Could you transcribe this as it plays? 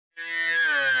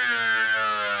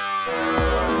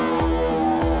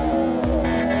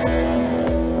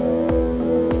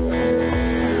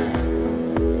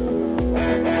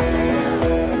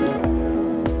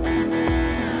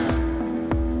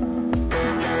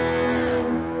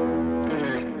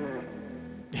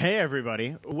Hey,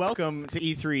 everybody. Welcome to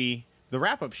E3, the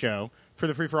wrap-up show for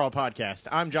the Free For All podcast.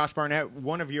 I'm Josh Barnett,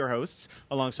 one of your hosts,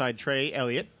 alongside Trey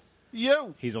Elliott.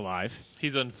 Yo! He's alive.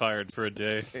 He's unfired for a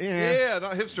day. Yeah,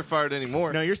 not hipster fired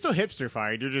anymore. No, you're still hipster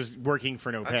fired. You're just working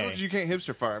for no I pay. told you can't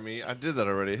hipster fire me. I did that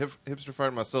already. Hipster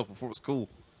fired myself before it was cool.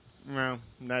 No,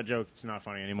 that joke's not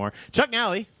funny anymore. Chuck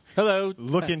Nally, Hello.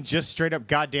 looking just straight up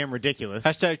goddamn ridiculous.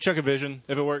 Hashtag Chuckavision,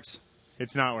 if it works.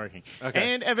 It's not working.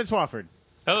 Okay. And Evan Swafford.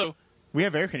 Hello. We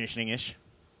have air conditioning-ish.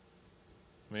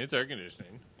 I mean, it's air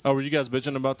conditioning. Oh, were you guys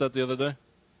bitching about that the other day?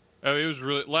 I mean, it was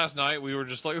really... Last night, we were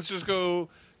just like, let's just go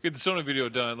get the Sony video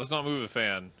done. Let's not move the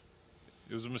fan.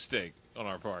 It was a mistake on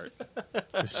our part.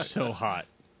 It's so hot.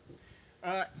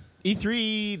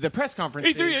 E3, the press conference.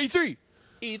 E3!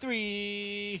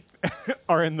 E3.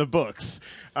 are in the books.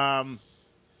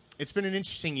 It's been an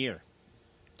interesting year.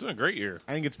 It's been a great year.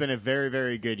 I think it's been a very,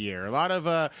 very good year. A lot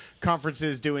of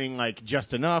conferences doing like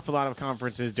just enough. A lot of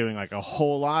conferences doing like a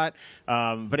whole lot.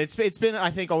 But it's been,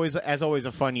 I think, always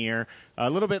a fun year.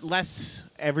 A little bit less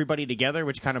everybody together,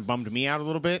 which kind of bummed me out a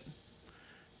little bit.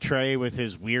 Trey with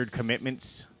his weird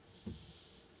commitments.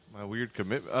 My weird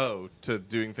commitment. Oh, to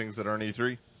doing things that aren't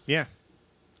E3? Yeah.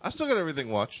 I still got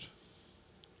everything watched.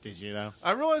 Did you though?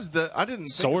 I realized that I didn't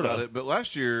think Sorta. about it, but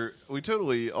last year we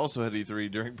totally also had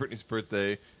E3 during Brittany's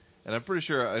birthday, and I'm pretty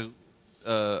sure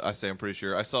I say I'm pretty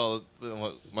sure I saw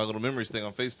my little memories thing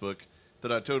on Facebook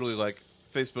that I totally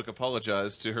Facebook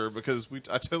apologized to her because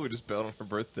I totally just bailed on her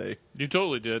birthday. You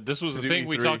totally did. This was To the do thing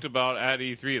we E3. talked about at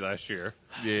E3 last year.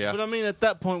 Yeah. But I mean, at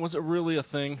that point, was it really a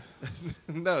thing?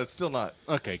 No, it's still not.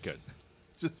 Okay, good.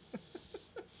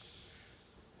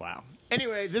 Wow.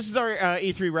 Anyway, this is our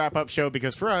E3 wrap-up show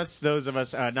because for us, those of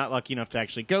us not lucky enough to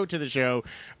actually go to the show,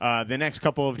 the next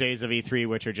couple of days of E3,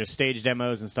 which are just stage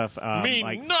demos and stuff, Mean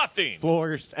like nothing!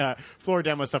 floor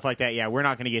demo stuff like that. Yeah, we're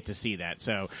not going to get to see that.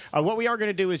 So what we are going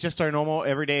to do is just our normal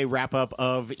everyday wrap-up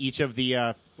of each of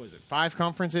the 5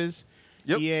 conferences?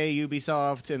 Yep. EA,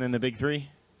 Ubisoft, and then the big 3.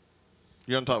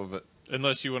 You're on top of it.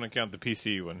 Unless you want to count the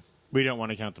PC one. We don't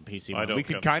want to count the PC one. don't We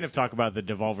could count kind the of talk about the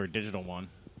Devolver Digital one.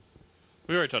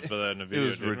 We already talked about that in the It video,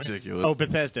 was didn't we? ridiculous. Oh,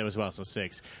 Bethesda as well, so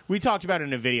 6. We talked about it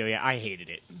in a video. Yeah, I hated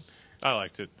it. I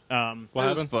liked it. What it was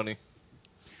happened? funny.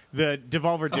 The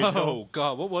Devolver Digital. Oh,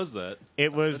 God, what was that?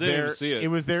 It was I didn't their even see it.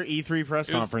 was their E3 press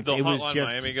It was conference. the It was Hotline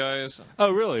just Miami guys.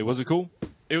 Oh, really? Was it cool?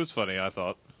 It was funny, I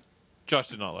thought. Josh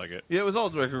did not like it. Yeah, it was all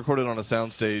recorded on a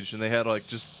soundstage, and they had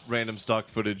just random stock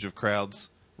footage of crowds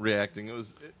reacting. It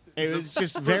was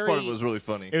just the very first part of it was really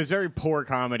funny. it was very poor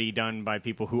comedy done by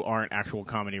people who aren't actual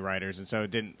comedy writers, and so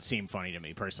it didn't seem funny to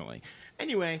me personally.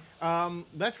 Anyway,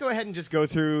 let's go ahead and just go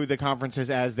through the conferences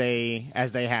as they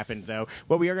happened. Though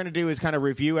what we are going to do is kind of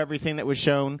review everything that was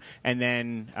shown, and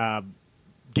then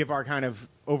give our kind of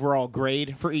overall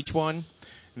grade for each one.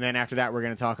 And then after that, we're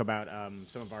going to talk about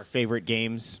some of our favorite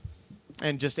games,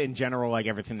 and just in general, like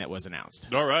everything that was announced.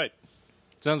 All right.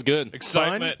 Sounds good.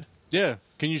 Excitement. Yeah.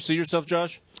 Can you see yourself,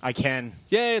 Josh? I can.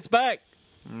 Yay, it's back.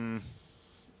 I'm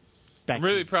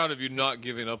really proud of you not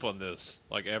giving up on this,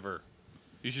 ever.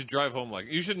 You should drive home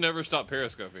you should never stop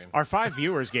periscoping. Our 5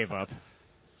 viewers gave up.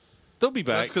 They'll be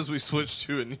That's back. because we switched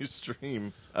to a new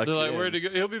stream. They're like, again. where'd he go?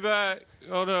 He'll be back.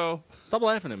 Oh, no. Stop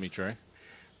laughing at me, Trey.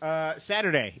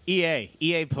 Saturday,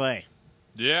 EA Play.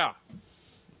 Yeah.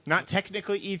 Not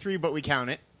technically E3, but we count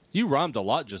it. You rhymed a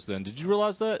lot just then. Did you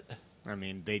realize that? I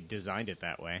mean, they designed it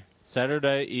that way.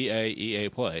 Saturday, EA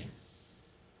Play.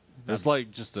 It's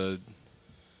like just a...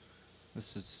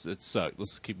 It sucked.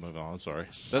 Let's keep moving on. I'm sorry.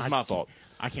 That's my fault.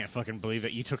 I can't fucking believe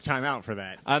that you took time out for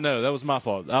that. I know. That was my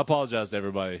fault. I apologize to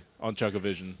everybody on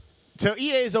Chuckavision. So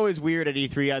EA is always weird at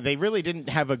E3. They really didn't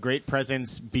have a great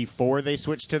presence before they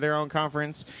switched to their own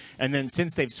conference. And then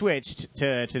since they've switched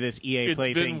to this EA It's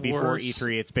Play been thing before worse.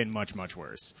 E3, it's been much, much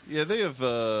worse. Yeah, they've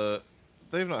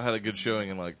not had a good showing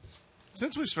in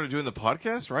since we started doing the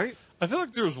podcast, right? I feel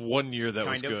like there was 1 year that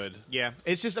Kind was of. good. Yeah.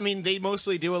 It's just, I mean, they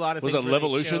mostly do a lot of Was things it where they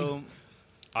Levolution? show-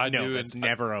 I No, do. it's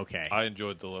never okay. I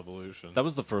enjoyed the Levolution. That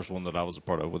was the first one that I was a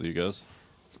part of with you guys.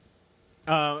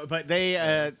 But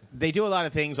they do a lot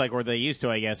of things or they used to,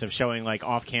 I guess, of showing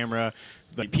off camera,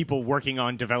 people working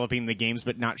on developing the games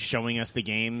but not showing us the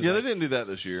games. Yeah, they didn't do that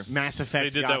this year. Mass Effect They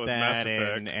did got that with Mass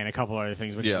and Effect. a couple other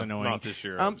things, which Yeah, is annoying. not this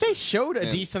year, They showed a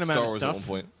And decent Star amount of Wars stuff. at one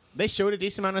point. They showed a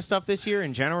decent amount of stuff this year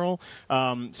in general.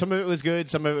 Some of it was good.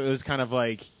 Some of it was kind of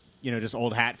just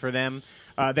old hat for them.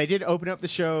 They did open up the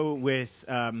show with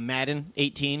Madden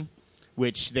 18,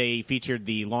 which they featured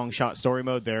the long shot story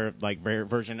mode, their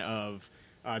version of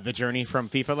The Journey from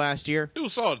FIFA last year. It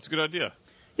was solid. It's a good idea.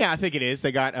 Yeah, I think it is.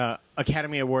 They got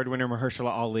Academy Award winner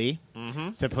Mahershala Ali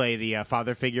to play the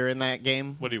father figure in that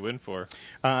game. What did he win for?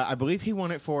 I believe he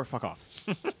won it for Fuck Off.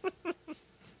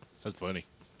 That's funny.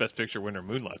 Best Picture winner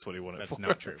Moonlight's what he won it That's for.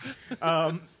 not true. I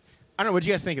don't know. What do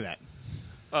you guys think of that?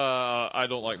 I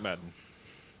don't like Madden.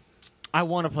 I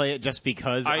want to play it just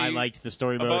because I liked the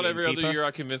story mode. About in every FIFA. other year, I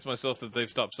convince myself that they've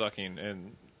stopped sucking,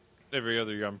 and every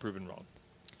other year I'm proven wrong.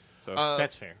 So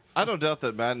That's fair. I don't doubt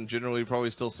that Madden generally probably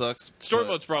still sucks. story but-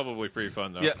 mode's probably pretty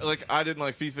fun though. Yeah, like I didn't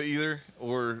like FIFA either,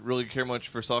 or really care much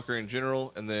for soccer in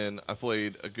general. And then I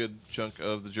played a good chunk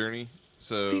of the Journey.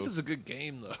 So FIFA's a good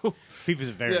game though. FIFA's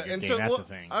a very good game. That's the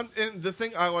thing. And the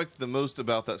thing I liked the most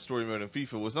about that story mode in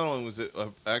FIFA was not only was it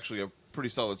actually a pretty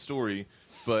solid story,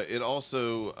 but it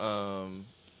also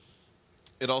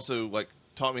like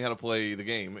taught me how to play the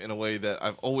game in a way that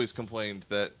I've always complained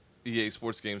that EA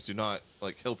Sports games do not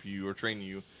like help you or train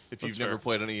you if you've That's never fair.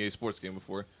 played an EA Sports game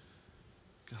before.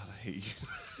 God, I hate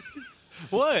you.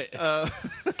 What?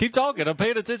 Keep talking. I'm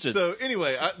paying attention. So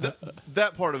anyway,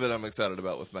 that part of it I'm excited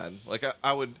about with Madden. Like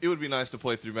it would be nice to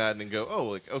play through Madden and go, oh,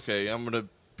 like okay, I'm gonna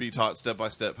be taught step by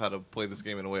step how to play this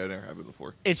game in a way I never have been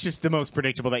before. It's just the most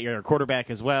predictable that you're a quarterback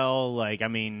as well. Like, I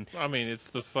mean,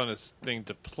 It's the funnest thing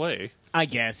to play. I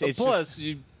guess it's Plus,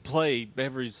 you play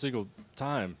every single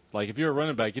time. Like, if you're a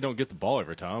running back, you don't get the ball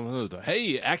every time.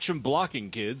 Hey, action blocking,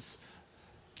 kids.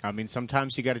 I mean,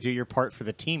 sometimes you got to do your part for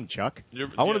the team, Chuck.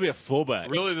 I want to be a fullback.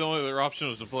 Really, the only other option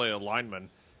was to play a lineman.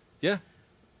 Yeah.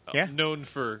 Yeah. Known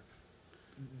for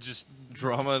just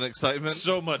Drama and excitement.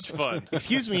 so much fun.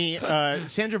 Excuse me,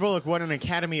 Sandra Bullock won an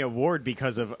Academy Award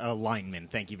because of a lineman.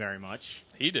 Thank you very much.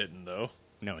 He didn't though.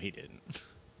 No, he didn't.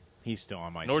 He's still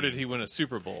on my Nor team. did he win a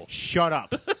Super Bowl. Shut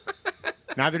up.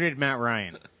 Neither did Matt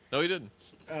Ryan. No, he didn't.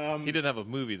 He didn't have a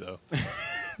movie though.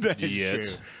 That is Yet.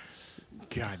 true.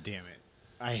 God damn it.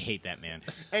 I hate that man.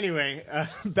 Anyway,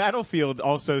 Battlefield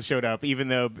also showed up, even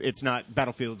though it's not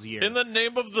Battlefield's year. In the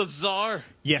name of the Tsar.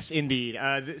 Yes, indeed.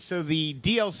 So the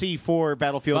DLC for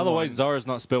Battlefield By the way, 1 Czar is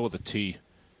not spelled with a T.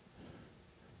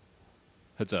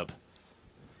 Heads up.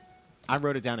 I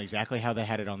wrote it down exactly how they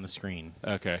had it on the screen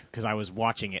Okay. because I was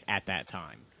watching it at that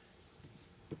time.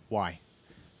 Why?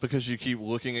 Because you keep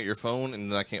looking at your phone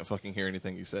and then I can't fucking hear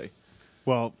anything you say.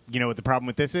 Well, you know what the problem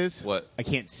with this is? What? I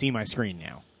can't see my screen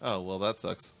now. Oh, well, that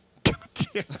sucks.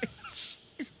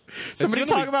 Somebody gonna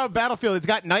talk be- about Battlefield. It's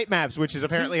got night maps, which is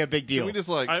apparently a big deal. Can we just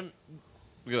like I'm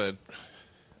go ahead?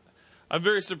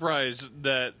 very surprised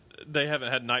that they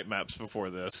haven't had night maps before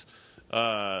this.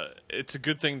 It's a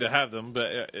good thing to have them,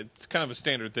 but it's kind of a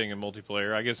standard thing in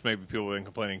multiplayer. I guess maybe people have been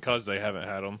complaining because they haven't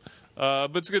had them.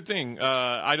 But it's a good thing.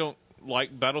 I don't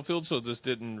like Battlefield, so this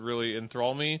didn't really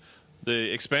enthrall me.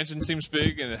 The expansion seems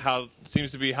big, and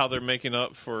seems to be how they're making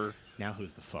up for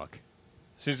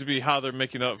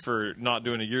not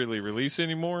doing a yearly release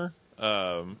anymore.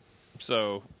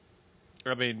 So,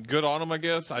 I mean, good on them, I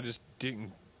guess. I just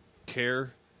didn't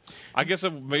care. I guess a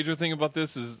major thing about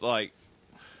this is, like,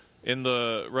 in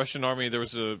the Russian army, there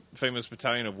was a famous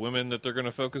battalion of women that they're going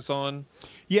to focus on.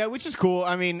 Yeah, which is cool.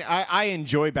 I mean, I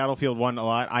enjoy Battlefield 1 a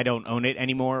lot. I don't own it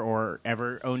anymore or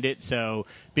ever owned it, so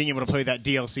being able to play that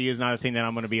DLC is not a thing that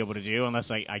I'm going to be able to do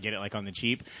unless I get it, like, on the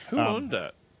cheap. Who owned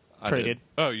that? I Traded. did.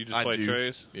 Oh, you just I played do.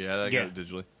 Trace? Yeah, I Yeah. got it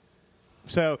digitally.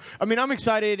 So, I mean, I'm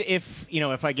excited if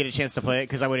I get a chance to play it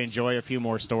because I would enjoy a few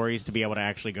more stories to be able to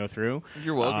actually go through.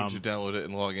 You're welcome to download it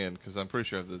and log in because I'm pretty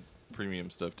sure I have the premium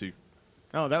stuff too.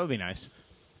 Oh, that would be nice.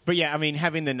 But yeah, I mean,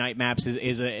 having the night maps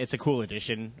it's a cool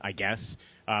addition, I guess.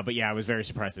 But yeah, I was very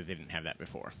surprised that they didn't have that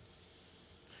before.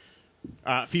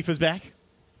 FIFA's back.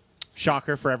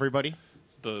 Shocker for everybody.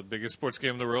 The biggest sports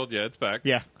game in the world? Yeah, it's back.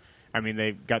 Yeah. I mean,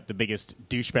 they've got the biggest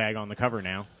douchebag on the cover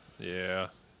now. Yeah.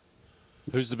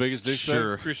 Who's the biggest douchebag?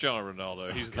 Sure. Cristiano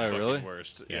Ronaldo. He's the Oh, fucking really?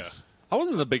 worst. Yes. I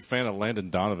wasn't a big fan of Landon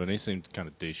Donovan. He seemed kind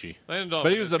of douchey. Yeah. Landon Donovan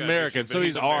But he was is kinda American, douchey, so but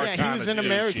he's our Yeah, he kinda was an douchey.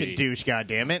 American douche,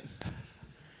 goddammit.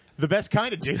 The best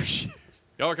kind of douche.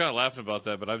 Y'all are kind of laughing about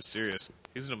that, but I'm serious.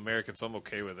 He's an American, so I'm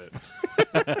okay with it.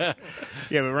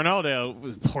 Yeah, but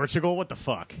Ronaldo, Portugal, what the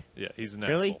fuck? Yeah, he's an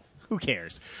Really? asshole. Who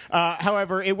cares?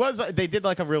 However, they did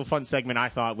like a real fun segment, I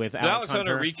thought, with The Alex Alex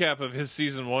Hunter Hunter. recap of his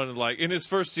season one, like in his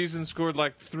first season, scored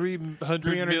like 300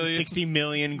 million. 360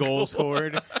 million goals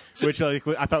scored, which I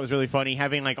thought was really funny.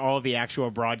 Having like all of the actual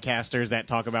broadcasters that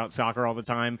talk about soccer all the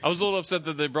time. I was a little upset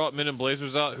that they brought Men in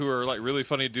Blazers out, who are like really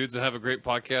funny dudes that have a great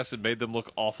podcast, and made them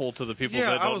look awful to the people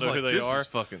Yeah, that I don't was know like, who they this are. is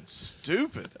fucking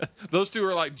stupid. Those two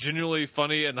are like genuinely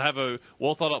funny and have a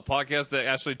well thought out podcast that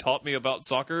actually taught me about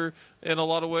soccer in a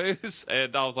lot of ways.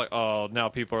 And I was like, oh, now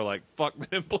people are like, fuck Men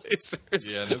in Blazers.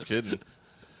 Yeah, no kidding.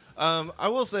 I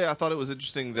will say I thought it was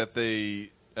interesting that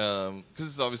they because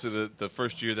it's obviously the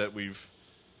first year that we're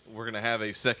going to have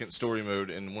a second story mode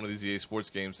in one of these EA Sports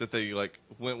games, that they like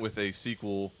went with a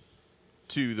sequel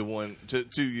to the one to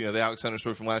the Alex Hunter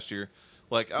story from last year.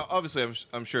 Like, obviously,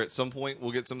 I'm sure at some point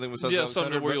we'll get something with Alex something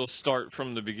Hunter, where but- you'll start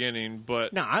from the beginning.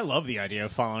 But No, I love the idea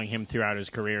of following him throughout his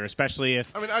career, especially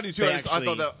if. I mean, I do too. they I actually-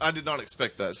 thought that I did not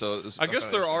expect that. So it was, I guess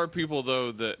there are people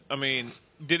though that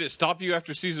did it stop you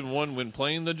after season 1 when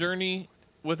playing the journey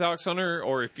with Alex Hunter,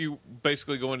 or if you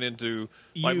basically going into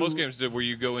like most games did, where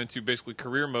you go into basically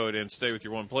career mode and stay with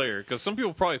your one player? Because some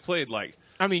people probably played like.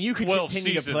 I mean, you could 12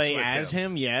 continue to seasons play with as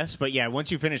him. him, yes, but yeah, once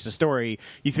you finish the story,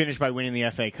 you finish by winning the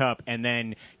FA Cup, and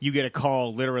then you get a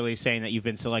call literally saying that you've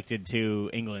been selected to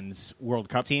England's World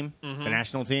Cup team, the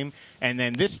national team. And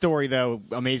then this story, though,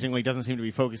 amazingly doesn't seem to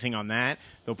be focusing on that.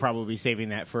 They'll probably be saving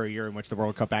that for a year in which the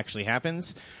World Cup actually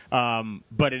happens.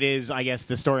 But it is, I guess,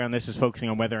 the story on this is focusing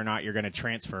on whether or not you're going to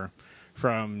transfer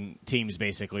from teams,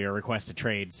 basically, or request a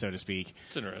trade, so to speak.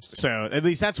 It's interesting. So at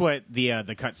least that's what the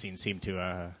cutscene seemed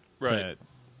to Right.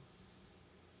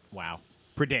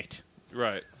 predict,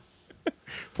 Right.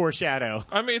 foreshadow.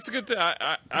 I mean, it's a good thing.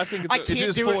 I think it's I a, can't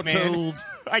is do it, man. foretold.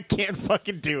 I can't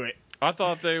fucking do it. I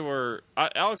thought they were.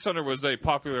 Alex Hunter was a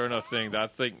popular enough thing that I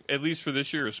think, at least for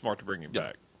this year, it's smart to bring him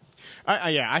back.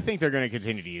 I think they're going to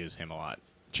continue to use him a lot.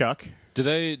 Chuck,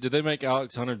 Did they make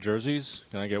Alex Hunter jerseys?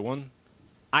 Can I get one?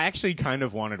 I actually kind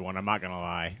of wanted one. I'm not going to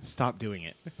lie. Stop doing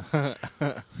it.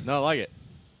 No, I like it.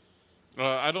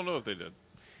 I don't know if they did.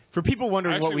 For people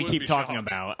wondering Actually what we would keep be talking shocked.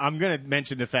 about, I'm going to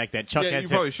mention the fact that Chuck Yeah, has you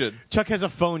probably should. Chuck has a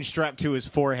phone strapped to his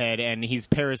forehead, and he's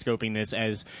periscoping this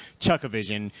as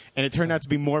Chuck-a-Vision, and it turned out to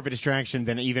be more of a distraction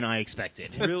than even I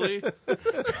expected. Really?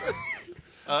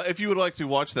 If you would like to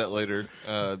watch that later,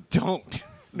 Don't.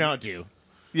 No, do.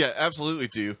 yeah, absolutely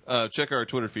do. Check our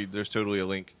Twitter feed. There's totally a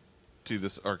link to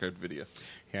this archived video.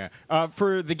 Yeah.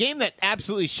 For the game that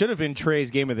absolutely should have been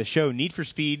Trey's game of the show, Need for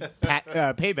Speed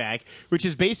Payback, which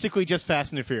is basically just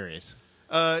Fast and the Furious.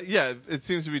 Yeah, it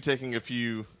seems to be taking a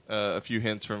few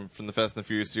hints from the Fast and the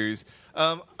Furious series.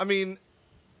 I mean,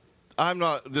 I'm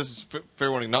not. This is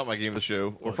fair warning, not my game of the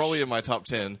show, or probably in my top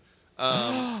 10.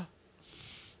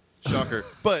 Shocker,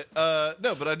 but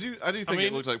no, but I do think mean-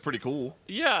 it looks like pretty cool.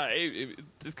 Yeah,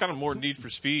 it's kind of more Need for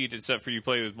Speed, except for you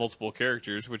play with multiple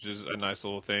characters, which is a nice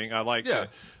little thing. I like Yeah.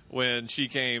 when she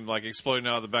came like exploding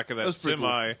out of the back of that That's pretty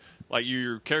semi, like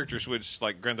your character switched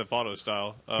like Grand Theft Auto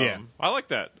style. Yeah. I like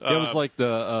that. It was like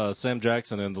the Sam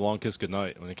Jackson in The Long Kiss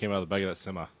Goodnight when he came out of the back of that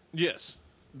semi. yes,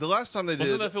 The last time they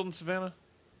wasn't did that filmed in Savannah?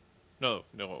 No,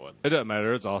 it wasn't. It doesn't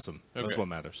matter. It's awesome. That's Okay. what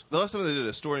matters. the last time they did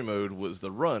a story mode was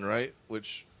the Run, right?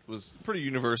 Which was pretty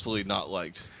universally not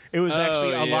liked. It was Oh,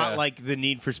 actually a lot yeah. like the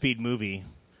Need for Speed movie.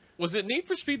 Was it Need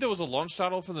for Speed that was a launch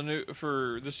title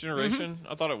for this generation?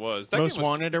 I thought it was. That Most game was,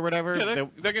 Wanted or whatever. Yeah,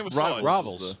 that game was solid.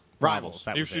 Rivals. Rivals.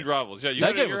 That Need was for Speed it. Rivals. Yeah, you That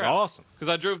had it at game your was house. awesome.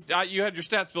 Because you had your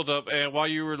stats built up, and while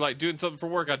you were like doing something for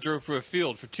work, I drove through a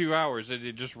field for 2 hours, and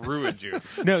it just ruined you.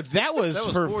 No, that was, That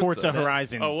was for Forza. Forza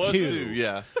Horizon Oh, was it? 2. Dude,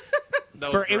 yeah. That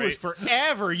It great. was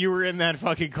forever you were in that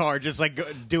fucking car just like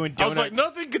doing I donuts. was like,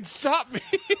 nothing could stop me,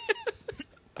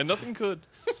 and nothing could.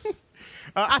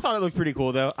 I thought it looked pretty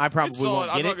cool though. I probably It's solid. won't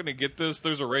I'm get not it. going to get this.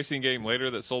 There's a racing game later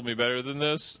that sold me better than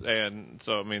this, and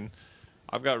so I mean,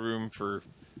 I've got room for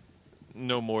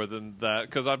no more than that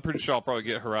because I'm pretty sure I'll probably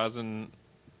get Horizon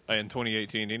in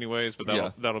 2018 anyways,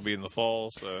 but that'll be in the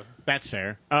fall. So That's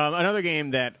fair. Another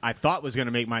game that I thought was going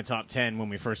to make my top 10 when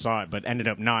we first saw it, but ended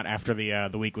up not after the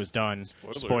week was done.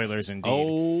 Spoilers indeed.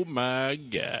 Oh my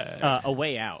god! A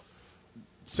Way Out.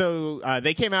 So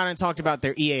they came out and talked about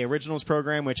their EA Originals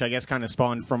program, which I guess kind of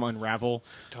spawned from Unravel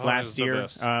Oh, it was last the year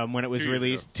best. when it was 2 years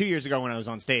released. ago. 2 years ago when I was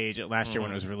on stage, last year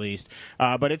when it was released.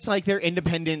 But it's like their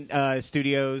independent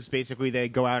studios. Basically, they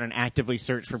go out and actively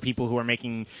search for people who are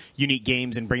making unique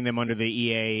games and bring them under the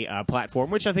EA platform,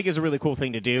 which I think is a really cool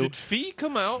thing to do. did Fee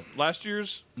come out last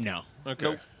year's? No.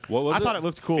 Okay. What was I it? thought it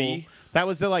looked cool. Fee? That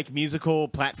was the like musical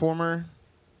platformer.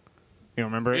 You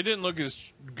remember It it? didn't look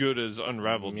as good as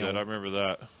Unraveled did. I remember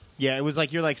that. Yeah, it was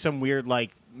like you're like some weird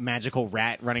like magical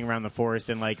rat running around the forest,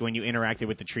 and like when you interacted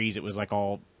with the trees, it was like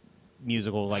all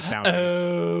musical like sound.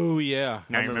 Oh yeah,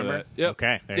 Now I you remember? that. Yep.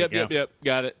 Okay, there you Yep. go. Yep.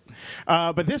 Got it.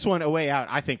 But this one, A Way Out,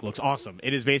 I think looks awesome.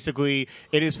 It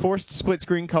is forced split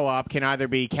screen co-op, can either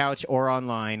be couch or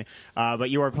online, but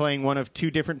you are playing one of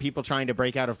two different people trying to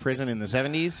break out of prison in the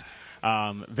 70s.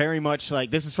 Very much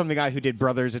like this is from the guy who did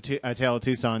Brothers: A Tale of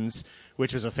Two Sons,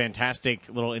 which was a fantastic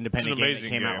little independent game that amazing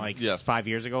came out game. like Yeah. 5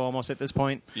 years ago, almost at this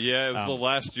point. Yeah, it was the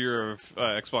last year of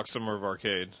Xbox Summer of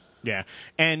Arcade. Yeah,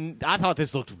 and I thought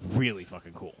this looked really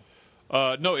fucking cool.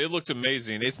 No, it looked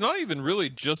amazing. It's not even really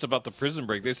just about the prison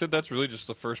break. They said that's really just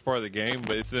the first part of the game,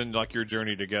 but it's then like your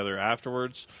journey together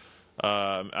afterwards.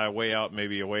 A way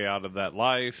out of that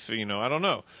life. I don't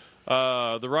know.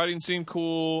 The writing seemed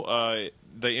cool.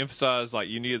 They emphasized like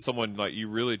you needed someone like you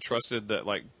really trusted that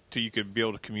like you could be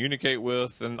able to communicate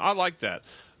with, and I like that.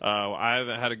 I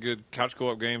haven't had a good couch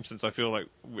co-op game since I feel like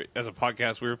as a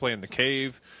podcast we were playing The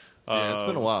Cave. Yeah, it's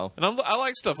been a while. And I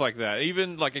like stuff like that.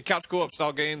 Even like a couch co-op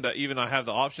style game that even I have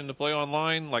the option to play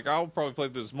online. Like I'll probably play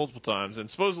this multiple times. And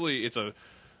supposedly it's a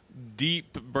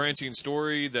deep branching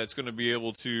story that's going to be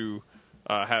able to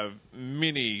have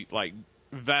many like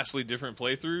vastly different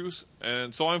playthroughs.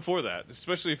 And so I'm for that,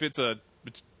 especially if it's a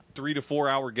 3 to 4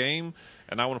 hour game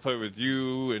and I want to play with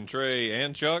you and Trey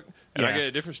and Chuck and I Yeah. get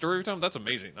a different story every time. That's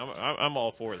amazing. I'm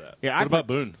all for that. Yeah, What about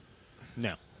Boone?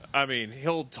 No. I mean,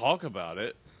 he'll talk about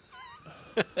it.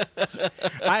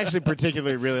 I actually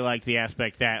particularly really like the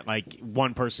aspect that like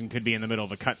one person could be in the middle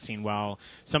of a cutscene while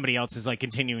somebody else is like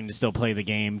continuing to still play the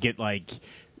game, get like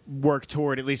work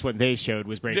toward at least what they showed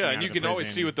was breaking. Yeah, out and you of the can always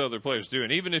prison. see what the other players do.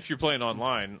 And even if you're playing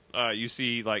online, you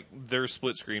see like their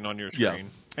split screen on your Yeah. screen.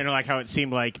 And like how it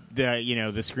seemed like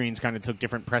the screens kind of took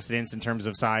different precedence in terms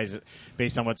of size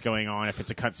based on what's going on. If it's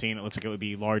a cutscene, it looks like it would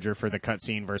be larger for the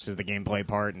cutscene versus the gameplay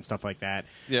part and stuff like that.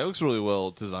 Yeah, it looks really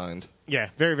well designed. Yeah,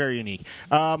 very, very unique.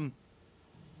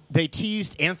 They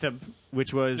teased Anthem,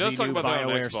 which was Yeah, let's the talk new about that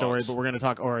on BioWare Xbox. story, but we're going to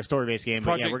talk, or a story-based game. But yeah,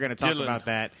 Project we're going to talk Dylan. about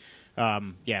that.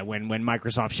 When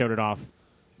Microsoft showed it off,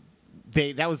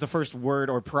 that was the first word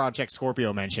or Project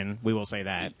Scorpio mention. We will say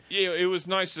that. Yeah, it was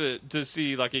nice to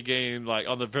see like a game like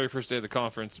on the very first day of the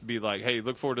conference be like, hey,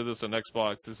 look forward to this on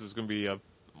Xbox. This is going to be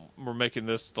we're making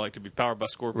this like to be powered by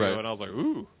Scorpio, Right. and I was like,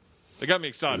 ooh, it got me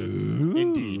excited.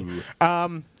 Indeed.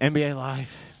 NBA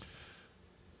Live.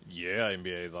 Yeah,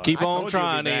 NBA Live. Keep I on told you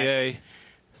trying, it'd be back. EA.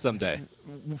 Someday.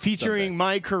 Featuring Someday.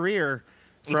 my career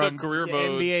What's from up, career the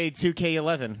mode? NBA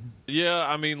 2K11. Yeah,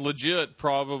 I mean, legit,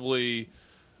 probably.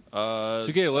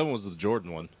 2K11 was the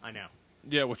Jordan one. I know.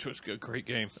 Yeah, which was a great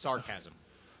game. Sarcasm.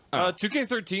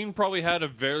 2K13 probably had a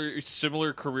very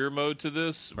similar career mode to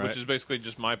this, Right. which is basically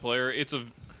just my player. It's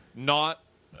not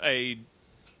a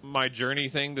my journey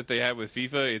thing that they had with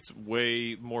FIFA. It's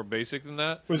way more basic than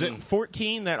that. Was it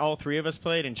 14 that all three of us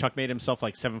played and Chuck made himself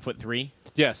like 7'3"?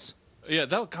 Yes. Yeah,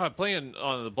 playing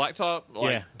on the blacktop,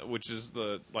 which is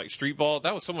the like street ball.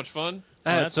 That was so much fun. I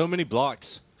had that's- so many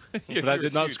blocks, Yeah, but I you're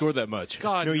did not huge. score that much.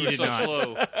 God, No, you you were did so not.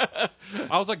 slow.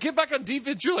 I was like, get back on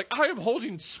defense. You're like, I am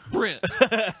holding sprint.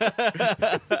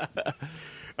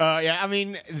 Yeah, I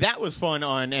mean, that was fun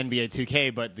on NBA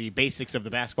 2K, but the basics of the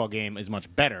basketball game is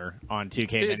much better on 2K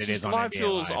than It's it is just on live NBA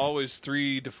feels Live. always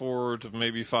 3 to 4 to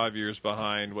maybe 5 years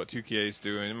behind what 2K is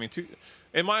doing. I mean,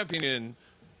 in my opinion,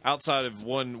 outside of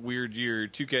one weird year,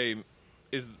 2K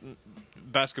is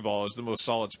basketball is the most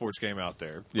solid sports game out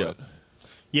there. Yeah. But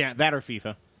Yeah, that or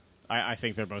FIFA. I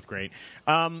think they're both great.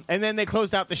 And then they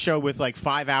closed out the show with like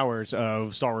 5 hours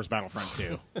of Star Wars Battlefront 2.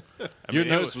 Your mean, it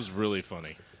notes was really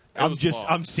funny. was long.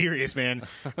 I'm serious, man.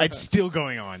 It's still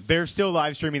going on. They're still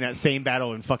live streaming that same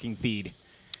battle in fucking Feed.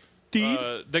 Feed?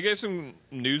 They gave some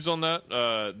news on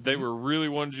that. They were really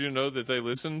wanted you to know that they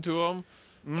listened to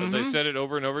them. They said it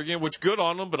over and over again, which good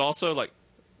on them, but also like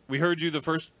we heard you the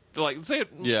first. Like say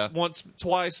it once,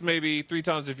 twice, maybe 3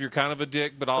 times if you're kind of a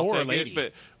dick, but I'll Or a take lady. it.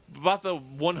 But about the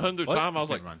 100th What? time, I was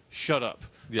like, Never mind. "Shut up!"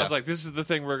 Yeah. I was like, "This is the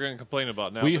thing we're going to complain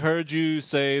about now." We heard you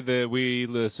say that we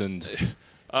listened.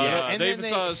 Yeah, and they then they-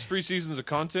 emphasized free seasons of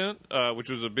content, which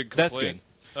was a big That's complaint.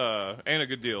 And a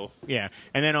good deal. Yeah,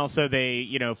 and then also they,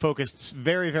 focused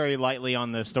very, very lightly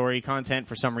on the story content.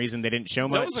 For some reason, they didn't show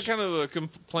much. That was a kind of a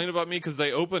complaint about me because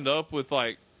they opened up with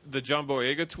like the John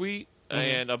Boyega tweet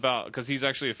and about because he's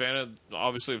actually a fan of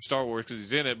obviously of Star Wars because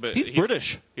he's in it, but He's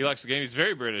British. He likes the game. He's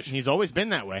very British. He's always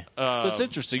been that way. That's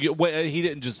interesting. He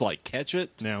didn't just like catch it.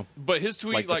 No. But his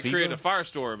tweet Like the created FIFA? a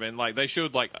firestorm, and like they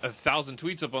showed like 1,000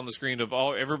 tweets up on the screen of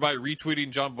everybody retweeting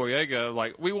John Boyega,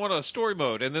 like we want a story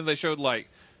mode, and then they showed like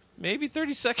maybe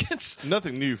 30 seconds.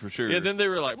 Nothing new for sure. Yeah, then they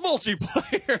were like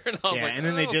multiplayer, and I was Yeah, like, and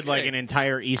then they did like okay. an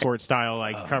entire esports style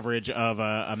coverage of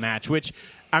a match, which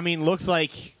I mean looked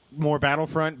like more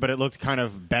Battlefront, but it looked kind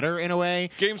of better in a way.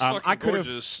 game's I fucking could've-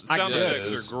 gorgeous. I- Sound Yeah, it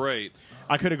effects is. are great.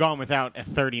 I could have gone without a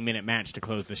 30-minute match to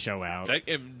close the show out.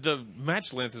 The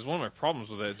match length is one of my problems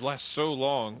with it. It lasts so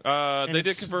long. They did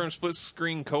it's- confirm split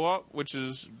screen co-op, which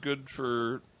is good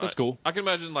for. That's cool. I can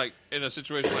imagine like in a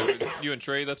situation like with you and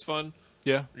Trey, that's fun.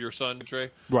 Yeah. Your son,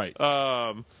 Trey. Right.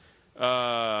 Battle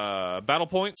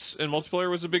points in multiplayer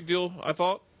was a big deal, I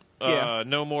thought. Yeah.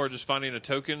 No more just finding a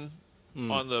token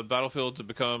on the battlefield to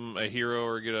become a hero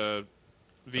or get a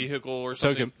vehicle or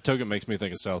something. Token makes me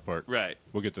think of South Park. Right.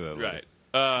 We'll get to that later. Right.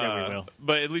 Yeah, we will.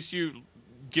 But at least you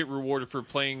get rewarded for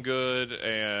playing good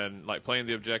and like playing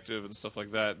the objective and stuff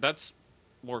like that. That's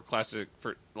more classic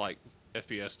for like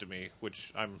FPS to me,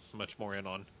 which I'm much more in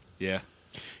on. Yeah.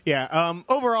 Yeah.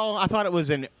 Overall, I thought it was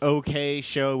an okay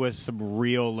show with some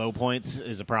real low points.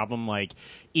 Is a problem. Like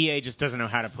EA just doesn't know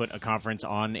how to put a conference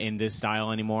on in this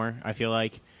style anymore. I feel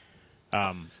like.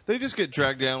 They just get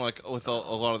dragged down like with a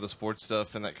lot of the sports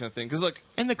stuff and that kind of thing. Because like,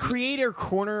 And the creator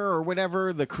corner or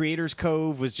whatever, the creators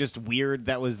cove was just weird.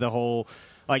 That was the whole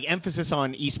like emphasis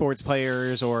on esports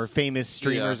players or famous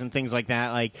streamers Yeah. and things like that.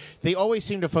 Like they always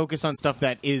seem to focus on stuff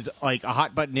that is like a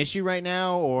hot button issue right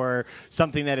now or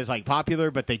something that is like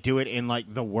popular, but they do it in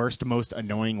like the worst, most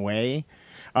annoying way.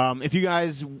 If you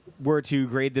guys were to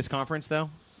grade this conference though,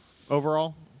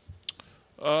 overall,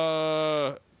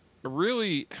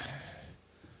 Really,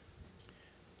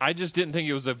 I just didn't think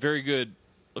it was a very good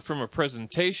from a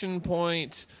presentation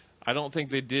point. I don't think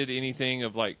they did anything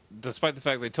of like, despite the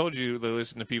fact they told you they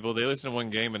listened to people, they listened to one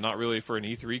game and not really for an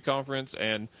E3 conference.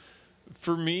 And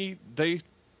for me,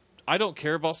 I don't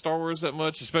care about Star Wars that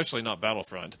much, especially not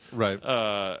Battlefront. right?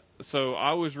 So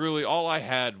I was really, all I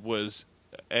had was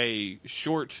a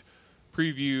short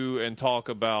preview and talk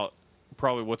about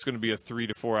probably what's going to be a 3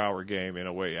 to 4 hour game in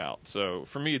A Way Out. So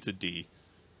for me, it's a D.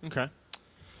 okay.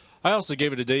 I also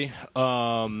gave it a D.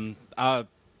 I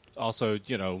also,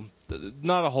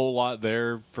 not a whole lot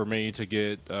there for me to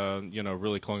get,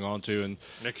 really clung on to. And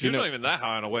Nick, you're not even that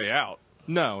high on A Way Out.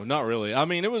 No, not really. I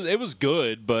mean, it was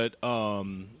good, but I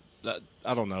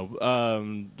don't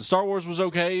know. Star Wars was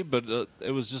okay, but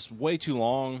it was just way too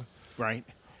long. Right.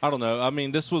 I don't know. I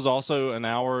mean, this was also an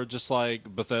hour, just like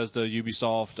Bethesda,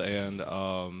 Ubisoft, and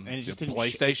it just didn't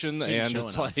PlayStation, didn't and show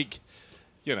it's enough. like,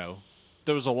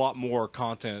 there was a lot more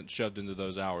content shoved into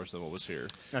those hours than what was here.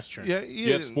 That's true. Yeah,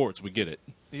 You have sports, we get it.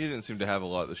 You didn't seem to have a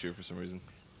lot this year for some reason.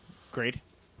 Grade.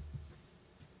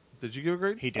 Did you give a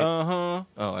grade? He did. Oh,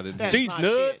 I didn't. That's These my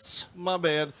nuts. My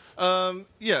bad.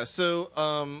 Yeah. So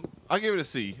I gave it a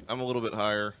C. I'm a little bit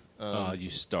higher. You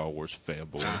Star Wars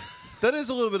fanboy. That is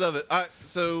a little bit of it.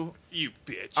 So You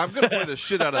bitch. I'm gonna play the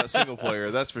shit out of that single player.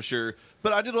 That's for sure.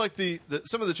 But I did like the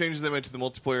some of the changes they made to the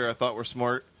multiplayer. I thought were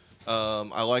smart.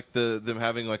 I like them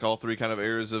having like all three kind of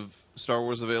eras of Star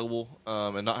Wars available,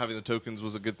 and not having the tokens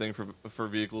was a good thing for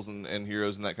vehicles and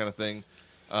heroes and that kind of thing.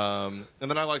 And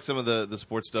then I like some of the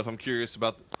sports stuff. I'm curious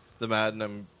about the Madden.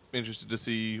 I'm interested to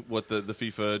see what the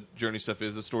FIFA journey stuff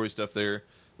is. The story stuff there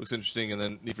looks interesting, and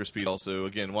then Need for Speed also.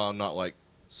 Again, while I'm not like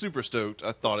super stoked,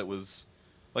 I thought it was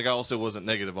like I also wasn't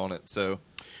negative on it. So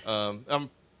I'm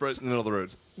right in the middle of the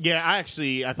road. Yeah, I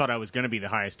thought I was going to be the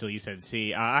highest till you said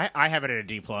C. I have it at a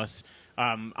D+.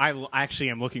 I actually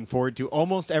am looking forward to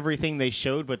almost everything they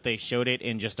showed, but they showed it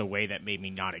in just a way that made me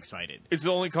not excited. It's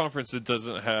the only conference that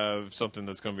doesn't have something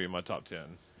that's going to be in my top 10.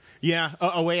 Yeah,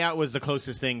 A Way Out was the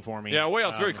closest thing for me. Yeah, Way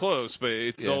Out's very close, but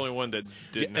it's the yeah. only one that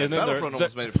didn't and have then that. Battlefront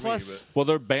almost made it for plus- me. Well,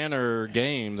 their banner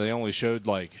game, they only showed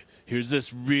like, here's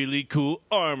this really cool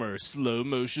armor slow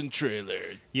motion trailer.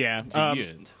 Yeah. The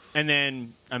end. And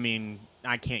then, I mean,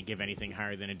 I can't give anything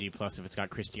higher than a D+ if it's got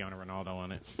Cristiano Ronaldo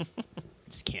on it. I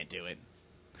just can't do it.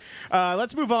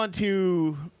 Let's move on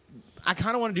to... I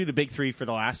kind of want to do the big three for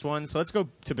the last one, so let's go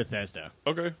to Bethesda.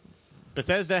 Okay.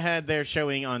 Bethesda had their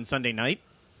showing on Sunday night.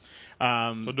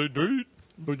 Sunday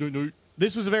night.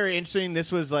 This was very interesting.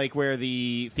 This was like where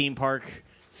the theme park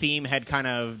theme had kind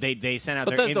of they sent out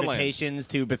their Bethesda Land. invitations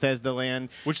to Bethesda Land,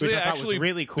 Which they I thought actually was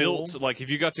really cool. built. Like, if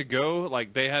you got to go,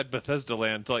 like, they had Bethesda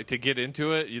Land to get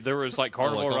into it. There was, like,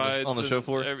 carnival like on the- rides. on the and show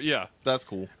floor? Yeah. That's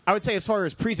cool. I would say as far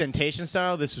as presentation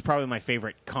style, this was probably my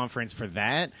favorite conference for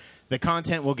that. The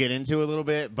content we'll get into a little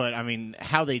bit, but I mean,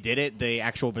 how they did it, the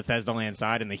actual Bethesda Land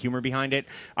side and the humor behind it,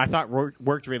 I thought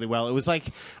worked really well. It was like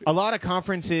a lot of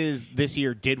conferences this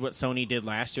year did what Sony did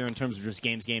last year in terms of just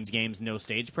games, no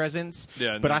stage presence.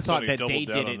 Yeah, and but I then thought Sony that doubled they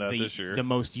down did on it that this year. the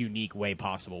most unique way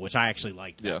possible, which I actually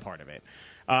liked that Yeah. part of it.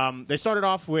 They started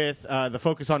off with the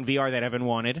focus on VR that Evan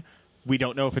wanted. We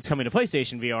don't know if it's coming to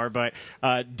PlayStation VR, but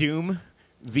Doom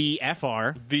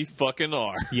VFR. The fucking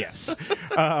R. Yes.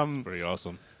 Pretty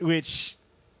awesome. Which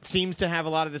seems to have a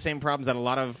lot of the same problems that a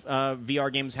lot of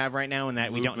VR games have right now, in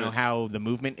that we don't know Movement. how the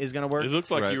movement is going to work. It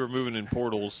looked like Right. you were moving in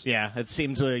portals. Yeah, it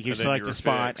seems like you and then select were a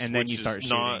spot fixed, and then which you start is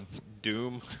shooting. not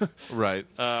Doom. Right.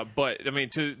 But, I mean,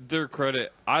 to their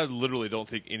credit, I literally don't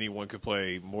think anyone could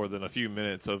play more than a few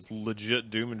minutes of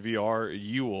legit Doom in VR.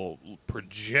 You will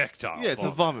projectile. Yeah, it's a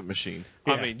vomit machine.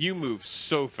 I Yeah. mean, you move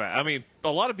so fast. I mean,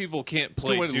 a lot of people can't Good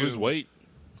play way to Doom. lose weight.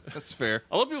 That's fair.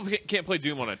 A lot of people can't play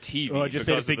Doom on a TV. Oh, I just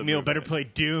ate a because of big the meal. Better movement. play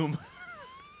Doom.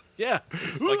 Yeah.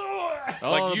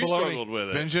 Like you baloney. struggled with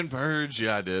it. Binge and Purge.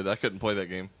 Yeah, I did. I couldn't play that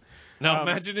game. Now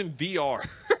imagine in VR.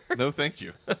 No, thank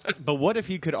you. But what if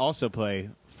you could also play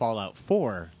Fallout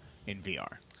 4 in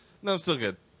VR? No, I'm still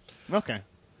good. Okay.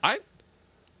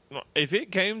 If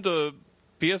it came to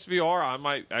PSVR, I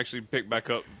might actually pick back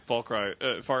up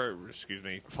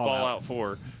Fallout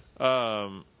 4.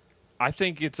 I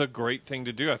think it's a great thing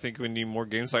to do. I think we need more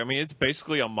games. I mean, it's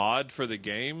basically a mod for the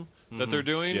game that they're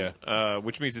doing,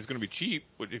 which means it's going to be cheap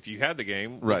if you had the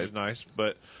game, which Right. is nice.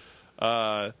 But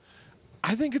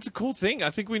I think it's a cool thing.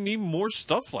 I think we need more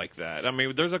stuff like that. I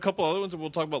mean, there's a couple other ones that we'll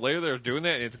talk about later that are doing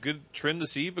that, and it's a good trend to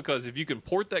see because if you can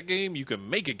port that game, you can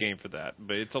make a game for that.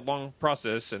 But it's a long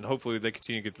process, and hopefully they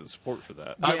continue to get the support for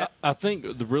that. I think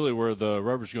really where the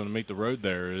rubber's going to meet the road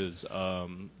there is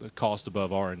the cost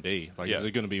above R&D. Like, Yeah. is it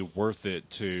going to be worth it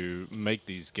to make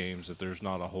these games if there's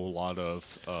not a whole lot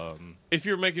of If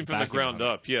you're making from the backing ground on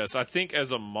it. up, yes. I think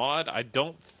as a mod, I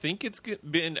don't think it's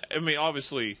been. I mean,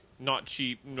 obviously not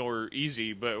cheap nor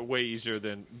easy, but way easier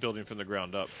than building from the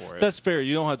ground up for it. That's fair.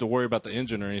 You don't have to worry about the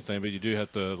engine or anything, but you do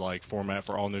have to like format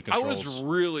for all new I controls. was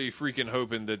really freaking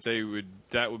hoping that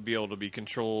that would be able to be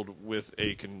controlled with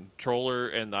a controller,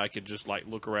 and I could just like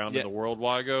look around in the world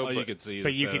while I go. All you but- could see,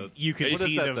 But is you the- could what is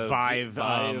see that, the Vive.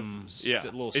 yeah.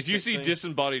 little If you stick see thing?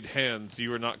 disembodied hands,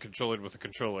 you are not controlling with a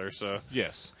controller. So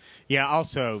yes, Yeah.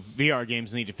 Also, VR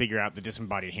games need to figure out the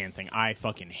disembodied hand thing. I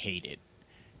fucking hate it.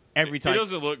 Every time it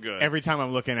doesn't look good. Every time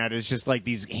I'm looking at it, it's just like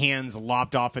these hands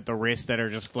lopped off at the wrist that are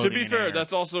just To floating. be in fair, air.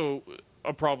 that's also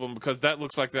a problem because that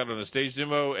looks like that on a stage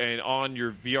demo, and on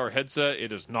your VR headset, it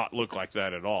does not look like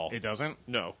that at all. it doesn't.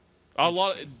 No.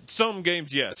 Some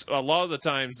games, yes. A lot of the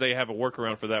times they have a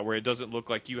workaround for that where it doesn't look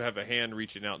like you have a hand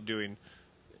reaching out and doing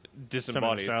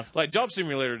disembodied stuff. like Job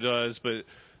Simulator does, but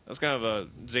that's kind of a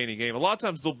zany game. A lot of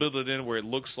times they'll build it in where it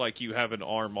looks like you have an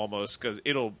arm almost because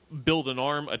it'll build an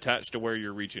arm attached to where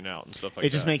you're reaching out and stuff like that.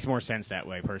 It just makes more sense that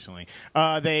way, personally.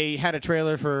 They had a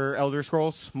trailer for Elder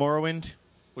Scrolls Morrowind.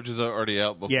 Which is already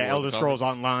out before. Yeah, the Elder Scrolls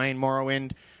conference. Online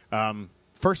Morrowind.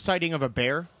 First sighting of a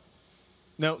bear.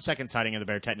 No, second sighting of the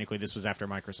bear. Technically, this was after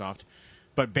Microsoft.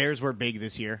 But bears were big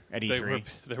this year at E3.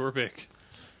 they were big.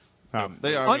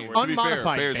 They are. to be fair,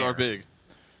 unmodified bears bear. are big.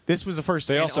 This was the first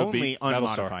They and also only beat Battlestar.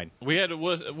 unmodified. We had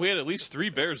at least 3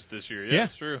 bears this year. Yeah,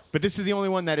 it's true. But this is the only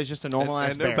one that is just a normal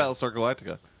ass And they're bear. Battlestar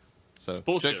Galactica. So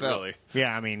Bullshit, checks out. really.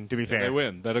 Yeah, I mean, to be fair. they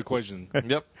win that equation.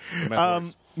 Yep. The math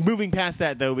works. Moving past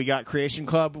that, though, we got Creation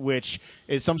Club, which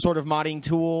is some sort of modding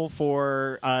tool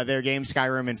for their game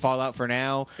Skyrim and Fallout for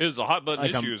now. It is a hot button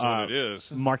Like issue, is what it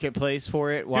is. Marketplace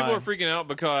for it. Why? People are freaking out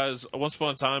because once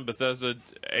upon a time Bethesda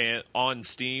on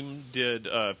Steam did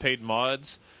paid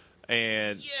mods,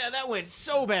 and yeah, that went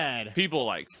so bad. people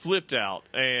like flipped out.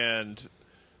 And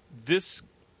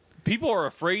people are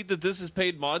afraid that this is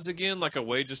paid mods again, like a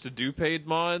way just to do paid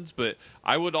mods. But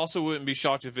I wouldn't be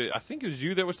shocked if I think it was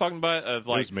you that was talking about it, of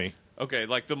like was me. Okay,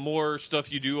 like the more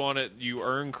stuff you do on it, you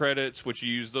earn credits, which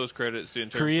you use those credits to in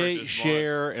turn Create, purchase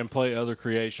share, and play other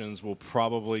creations will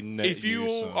probably net mods. If you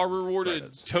some are rewarded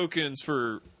credits. tokens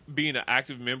for being an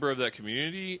active member of that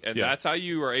community, and Yeah. that's how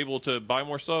you are able to buy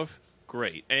more stuff,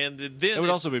 great. And then it would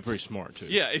also be pretty smart too.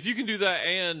 yeah, if you can do that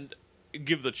and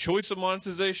give the choice of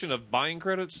monetization of buying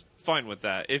credits, fine with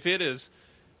that. If it is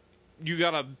you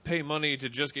gotta pay money to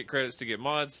just get credits to get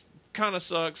mods, kind of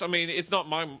sucks. I mean, it's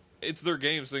their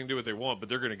game, so they can do what they want, but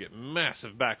they're going to get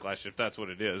massive backlash if that's what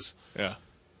it is. Yeah.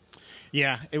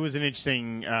 Yeah, it was an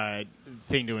interesting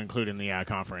thing to include in the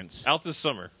conference. Out this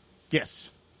summer.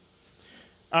 Yes.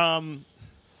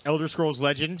 Elder Scrolls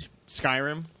Legend,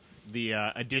 Skyrim, the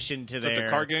addition to that the their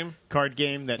card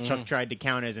game? that Chuck tried to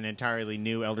count as an entirely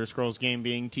new Elder Scrolls game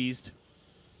being teased.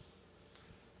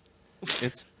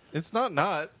 It's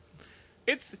not.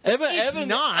 It's Evan,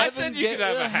 not. I said you could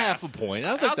have a half. a point.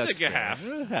 I think I'll that's take a fair. half.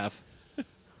 Half.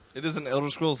 It is an Elder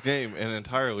Scrolls game and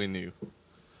entirely new.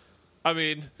 I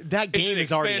mean, That game it's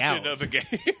is an already expansion out. of a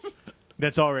game.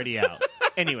 That's already out.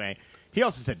 Anyway, he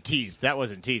also said teased. That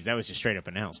wasn't teased. That was just straight up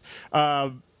announced.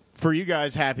 For you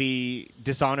guys, happy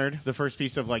Dishonored, the first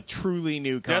piece of like truly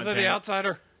new Death content. of the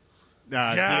Outsider.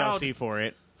 DLC for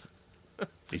it.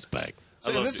 He's back.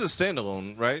 So love this it. is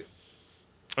standalone, right?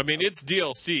 I mean, it's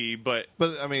DLC, but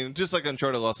But I mean, just like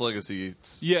Uncharted Lost Legacy,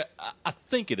 Yeah, I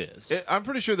think it is. I'm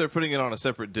pretty sure they're putting it on a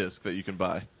separate disc that you can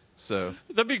buy. So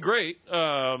that'd be great.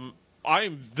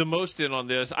 I'm the most in on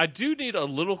this. I do need a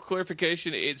little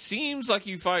clarification. It seems like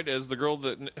you fight as the girl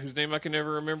whose name I can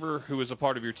never remember, who was a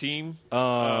part of your team.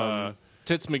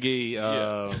 Tits McGee,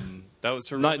 yeah. That was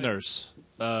her Night real name? Nurse,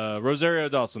 Rosario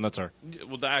Dawson. That's her.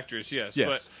 Well, the actress, yes.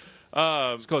 Yes.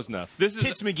 But It's close enough. this is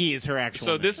Tits McGee is her actual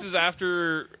so. name. This is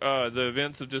after the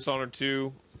events of Dishonored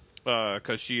 2.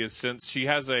 because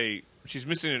she's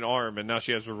missing an arm, and now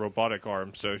she has a robotic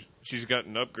arm, so she's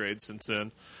gotten upgrades since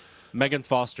then. Megan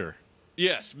Foster.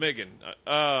 Yes, Megan.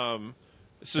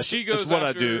 So she goes. That's what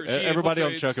after, I do. she Everybody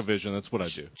on infiltrates- Chuckavision, that's what I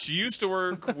do. She used to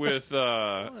work with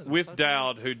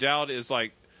Dowd, who Dowd is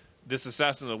like this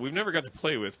assassin that we've never got to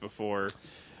play with before.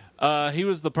 He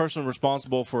was the person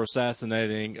responsible for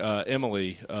assassinating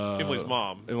Emily. Emily's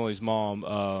mom. Emily's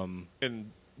mom.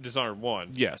 In Dishonored 1.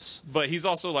 Yes. But he's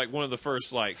also like one of the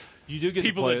first like You do get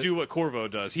people to play that do what Corvo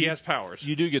does. He has powers.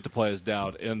 You do get to play as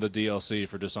Dowd in the DLC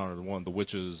for Dishonored 1, the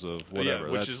Witches of whatever.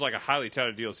 Yeah, which is like a highly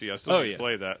touted DLC. I still need to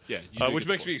play that. Yeah, you do which get to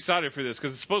makes play. me excited for this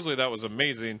because supposedly that was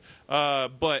amazing.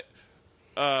 But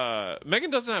Megan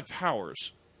doesn't have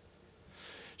powers,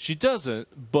 She doesn't,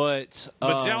 but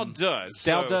but Dowd does.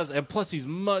 Dowd So does, and plus he's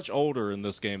much older in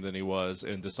this game than he was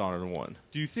in Dishonored 1.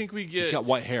 Do you think we get He's got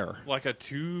white hair. like a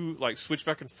switch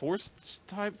back and forth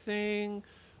type thing?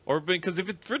 Or because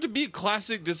for it to be a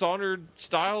classic Dishonored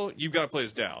style, you've got to play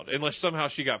as Dowd, unless somehow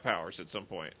she got powers at some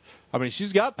point. I mean,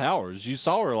 she's got powers. You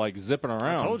saw her like zipping around.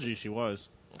 I told you she was.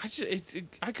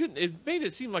 I couldn't. It made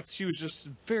it seem like she was just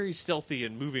very stealthy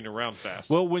and moving around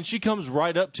fast. Well, when she comes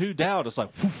right up to Dowd, it's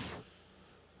like, whoof.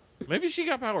 Maybe she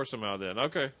got powers somehow. Then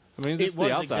okay. I mean, this It is the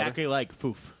was outsider. exactly like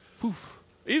Foof.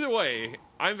 Either way,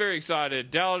 I'm very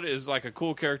excited. Dowd is like a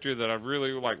cool character that I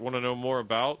really like want to know more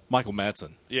about. Michael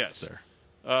Madsen. Yes. Sir.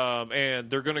 And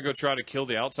they're going to go try to kill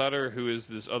the Outsider, who is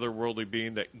this otherworldly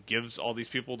being that gives all these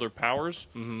people their powers.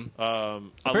 Mm-hmm.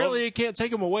 Apparently, it can't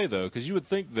take him away, though, because you would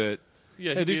think that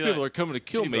Yeah, hey, he'd these be people like- are coming to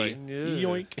kill he'd me. be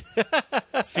like,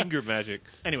 Yoink. finger magic.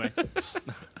 Anyway,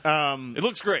 It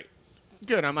looks great.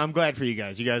 good. I'm glad for you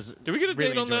guys. You guys Did we get a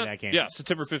really date on enjoyed that? game. Yeah,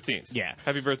 September 15th. Yeah.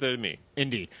 Happy birthday to me.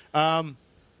 Indeed.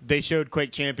 They showed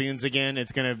Quake Champions again.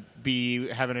 It's going to be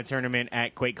having a tournament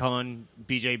at QuakeCon.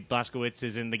 BJ Blazkowicz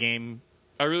is in the game.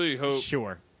 I really hope.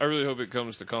 Sure. I really hope it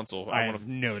comes to console. I I have want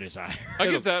to. no desire. I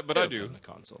get that, but I It'll do. come to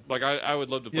console. Like I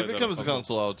would love to play Yeah, if that it comes on to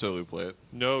console, I'll totally play it.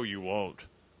 No, you won't.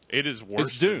 It is worse.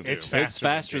 It's Doom. than It's It's faster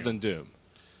faster than than Doom.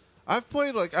 I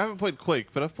haven't played Quake,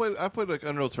 but I played like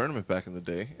Unreal Tournament back in the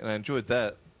day, and I enjoyed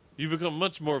that. You've become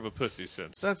much more of a pussy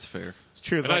since. That's fair. It's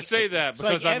true. And I say that it's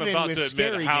like because I'm Evan about with to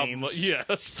admit scary how games, much.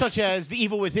 Yes. such as The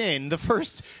Evil Within, the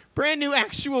first brand new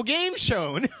actual game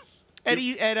shown at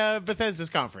Bethesda's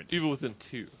conference. Evil Within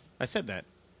 2. I said that.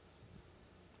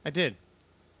 I did.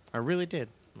 I really did.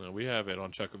 No, we have it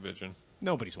on Chuckavision.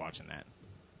 Nobody's watching that.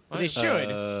 But I- they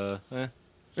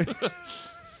should.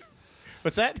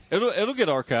 What's that? It'll get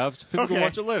archived. People Okay. can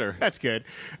watch it later. That's good.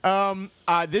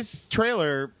 This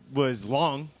trailer was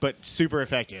long, but super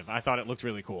effective. I thought it looked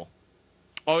really cool.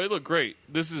 Oh, it looked great.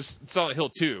 This is Silent Hill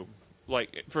 2,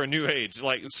 like for a new age.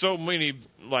 Like so many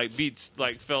like beats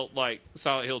like felt like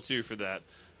Silent Hill 2 for that.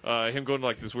 Him going to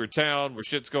like this weird town where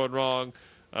shit's going wrong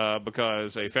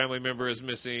because a family member is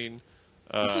missing.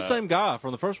 It's the same guy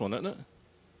from the first one, isn't it?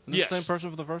 Isn't it Yes. the same person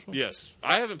for the first one? Yes,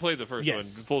 I haven't played the first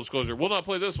Yes. one. Full disclosure, we'll not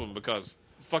play this one because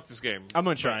fuck this game. I'm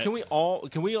gonna try it. Can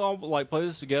we all like play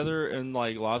this together and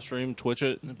like live stream, Twitch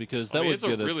it? Because that I mean, would it's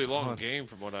a get really ton. long game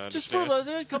from what I Just understand.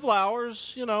 for a couple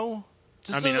hours, you know.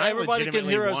 Just I so mean, that I everybody can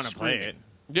legitimately hear us want to play screaming.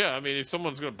 it. Yeah, I mean, if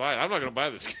someone's going to buy it, I'm not going to buy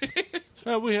this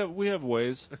game. We have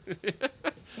ways.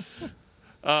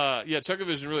 Yeah,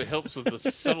 Chuckavision really helps with the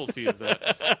subtlety of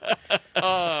that.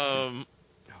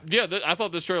 Yeah, I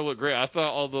thought this trailer looked great. I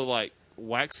thought all the like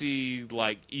waxy,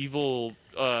 like evil,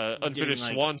 unfinished Getting,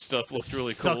 like, swan stuff looked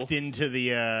really cool. Sucked into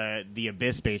the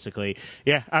abyss, basically.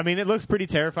 Yeah, I mean, it looks pretty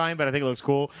terrifying, but I think it looks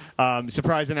cool.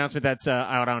 Surprise announcement that's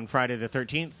out on Friday the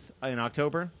 13th in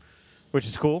October, which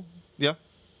is cool. Yeah.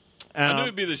 I knew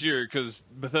it'd be this year because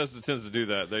Bethesda tends to do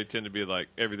that. They tend to be like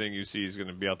everything you see is going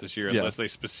to be out this year, Yeah. unless they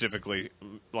specifically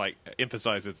like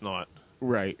emphasize it's not.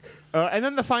 Right. And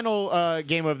then the final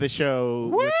game of the show,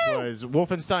 which was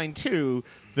Wolfenstein 2,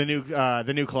 the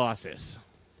new Colossus.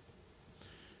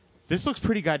 This looks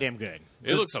pretty goddamn good.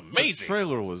 It looks The amazing.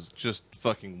 trailer was just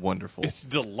fucking wonderful. It's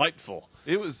delightful.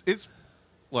 It's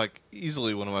like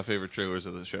easily one of my favorite trailers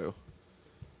of the show.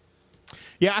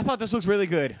 Yeah, I thought this looks really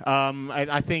good.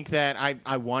 I think that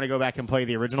I want to go back and play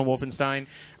the original Wolfenstein.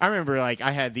 I remember like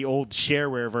I had the old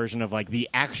shareware version of like the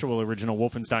actual original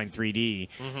Wolfenstein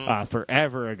 3D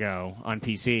forever ago on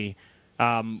PC,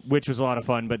 which was a lot of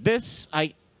fun. But this,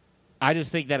 I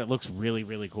just think that it looks really,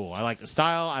 really cool. I like the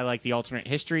style. I like the alternate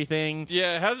history thing.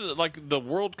 Yeah, it had like the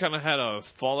world kind of had a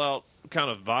Fallout kind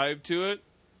of vibe to it.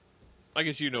 I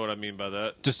guess you know what I mean by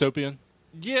that. Dystopian.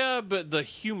 Yeah, but the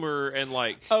humor and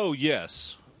like Oh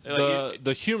yes, Like,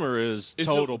 the humor is it's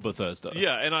total Bethesda.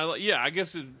 yeah, and I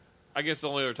guess the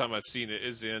only other time I've seen it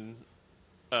is in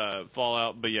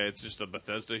Fallout, but yeah, it's just a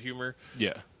Bethesda humor.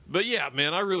 yeah. But yeah,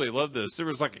 man, I really love this. There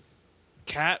was like a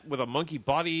cat with a monkey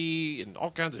body and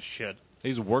all kinds of shit.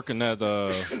 He's working that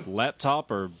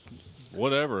laptop or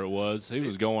whatever it was. He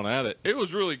was going at it. It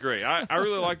was really great. I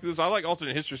really like this. I like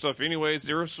alternate history stuff anyways.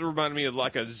 It also reminded me of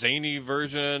like a zany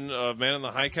version of Man in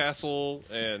the High Castle.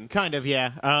 And Kind of,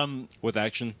 yeah. With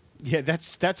action. Yeah,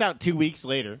 that's out 2 weeks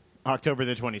later, October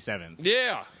the 27th,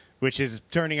 yeah, which is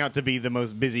turning out to be the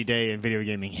most busy day in video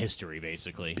gaming history,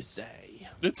 basically.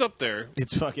 it's up there.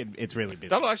 It's really busy.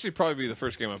 That'll actually probably be the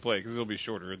first game I play because it'll be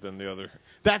shorter than the other.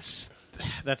 That's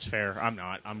fair. I'm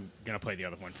not. I'm going to play the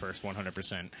other one first,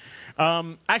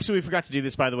 100%. Actually, we forgot to do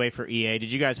this, by the way, for EA.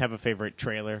 Did you guys have a favorite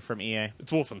trailer from EA?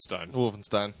 It's Wolfenstein.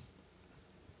 Wolfenstein.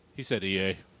 He said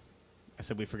EA. I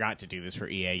said we forgot to do this for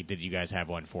EA. Did you guys have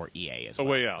one for EA as A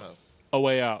well? Way Out. A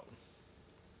Way Out.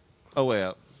 Oh, way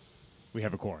out. We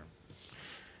have a quorum.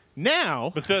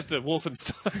 Now, Bethesda,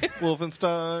 Wolfenstein.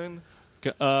 Wolfenstein.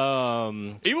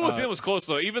 Evil Within was close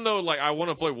though. Even though like I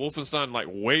want to play Wolfenstein like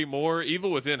way more, Evil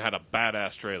Within had a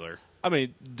badass trailer. I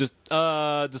mean, just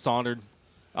Dishonored.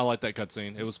 I like that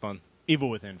cutscene. It was fun. Evil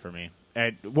Within for me.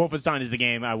 Wolfenstein is the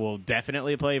game I will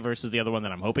definitely play versus the other one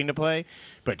that I'm hoping to play.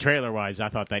 But trailer-wise, I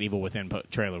thought that Evil Within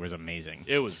trailer was amazing.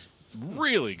 It was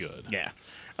really good. Yeah.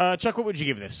 Chuck, what would you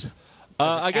give this?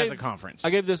 As a conference. I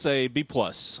gave this a B+.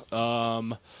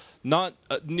 Not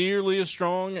nearly as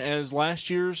strong as last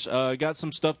year's. Got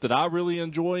some stuff that I really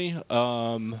enjoy,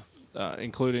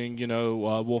 including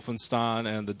Wolfenstein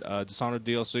and the Dishonored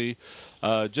DLC.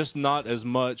 Just not as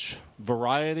much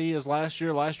variety as last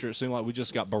year. Last year it seemed like we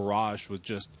just got barraged with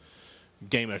just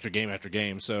game after game after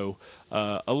game. So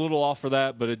a little off for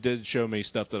that, but it did show me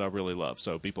stuff that I really love.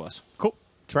 So B+. Cool.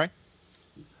 Trey?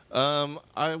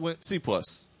 I went C+.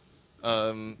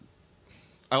 I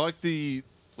like the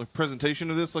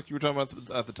presentation of this, like you were talking about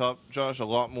at the top, Josh, a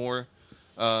lot more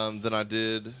than I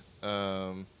did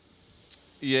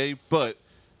EA, but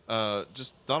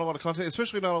just not a lot of content,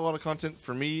 especially not a lot of content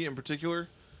for me in particular.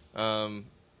 Bethesda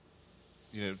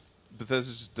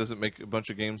just doesn't make a bunch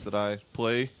of games that I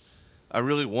play. I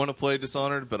really want to play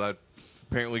Dishonored, but I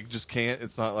apparently just can't.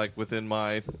 It's not like within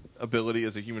my ability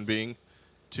as a human being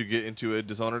to get into a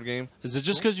Dishonored game. Is it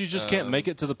just because you just can't make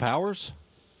it to the powers?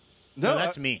 No,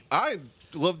 that's me. I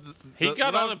love. He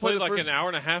got on and played like first... an hour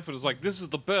and a half and was like, "This is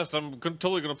the best. I'm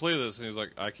totally going to play this." And he was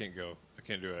like, "I can't go. I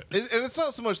can't do it." And it's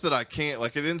not so much that I can't.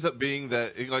 Like it ends up being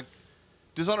that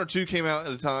Dishonored 2 came out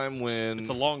at a time when It's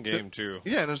a long game too.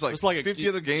 Yeah, and there's It's like 50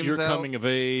 other games You're out. coming of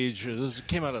age. This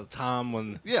came out at a time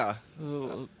when Yeah,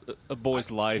 a boy's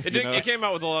life. It came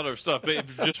out with a lot of stuff, but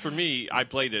just for me, I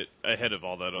played it ahead of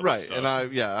all that other right. stuff. And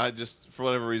I just for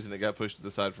whatever reason it got pushed to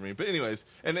the side for me. But anyways,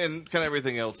 and kind of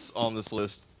everything else on this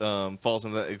list falls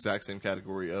into that exact same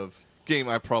category of game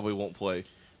I probably won't play.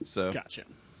 So Gotcha.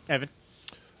 Evan?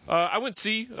 I went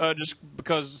C just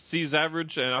because C is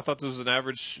average, and I thought this was an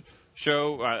average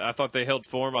show. I thought they held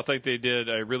form. I think they did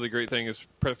a really great thing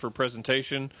for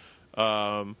presentation.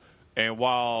 And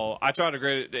while I tried to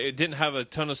grade it, it didn't have a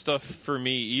ton of stuff for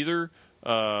me either.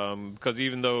 Because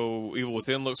even though Evil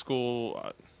Within looks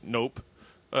cool, nope.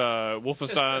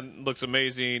 Wolfenstein looks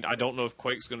amazing. I don't know if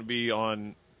Quake's going to be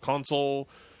on console.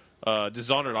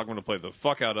 Dishonored, I'm going to play the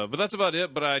fuck out of. But that's about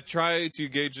it. But I try to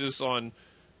gauge this on.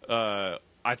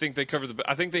 I think they covered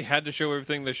I think they had to show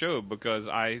everything they showed because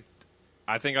I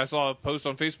think I saw a post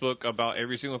on Facebook about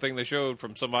every single thing they showed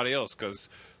from somebody else because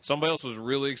somebody else was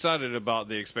really excited about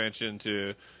the expansion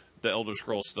to the Elder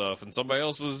Scrolls stuff, and somebody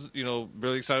else was,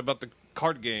 really excited about the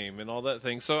card game and all that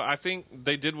thing. So I think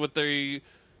they did what they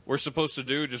were supposed to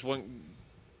do. Just wasn't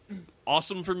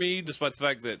awesome for me, despite the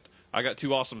fact that I got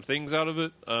two awesome things out of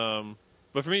it.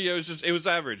 But for me, it was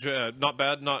average, not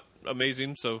bad, not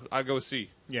amazing. So I go with C.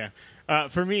 Yeah.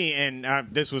 For me, and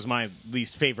this was my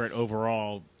least favorite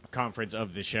overall conference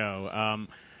of the show.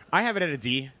 I have it at a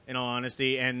D, in all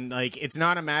honesty, and it's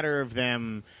not a matter of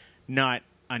them not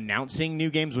announcing new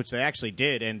games, which they actually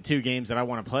did, and two games that I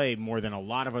want to play more than a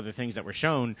lot of other things that were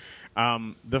shown.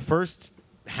 The first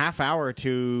half hour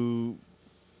to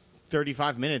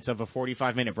 35 minutes of a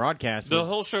 45-minute broadcast. The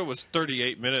whole show was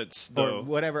 38 minutes, though. Or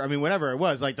whatever. I mean, whatever it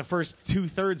was. The first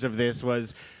 2/3 of this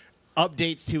was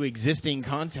updates to existing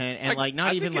content and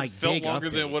not even it felt big longer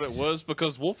updates. than what it was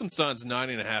because Wolfenstein's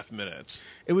 9.5 minutes.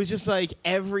 It was just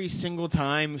every single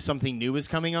time something new was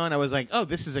coming on, I was like, oh,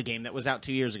 this is a game that was out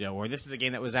 2 years ago, or this is a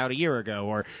game that was out a year ago,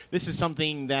 or this is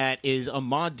something that is a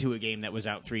mod to a game that was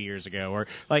out 3 years ago, or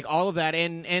all of that.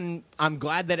 And I'm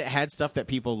glad that it had stuff that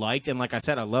people liked, and like I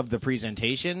said, I loved the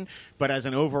presentation, but as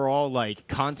an overall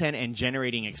content and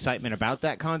generating excitement about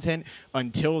that content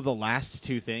until the last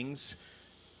two things,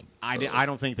 I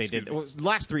don't think they did. Well,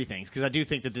 last three things, because I do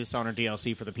think the Dishonored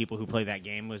DLC for the people who play that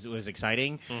game was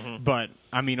exciting. But,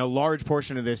 I mean, a large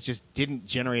portion of this just didn't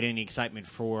generate any excitement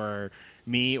for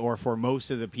me or for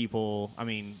most of the people. I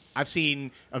mean, I've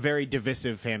seen a very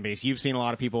divisive fan base. You've seen a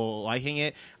lot of people liking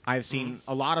it. I've seen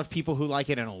a lot of people who like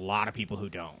it and a lot of people who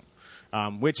don't.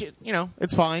 Which, you know,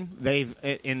 it's fine. They've,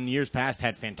 in years past,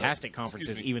 had fantastic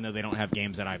conferences, even though they don't have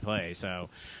games that I play. So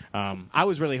I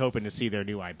was really hoping to see their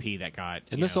new IP that got...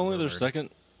 Isn't this only their second?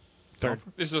 Third.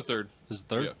 This is the third. This is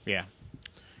the third? Yeah. Yeah.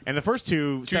 And the first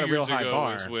two set a real high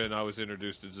bar. Was when I was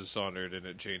introduced to Dishonored, and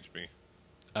it changed me.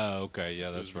 Oh, okay. Yeah,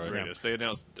 It that's was the right. greatest. They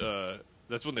announced...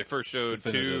 that's when they first showed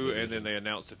Definitive 2, and Edition. then they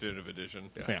announced Definitive Edition.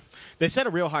 Yeah. They set a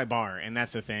real high bar, and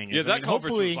that's the thing. Yeah, is, that I mean, conference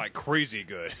hopefully, was like crazy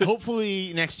good.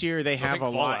 hopefully next year they So I have think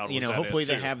a lot. Fallout You was know, at hopefully it,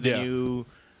 they too. have the Yeah. new.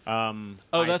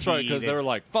 Oh, that's right, because they were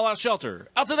like, Fallout Shelter,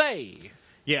 out today!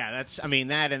 Yeah, that's. I mean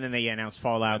that, and then they announced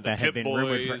Fallout that had Pip been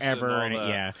rumored Boys forever. and all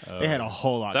And that. they had a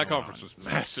whole lot. That going conference on. was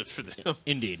massive for them.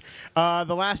 Indeed.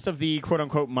 The last of the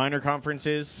quote-unquote minor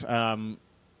conferences,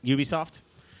 Ubisoft,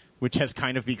 which has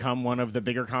kind of become one of the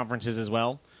bigger conferences as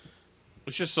well.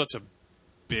 It's just such a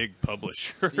big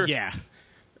publisher. Yeah.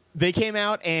 They came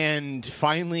out and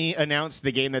finally announced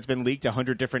the game that's been leaked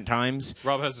 100 different times.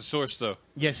 Rob has the source, though.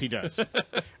 Yes, he does.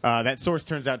 That source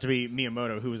turns out to be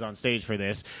Miyamoto, who was on stage for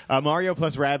this. Mario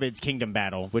plus Rabbids Kingdom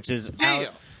Battle, which is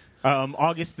out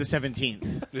August the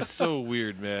 17th. It's so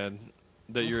weird, man,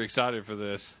 that you're excited for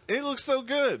this. It looks so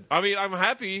good. I mean, I'm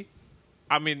happy.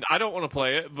 I mean, I don't want to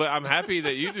play it, but I'm happy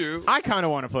that you do. I kind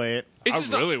of want to play it. It's I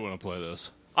just not- really want to play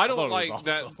this. I I don't thought it like was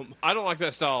that. awesome. I don't like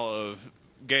that style of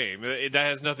game. That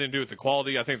has nothing to do with the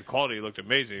quality. I think the quality looked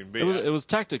amazing. But It was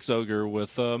Tactics Ogre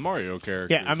with Mario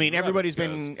characters. Yeah, I mean and everybody's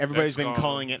Rabbids been guys. been XCOM.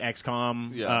 calling it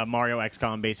XCOM, Yeah. Mario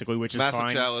XCOM basically, which is Massive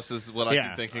fine. Chalice is what I Yeah.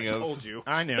 keep thinking I of. told you.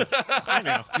 I know, I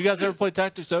know. Did you guys ever play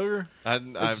Tactics Ogre? I've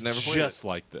It's never played just it.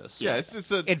 like this. Yeah,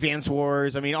 it's a Advance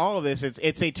Wars. I mean, all of this.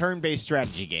 It's a turn-based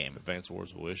strategy game. Advance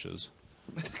Wars Wishes.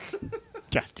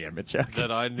 God damn it, Chuck. That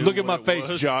I knew. Look at what my it face,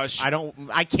 was. Josh.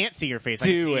 I can't see your face. I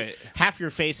can Do see it. half your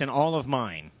face and all of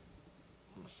mine.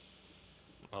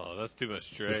 Oh, that's too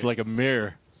much Dre. It's like a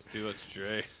mirror. It's too much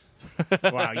Dre.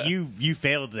 Wow, you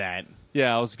failed that.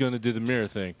 Yeah, I was going to do the mirror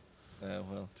thing.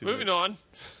 well, too Moving bad. on.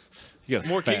 You got a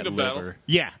More fat Kingdom liver. Battle.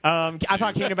 Yeah, I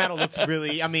thought Kingdom Battle looks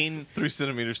really. I mean, 3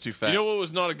 centimeters too fat. You know what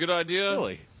was not a good idea?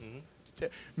 Really?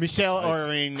 Michelle, or I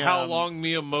mean, How long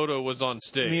Miyamoto was on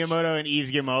stage. Miyamoto and Yves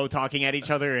Guillemot talking at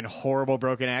each other in horrible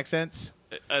broken accents.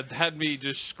 It had me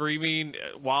just screaming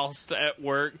whilst at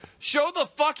work. Show the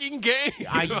fucking game.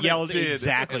 I yelled Did,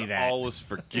 exactly and that. all was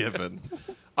forgiven.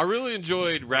 I really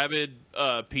enjoyed Rabid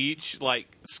Peach, like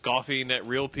scoffing at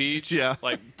real Peach. Yeah.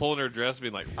 Like pulling her dress,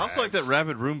 being like. I also like that "Rags."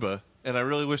 Rabid Roomba, and I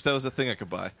really wish that was a thing I could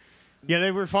buy. Yeah,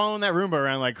 they were following that Roomba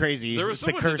around like crazy. There was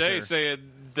It's the someone today cursor. saying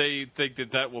they think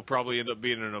that will probably end up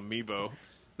being an amiibo.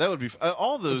 That would be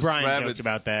all those Brian rabbits joked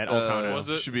about that, Altano. Was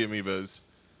it? should be amiibos.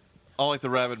 All like the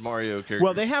Rabid Mario characters.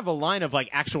 Well, they have a line of like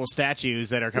actual statues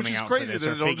that are which coming is out crazy for this, that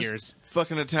or they don't figures. just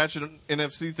fucking attach an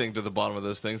NFC thing to the bottom of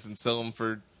those things and sell them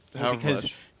for however Because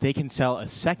much. they can sell a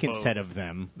second Both. set of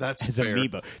them That's as fair.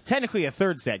 amiibo. Technically a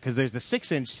third set, because there's the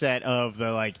 6-inch set of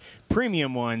the like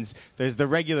premium ones, there's the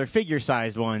regular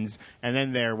figure-sized ones, and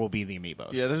then there will be the amiibos.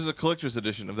 Yeah, there's a collector's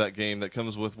edition of that game that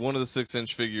comes with one of the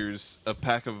 6-inch figures, a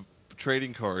pack of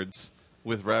trading cards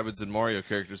with Rabbids and Mario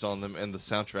characters on them, and the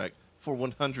soundtrack for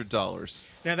 $100.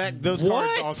 Now those What?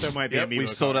 cards also might be Yep, amiibo we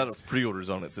sold out cards. of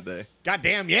pre-orders on it today. God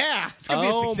damn, yeah. It's going to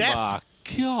be a Oh success. my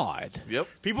god. Yep.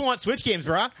 People want Switch games,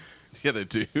 brah. Yeah, they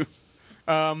do.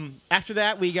 After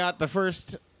that, we got the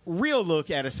first real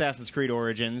look at Assassin's Creed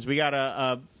Origins. We got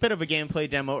a bit of a gameplay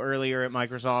demo earlier at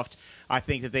Microsoft. I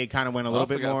think that they kind of went a little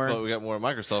bit more. We got more at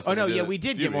Microsoft. Oh than no, we yeah, at we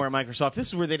did get Unity. more at Microsoft. This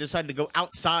is where they decided to go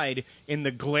outside in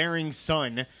the glaring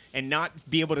sun and not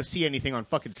be able to see anything on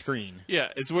fucking screen. Yeah,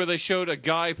 it's where they showed a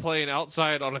guy playing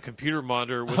outside on a computer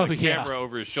monitor with Oh, a yeah. camera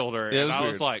over his shoulder, Yeah, it and was I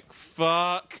weird. was like,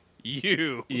 "Fuck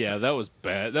you." Yeah, that was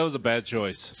bad. That was a bad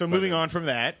choice. So moving on from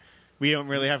that, we don't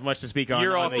really have much to speak on.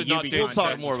 You're on off the to not Ubi change We'll content.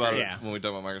 talk more about Yeah. it when we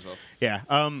talk about Microsoft. Yeah.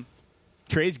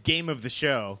 Trey's game of the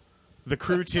show, The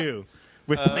Crew 2,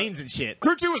 with planes and shit.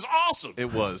 Crew 2 was awesome.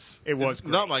 It was. It was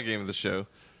great. Not my game of the show,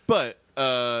 but It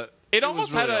was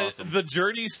almost really had awesome. the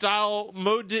Journey style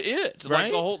mode to it, Right?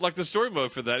 like the whole, like the story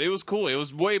mode for that. It was cool. It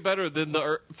was way better than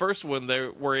the first one there,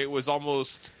 where it was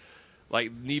almost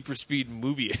like Need for Speed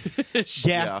movie-ish.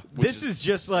 Yeah, Yeah, this is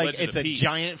just like Legend it's of a Pete.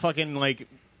 giant fucking like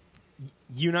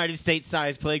United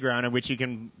States-sized playground in which you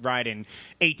can ride in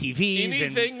ATVs,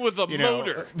 Anything and, with a you know,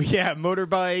 motor. Yeah,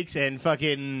 motorbikes and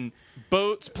fucking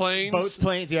Boats, planes. boats,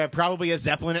 planes. Yeah, probably a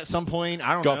zeppelin at some point.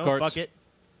 I don't Golf know. carts. Fuck it.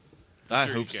 I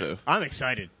Sure you hope can. so. I'm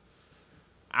excited.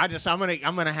 I'm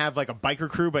gonna have like a biker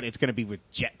crew, but it's gonna be with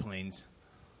jet planes.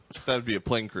 That would be a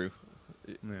plane crew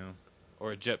No,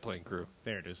 Or a jet plane crew.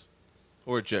 there it is.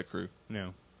 or a jet crew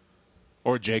No,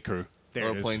 Or J. Crew. there or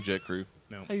it a is. plane jet crew.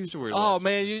 No, I used to wear. Oh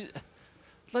man, you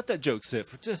let that joke sit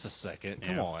for just a second.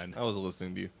 Come Yeah. on. I wasn't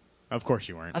listening to you. of course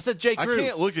you weren't. I said J. I Crew.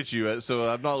 can't look at you, so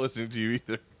I'm not listening to you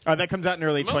either. That comes out in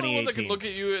early Am I the only one that 2018. can look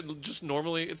at you and just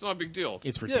normally? It's not a big deal.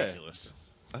 It's ridiculous.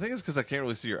 I think it's because I can't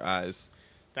really see your eyes.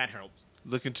 That helps.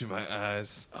 Look into my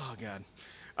eyes. Oh god.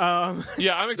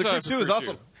 Yeah, I'm The crew excited. 2 for is Crew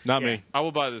awesome. 2. Not Yeah. me. I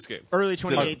will buy this game. Early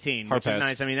 2018, Hard which is pass.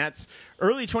 nice. I mean, that's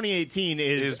early 2018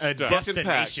 is It's a stuck. Fucking pack.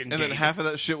 destination And then game. half of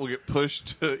that shit will get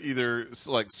pushed to either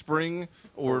like spring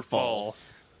or fall.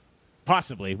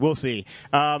 Possibly, we'll see.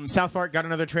 South Park got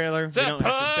another trailer. We South don't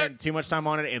have to Park! spend too much time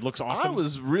on it. It looks awesome. I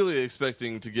was really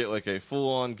expecting to get like a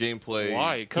full-on gameplay.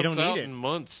 Why? It comes don't need out it. in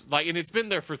months. And it's been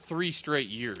there for 3 straight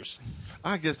years.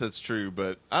 I guess that's true,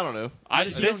 but I don't know. I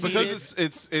just don't don't need Because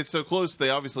it's so close. They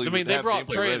obviously. I mean, would they have brought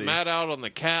gameplay Trey ready. and Matt out on the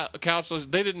couch.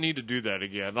 They didn't need to do that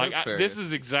again. That's fair, This yeah.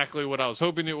 is exactly what I was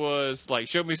hoping it was. Like,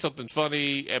 show me something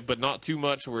funny, but not too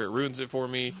much where it ruins it for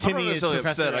me. I'm not Timmy is necessarily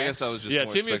Professor upset. I X. guess I was just Yeah,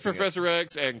 more Timmy is expecting it. Professor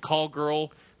X and Call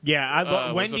Girl. Yeah, I love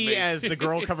was Wendy amazing. as the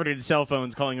girl covered in cell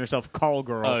phones calling herself Call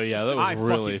Girl. Oh yeah, that was I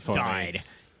really fucking funny. died.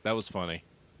 That was funny.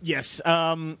 Yes.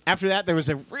 After that, there was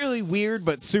a really weird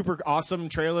but super awesome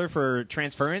trailer for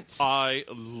Transference. I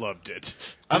loved it.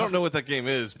 I don't know what that game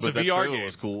is, but a that VR trailer game.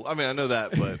 was cool. I mean, I know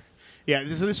that, but Yeah,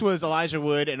 this was Elijah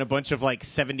Wood and a bunch of like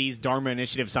 70s Dharma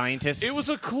Initiative scientists. It was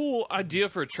a cool idea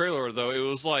for a trailer, though. It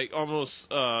was like almost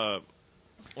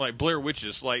like Blair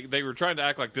Witches. Like they were trying to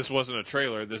act like this wasn't a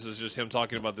trailer. This is just him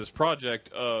talking about this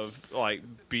project of like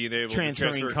being able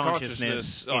Transferring to transfer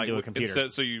consciousness into a computer.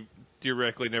 instead, so you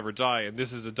theoretically never die. And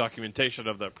this is a documentation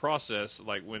of that process,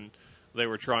 like when they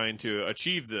were trying to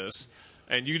achieve this.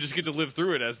 And you just get to live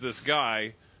through it as this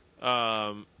guy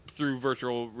through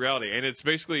virtual reality, and it's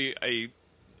basically a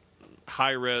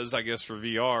high res, I guess, for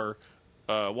VR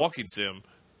walking sim.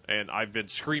 And I've been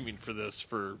screaming for this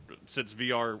since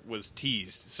VR was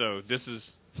teased. So this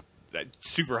is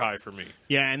super high for me.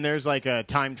 Yeah, and there's like a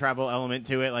time travel element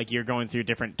to it. Like you're going through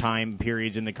different time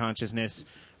periods in the consciousness.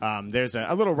 There's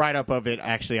a little write up of it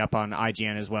actually up on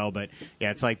IGN as well. But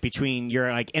yeah, it's like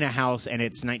you're like in a house and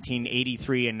it's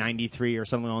 1983 and 93 or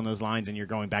something along those lines, and you're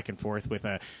going back and forth with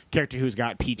a character who's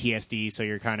got PTSD. So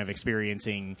you're kind of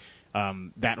experiencing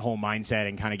that whole mindset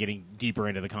and kind of getting deeper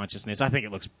into the consciousness. I think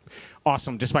it looks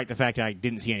awesome, despite the fact that I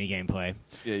didn't see any gameplay.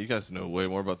 yeah, you guys know way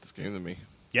more about this game than me.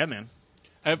 Yeah, man.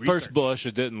 At Research. first blush,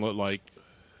 it didn't look like.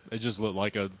 It just looked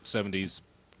like a '70s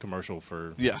commercial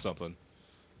for Yeah. something.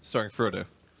 Starring Frodo.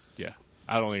 Yeah,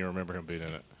 I don't even remember him being in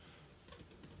it.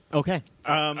 Okay.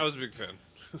 I was a big fan.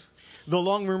 The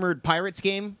long rumored Pirates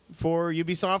game for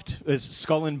Ubisoft is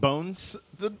Skull and Bones.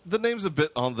 The name's a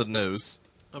bit on the nose.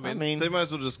 I mean, They might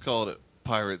as well just call it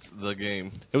Pirates the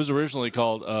Game. It was originally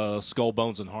called Skull,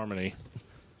 Bones, and Harmony.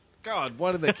 God,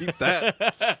 why did they keep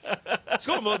that?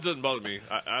 Skull and Bones doesn't bother me.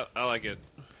 I like it.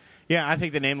 yeah, I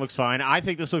think the name looks fine. I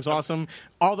think this looks awesome.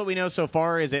 All that we know so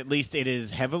far is at least it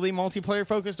is heavily multiplayer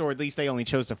focused, or at least they only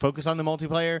chose to focus on the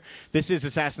multiplayer. This is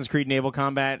Assassin's Creed Naval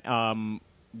Combat.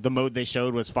 The mode they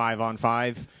showed was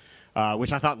 5-on-5,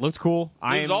 which I thought looked cool.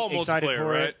 I It was am all excited multiplayer, for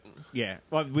right? it. Yeah,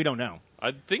 well, we don't know.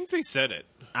 I think they said it.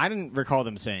 I didn't recall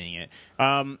them saying it.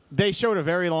 They showed a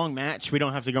very long match. We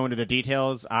don't have to go into the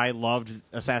details. I loved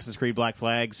Assassin's Creed Black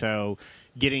Flag, so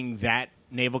getting that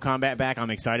naval combat back, I'm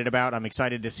excited about. I'm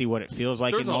excited to see what it feels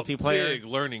like There's in a multiplayer. big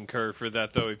learning curve for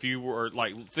that, though. If you were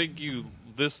like,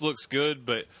 this looks good,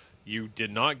 but you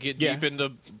did not get Yeah. deep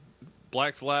into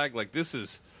Black Flag, like this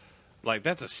is. Like,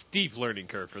 that's a steep learning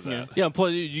curve for that. Yeah,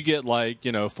 plus you get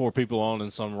 4 people on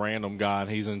and some random guy, and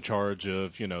he's in charge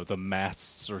of the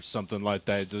masts or something like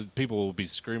that. People will be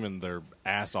screaming their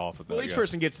ass off at that. Well, each guy.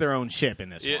 person gets their own ship in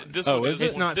this one. This Oh, one is it?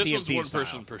 It's not this Sea of one's one Thieves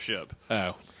person style. per ship.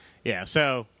 Oh, Yeah,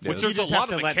 so Which you there's just a have lot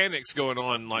to of let- mechanics going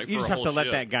on, like You for just a have whole to let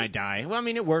ship. that guy die. Well, I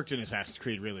mean, it worked in Assassin's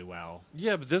Creed really well.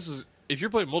 Yeah, but this is if you're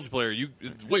playing multiplayer,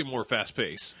 it's way more fast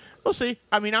paced, We'll see.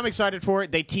 I mean, I'm excited for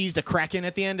it. They teased a Kraken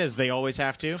at the end, as they always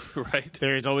have to. right?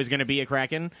 There is always going to be a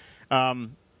Kraken.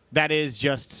 That is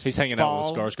just he's hanging fall.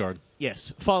 out with Skarsgård.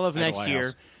 Yes, fall of At the next year.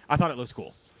 lighthouse. I thought it looked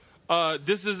cool.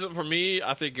 This isn't for me.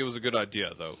 I think it was a good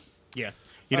idea, though. Yeah.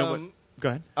 You know what? Go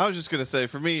ahead. I was just gonna say,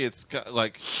 for me, it's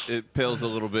like it pales a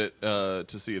little bit to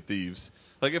Sea of Thieves.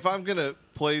 Like, if I'm gonna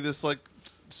play this like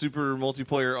super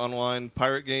multiplayer online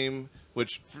pirate game,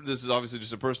 which this is obviously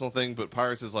just a personal thing, but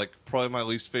pirates is like probably my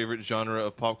least favorite genre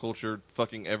of pop culture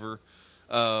fucking ever.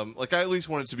 Like, I at least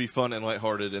want it to be fun and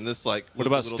lighthearted, and this like What looked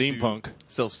about a little too steampunk?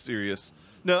 self-serious.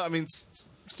 No, I mean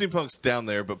Steampunk's down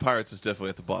there, but Pirates is definitely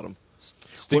at the bottom.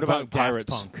 Steampunk What about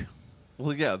Pirates. Daft Punk?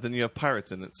 Well, yeah, then you have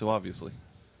pirates in it, so obviously.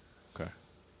 Okay.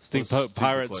 That's a Steampunk stupid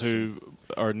Pirates question. who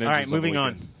are ninjas. All right, on moving the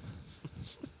on. weekend.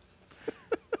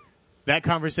 That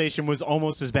conversation was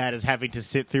almost as bad as having to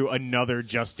sit through another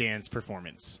Just Dance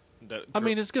performance. I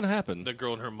mean, it's going to happen. the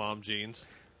girl in her mom jeans,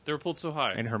 they were pulled so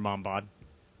high. And her mom bod.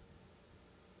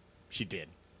 She did.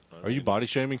 Are you body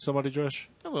shaming somebody, Josh?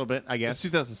 A little bit, I It's guess.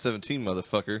 2017,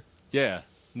 motherfucker. Yeah.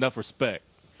 Enough respect.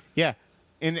 Yeah.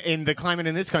 In the climate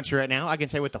in this country right now, I can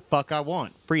say what the fuck I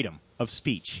want. Freedom of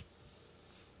speech.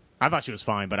 I thought she was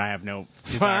fine, but I have no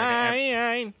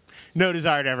desire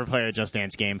to ever play a Just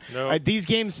Dance game. No. These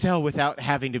games sell without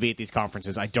having to be at these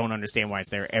conferences. I don't understand why it's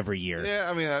there every year. Yeah,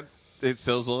 I mean, it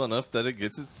sells well enough that it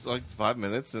gets its like 5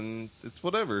 minutes, and it's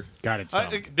whatever. God, it's dumb.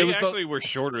 They was actually were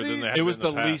shorter See, than they had It was been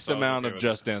in the past, least so I was amount okay of with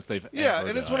Just Dance they've Yeah, ever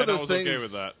and it's done. one of And I those was things. okay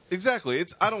with that. Exactly.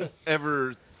 I don't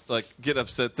ever like get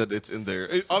upset that it's in there.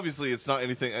 Obviously, it's not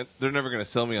anything. They're never going to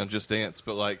sell me on Just Dance,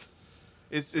 but like,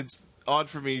 it's odd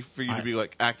for me for you to be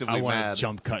like I actively want mad. to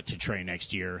jump cut to Trey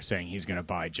next year saying he's going to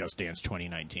buy Just Dance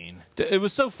 2019. It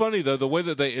was so funny, though, the way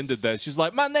that they ended that. She's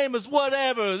like, my name is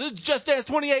whatever. This is Just Dance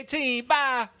 2018.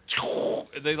 Bye.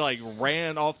 And they, like,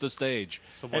 ran off the stage.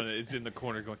 Someone is in the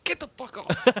corner going, "Get the fuck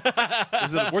off!"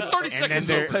 Is it We're 30 And seconds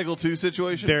then a Peggle 2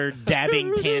 situation? Their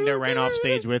dabbing panda ran off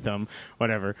stage with him.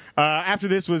 Whatever. After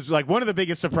this was like one of the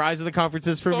biggest surprises of the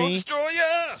conferences for Phone me.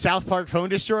 Destroyer! South Park Phone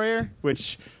Destroyer,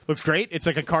 which looks great. It's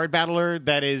like a card battler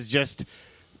that is just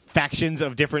factions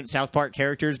of different South Park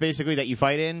characters, basically, that you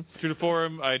fight in. To the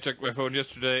forum, I checked my phone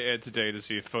yesterday and today to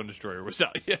see if Phone Destroyer was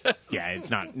out yet. Yeah, it's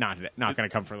not going to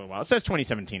come for a little while. It says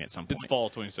 2017 at some point. It's fall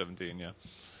 2017, yeah.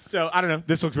 So I don't know.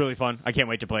 This looks really fun. I can't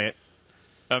wait to play it.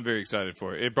 I'm very excited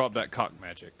for it. It brought back cock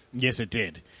magic. Yes, it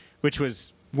did, which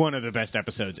was one of the best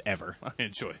episodes ever. I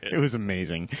enjoy it. It was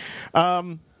amazing.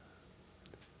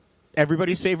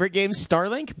 Everybody's favorite game,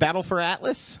 Starlink, Battle for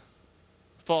Atlas.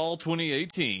 Fall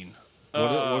 2018.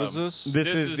 What is this? This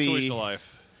is the Toys to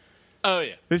Life. Oh,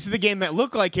 yeah. This is the game that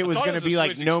looked like it was thought going it to was be a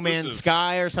like Switch No Man's exclusive.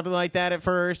 Sky or something like that at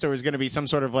first, or it was going to be some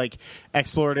sort of like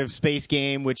explorative space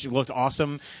game, which looked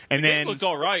awesome. And then It looked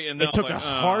all right, and then it took I a was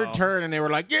like, hard oh. turn, and they were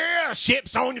like, "Yeah,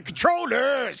 ships on your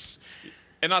controllers."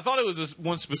 And I thought it was this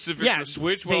one specific Yeah, for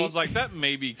Switch, where they- I was like, that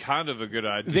may be kind of a good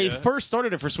idea. They first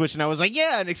started it for Switch, and I was like,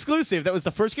 "Yeah, an exclusive." That was the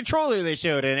first controller they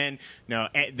showed, and then no,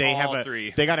 they All have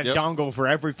three. They got a Yep. dongle for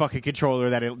every fucking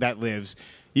controller that lives.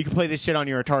 You can play this shit on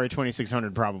your Atari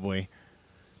 2600 probably.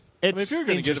 It's I mean, if you're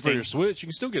going to get it for your interesting Switch, you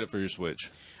can still get it for your Switch.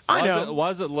 I Why know. Why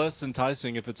is it less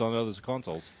enticing if it's on other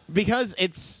consoles? because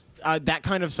it's that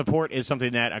kind of support is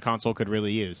something that a console could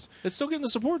really use. It's still getting the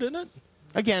support, isn't it?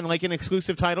 Again, like an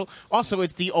exclusive title. Also,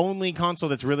 it's the only console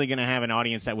that's really going to have an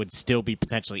audience that would still be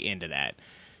potentially into that.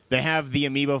 They have the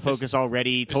Amiibo focus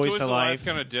already. Is Toys to Life,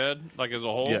 kind of dead, like as a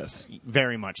whole? Yes.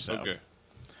 very much so. Okay.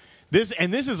 This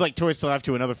is like Toys to Life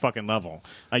to another fucking level.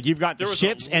 Like you've got There the was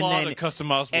ships, a and lot then of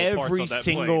customizable parts every on that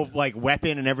single plane. like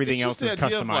weapon and everything It's else just is the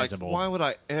idea of, like, customizable. why would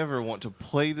I ever want to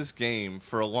play this game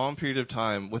for a long period of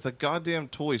time with a goddamn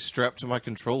toy strapped to my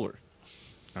controller?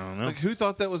 I don't know. Like, who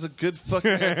thought that was a good fucking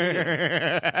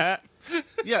idea?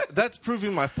 Yeah, that's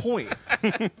proving my point.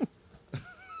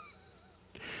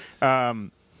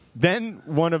 Then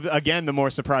one of again the more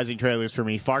surprising trailers for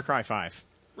me, Far Cry 5.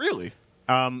 Really?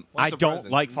 I don't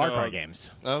surprising? like Far No. Cry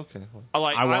games. Okay. I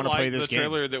wanna like play this the game.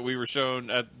 trailer that we were shown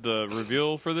at the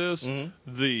reveal for this.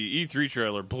 The E3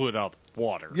 trailer blew it out the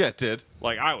water. Yeah, it did.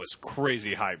 Like, I was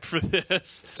crazy hyped for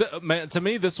this. To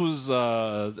me, this was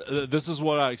this is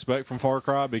what I expect from Far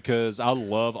Cry because I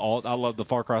love the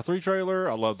Far Cry 3 trailer.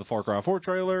 I love the Far Cry 4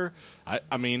 trailer.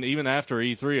 I mean, even after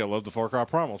E3, I love the Far Cry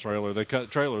Primal trailer. They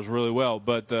cut trailers really well,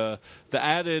 but the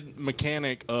added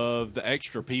mechanic of the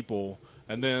extra people.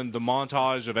 And then the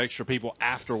montage of extra people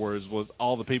afterwards with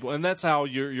all the people, and that's how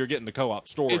you're getting the co-op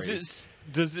story.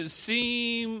 Does it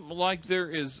seem like there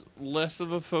is less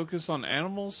of a focus on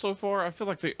animals so far? I feel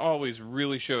like they always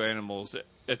really show animals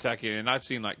attacking, and I've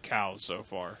seen like cows so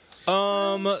far.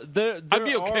 There I'd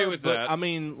be okay are, with but, that. I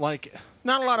mean, like,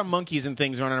 Not a lot of monkeys and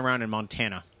things running around in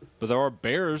Montana. but there are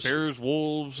bears. Bears,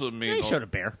 wolves. I mean, They showed a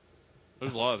bear.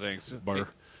 there's a lot of things. Bear.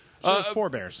 So there's 4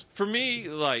 bears. For me,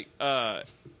 like,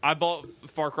 I bought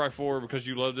Far Cry 4 because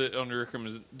you loved it on your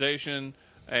recommendation,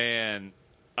 and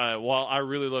while I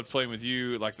really loved playing with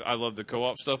you, like, I loved the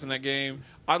co-op stuff in that game.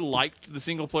 I liked the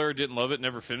single player, didn't love it,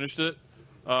 never finished it,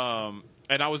 and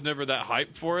I was never that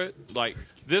hyped for it. Like,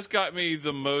 This got me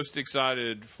the most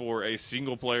excited for a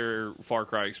single-player Far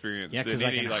Cry experience Yeah, than because I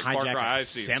any can Far hijack Cry a I've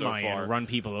seen so semi far. and run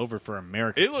people over for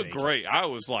America's It looked sake. great. I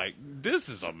was like, this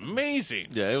is amazing.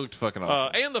 Yeah, it looked fucking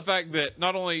awesome. And the fact that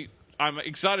not only I'm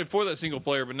excited for that single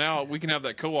player, but now we can have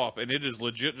that co-op, and it is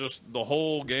legit just the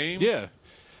whole game. Yeah.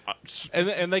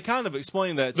 And they kind of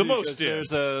explain that too. The most 'cause did.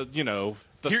 There's a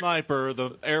the Here- sniper,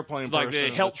 the airplane Like person,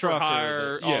 the help for trucker,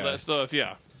 hire, the- all that stuff.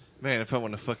 Yeah. Man, if I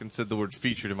wouldn't have fucking said the word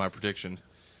featured in my prediction.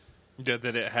 Yeah,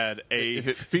 that it had a.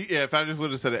 If I just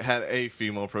would have said it had a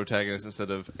female protagonist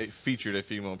instead of it featured a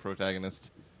female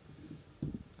protagonist,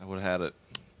 I would have had it.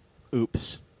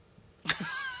 Oops.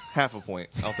 Half a point.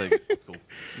 I'll take it. It's cool.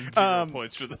 0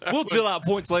 points for that. We'll deal out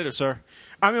points later, sir.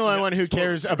 I'm the only one who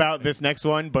cares about this next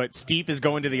one, but Steep is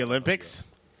going to the Olympics.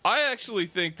 I actually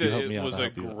think You that help me it out, was I'll a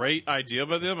help you out. great idea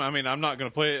by them. I mean, I'm not going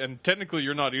to play it, and technically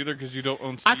you're not either because you don't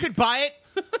own Steam. I could buy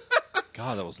it.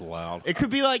 God, that was loud. It could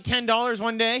be like $10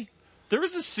 one day. There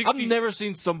was a 60. I've never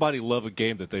seen somebody love a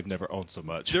game that they've never owned so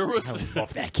much. There was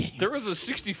Love that game. there was a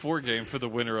 64 game for the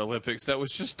Winter Olympics that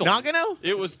was just Nagano?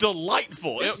 It was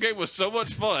delightful. That game was so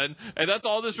much fun, and that's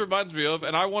all this reminds me of.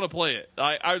 And I want to play it.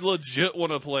 I legit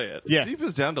want to play it. Yeah. Steep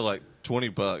is down to like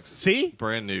 $20. See?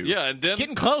 Brand new. Yeah, and then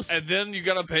Getting close. And then you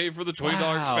got to pay for the $20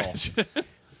 Wow. expansion.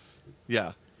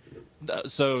 Yeah.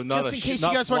 So not Just in a case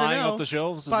not you guys want to flying know, off the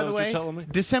shelves. Is by that the what way, you're telling me?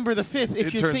 December the 5th, if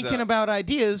It you're turns thinking out- about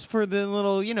ideas for the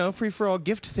little, free-for-all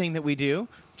gift thing that we do,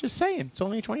 just saying. It's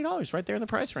only $20 right there in the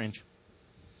price range.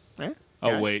 Yeah?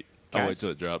 I'll Guys? wait. I'll wait Guys? till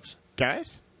it drops.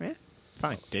 Guys? Yeah?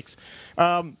 Fine, dicks.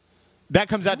 That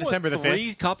comes out December the 5th.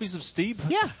 3 copies of Steep?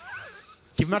 Yeah.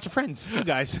 Give them out to friends, you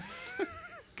guys.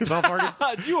 Because I've already...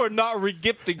 You are not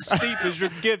regifting Steep as your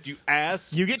gift, you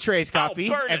ass. You get Trey's copy.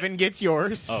 burn it. Evan gets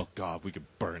yours. Oh, God, we could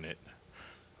burn it.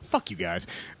 Fuck you guys.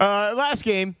 Last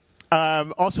game,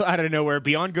 also out of nowhere,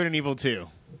 Beyond Good and Evil 2.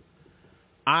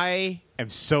 I am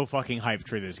so fucking hyped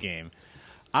for this game.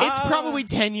 It's probably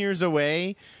 10 years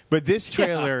away, but this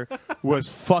trailer was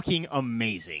fucking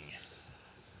amazing.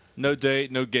 No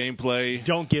date, no gameplay.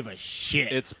 Don't give a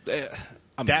shit. It's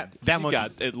I mean, That you monkey-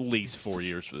 got at least 4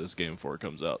 years for this game before it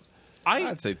comes out.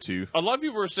 I'd say 2. A lot of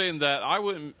people were saying that I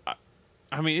wouldn't.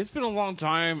 I mean, it's been a long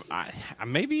time.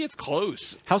 Maybe it's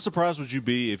close. How surprised would you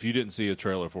be if you didn't see a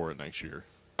trailer for it next year?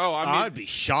 Oh, I mean, I'd be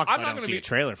shocked if I'm I not don't gonna see be- a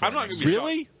trailer for I'm it. not next gonna be year.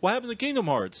 Really? What happened to Kingdom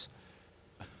Hearts?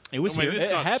 It was I mean, here.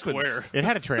 it's It not happens. Square. It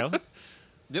had a trailer.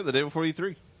 Yeah, the day before E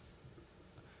E3.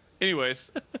 Anyways,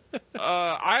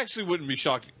 I actually wouldn't be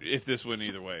shocked if this went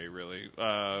either way. Really,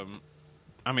 I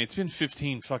mean, it's been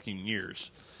 15 fucking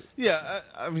years. Yeah,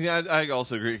 I mean, I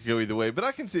also agree it could go either way, but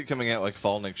I can see it coming out like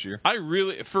fall next year. I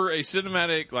really, for a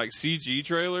cinematic like CG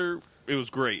trailer, it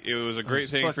was great. It was a great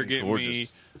was thing for fucking getting gorgeous. me.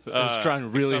 It was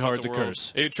trying really excited hard about to the world.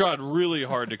 curse. It tried really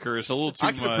hard to curse, a little too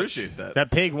I much. can appreciate that.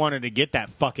 That pig wanted to get that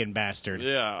fucking bastard.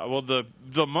 Yeah, well, the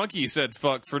monkey said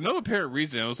 "fuck" for no apparent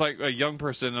reason. It was like a young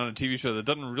person on a TV show that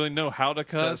doesn't really know how to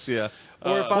cuss. Yeah.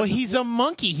 Or if Well, I he's a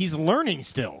monkey. He's learning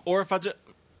still. or if I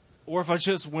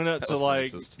just went up to was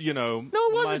like racist. No, it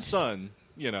my wasn't. son,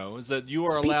 is that you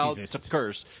are allowed Speciesist. to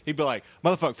curse. He'd be like,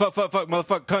 motherfucker, fuck,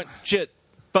 motherfucker, cunt, shit,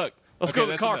 fuck. Let's Okay, go to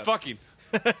the that's car enough. fucking.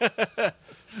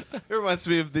 It reminds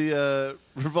me of the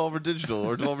Revolver Digital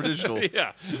or Devolver Digital.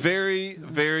 Yeah. Very,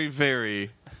 very,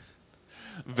 very,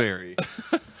 very.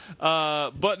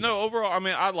 But no, overall, I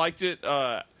mean, I liked it.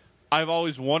 I've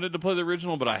always wanted to play the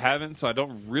original, but I haven't, so I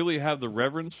don't really have the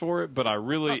reverence for it. But I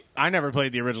really, I never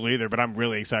played the original either, but I'm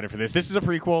really excited for this. This is a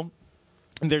prequel.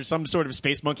 There's some sort of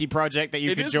Space Monkey project that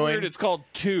you it could is join. weird. It's called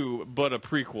 2, but a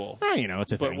prequel.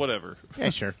 It's a But thing. whatever. Yeah,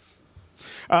 sure.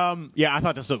 Yeah, I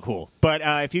thought this looked cool. But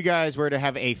if you guys were to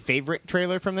have a favorite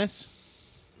trailer from this,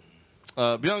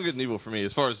 Beyond Good and Evil for me,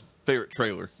 as far as favorite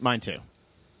trailer. mine too.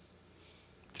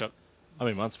 Chuck. I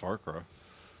mean, mine's Far Cry.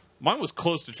 Mine was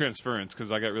close to Transference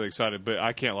because I got really excited, but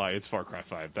I can't lie, it's Far Cry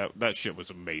 5. That shit was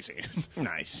amazing.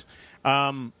 Nice.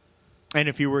 And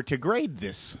if you were to grade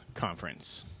this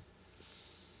conference,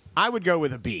 I would go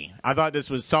with a B. I thought this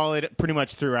was solid pretty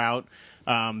much throughout.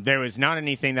 There was not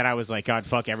anything that I was like, God,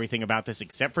 fuck everything about this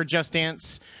except for Just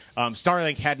Dance.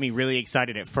 Starlink had me really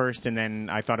excited at first, and then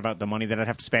I thought about the money that I'd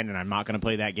have to spend, and I'm not going to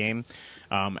play that game.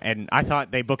 And I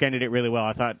thought they bookended it really well.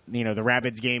 I thought, the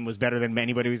Rabbids game was better than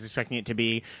anybody was expecting it to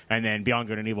be, and then Beyond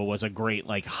Good and Evil was a great,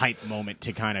 hype moment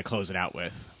to kind of close it out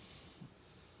with.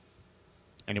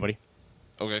 Anybody?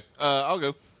 Okay, I'll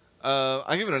go.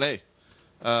 I give it an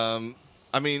A.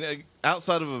 I mean,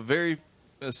 outside of a very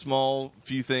small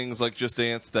few things like Just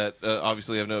Dance that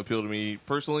obviously have no appeal to me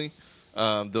personally,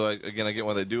 though I get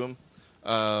why they do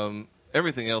them.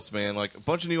 Everything else, man, like a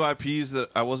bunch of new IPs that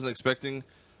I wasn't expecting.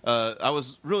 I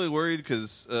was really worried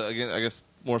because, again, I guess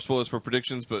more spoilers for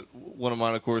predictions, but one of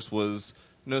mine, of course, was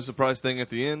no surprise thing at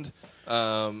the end.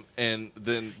 And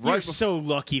then You're right so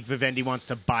lucky Vivendi wants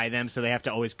to buy them, so they have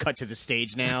to always cut to the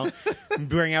stage now,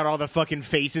 bring out all the fucking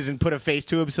faces and put a face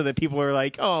to them, so that people are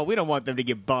like, "Oh, we don't want them to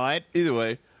get bought." either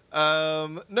way,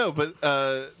 no, but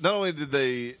not only did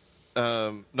they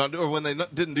not do, or when they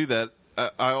didn't do that,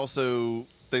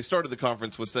 they started the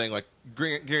conference with saying like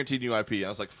guaranteed new IP. I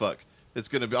was like, fuck, it's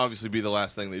going to obviously be the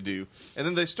last thing they do. And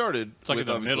then they started It's like with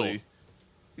in the middle.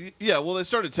 Yeah, well, they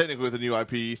started technically with a new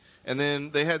IP, and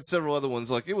then they had several other ones.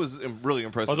 Like it was really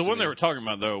impressive. Oh, the to one me. they were talking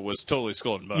about though was totally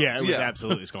Skull and Bones. Yeah, it was Yeah.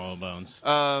 absolutely Skull and Bones.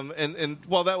 And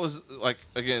while that was like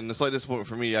again a slight disappointment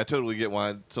for me, I totally get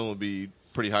why someone would be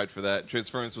pretty hyped for that.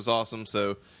 Transference was awesome.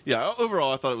 So yeah,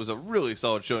 overall I thought it was a really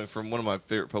solid showing from one of my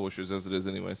favorite publishers, as it is,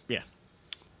 anyways. Yeah.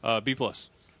 B+.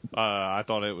 I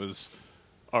thought it was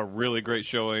a really great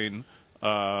showing.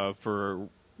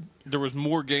 There was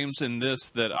more games in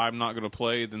this that I'm not going to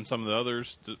play than some of the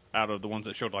others out of the ones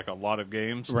that showed like a lot of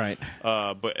games. Right.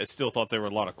 But I still thought there were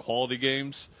a lot of quality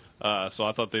games. So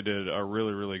I thought they did a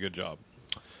really, really good job.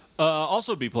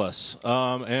 Also B+.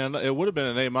 And it would have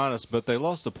been an A-, but they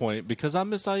lost a point because I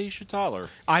miss Aisha Tyler.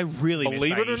 I really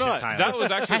Believe missed it or Aisha not, Tyler. that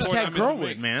was actually the point I Hashtag meant to Girlwood,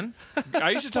 make. man.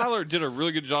 Aisha Tyler did a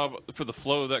really good job for the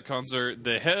flow of that concert.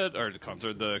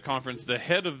 The conference, the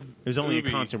head of There's only Ubi,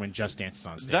 a concert when Just Dance is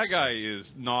on stage. That guy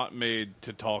is not made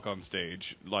to talk on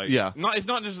stage. Like, Yeah. it's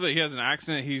not just that he has an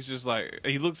accent. He's just like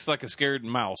he looks like a scared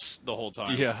mouse the whole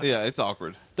time. Yeah. Yeah, it's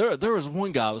awkward. There was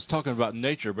one guy who was talking about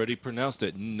nature, but he pronounced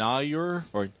it Nayer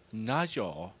or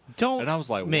Najar. Don't And I was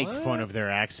like, make what? fun of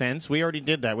their accents. We already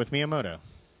did that with Miyamoto.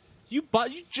 You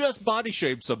just body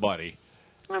shamed somebody.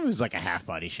 It was like a half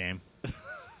body shame.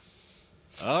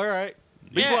 All right.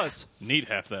 B+. Yeah. Need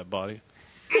half that body.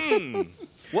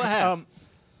 What half?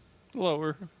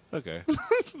 Lower. Okay.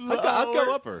 I'd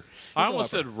go upper. I almost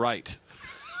said right.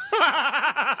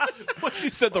 What you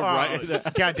said the right.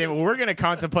 God damn it. We're going to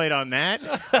contemplate on that.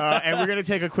 And we're going to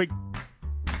take a quick.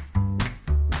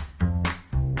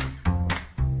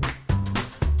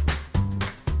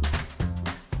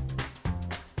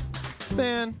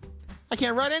 Man, I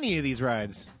can't ride any of these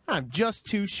rides. I'm just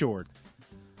too short.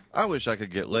 I wish I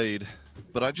could get laid,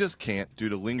 but I just can't due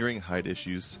to lingering height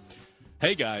issues.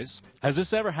 Hey guys, has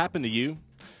this ever happened to you?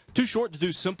 Too short to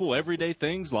do simple everyday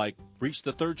things like reach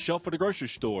the third shelf at a grocery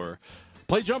store,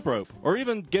 play jump rope, or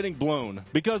even getting blown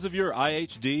because of your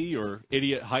IHD or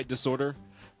idiot height disorder?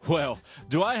 Well,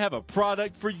 do I have a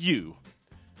product for you?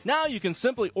 Now you can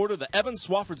simply order the Evan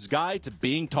Swafford's Guide to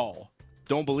Being Tall.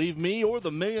 Don't believe me or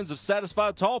the millions of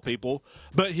satisfied tall people,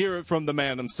 but hear it from the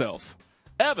man himself.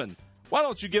 Evan, why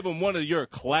don't you give him one of your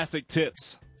classic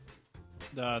tips?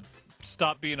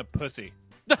 Stop being a pussy.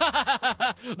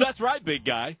 That's right, big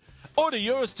guy. Order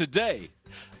yours today.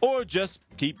 Or just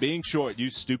keep being short, you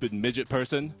stupid midget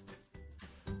person.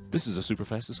 This is a super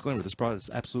fast disclaimer. This product is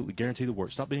absolutely guaranteed to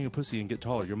work. Stop being a pussy and get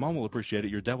taller. Your mom will appreciate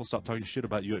it. Your dad will stop talking shit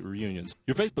about you at reunions.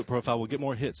 Your Facebook profile will get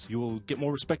more hits. You will get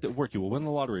more respect at work. You will win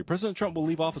the lottery. President Trump will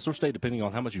leave office or stay depending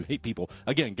on how much you hate people.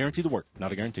 Again, guaranteed to work.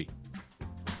 Not a guarantee.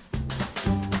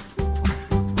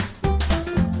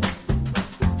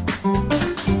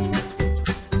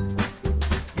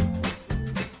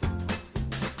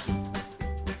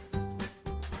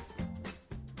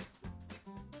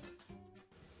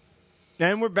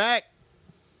 And we're back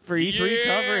for E3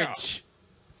 Yeah. coverage.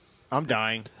 I'm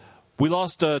dying. We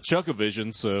lost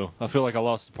Chuck-a-Vision, so I feel like I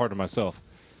lost a part of myself.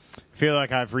 I feel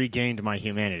like I've regained my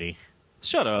humanity.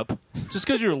 Shut up. Just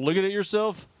because you're looking at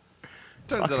yourself?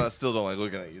 Turns out I still don't like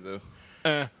looking at you, though.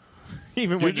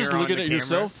 Even You're when just you're on looking the at camera.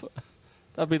 yourself?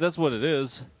 I mean, that's what it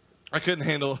is. I couldn't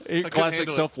handle Classic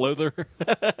self-loather.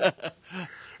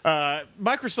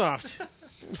 Microsoft,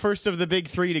 first of the big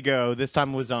three to go. This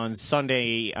time was on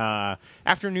Sunday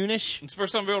afternoonish. It's the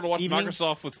first time I've been able to watch Evening?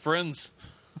 Microsoft with friends.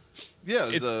 Yeah,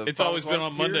 It's always been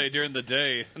on Monday during the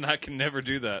day, and I can never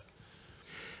do that.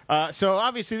 So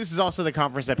obviously this is also the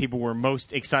conference that people were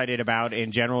most excited about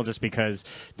in general, just because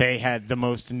they had the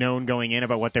most known going in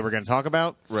about what they were going to talk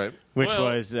about, Right. which Well,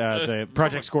 was the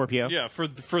Project Scorpio. Yeah, for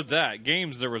that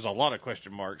games there was a lot of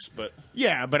question marks, but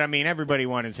Yeah, but I mean, everybody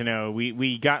wanted to know.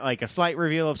 We got like a slight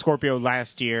reveal of Scorpio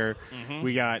last year.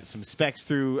 We got some specs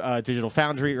through Digital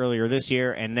Foundry earlier this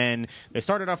year, and then they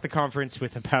started off the conference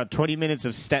with about 20 minutes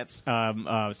of specs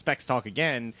talk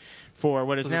again for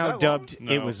what is Was it now that long? dubbed.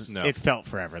 No. It was. No. It felt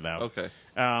forever though. Okay.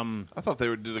 I thought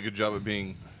they did a good job of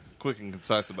being quick and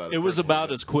concise about it. It was personally.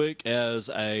 about as quick as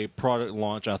a product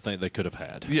launch I think they could have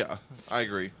had. Yeah, I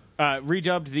agree.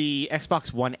 Redubbed the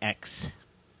Xbox One X.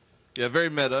 Yeah, very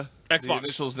meta. The Xbox.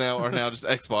 initials now are just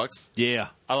Xbox. Yeah.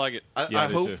 I like it. Yeah, I I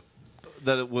do hope too.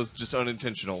 that it was just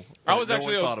unintentional. I was no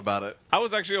actually one thought about it. I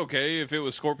was actually okay if it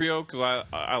was Scorpio because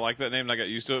I like that name and I got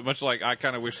used to it. Much like I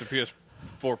kind of wish the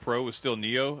PS4 Pro was still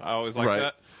Neo. I always like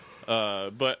Right.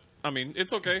 that. But I mean,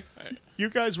 it's okay. You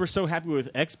guys were so happy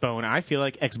with Xbone. I feel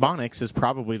like Xbonics is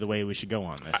probably the way we should go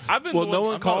on this. I've been Well, the no one-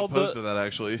 one I'm called not opposed the to that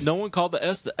actually. no one called the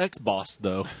S the X boss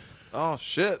though. Oh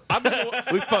shit, I've been the one-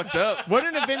 we fucked up.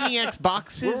 Wouldn't it have been the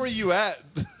Xboxes? Where were you at?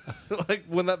 Like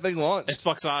when that thing launched?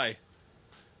 Xbox I.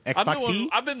 Xbox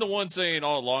I've been the one saying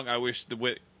all along. I wish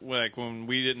like when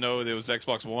we didn't know there was the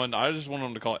Xbox One, I just wanted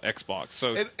them to call it Xbox.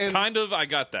 So And- kind of, I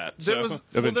got that. There So. was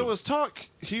Eventually. there was talk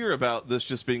here about this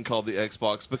just being called the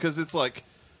Xbox because it's like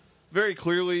very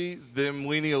clearly them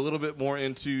leaning a little bit more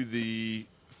into the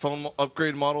phone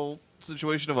upgrade model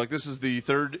situation of like this is the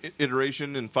third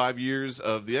iteration in 5 years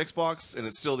of the Xbox and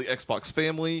it's still the Xbox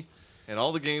family and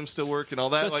all the games still work and all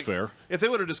that. That's like, fair. If they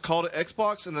would have just called it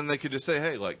Xbox and then they could just say,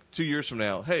 hey, like 2 years from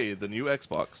now, hey, the new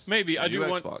Xbox. Maybe the I do new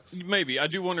want. Xbox. Maybe I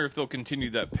do wonder if they'll continue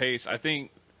that pace. I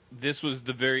think this was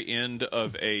the very end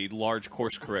of a large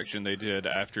course correction they did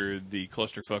after the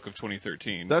clusterfuck of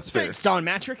 2013. That's fair. Thanks, Don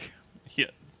Matrick. yeah.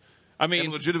 I mean,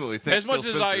 And legitimately, thanks, as much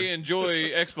Phil as I Spencer. enjoy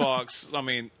Xbox, I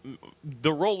mean,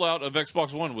 the rollout of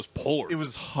Xbox One was poor. It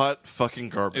was hot fucking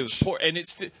garbage. It was poor, and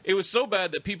it was so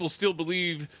bad that people still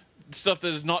believe stuff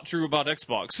that is not true about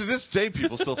Xbox. To this day,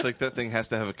 people still think that thing has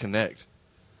to have a Kinect.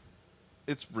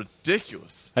 It's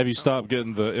ridiculous. Have you stopped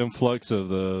getting the influx of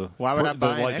the Why would I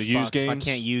buy like an the Xbox used games?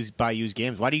 if I can't buy used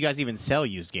games? Why do you guys even sell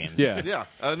used games? Yeah. Yeah,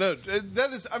 no,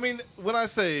 that is. I mean, when I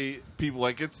say people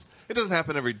like it doesn't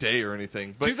happen every day or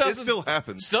anything, but it 2000 still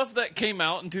happens. Stuff that came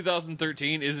out in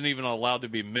 2013 isn't even allowed to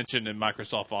be mentioned in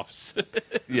Microsoft Office.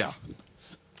 Yeah,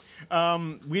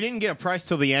 We didn't get a price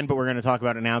till the end, but we're going to talk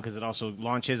about it now because it also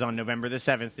launches on November the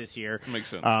 7th this year. Makes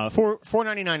sense. For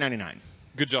 $499.99.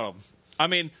 Good job. I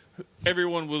mean,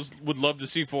 everyone would love to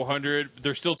see 400.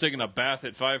 They're still taking a bath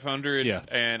at 500. Yeah.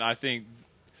 And I think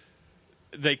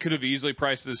they could have easily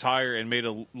priced this higher and made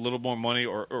a little more money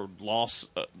or lost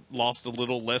a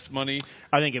little less money.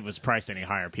 I think if it was priced any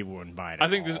higher, people wouldn't buy it. I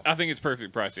think it's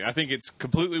perfect pricing. I think it's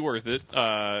completely worth it.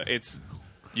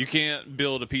 You can't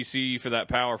build a PC for that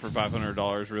power for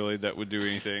 $500 really that would do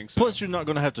anything. So. Plus, you're not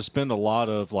going to have to spend a lot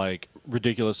of like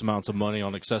ridiculous amounts of money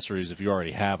on accessories if you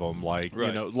already have them. Like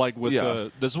Right. like with Yeah.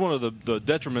 that's one of the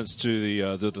detriments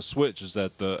to the Switch is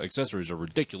that the accessories are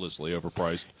ridiculously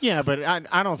overpriced. Yeah, but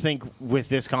I don't think with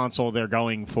this console they're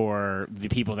going for the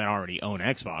people that already own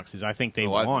Xboxes. I think they I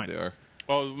want. think they are.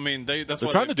 Well, I mean, they're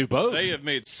trying to do both. They have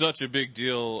made such a big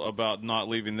deal about not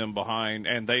leaving them behind,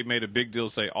 and they made a big deal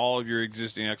say all of your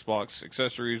existing Xbox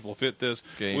accessories will fit this.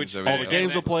 Games, which everything All the else.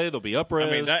 games will play. They'll be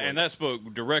up-res. I mean, that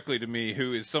spoke directly to me,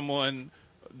 who is someone,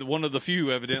 one of the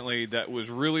few, evidently, that was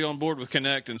really on board with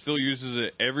Kinect and still uses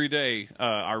it every day.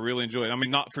 I really enjoy it. I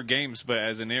mean, not for games, but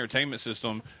as an entertainment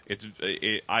system,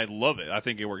 I love it. I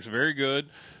think it works very good,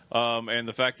 and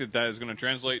the fact that is going to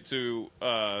translate to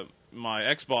my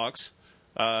Xbox.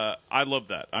 I love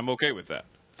that. I'm okay with that.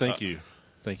 Thank you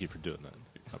for doing that.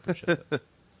 I appreciate that.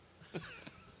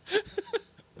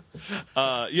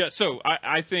 Yeah, so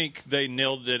I think they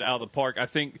nailed it out of the park. I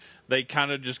think they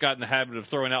kind of just got in the habit of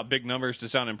throwing out big numbers to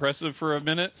sound impressive for a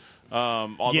minute.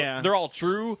 Although Yeah. they're all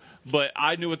true, but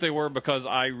I knew what they were because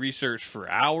I researched for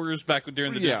hours back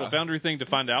during the Yeah. Digital Foundry thing to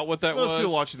find out what that Most was.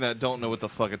 people watching that don't know what the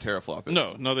fuck a teraflop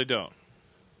is. No, they don't.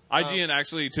 IGN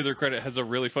actually, to their credit, has a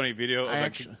really funny video of I a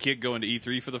actually- kid going to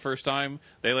E3 for the first time.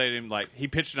 They let him, he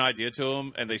pitched an idea to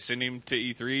him, and they sent him to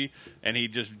E3, and he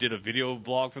just did a video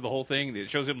vlog for the whole thing. It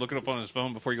shows him looking up on his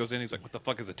phone before he goes in. He's like, what the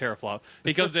fuck is a teraflop?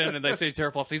 He comes in, and they say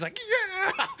teraflops. He's like,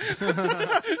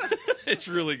 yeah! It's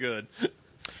really good.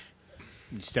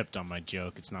 You stepped on my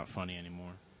joke. It's not funny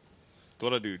anymore. That's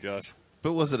what I do, Josh.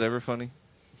 But was it ever funny?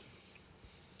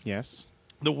 Yes.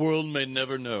 The world may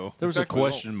never know. There was Exactly. a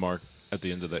question mark at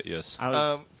the end of that. Yes.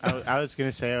 I was going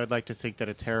to say I would like to think that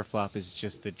a teraflop is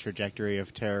just the trajectory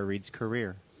of Tara Reid's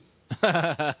career.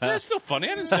 That's still funny.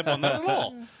 I didn't step on that at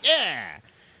all. Yeah.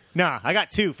 Nah, I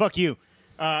got two. Fuck you.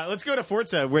 Let's go to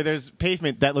Forza, where there's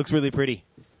pavement that looks really pretty.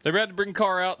 They had to bring a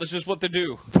car out. That's just what they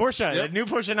do. Porsche, Yep. the new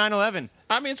Porsche 911.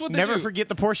 I mean, it's what they Never do. forget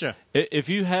the Porsche. If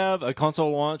you have a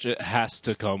console launch, it has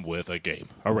to come with a game,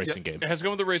 a racing game. It has to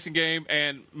come with a racing game,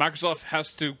 and Microsoft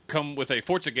has to come with a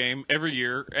Forza game every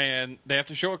year, and they have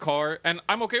to show a car, and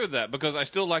I'm okay with that because I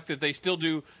still like that they still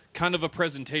do kind of a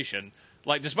presentation.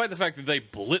 Like, despite the fact that they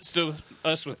blitzed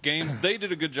us with games, they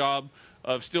did a good job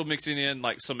of still mixing in,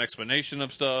 some explanation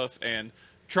of stuff and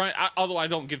although I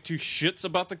don't give two shits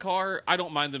about the car, I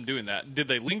don't mind them doing that. Did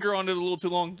they linger on it a little too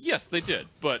long? Yes, they did,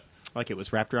 but Like it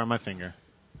was wrapped around my finger.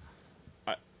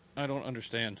 I don't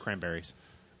understand. Cranberries.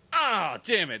 Ah,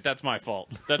 damn it, that's my fault.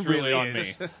 That's really on me.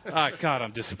 is. God,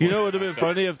 I'm disappointed. You know, it would have been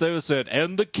funny if they would have said,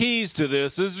 and the keys to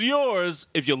this is yours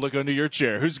if you look under your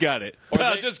chair. Who's got it?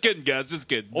 they- Just kidding, guys. Just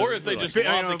kidding. Or if they just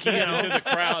lob the keys into the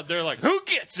crowd, they're like, "Who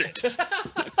gets it?"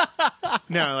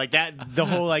 No, like that, the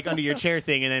whole like under your chair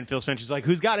thing, and then Phil Spencer's like,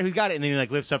 "Who's got it? Who's got it?" And then he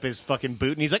like lifts up his fucking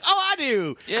boot, and he's like, "Oh, I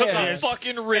do." Because And I'm there's-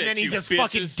 fucking rich. And then he you just bitches.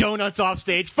 fucking donuts off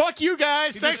stage. Fuck you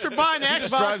guys. Thanks for buying the He just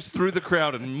drives Xbox. through the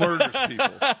crowd and murders people.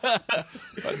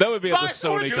 that would be at the Buy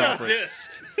Sony Fortune. conference.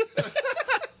 This.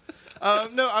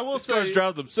 No, I will say. Cars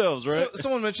drive themselves, right?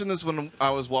 Someone mentioned this when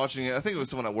I was watching it. I think it was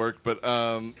someone at work. But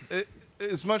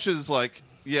as much as like,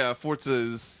 yeah, Forza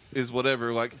is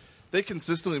whatever. Like they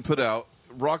consistently put out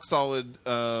rock solid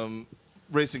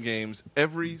racing games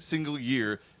every single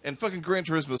year, and fucking Gran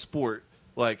Turismo Sport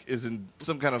like is in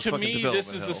some kind of To fucking me, development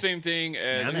this is hell. the same thing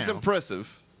as. No, It's no.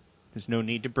 impressive. There's no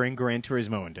need to bring Gran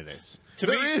Turismo into this. To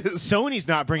There me, is. Sony's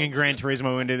not bringing Gran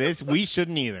Turismo into this. We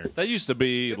shouldn't either. that used to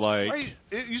be like Right?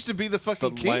 It used to be the the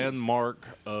fucking king. landmark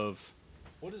of.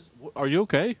 Are you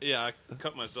okay? yeah, I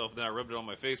cut myself, then I rubbed it on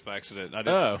my face by accident. I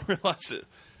didn't Oh. realize it.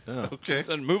 Okay.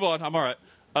 So move on. I'm all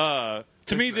right.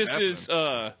 To me, this is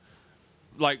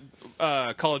like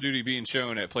Call of Duty being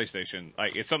shown at PlayStation.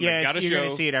 Like it's something Yeah, they got to you're show. going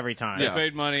to see it every time. They Yeah.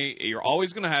 paid money. You're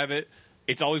always going to have it.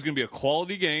 It's always going to be a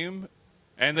quality game,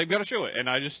 and they've got to show it. And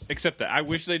I just accept that. I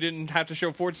wish they didn't have to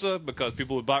show Forza because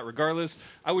people would buy it regardless.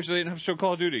 I wish they didn't have to show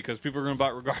Call of Duty because people are going to buy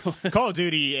it regardless. Call of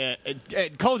Duty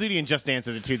and Just Dance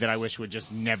are the two that I wish would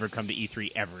just never come to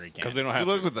E3 ever again. Because they don't have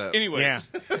Good luck to. with that. Anyways, Yeah.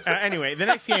 Anyway, the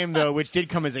next game though, which did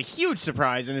come as a huge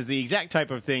surprise and is the exact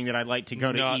type of thing that I'd like to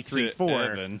go to not E3 to for.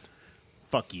 Evan.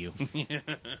 Fuck you.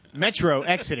 Metro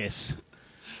Exodus.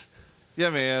 Yeah,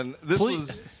 man. This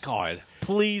was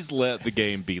Please let the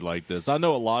game be like this. I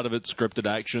know a lot of it's scripted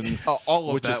action, all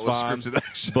of which that is was fine, scripted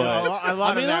action. but A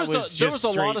lot of that was there just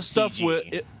was a lot of straight stuff CG.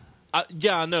 with it.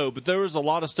 Yeah, I know, but there was a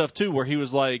lot of stuff too where he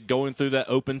was like going through that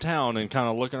open town and kind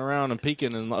of looking around and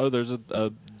peeking, and there's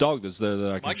a dog that's there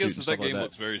that I can My shoot. guess and is stuff that game like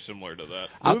looks very similar to that.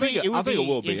 I It would think be- it would I think be it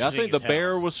will be. I interesting think the as hell.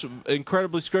 bear was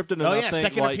incredibly scripted, and Oh I yeah, think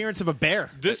second like, appearance of a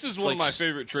bear. This is one of like, my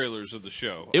favorite trailers of the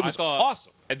show. It was I thought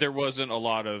awesome. There wasn't a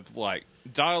lot of like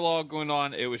dialogue going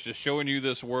on. It was just showing you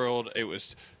this world. It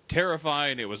was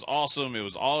terrifying. It was awesome. It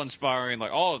was awe inspiring.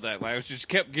 Like all of that. Like it just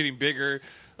kept getting bigger.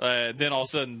 Then all of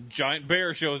a sudden, giant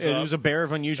bear shows It up. was a bear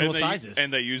of unusual and they, sizes.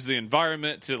 and they use the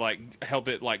environment to like help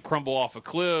it like crumble off a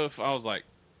cliff. I was like,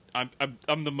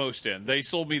 I'm the most in. They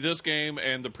sold me this game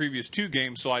and the previous two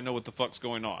games, so I know what the fuck's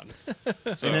going on.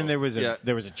 So, and then there was Yeah.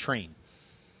 a train.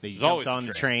 They always jumped a on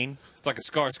the train. train. it's like a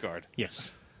Skarsgård.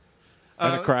 Yes.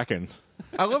 and a kraken.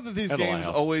 I love that these And a games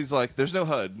lighthouse. always like there's no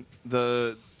HUD.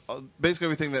 The basically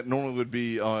everything that normally would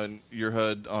be on your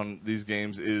HUD on these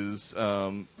games is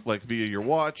like via your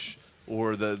watch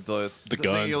or the gun.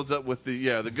 thing he holds up with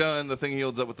the gun, the thing he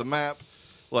holds up with the map.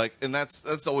 Like, and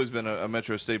that's always been a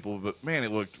Metro staple. But man,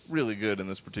 it looked really good in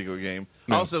this particular game.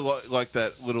 I also like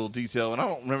that little detail, and I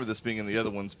don't remember this being in the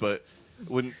other ones, but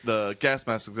when the gas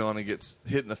mask is on, he gets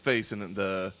hit in the face, and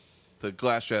the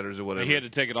glass shatters or whatever. He had to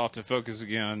take it off to focus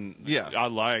again. Yeah. I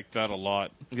like that a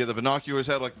lot. Yeah, the binoculars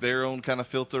had like their own kind of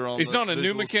filter on. It's the not a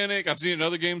new visuals. mechanic. I've seen it in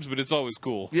other games, but it's always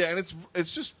cool. Yeah, and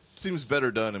it's just seems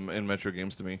better done in Metro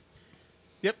games to me.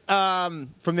 Yep.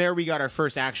 From there, we got our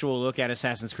first actual look at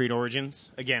Assassin's Creed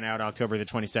Origins. Again, out October the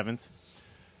 27th.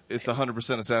 It's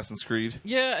 100% Assassin's Creed.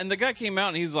 Yeah, and the guy came out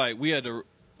and he's like, we had to,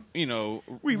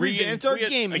 We revamped our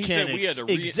game he said we had to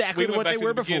exactly we went what back they to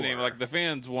were the beginning, before. like the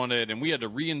fans wanted, and we had to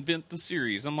reinvent the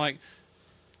series. I'm like,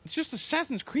 it's just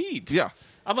Assassin's Creed. Yeah.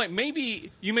 I'm like,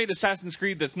 maybe you made Assassin's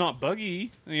Creed that's not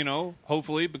buggy,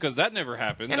 hopefully, because that never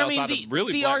happened. And I mean, outside of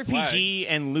really the Black RPG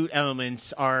and loot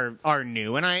elements are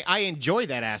new, and I enjoy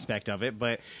that aspect of it.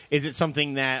 But is it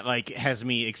something that like has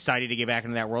me excited to get back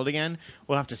into that world again?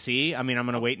 We'll have to see. I mean, I'm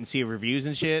gonna wait and see reviews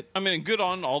and shit. I mean, good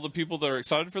on all the people that are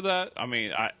excited for that. I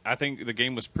mean, I think the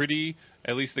game was pretty.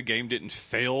 At least the game didn't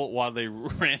fail while they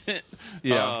ran it.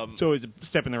 Yeah. It's always a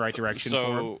step in the right direction for 'em.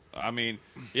 So I mean,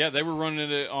 yeah, they were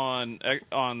running it on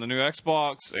the new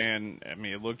Xbox, and I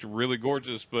mean, it looked really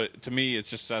gorgeous. But to me, it's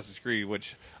just Assassin's Creed,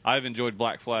 which I've enjoyed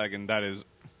Black Flag, and that is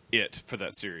it for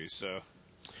that series. So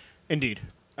Indeed.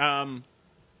 I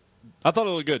thought it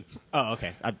looked good. Oh,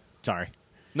 okay. I'm sorry.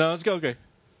 No, it's okay.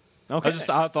 Okay.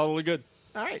 I thought it looked good.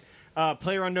 All right.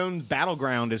 PlayerUnknown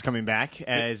Battleground is coming back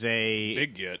as a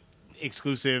big get.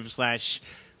 exclusive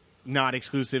 / not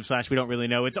exclusive / we don't really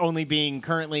know. It's only being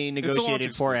currently It's a launch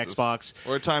negotiated for exclusive. Xbox.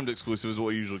 Or a timed exclusive is what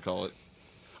we usually call it.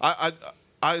 I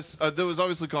there was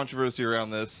obviously controversy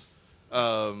around this.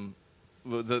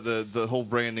 the whole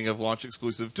branding of launch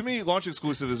exclusive. To me, launch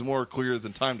exclusive is more clear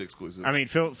than timed exclusive. I mean,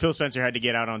 Phil Spencer had to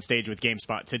get out on stage with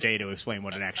GameSpot today to explain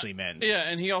what it actually meant. Yeah,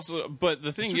 and he also. But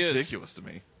the thing it's is, ridiculous to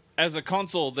me. as a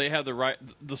console, they have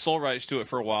the sole rights to it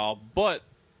for a while. But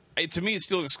to me, it's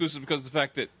still exclusive because of the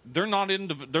fact that they're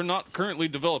not currently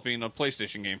developing a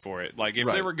PlayStation game for it. Like if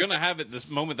they Right. were going to have it this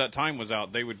moment that time was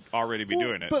out, they would already be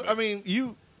doing it. But I mean,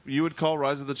 you would call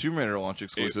Rise of the Tomb Raider launch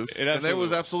exclusive, It and there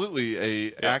was absolutely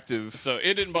absolutely a active. So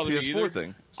it didn't bother me PS4 either.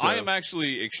 thing, so. I am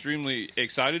actually extremely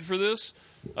excited for this.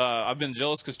 I've been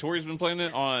jealous because Tori's been playing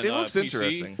it on It looks PC.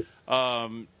 interesting.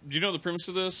 Do you know the premise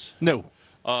of this? No.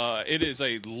 It is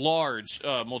a large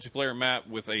multiplayer map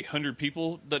with 100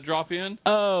 people that drop in.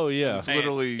 Oh yeah. It's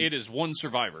literally- And it is one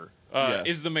survivor. Yeah.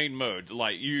 Is the main mode.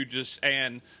 Like you just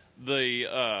and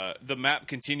the map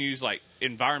continues like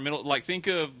environmental. Like think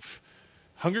of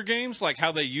Hunger Games, like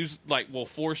how they use will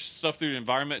force stuff through the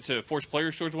environment to force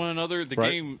players towards one another. The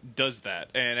Right. game does that,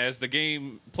 and as the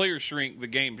game players shrink,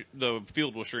 the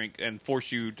field will shrink and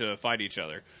force you to fight each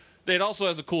other. It also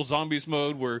has a cool zombies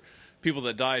mode where people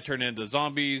that die turn into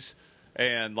zombies,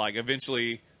 and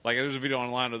eventually. There's a video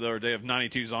online the other day of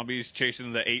 92 zombies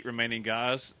chasing the 8 remaining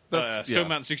guys. That's- Stone yeah.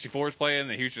 Mountain 64 is playing,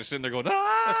 and he was just sitting there going,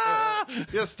 ah!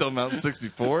 Yes, Stone Mountain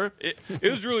 64. It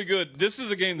was really good. This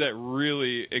is a game that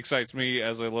really excites me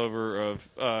as a lover of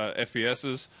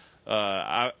FPSs.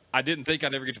 I didn't think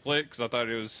I'd ever get to play it because I thought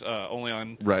it was only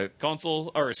on Right.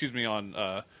 console, or excuse me, on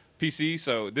PC.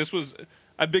 So this was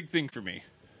a big thing for me.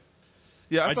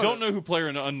 Yeah, I thought don't know who Player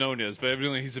Unknown is, but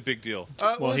evidently he's a big deal.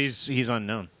 Well, he's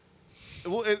unknown.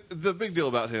 The big deal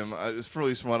about him, at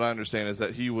least from what I understand, is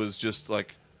that he was just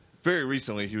very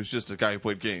recently. He was just a guy who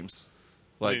played games.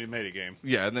 Like, he made a game.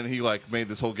 Yeah, and then he made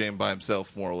this whole game by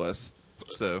himself, more or less.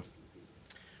 So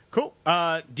Cool.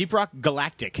 Deep Rock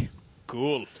Galactic.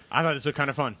 Cool. I thought this looked kind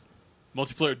of fun.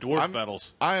 Multiplayer dwarf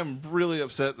battles. I am really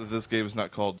upset that this game is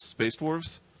not called Space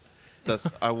Dwarves.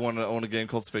 I want to own a game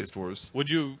called Space Dwarves. Would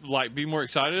you be more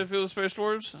excited if it was Space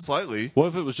Dwarves? Slightly. What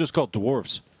if it was just called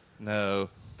dwarves? No,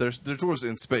 they're dwarves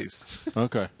in space,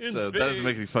 Okay. so that doesn't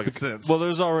make any fucking sense. Well,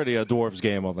 there's already a dwarves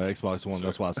game on the Xbox One.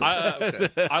 That's why I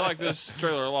said. I like this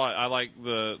trailer a lot. I like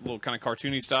the little kind of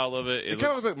cartoony style of it. it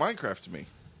kind of looks like Minecraft to me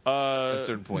at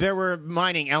certain points. There were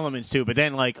mining elements too, but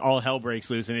then all hell breaks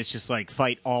loose and it's just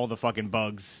fight all the fucking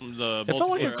bugs. the It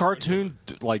felt like a multiplayer- cartoon,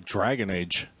 like Dragon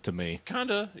Age to me.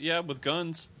 Kinda, yeah, with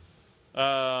guns.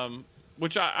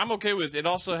 Which I'm okay with. It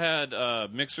also had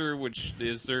Mixer, which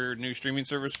is their new streaming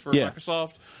service for Yeah.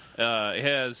 Microsoft. It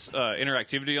has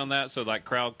interactivity on that, so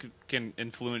crowd can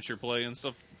influence your play and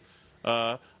stuff.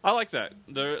 I like that.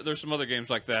 There's some other games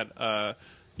like that.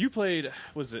 You played,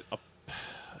 was it?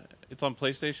 It's on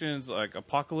PlayStation. It's like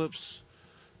Apocalypse,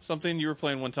 something. You were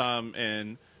playing one time,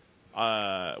 and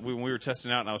when we were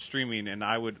testing out, and I was streaming, and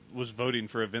I was voting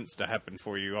for events to happen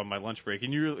for you on my lunch break,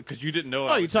 and because you didn't know.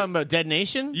 Oh, you talking about Dead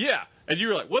Nation? Yeah, and you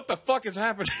were like, "What the fuck is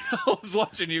happening?" I was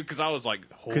watching you because I was like,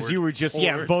 Because you were just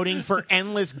Horde. voting for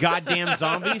endless goddamn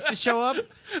zombies to show up.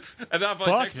 And then I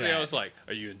Fuck texted me. that. I was like,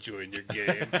 "Are you enjoying your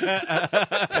game?"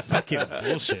 Fucking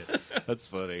bullshit. That's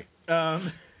funny.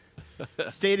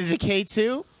 State of Decay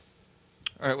 2.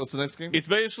 All right, what's the next game? It's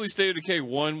basically State of Decay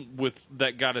 1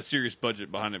 that got a serious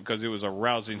budget behind it because it was a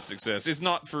rousing success. It's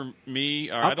not for me.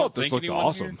 Or I don't thought this think looked anyone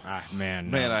awesome. here- Ah, man.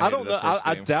 Man, no. I I hated don't know. that first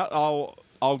I game. doubt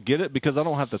I'll get it because I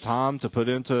don't have the time to put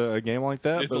into a game like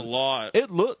that. It's a but lot. It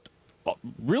looked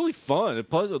really fun. It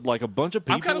plays with a bunch of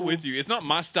people. I'm kind of with you. It's not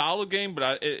my style of game,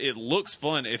 but it looks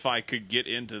fun if I could get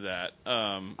into that.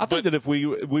 I think that if we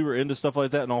were into stuff like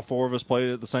that and all four of us played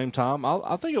it at the same time,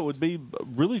 I think it would be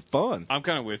really fun. I'm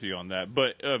kind of with you on that.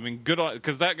 But I mean, good on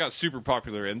because that got super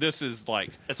popular, and this is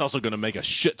It's also going to make a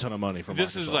shit ton of money from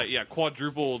this Microsoft. is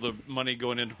quadruple the money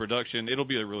going into production. It'll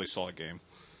be a really solid game.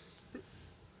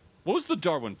 What was the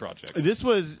Darwin project? This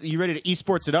was, you ready to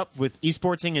esports it up with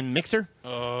esportsing and Mixer?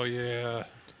 Oh yeah.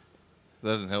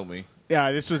 That didn't help me.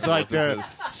 Yeah, this was like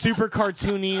this the super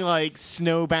cartoony,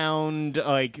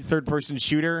 snowbound, third-person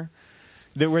shooter.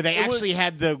 Where they actually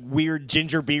had the weird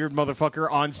ginger beard motherfucker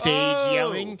on stage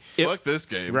yelling. Fuck this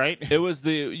game. Right? It was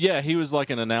he was like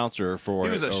an announcer for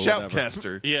He was a it or whatever.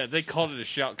 shoutcaster. Yeah, they called it a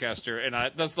shoutcaster, and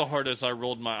that's the hardest I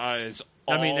rolled my eyes.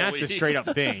 I mean, that's a week.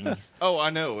 straight-up thing. Oh, I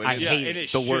know. I It is hate and it. it the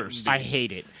shouldn't worst. be. I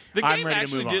hate it. The I'm game ready to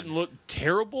actually move on. didn't look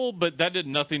terrible, but that did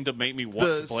nothing to make me want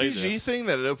The to play CG this. thing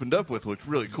that it opened up with looked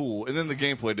really cool, and then the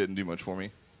gameplay didn't do much for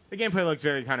me. The gameplay looks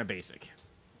very kind of basic.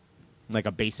 Like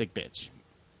a basic bitch.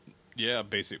 Yeah,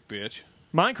 basic bitch.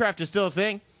 Minecraft is still a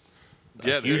thing.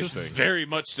 Yeah, it It's is. very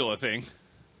much still a thing.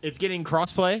 It's getting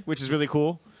crossplay, which is really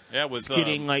cool. Yeah, with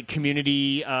getting like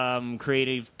community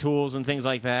creative tools and things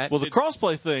like that. Well, the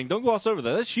crossplay thing, don't gloss over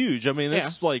that. That's huge. I mean,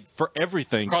 that's like for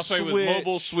everything. crossplay Switch. with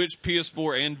mobile, Switch,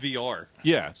 PS4, and VR.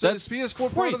 Yeah, So that's is PS4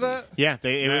 part of crazy. that? yeah,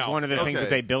 it was Now. one of the things Okay. that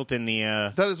they built in the.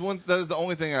 That is the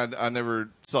only thing I never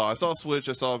saw. I saw Switch.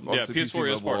 I saw obviously PS4 PC is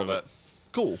mobile, part all of that. it.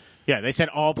 Cool. Yeah, they said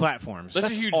all platforms.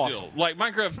 That's a huge awesome. deal. Like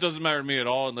Minecraft doesn't matter to me at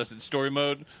all unless it's story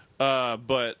mode.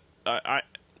 But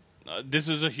this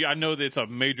is I know that it's a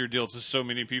major deal to so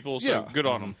many people. So Yeah. good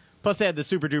on them. Plus, they had the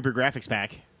super duper graphics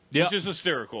pack. Yeah. It's just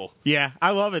hysterical. Yeah,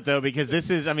 I love it though because this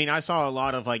is. I mean, I saw a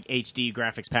lot of like HD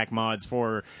graphics pack mods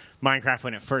for Minecraft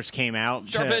when it first came out.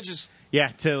 Sharp to- edges. Yeah,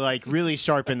 to like really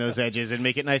sharpen those edges and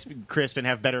make it nice, crisp, and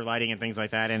have better lighting and things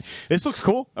like that. And this looks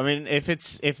cool. I mean, if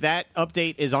that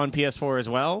update is on PS4 as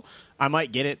well, I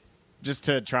might get it just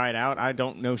to try it out. I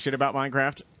don't know shit about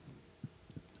Minecraft,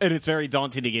 and it's very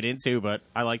daunting to get into, but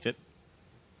I liked it.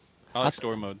 I like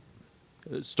story mode.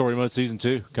 Story mode season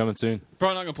 2 coming soon.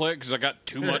 Probably not gonna play it because I got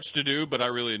too much to do. But I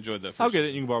really enjoyed that. First I'll get it.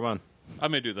 You can borrow mine. I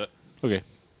may do that. Okay.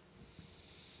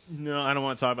 No, I don't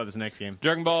want to talk about this next game.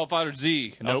 Dragon Ball Fighter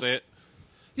Z. I'll Nope. say it.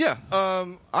 Yeah,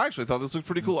 I actually thought this looked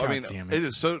pretty cool. God I mean, damn it. it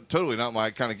is so totally not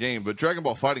my kind of game, but Dragon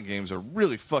Ball fighting games are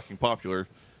really fucking popular.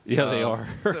 Yeah, they are.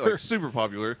 They're like super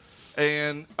popular.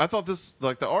 And I thought this,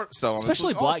 like the art style, on this Especially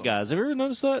looked black awesome. guys. Have you ever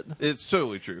noticed that? It's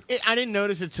totally true. I didn't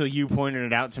notice it till you pointed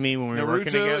it out to me when we were Naruto working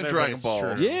together. and but Dragon it's Ball.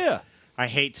 true. Yeah. I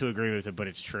hate to agree with it, but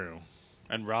it's true.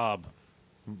 And Rob.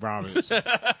 Rob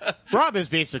is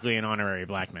basically an honorary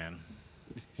black man.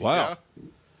 Wow. Yeah.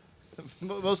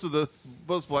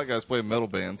 Most black guys play in metal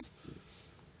bands.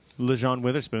 LeJean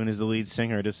Witherspoon is the lead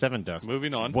singer to Seven Dust.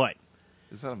 Moving on. What?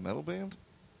 Is that a metal band?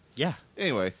 Yeah.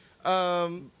 Anyway,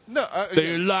 no,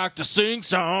 They like to sing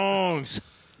songs.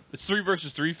 It's 3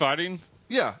 versus 3 fighting.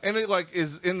 yeah, and it like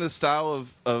is in the style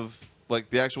of like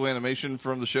the actual animation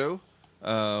from the show,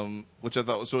 which I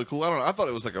thought was really cool. I don't know. I thought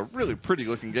it was like a really pretty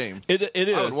looking game. It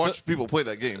is. I would watch people play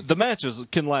that game. The matches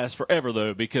can last forever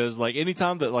though, because like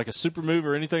anytime that like a super move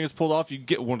or anything is pulled off, you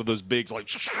get one of those big like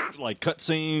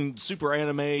cutscene super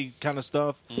anime kind of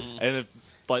stuff. And if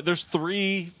like there's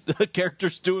 3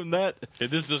 characters doing that,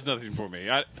 This does nothing for me.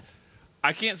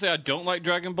 I can't say I don't like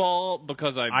Dragon Ball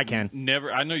because I can.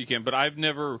 never. I know you can, but I've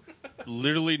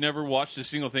literally never watched a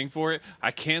single thing for it.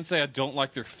 I can say I don't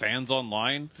like their fans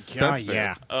online. That's fair.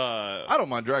 yeah. I don't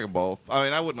mind Dragon Ball. I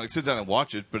mean, I wouldn't like sit down and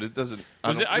watch it, but it doesn't.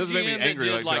 Was it doesn't make me IGN angry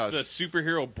that did like like Josh. the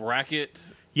superhero bracket?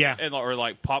 Yeah. And, or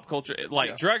like pop culture,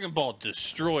 like Yeah. Dragon Ball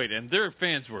destroyed, and their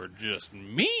fans were just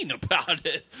mean about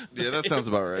it. Yeah, that sounds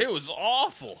about right. It was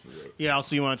awful. Yeah,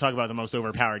 also you want to talk about the most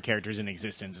overpowered characters in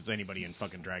existence. It's anybody in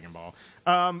fucking Dragon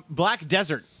Ball. Black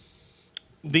Desert.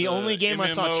 The only game I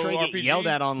saw Trey get MMORPG? yelled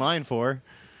at online for.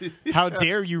 How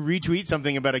dare you retweet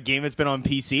something about a game that's been on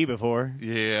PC before?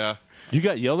 Yeah, you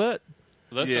got yelled at.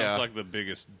 That Yeah. sounds like the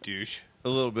biggest douche. a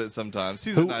little bit sometimes.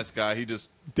 He's a nice guy. He just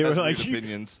They were has like, weird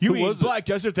opinions. You Who mean was it? Black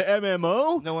Desert, the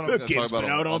MMO? No, we're not The gonna game's talk about been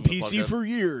it out on on the PC podcast. for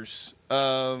years.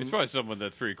 It's probably someone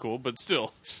that's pretty cool, but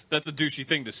still, that's a douchey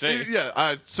thing to say. Yeah,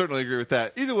 I certainly agree with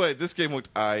that. Either way, this game looked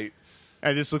And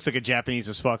this looks like a Japanese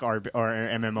as fuck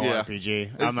MMORPG.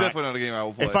 It's definitely not a game I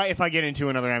will play. If I get into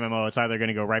another MMO, it's either going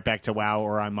to go right back to WoW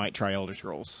or I might try Elder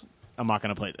Scrolls. I'm not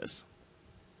going to play this.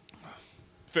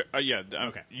 Fair, yeah,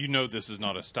 Okay. You know this is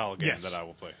not a style game Yes. that I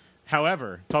will play.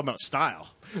 However, talking about style,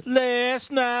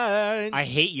 Last night. I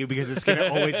hate you because it's going to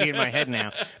always be in my head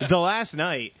now. The Last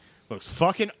Night looks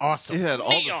fucking awesome. it had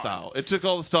all the Neon. style. It took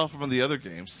all the style from the other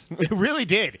games. It really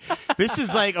did. This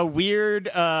is like a weird,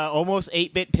 almost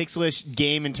 8-bit pixelish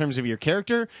game in terms of your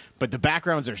character, but the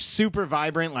backgrounds are super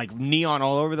vibrant, like neon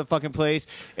all over the fucking place.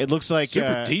 It looks like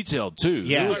Super detailed too.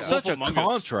 yeah. It It's was like such a Wolf Among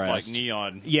Us, contrast. like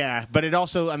neon. Yeah, but it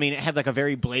also, I mean, it had like a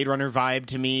very Blade Runner vibe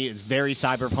to me. It's very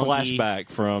cyberpunk. Flashback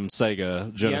from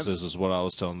Sega Genesis is what I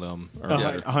was telling them Uh-huh.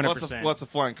 earlier. 100%. Lots of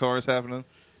flying cars happening.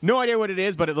 No idea what it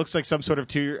is, but it looks like some sort of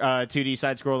 2D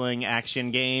side-scrolling action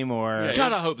game or... Yeah,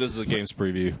 God, I hope this is a games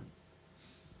preview.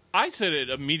 I said it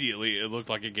immediately. It looked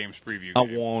like a game's preview. I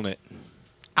game. want it.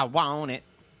 I want it.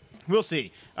 We'll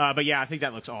see. But yeah, I think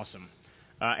that looks awesome.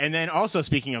 And then also,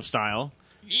 speaking of style,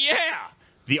 Yeah.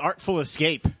 The Artful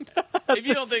Escape. If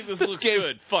you don't think this looks game-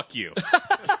 good, fuck you.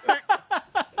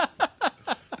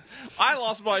 I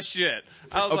lost my shit.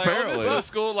 I was like, oh, Apparently. this is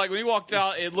so cool. Like, when he walked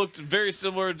out, it looked very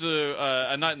similar to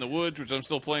A Night in the Woods, which I'm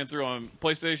still playing through on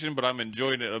PlayStation, but I'm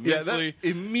enjoying it Yeah, immensely.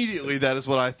 immediately that is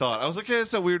what I thought. I was like, yeah,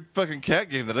 it's a weird fucking cat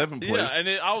game that Evan plays. Yeah, and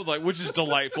I was like, which is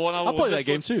delightful. And I played that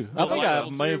game too. I think I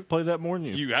may have played that more than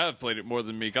you. You have played it more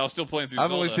than me. I was still playing through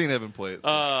I've only Zelda. seen Evan play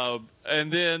it.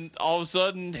 And then all of a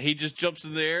sudden, he just jumps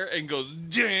in the air and goes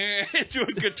into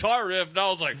a guitar riff, and I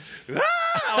was like, ah!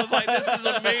 I was like, this is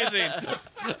amazing.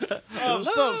 I'm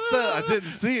so upset I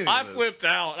didn't see it. I flipped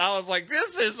out. I was like,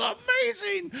 this is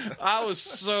amazing. I was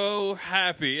so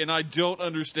happy, and I don't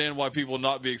understand why people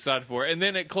not be excited for it. And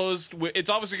then it closed with, it's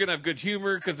obviously going to have good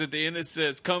humor, because at the end it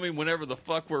says, coming whenever the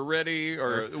fuck we're ready,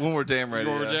 or When we're damn ready.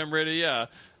 when we're yeah. damn ready, yeah.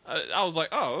 I was like,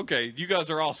 oh, okay, you guys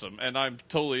are awesome, and I'm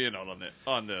totally in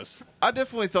on this. I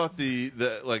definitely thought the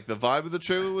vibe of the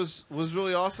trailer was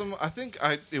really awesome. I think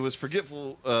it was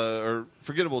forgettable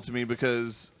to me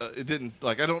because it didn't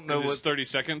I don't know It's what 30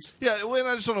 seconds. Yeah, well, and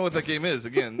I just don't know what that game is.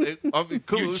 Again, it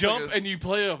cool. You jump and you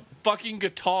play a fucking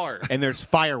guitar. And there's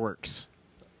fireworks.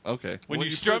 okay. When Well,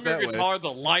 you put strum it your that way. guitar,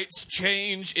 the lights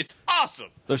change. It's awesome.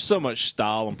 There's so much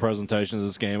style and presentation to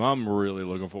this game. I'm really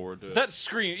looking forward to it. That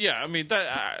screen, yeah, I mean,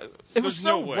 that it was there's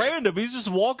no so way. random. He's just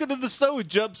walking in the snow and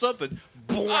jumps up and.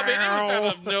 I mean, it was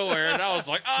out of nowhere, and I was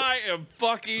like, I am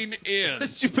fucking in.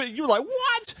 You were like,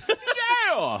 what?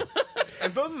 Yeah.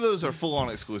 And both of those are full on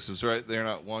exclusives, right? They're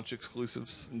not launch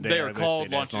exclusives. They are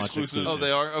called listed as launch exclusives. Oh,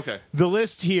 they are. Okay. The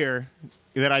list here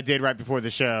that I did right before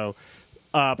the show: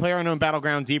 PlayerUnknown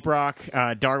Battleground, Deep Rock,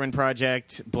 Darwin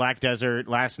Project, Black Desert,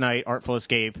 Last Night, Artful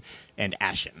Escape, and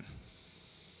Ashen.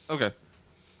 Okay.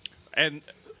 And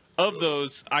of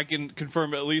those, I can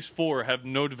confirm at least 4 have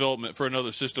no development for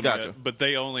another system Gotcha. yet, but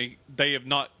they don't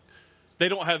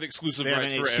have exclusive They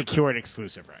rights have forever. secured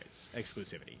exclusive rights,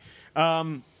 exclusivity.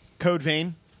 Code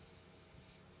Vein.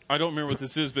 I don't remember what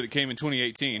this is, but it came in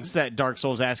 2018. It's that Dark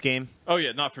Souls ass game. Oh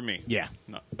yeah, not for me. Yeah,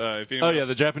 No. If Oh anyone yeah, else-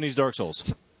 the Japanese Dark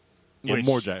Souls. Or which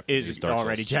more Japanese is Dark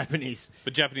already Souls. Japanese.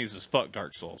 but Japanese as fuck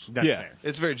Dark Souls. That's Yeah. fair.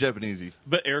 It's very Japanesey.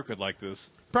 But Eric would like this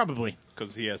Probably.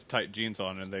 because he has tight jeans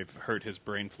on and they've hurt his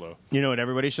brain flow. You know what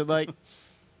everybody should like?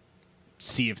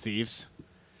 Sea of Thieves,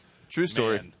 True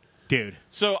story. Man. dude.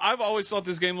 So I've always thought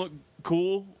this game looked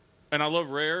cool, and I love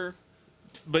Rare,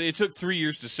 but it took 3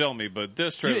 years to sell me. But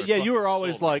this trailer, Yeah, you were fucking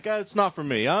always sold me. like, it's not for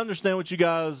me. I understand what you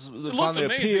guys It find looked the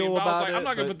amazing, appeal but I about was like, it. I'm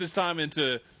not going to but- put this time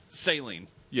into sailing.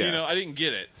 Yeah. You know, I didn't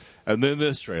get it. And then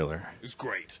this trailer. It was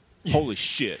great. Holy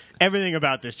shit. Everything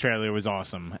about this trailer was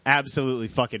awesome. Absolutely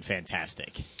fucking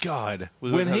fantastic. God.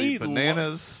 Was when it he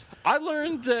bananas. I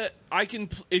learned that I can,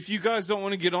 if you guys don't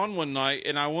want to get on one night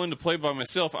and I wanted to play by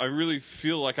myself, I really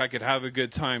feel like I could have a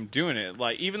good time doing it.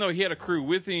 Like, even though he had a crew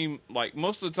with him, like,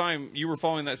 most of the time you were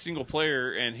following that single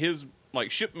player and his,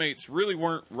 like, shipmates really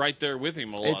weren't right there with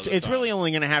him a lot of the It's time. really only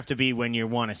going to have to be when you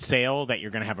want to sail that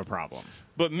you're going to have a problem.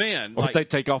 But, man, Or like, if they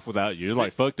take off without you, you're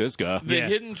like, fuck this guy. the Yeah.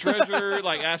 hidden treasure,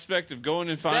 like, aspect of going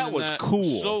and finding That was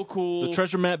cool. So cool. The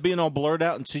treasure map being all blurred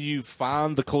out until you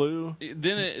find the clue.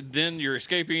 Then you're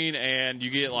escaping and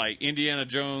you get like Indiana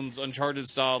Jones Uncharted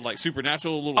style like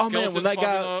supernatural little Oh skeletons man, when popping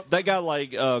up. that guy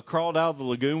like crawled out of the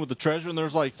lagoon with the treasure, and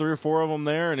there's like 3 or 4 of them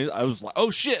there, and I was like, oh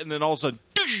shit! And then all of a sudden,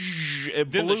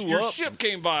 it then blew your up. ship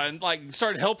came by and like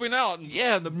started helping out. And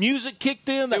Yeah, the music kicked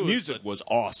in. That It was music a- was it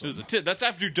awesome. was a tit. That's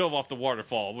after you dove off the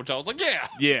waterfall, which I was like, yeah.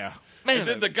 Yeah, man. And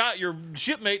then the guy, your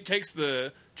shipmate, takes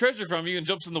the treasure from you and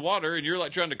jumps in the water, and you're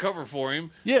like trying to cover for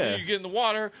him. Yeah. And you get in the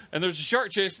water, and there's a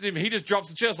shark chasing him, and he just drops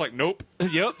the chest like, nope.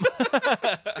 yep.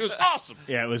 It was awesome.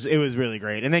 Yeah, it was really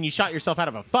great. And then you shot yourself out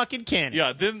of a fucking cannon.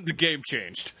 Yeah. Then the game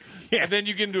changed. Yeah. And then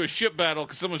you get into a ship battle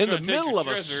because someone's In the trying to take middle your of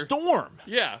a treasure. storm.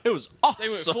 Yeah. It was awesome.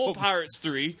 They went full Pirates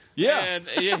 3. Yeah. And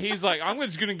he's like, I'm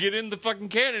just going to get in the fucking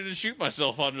cannon and shoot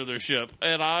myself onto their ship.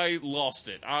 And I lost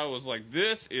it. I was like,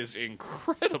 this is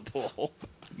incredible.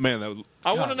 Man, that was,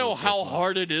 I want God, to know that was so how fun.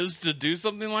 hard it is to do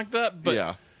something like that. But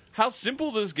Yeah. how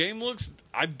simple this game looks,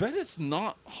 I bet it's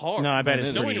not hard. No, I bet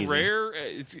it's Knowing pretty easy. Rare,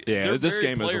 it's, Yeah, they're this very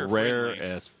game is rare player-friendly.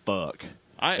 as fuck.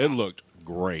 I- it looked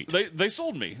great. They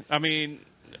sold me. I mean,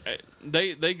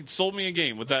 they sold me a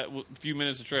game with that few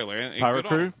minutes of trailer. And Power good on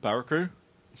Crew, them. Power Crew,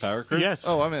 Power Crew. Yes.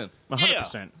 Oh, I'm in.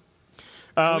 100%.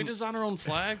 Can we design our own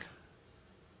flag?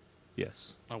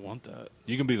 Yes, I want that.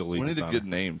 you can be the lead We need a designer. good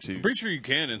name too. I'm pretty sure you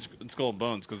can in Skull and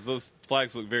Bones because those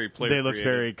flags look very player. They look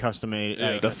creative. very custom made.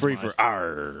 Yeah. The Free for customized.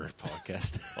 Our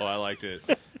podcast. Oh, I liked it.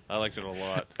 I liked it a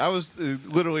lot. I was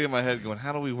literally in my head going,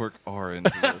 how do we work R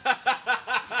into this?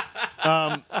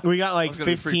 We got like was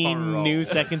gonna be free fun 15 roll. new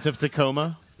seconds of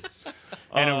Tacoma.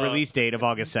 and a release date of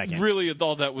August 2nd. Really,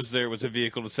 all that was there was a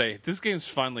vehicle to say, this game's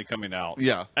finally coming out.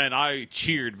 Yeah. And I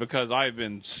cheered because I've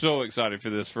been so excited for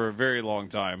this for a very long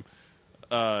time.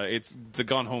 It's the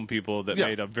Gone Home people that Yeah.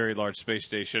 made a very large space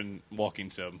station walking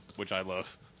sim, which I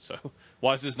love. So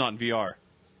why is this not in VR?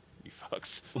 You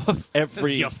fucks.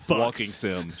 Every You fucks. walking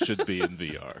sim should be in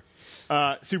VR.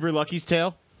 Super Lucky's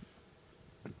Tale.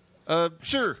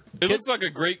 Sure. It looks like a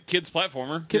great kids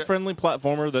platformer. Kid-friendly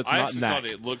platformer that's I not actually knack. thought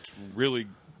it looked really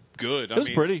good. It was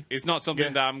pretty. It's not something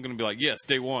Yeah. that I'm going to be like, yes,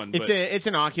 day one. It's but it's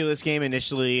an Oculus game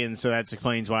initially, and so that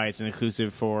explains why it's an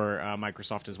exclusive for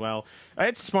Microsoft as well.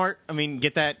 It's smart. I mean,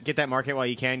 get that market while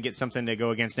you can. Get something to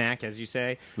go against knack, as you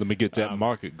say. Let me get that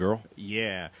market, girl.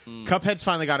 Yeah. Cuphead's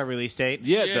finally got a release date.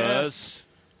 Yeah, it Yes.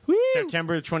 does.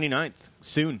 September 29th.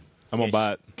 Soon. I'm gonna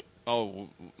buy it. Oh,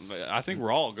 I think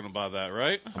we're all going to buy that,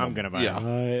 right? I'm gonna buy Yeah.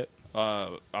 it.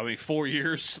 I mean, 4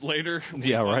 years later, we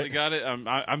Yeah, finally right. got it.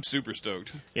 I'm super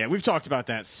stoked. Yeah, we've talked about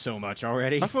that so much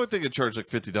already. I feel like they could charge like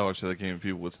 $50 for that game and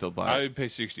people would still buy I it. would pay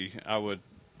 60. I would.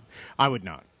 I would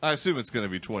not. I assume it's going to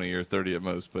be 20 or 30 at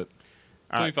most, but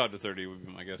 25 to 30 would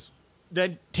be my guess.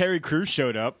 Then Terry Crews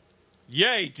showed up.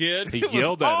 Yeah, he did. He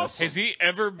yelled at us. Has he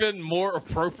ever been more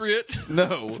appropriate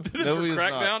no. than No, for he is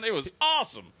Crackdown? not. It was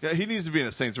awesome. Yeah, he needs to be in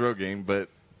a Saints Row game, but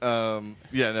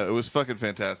yeah, no, it was fucking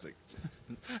fantastic.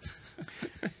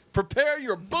 Prepare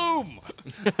your boom.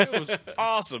 It was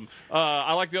awesome.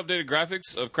 I like the updated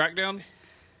graphics of Crackdown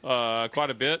quite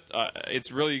a bit.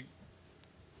 It's really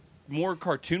more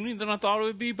cartoony than I thought it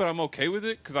would be, but I'm okay with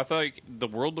it because I thought like, the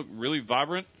world looked really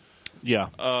vibrant. Yeah.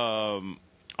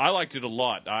 I liked it a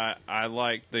lot. I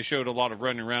liked they showed a lot of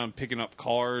running around, picking up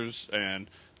cars, and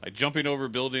like jumping over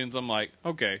buildings. I'm like,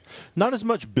 okay, Not as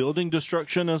much building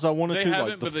destruction as I wanted they to. haven't,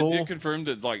 Like the but full. they did confirm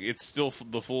that like it's still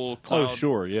the full Oh, cloud.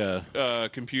 sure. Yeah.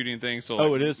 Computing thing. So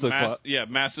Oh, like, it is the cloud. yeah,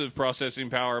 massive processing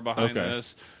power behind Okay.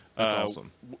 this. That's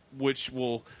awesome. Which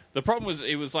will the problem was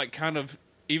it was like kind of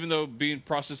even though being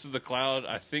processed in the cloud,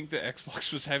 I think the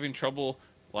Xbox was having trouble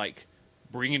like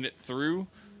bringing it through.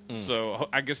 So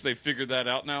I guess they figured that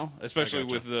out now, especially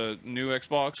with the new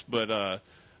Xbox. But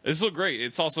this looked great.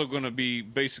 It's also going to be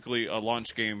basically a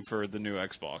launch game for the new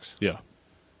Xbox. Yeah.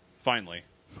 Finally.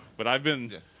 But I've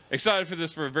been excited for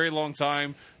this for a very long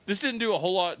time. This didn't do a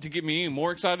whole lot to get me any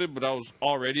more excited, but I was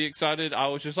already excited. I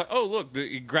was just like, oh, look,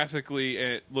 graphically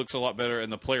it looks a lot better,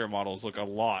 and the player models look a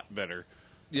lot better.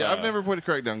 Yeah, I've never played a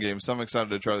Crackdown game, so I'm excited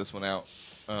to try this one out.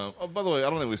 Oh, by the way, I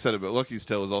don't think we said it, but Lucky's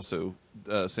Tale is also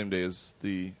same day as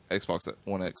the Xbox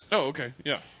One X. Oh, okay.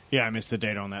 Yeah. Yeah, I missed the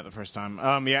date on that the first time.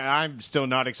 Yeah, I'm still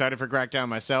not excited for Crackdown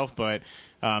myself, but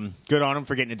good on him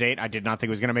for getting a date. I did not think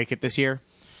it was going to make it this year.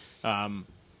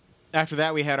 After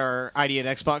that, we had our ID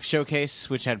at Xbox showcase,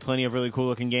 which had plenty of really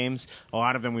cool-looking games. A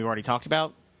lot of them we've already talked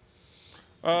about.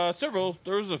 Several.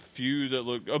 There was a few that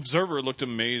looked... Observer looked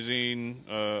amazing.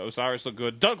 Osiris looked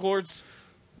good. Dunk Lords.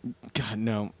 God,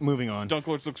 no. Moving on. Dunk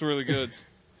Lords looks really good.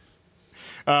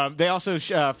 They also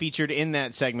featured in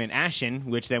that segment Ashen,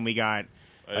 which then we got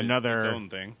another its own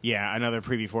thing. Yeah, another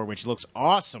preview for, which looks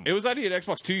awesome. It was ID at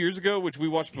Xbox 2 years ago, which we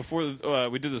watched before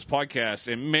we did this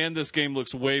podcast. And man, this game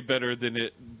looks way better than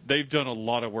it. They've done a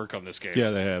lot of work on this game.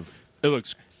 Yeah, they have. It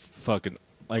looks fucking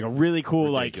like a really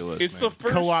cool, ridiculous. It's man. the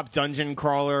first co-op dungeon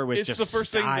crawler with It's just the first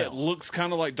style. thing that looks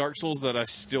kind of like Dark Souls that I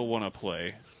still want to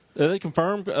play. Are they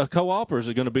confirmed a co-op, or is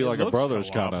it going to be It like a looks brothers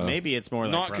co-op. kind of? Maybe it's more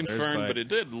like Not brothers, confirmed, but it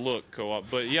did look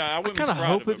co-op. But yeah, I wouldn't be kind of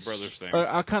surprised hope if a it's. brothers thing.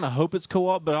 I kind of hope it's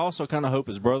co-op, but I also kind of hope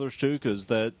it's brothers too, because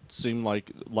that seemed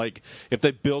like if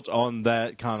they built on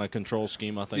that kind of control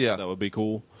scheme, I think Yeah. that would be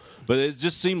cool. But it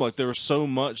just seemed like there was so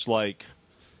much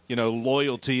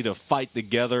loyalty to fight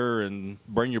together and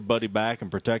bring your buddy back and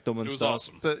protect them and It was stuff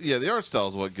awesome. The art style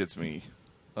is what gets me.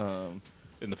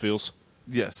 in the fields.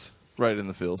 Yes, right in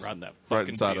the feels. Riding that right fucking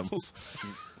inside them. feels.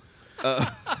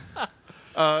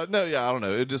 No, yeah, I don't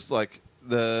know. It just like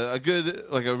a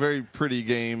very pretty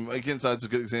game. Like Inside's a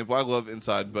good example. I love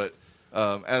Inside, but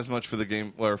as much for the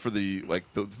game or for the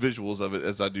the visuals of it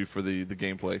as I do for the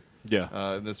gameplay. Yeah.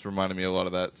 And this reminded me a lot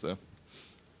of that. So,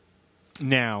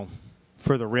 Now,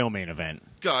 for the real main event,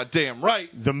 goddamn right.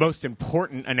 the most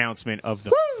important announcement of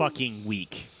the fucking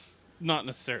week. Not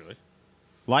necessarily.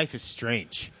 Life is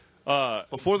Strange.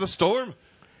 Before the storm.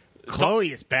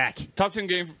 Chloe is back. Top 10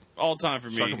 game all time for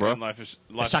me. Shaka, bro. in Life is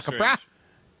Shaka, Strange.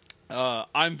 brah.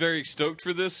 I'm very stoked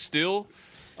for this still.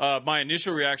 My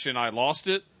initial reaction, I lost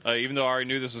it, even though I already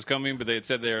knew this was coming, but they had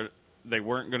said they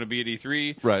weren't going to be at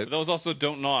E3. Right. But that was also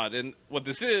Don't Nod. And what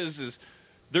this is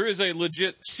there is a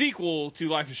legit sequel to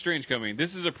Life is Strange coming.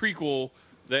 This is a prequel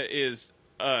that is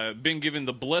been given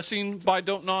the blessing by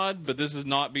Don't Nod, but this is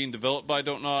not being developed by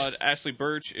Don't Nod. Ashley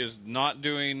Birch is not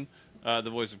doing the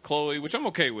voice of Chloe, which I'm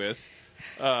okay with.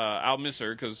 I'll miss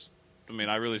her because, I mean,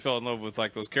 I really fell in love with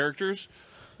like those characters.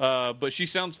 But she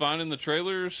sounds fine in the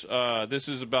trailers. This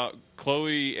is about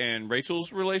Chloe and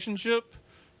Rachel's relationship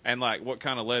and like what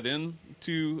kind of led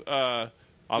into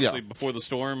obviously before the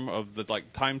storm of the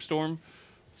like time storm.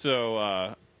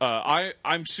 So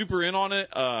I'm super in on it.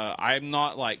 I'm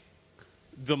not like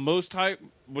the most hype,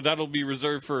 but that'll be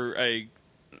reserved for a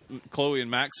Chloe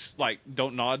and Max like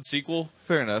don't nod sequel.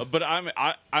 Fair enough. But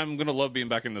I'm gonna love being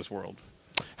back in this world.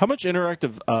 How much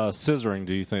interactive scissoring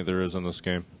do you think there is in this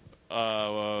game?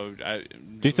 Do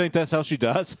you think that's how she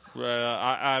does?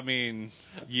 I mean,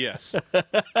 yes.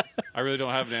 I really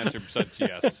don't have an answer besides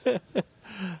yes.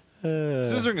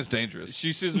 Scissoring is dangerous.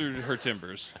 She scissored her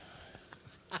timbers.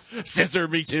 Scissor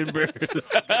me timber.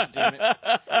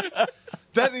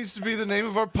 That needs to be the name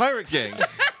of our pirate gang.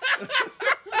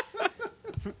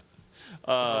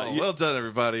 Well done,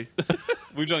 everybody.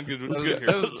 We've done good. It's good That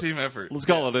here. was a team effort. Let's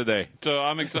call it a day. So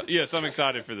I'm excited. Yes, I'm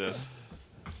excited for this.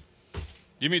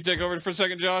 You mean take over for a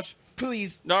second, Josh?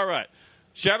 Please. All right.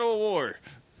 Shadow of War.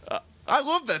 I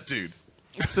love that dude.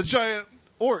 The giant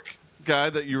orc guy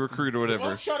that you recruit or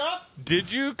whatever. Oh, shut up.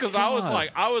 Did you? Because I was God.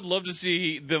 like, I would love to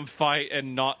see them fight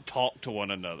and not talk to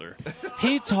one another.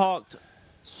 He talked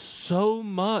so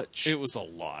much. It was a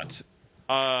lot.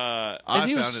 I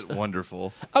he found was- it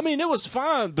wonderful. I mean, it was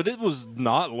fine, but it was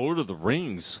not Lord of the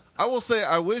Rings. I will say,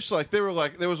 I wish like they were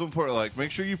like there was one point like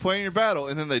make sure you plan your battle,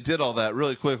 and then they did all that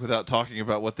really quick without talking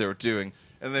about what they were doing,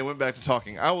 and they went back to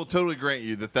talking. I will totally grant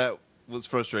you that was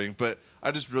frustrating, but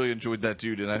I just really enjoyed that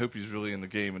dude, and I hope he's really in the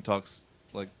game and talks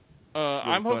like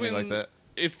I'm funny hoping like that.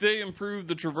 if they improve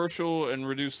the traversal and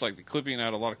reduce like the clipping, I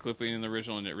had a lot of clipping in the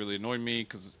original, and it really annoyed me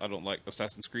because I don't like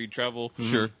Assassin's Creed travel.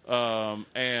 Sure.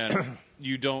 And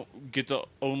you don't get to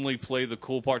only play the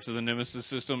cool parts of the Nemesis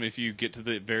system if you get to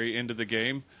the very end of the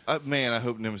game. Man, I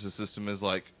hope Nemesis system is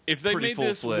like If they pretty made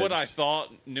this full-fledged. what I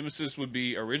thought Nemesis would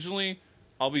be originally,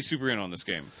 I'll be super in on this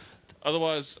game.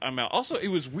 Otherwise, I'm out. Also, it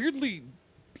was weirdly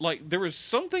like there was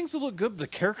some things that looked good, but the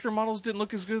character models didn't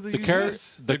look as good as they The,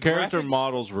 usually the do. character graphics-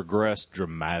 models regressed The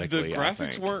dramatically. I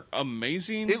graphics think. weren't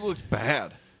amazing. It looked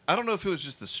bad. I don't know if it was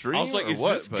just the stream I was like, or is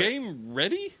what, this but- game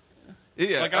ready?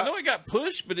 Yeah, Like, I know it got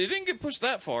pushed, but it didn't get pushed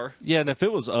that far. Yeah, and if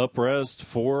it was up-resed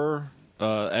for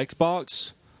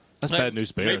Xbox, that's bad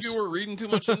news bears. Maybe we're reading too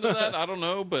much into that. I don't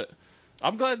know, but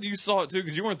I'm glad you saw it too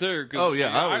because you weren't there. 'Cause Oh,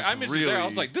 yeah, I was I missed it there. I really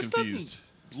was like, this confused. doesn't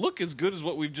look as good as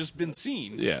what we've just been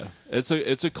seeing. Yeah, it's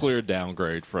a clear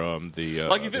downgrade from the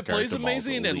Like if the it plays character models,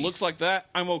 amazing at and least. looks like that,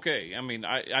 I'm okay. I mean,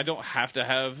 I don't have to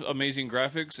have amazing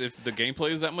graphics if the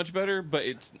gameplay is that much better, but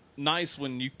it's nice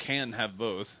when you can have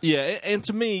both. Yeah, and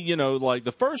to me, like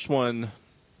the first one,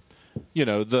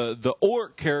 the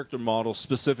orc character models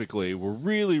specifically were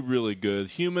really, really good.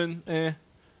 Human,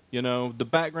 the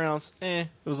backgrounds, It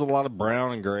was a lot of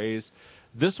brown and grays.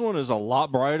 This one is a lot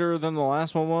brighter than the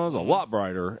last one was, a lot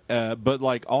brighter. But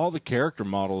like all the character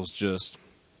models, just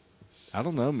I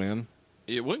don't know, man.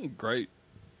 It wasn't great.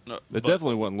 No, It but-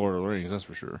 definitely wasn't Lord of the Rings, that's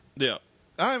for sure. Yeah.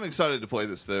 I'm excited to play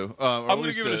this though. I'm going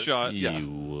to give it a shot. Yeah. You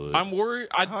would. I'm worried.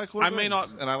 I like Lord I of the may not.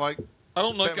 Rings, and I like. I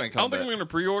don't know. I Batman don't think combat. I'm going to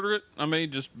pre-order it. I may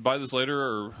just buy this later,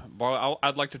 or borrow.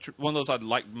 I'd like to. One of those I'd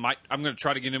like. I'm going to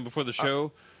try to get in before the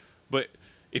show. But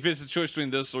if it's a choice between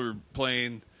this or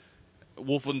playing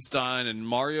Wolfenstein and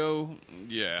Mario,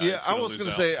 Yeah, it's I gonna was lose going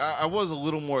to out. say I was a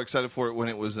little more excited for it when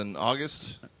it was in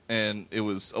August and it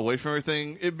was away from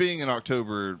everything. It being in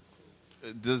October,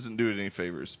 it doesn't do it any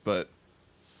favors, but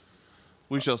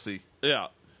we shall see. Yeah.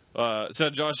 So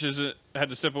Josh had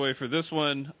to step away for this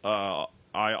one.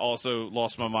 I also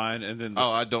lost my mind, and then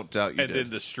I don't doubt you and did. then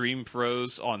the stream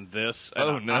froze on this. And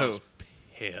Oh, I no. was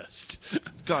pissed.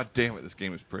 God damn it, this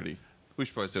game is pretty. We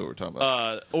should probably say what we're talking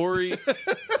about. Ori,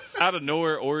 out of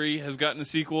nowhere, Ori has gotten a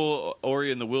sequel,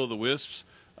 Ori and the Will of the Wisps.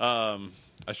 I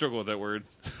struggle with that word.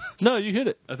 No, you hit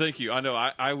it. Thank you. I know.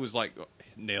 I was like,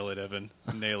 nail it, Evan.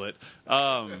 Nail it.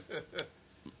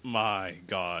 My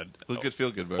God. Look good,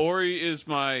 feel good, bro. Ori is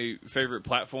my favorite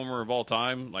platformer of all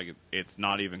time. Like, it's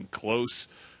not even close.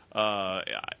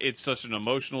 It's such an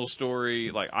emotional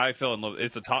story. Like, I fell in love.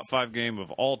 It's a top 5 game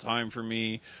of all time for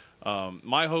me.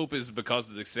 My hope is because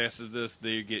of the success of this,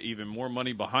 they get even more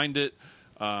money behind it.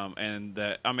 And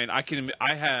that, I mean,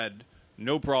 I had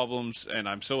no problems, and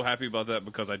I'm so happy about that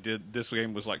because this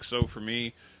game was like so for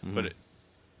me. But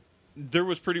there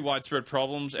was pretty widespread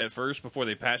problems at first before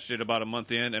they patched it about a month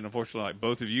in, and unfortunately, like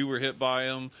both of you were hit by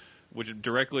them, which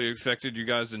directly affected you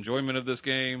guys' enjoyment of this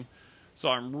game. So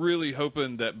I'm really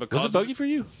hoping that because Was it buggy for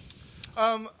you?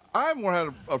 I more had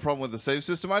a problem with the save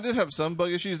system. I did have some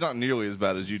bug issues, not nearly as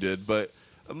bad as you did, but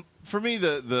For me,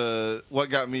 the what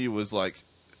got me was like,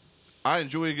 I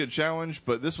enjoy a good challenge,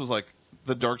 but this was like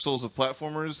the Dark Souls of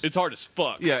platformers. It's hard as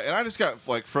fuck. Yeah, and I just got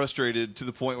like frustrated to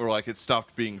the point where like it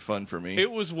stopped being fun for me.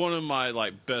 It was one of my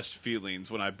like best feelings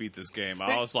when I beat this game.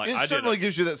 I was like, it I certainly did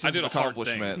gives you that sense of did a hard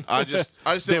thing. accomplishment. I just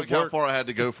didn't like how far I had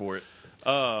to go for it.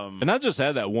 And I just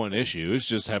had that one issue. It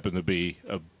just happened to be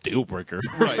a deal breaker.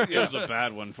 Right? It Yeah. was a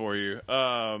bad one for you.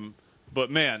 But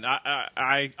man,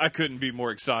 I couldn't be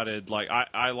more excited. Like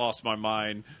I lost my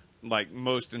mind. Like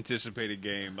most anticipated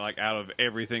game, like out of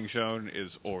everything shown,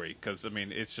 is Ori, because I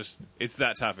mean it's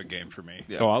that type of game for me.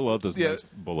 Yeah. Oh, I love this Yeah. next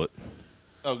bullet.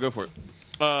 Oh, go for it.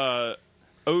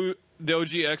 The OG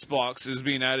Xbox is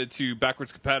being added to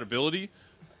backwards compatibility,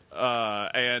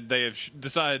 and they have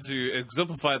decided to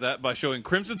exemplify that by showing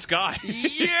Crimson Sky.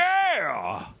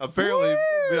 Yeah! Apparently,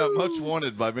 yeah, much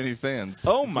wanted by many fans.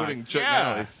 Oh my including Chuck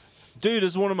God. Nally. Dude,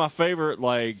 it's one of my favorite,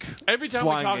 like, Every time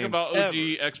we flying talk games about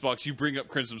OG ever. Xbox, you bring up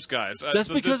Crimson Skies. That's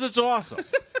So because this- it's awesome.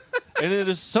 And it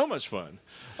is so much fun.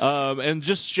 And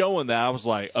just showing that, I was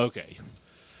like, okay.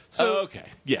 Okay,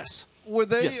 yes. Were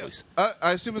they? Yes, please.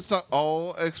 I assume it's not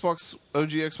all OG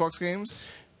Xbox games.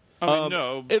 I mean,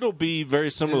 no. It'll be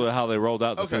very similar to how they rolled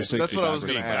out the Okay, 360. that's what I was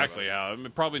backwards. gonna ask. Exactly how. I mean,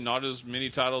 probably not as many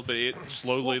titles, but it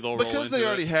slowly they'll roll Because into they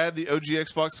already it. had the OG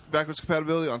Xbox backwards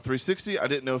compatibility on 360. I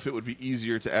didn't know if it would be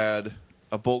easier to add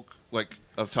a bulk like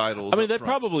of titles. I mean, up they front.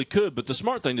 probably could, but the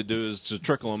smart thing to do is to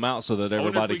trickle them out so that I wonder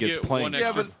if everybody we gets get playing. one Yeah,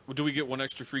 extra, do we get one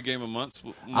extra free game a month?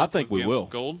 I think with we Game will. of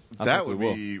Gold. I That think would we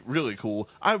will. be really cool.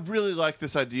 I really like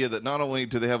this idea that not only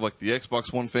do they have like the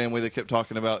Xbox One family they kept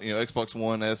talking about, Xbox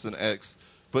One S and X,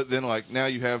 but then like now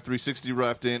you have 360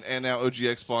 wrapped in, and now OG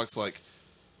Xbox, like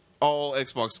all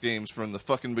Xbox games from the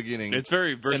fucking beginning. It's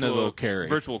very little carry.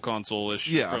 virtual console-ish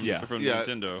Yeah. from, Yeah. from yeah,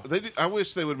 Nintendo. I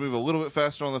wish they would move a little bit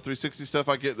faster on the 360 stuff.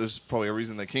 I get there's probably a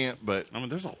reason they can't, but I mean,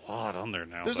 there's a lot on there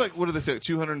now. there's but- like, what do they say,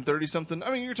 230 something?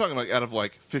 I mean, you're talking like out of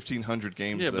like 1,500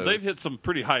 games. yeah, but though. they've It's- hit some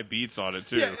pretty high beats on it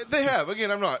too. Yeah, they have. Again,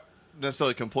 I'm not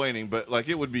necessarily complaining, but like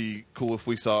it would be cool if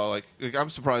we saw like I'm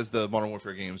surprised the Modern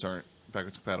Warfare games aren't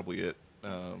backwards compatible yet.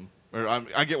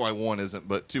 I get why 1 isn't,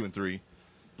 but 2 and 3,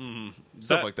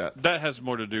 stuff like that. That has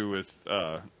more to do with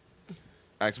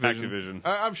Activision.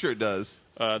 I'm sure it does.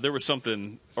 there was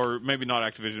something, or maybe not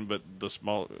Activision, but the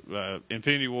small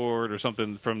Infinity Ward or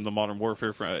something from the Modern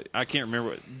Warfare. I can't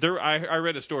remember. I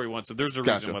read a story once, so there's a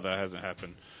reason Gotcha. why that hasn't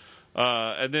happened.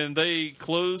 And then they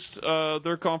closed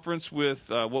their conference with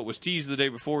what was teased the day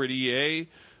before at EA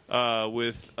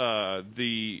with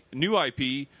the new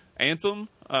IP, Anthem,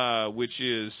 which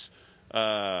is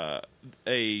a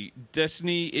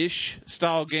Destiny-ish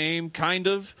style game, kind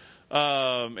of.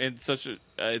 And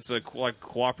it's a like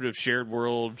cooperative shared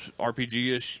world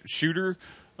RPG-ish shooter.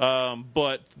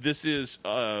 But this is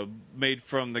made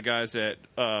from the guys at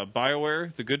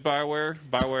BioWare, the good BioWare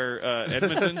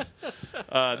Edmonton.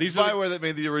 These are Bioware that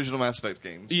made the original Mass Effect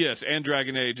games. yes, and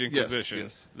Dragon Age Inquisition.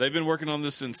 yes. They've been working on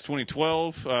this since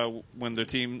 2012 when their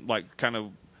team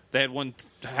they had one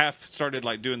half started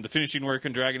like doing the finishing work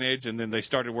in Dragon Age, and then they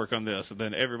started work on this, and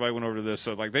then everybody went over to this.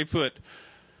 So like they put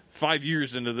 5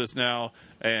 years into this now,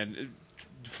 and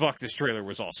fuck, this trailer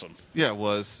was awesome. Yeah, it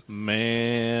was.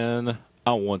 Man,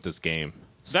 I want this game.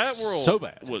 That world so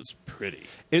bad. was pretty.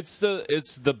 It's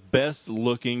the best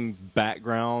looking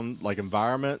background like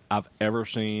environment I've ever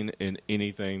seen in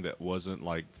anything that wasn't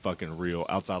like fucking real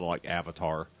outside of like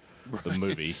Avatar, the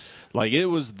movie. Like it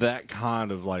was that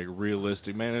kind of like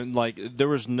realistic, man. And like there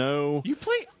was no You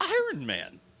play Iron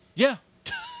Man. yeah.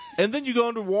 And then you go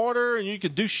underwater and you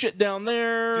can do shit down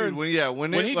there. Dude, when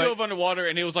When it, he like, dove underwater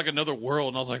and it was like another world,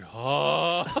 and I was like,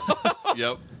 oh.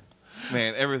 Yep.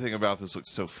 Man, everything about this looks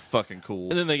so fucking cool.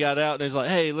 And then they got out and he's like,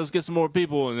 "Hey, let's get some more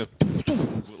people." And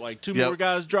then, like two Yep. more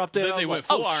guys dropped in. Then I they was went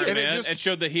like, full "Oh, Iron shit." Man just- and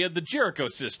showed that he had the Jericho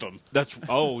system. That's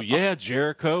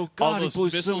Jericho. God, All he those blew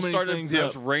so missiles many started things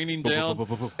just up. raining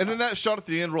down. And then that shot at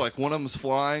the end where like one of them was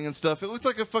flying and stuff. It looked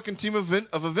like a fucking team of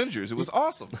Avengers. It was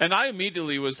awesome. And I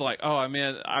immediately was like, "Oh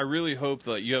man, I really hope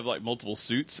that you have like multiple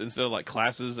suits instead of like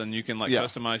classes, and you can like Yeah.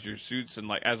 customize your suits and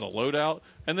like as a loadout."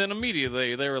 And then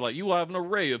immediately they were like, "You will have an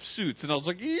array of suits," and I was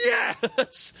like,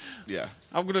 "Yes!" Yeah.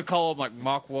 I'm gonna call them like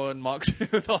Mach 1, Mach 2,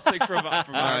 and all like from Iron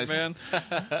Nice. Man.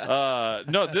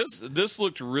 No, this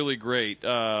looked really great.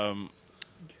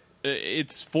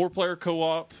 It's 4-player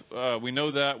co-op. We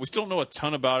know that. We still don't know a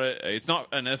ton about it. It's not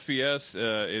an FPS.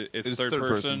 It's It's third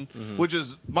person. which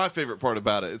is my favorite part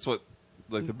about it. It's what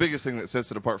like the biggest thing that sets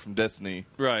it apart from Destiny.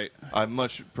 Right. I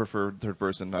much prefer third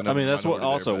person. I mean, that's what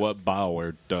what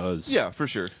BioWare does. Yeah, for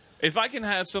sure. If I can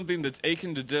have something that's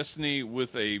akin to Destiny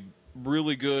with a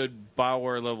really good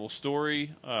BioWare level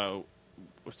story, so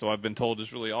I've been told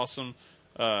is really awesome,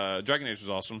 Dragon Age was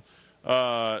awesome.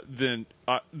 Then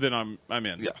I'm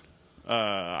in. Yeah.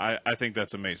 I think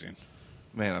that's amazing.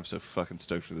 Man, I'm so fucking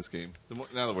stoked for this game.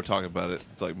 Now that we're talking about it,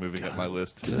 it's like moving up my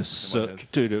list. in my head.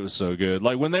 Dude, it was so good.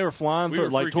 Like when they were flying, We were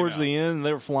like freaking towards out. the end,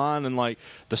 they were flying, and like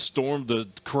the storm, the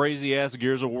crazy ass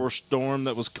Gears of War storm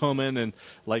that was coming, and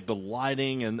like the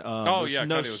lighting, and Oh, there's yeah,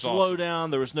 no God, it was awesome.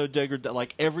 slowdown. There was no degradation.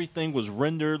 Like everything was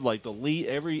rendered. Like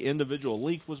every individual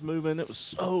leaf was moving. It was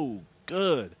so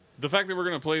good. The fact that we're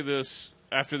going to play this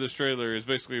after this trailer is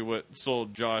basically what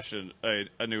sold Josh a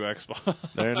new Xbox.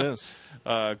 There it is.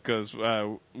 Because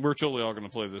we're totally all going to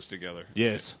play this together.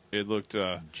 Yes. It looked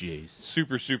Jeez.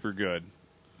 super, super good.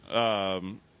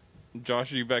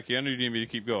 Josh, are you back in, or do you need me to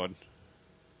keep going?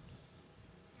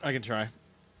 I can try.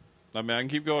 I mean, I can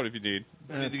keep going if you need.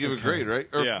 You need to give a grade, right?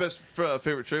 Or Yeah. best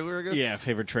favorite trailer, I guess? Yeah,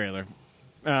 favorite trailer.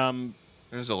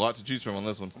 There's a lot to choose from on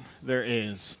this one. There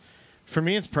is. For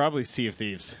me, it's probably Sea of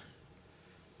Thieves.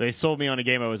 They sold me on a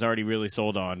game I was already really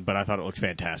sold on, but I thought it looked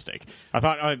fantastic. I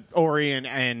thought Ori and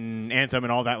Anthem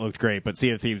and all that looked great, but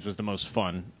Sea of Thieves was the most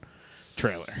fun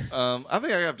trailer. I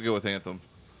think I have to go with Anthem.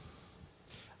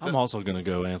 I'm also going to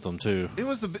go Anthem, too.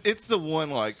 It's the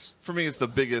one, like, for me, it's the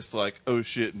biggest, like, oh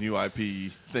shit, new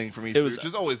IP thing for me, It was- which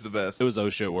is always the best. It was oh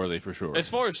shit worthy for sure. As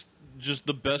far as just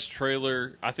the best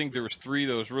trailer, I think there was 3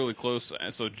 that was really close.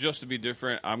 And so just to be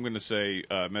different, I'm going to say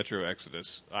Metro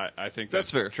Exodus. I think That's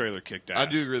that fair. trailer kicked ass. I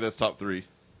do agree that's top 3.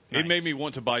 It made me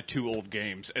want to buy 2 old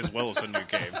games as well as a new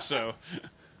game. So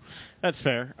That's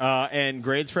fair. And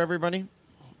grades for everybody?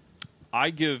 I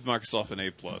give Microsoft an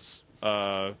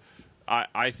A+.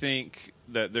 I think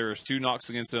that there's 2 knocks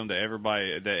against them that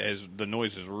everybody the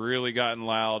noise has really gotten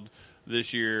loud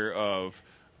this year of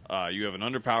you have an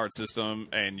underpowered system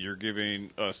and you're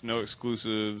giving us no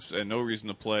exclusives and no reason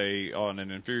to play on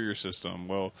an inferior system.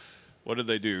 Well, what did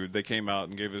they do? They came out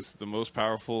and gave us the most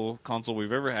powerful console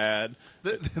we've ever had.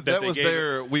 That was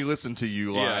their "we listened to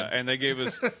you" line. Yeah, and they gave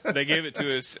it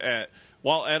to us at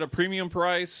a premium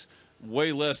price,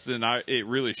 way less than it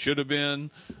really should have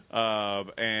been.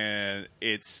 And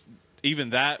it's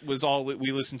even that was all that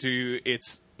we listened to.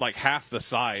 It's like half the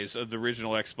size of the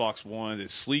original Xbox One.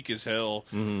 It's sleek as hell.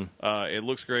 It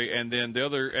looks great. And then the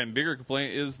other and bigger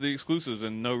complaint is the exclusives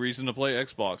and no reason to play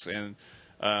Xbox. And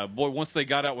boy, once they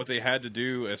got out what they had to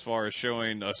do as far as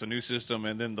showing us a new system,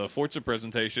 and then the Forza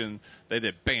presentation, they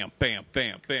did bam, bam,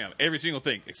 bam, bam. Every single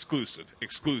thing, exclusive,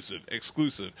 exclusive,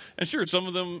 exclusive. And sure, some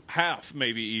of them, half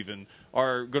maybe even,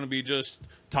 are going to be just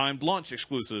timed launch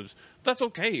exclusives. That's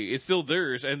okay. It's still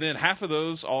theirs. And then half of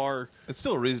those are It's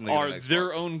still a reason to get an Xbox.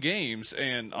 their own games.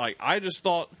 And I just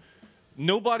thought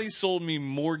nobody sold me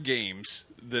more games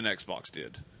than Xbox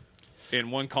did in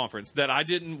one conference that I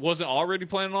wasn't already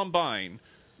planning on buying.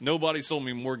 Nobody sold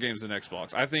me more games than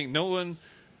Xbox. I think no one,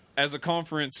 as a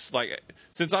conference, like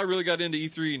since I really got into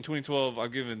E3 in 2012,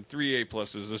 I've given 3 A+.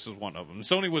 This is one of them.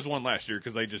 Sony was one last year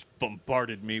because they just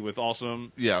bombarded me with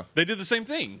awesome. Yeah. They did the same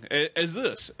thing as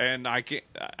this, and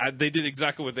they did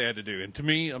exactly what they had to do. And to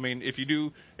me, I mean, if you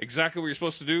do exactly what you're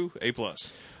supposed to do,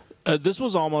 A+. This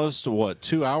was almost,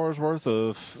 2 hours worth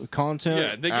of content?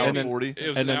 Yeah, they Hour gave 40. It was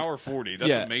and an then- hour 40. That's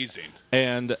yeah. amazing.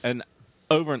 And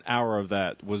over an hour of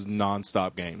that was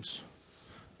nonstop games.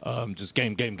 Just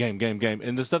game.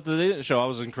 And the stuff that they didn't show, I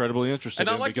was incredibly interested And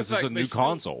I in like because the it's fact a new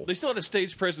console. They still had a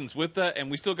stage presence with that,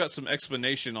 and we still got some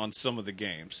explanation on some of the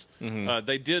games.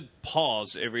 They did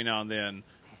pause every now and then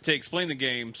to explain the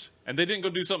games, and they didn't go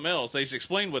do something else. They just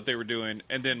explained what they were doing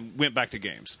and then went back to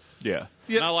games. Yeah.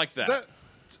 Yeah, I like that.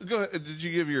 Go ahead. Did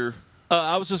you give your?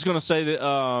 I was just going to say that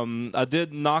I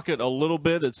did knock it a little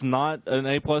bit. It's not an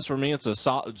A+ for me. It's a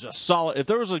solid. If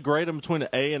there was a grade in between an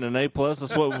A and an A+,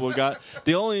 that's what we got.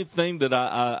 The only thing that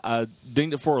I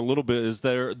dinged it for a little bit is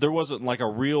there wasn't like a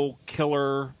real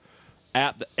killer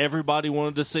app that everybody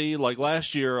wanted to see. Like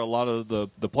last year, a lot of the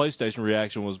PlayStation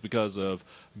reaction was because of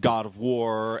God of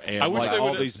War and I wish like they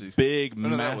all would've- these big. No,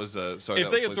 that was sorry. If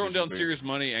that they was had thrown PlayStation down 3. serious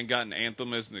money and gotten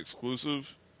Anthem as an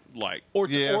exclusive, like Or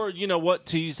Yeah. you know what,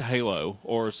 tease Halo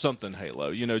or something Halo.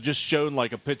 You know, just showing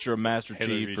like a picture of Master Halo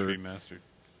Chief Reach or Remastered.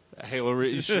 Halo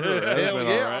Reach. Sure, that'd Hell been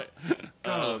yeah. all right.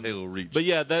 God, Halo Reach. But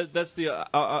yeah, that's the.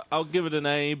 I'll give it an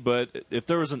A. But if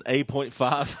there was an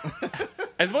A.5,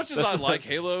 As much as I like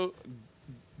Halo,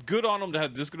 good on them to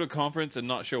have this good a conference and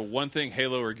not show one thing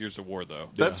Halo or Gears of War, though.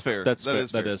 That's fair. That's That fair.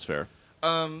 is fair. That is fair.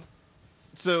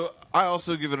 So I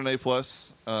also give it an A+.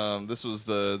 This was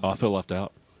the. Oh, I feel left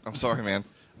out. I'm sorry, man.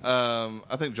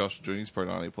 I think Josh Jr.'s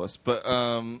probably not an A+. But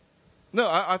no,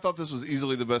 I thought this was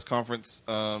easily the best conference.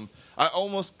 I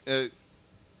almost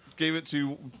gave it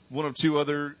to one of 2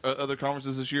 other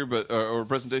conferences this year, but or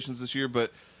presentations this year.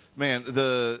 But man,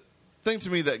 the thing to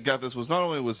me that got this was not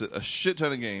only was it a shit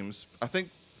ton of games. I think,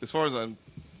 as far as I'm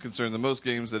concerned, the most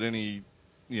games that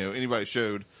anybody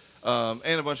showed, and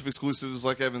a bunch of exclusives.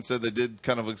 Like Evan said, they did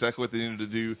kind of exactly what they needed to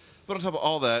do. But on top of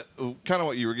all that, kind of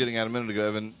what you were getting at a minute ago,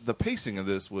 Evan, the pacing of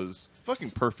this was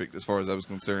fucking perfect as far as I was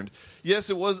concerned. Yes,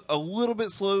 it was a little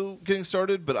bit slow getting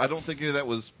started, but I don't think any of that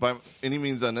was by any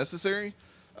means unnecessary.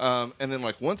 And then,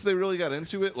 like, once they really got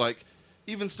into it, like,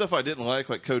 even stuff I didn't like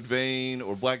Code Vein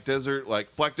or Black Desert,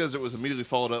 like, Black Desert was immediately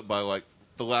followed up by, like,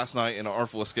 The Last Night and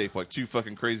Artful Escape, like, two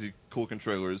fucking crazy cool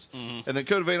controllers. Mm-hmm. And then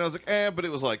Code Vein, I was like, but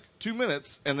it was, like, 2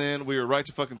 minutes, and then we were right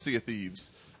to fucking Sea of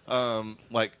Thieves.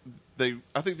 Like,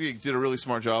 I think they did a really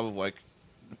smart job of, like,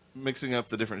 mixing up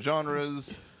the different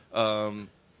genres.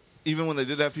 Even when they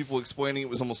did have people explaining, it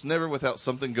was almost never without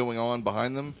something going on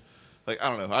behind them. Like, I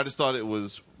don't know. I just thought it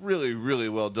was really, really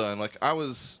well done. Like, I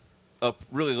was up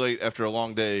really late after a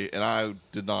long day, and I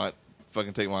did not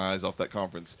fucking take my eyes off that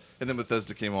conference. And then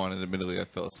Bethesda came on, and admittedly, I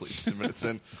fell asleep 10 minutes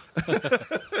in.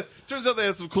 Turns out they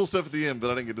had some cool stuff at the end,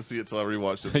 but I didn't get to see it until I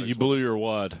rewatched it. You blew your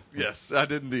wad, Yes, I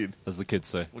did indeed. as the kids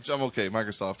say. Which I'm okay.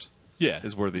 Microsoft Yeah.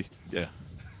 is worthy. Yeah.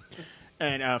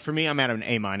 And for me, I'm at an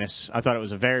A-. I thought it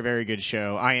was a very, very good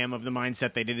show. I am of the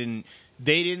mindset they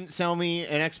didn't sell me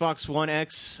an Xbox One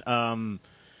X.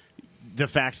 The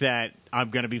fact that I'm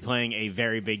going to be playing a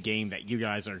very big game that you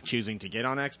guys are choosing to get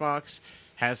on Xbox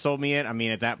has sold me it. I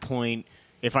mean, at that point,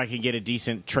 if I can get a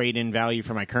decent trade-in value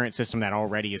for my current system that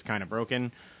already is kind of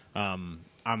broken, I'm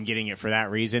getting it for that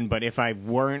reason. But if I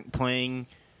weren't playing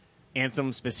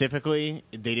Anthem specifically,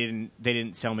 they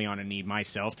didn't sell me on a need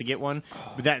myself to get one.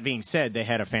 But that being said, they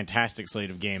had a fantastic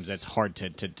slate of games that's hard to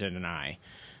deny.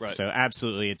 Right. So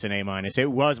absolutely, it's an A-. It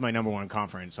was my number one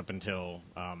conference up until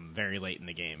very late in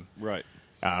the game. Right.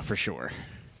 For sure.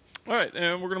 All right,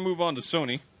 and we're going to move on to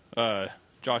Sony.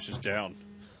 Josh is down.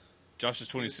 Josh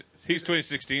is he's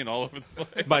 2016 all over the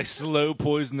place. My slow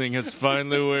poisoning has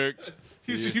finally worked.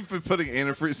 He's been putting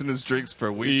antifreeze in his drinks for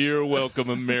a week. You're welcome,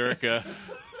 America.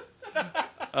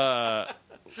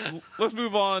 Let's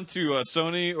move on to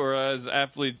Sony, or as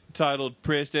aptly titled,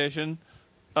 PlayStation.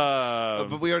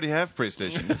 But we already have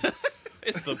PlayStations.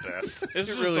 It's the best. It's It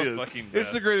just really the is. fucking best.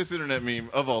 It's the greatest internet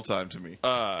meme of all time to me.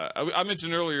 I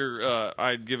mentioned earlier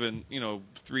I'd given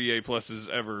 3 A+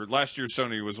 ever. Last year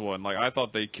Sony was one. Like, I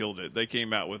thought they killed it. They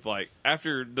came out with, like,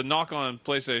 after the knock on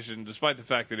PlayStation, despite the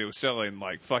fact that it was selling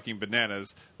like fucking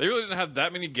bananas, they really didn't have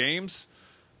that many games.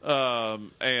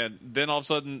 And then all of a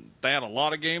sudden they had a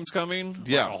lot of games coming. Like,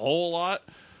 Yeah. a whole lot.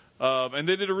 And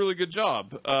they did a really good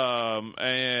job.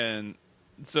 And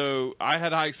so I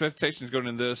had high expectations going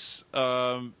into this.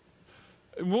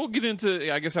 We'll get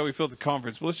into, I guess, how we feel at the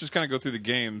conference, but let's just kind of go through the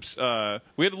games.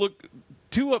 We had to look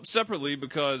two up separately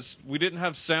because we didn't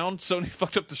have sound. Sony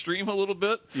fucked up the stream a little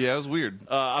bit. Yeah, it was weird.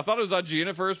 I thought it was IGN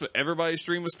at first, but everybody's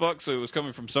stream was fucked, so it was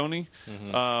coming from Sony.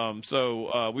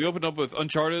 So we opened up with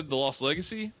Uncharted: The Lost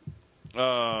Legacy. They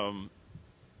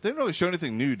didn't really show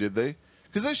anything new, did they?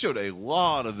 Because they showed a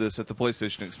lot of this at the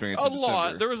PlayStation Experience A in lot.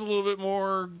 December. There was a little bit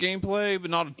more gameplay, but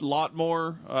not a lot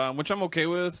more, which I'm okay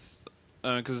with.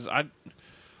 Because I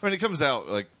mean, it comes out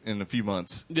like in a few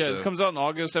months. Yeah, so. it comes out in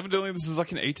August. Evidently, this is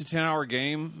like an 8 to 10 hour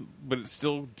game, but it's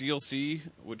still DLC,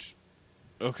 which,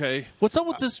 okay. What's up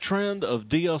with this trend of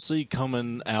DLC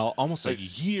coming out almost a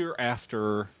year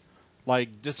after,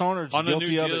 like, Dishonored's On a new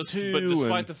guilty of it DLC, too? but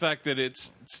despite and- the fact that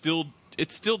it's still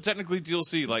technically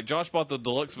DLC. Like, Josh bought the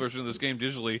deluxe version of this game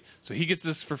digitally, so he gets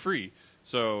this for free.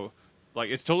 So, like,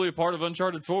 it's totally a part of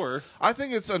Uncharted 4. I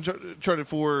think it's Uncharted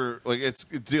 4, like, it's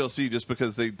DLC just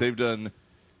because they've done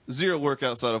zero work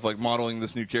outside of, like, modeling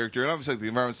this new character. And obviously, like, the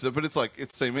environment stuff, but it's, like,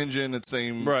 it's same engine, it's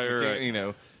same,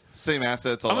 Right. Same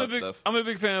assets, all that stuff. I'm a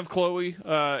big fan of Chloe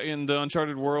in the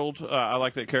Uncharted world. I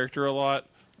like that character a lot.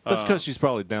 That's because she's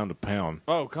probably down to pound.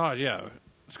 Oh, God, yeah.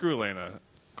 Screw Elena.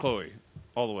 Chloe.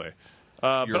 All the way.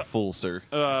 You're a fool, sir.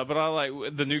 But I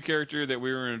like the new character that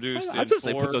we were introduced in I just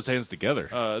say 4. put those hands together.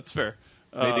 It's fair.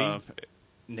 Nadine?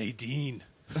 Nadine.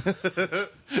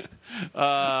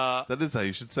 That is how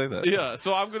you should say that. Yeah,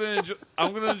 so I'm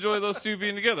gonna enjoy those two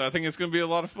being together. I think it's gonna be a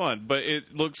lot of fun. But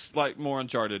it looks like more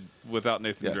Uncharted without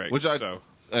Nathan Yeah, Drake. which I so.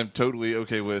 am totally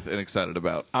okay with and excited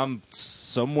about. I'm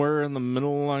somewhere in the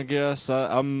middle, I guess.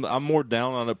 I'm more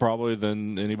down on it probably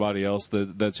than anybody else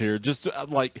that's here. Just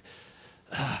like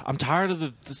I'm tired of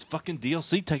this fucking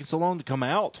DLC taking so long to come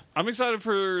out. I'm excited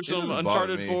for some doesn't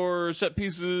bother Uncharted me. 4 set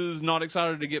pieces. Not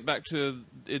excited to get back to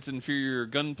its inferior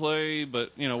gunplay,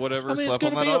 but whatever. I mean, it's Slap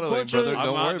gonna on that be a auto aim, bunch brother. of-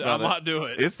 Don't worry about I it. might do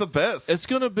it. It's the best. It's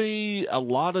going to be a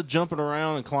lot of jumping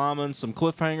around and climbing, some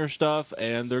cliffhanger stuff,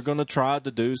 and they're going to try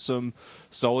to do some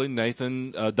solely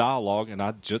Nathan dialogue, and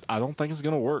I don't think it's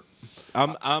going to work.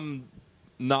 I'm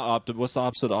not What's the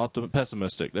opposite of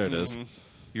pessimistic? There it is.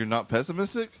 You're not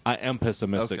pessimistic? I am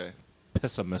pessimistic. Okay.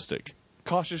 Pessimistic.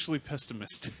 Cautiously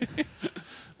pessimistic.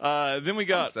 Then we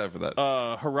got excited for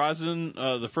that. Horizon,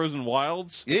 the Frozen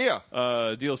Wilds. Yeah.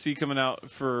 DLC coming out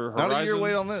for Horizon. Not a year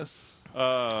wait on this.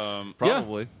 Um,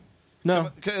 Probably.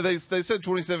 No. They said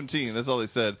 2017. That's all they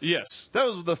said. yes. That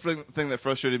was the thing that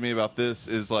frustrated me about this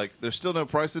is, like, there's still no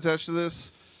price attached to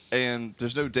this, and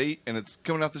there's no date, and it's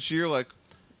coming out this year. Like,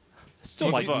 Still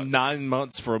What like the fuck? 9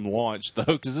 months from launch, though,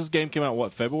 because this game came out,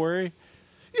 what, February?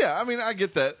 yeah, I mean, I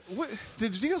get that.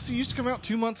 Did DLC used to come out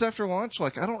 2 months after launch?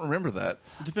 Like, I don't remember that.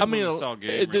 Depends I mean, on the style game,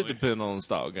 it really. did depend on the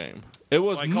style game. It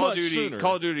was Like much sooner.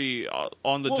 Call of Duty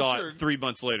on the Well, dot. sure. 3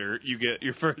 months later, you get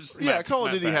your first. Yeah, map- Call of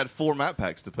map Duty pack. had 4 map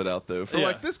packs to put out, though. For, Yeah.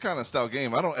 like, this kind of style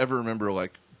game, I don't ever remember,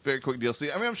 like, very quick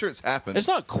DLC. I mean, I'm sure it's happened. It's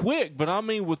not quick, but I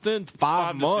mean, within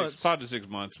 5 months. 5 to 6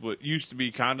 months. What used to be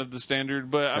kind of the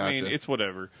standard, but I mean, Gotcha. it's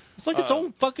whatever. It's like its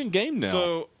own fucking game now.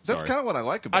 So That's Sorry. kind of what I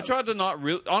like about I tried to not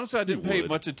really. Honestly, I didn't pay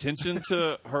would. much attention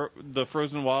to the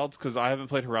Frozen Wilds because I haven't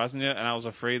played Horizon yet, and I was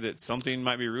afraid that something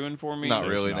might be ruined for me. it. Not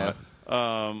really, not.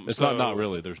 no. it's so not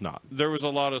really. There's not. There was a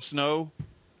lot of snow,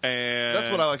 and That's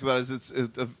what I like about it. Is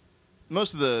it's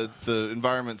most of the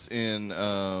environments in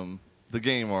the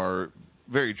game are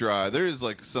very dry. There is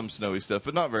like some snowy stuff,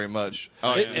 but not very much.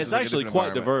 Oh, yeah, this It's is, like, a actually different quite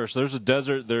environment. diverse. There's a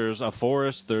desert, there's a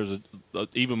forest, there's a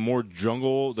even more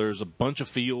jungle, there's a bunch of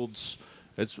fields.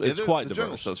 It's Yeah, quite the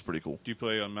jungle diverse stuff's pretty cool. Do you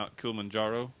play on Mount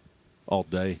Kilimanjaro? all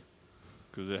day.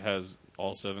 Because it has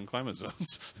all 7 climate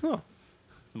zones. Huh.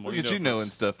 The more Look at you folks. knowing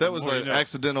stuff. That was The more an you know.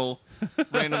 accidental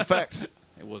random fact.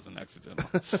 It wasn't accidental.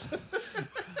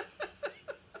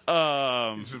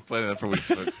 He's been playing that for weeks,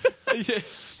 folks.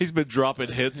 He's been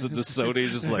dropping hits into Sony,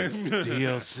 just like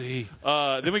DLC.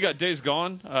 Then we got Days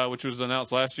Gone, which was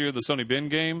announced last year, the Sony Ben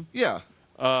game. Yeah.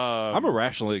 I'm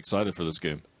irrationally excited for this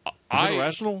game. Is it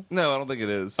irrational? No, I don't think it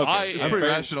is. Okay. It's I'm pretty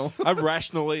very- rational. I'm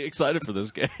rationally excited for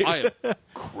this game. I am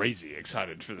crazy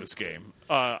excited for this game.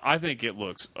 I think it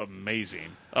looks amazing.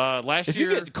 Last if year,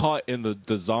 you get caught in the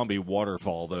zombie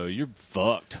waterfall, though, you're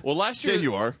fucked. well, last year Yeah,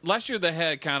 you are. Last year they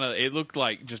had kind of it looked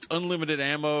like just unlimited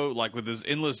ammo, like with this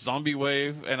endless zombie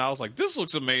wave, and I was like, this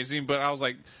looks amazing. But I was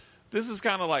like, this is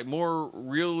kind of like more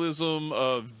realism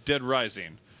of Dead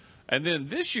Rising. And then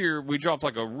this year we dropped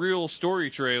like a real story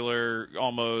trailer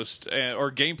almost,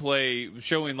 or gameplay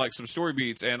showing like some story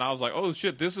beats, and I was like, oh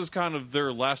shit, this is kind of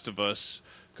their Last of Us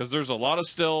because there's a lot of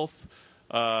stealth,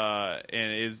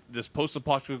 and is this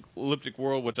post-apocalyptic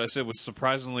world, which I said was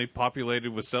surprisingly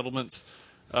populated with settlements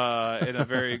in a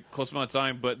very close amount of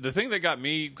time. But the thing that got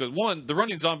me, because one, the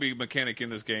running zombie mechanic in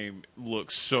this game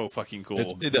looks so fucking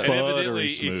cool. It does. And evidently, Buttery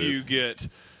if smooth. you get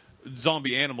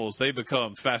zombie animals, they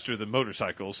become faster than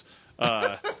motorcycles.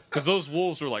 Because those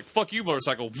wolves were like, fuck you,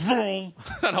 motorcycle. Vroom.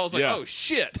 And I was like, Yeah. oh,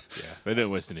 shit. Yeah, they didn't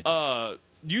waste any time.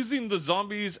 Using the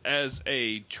zombies as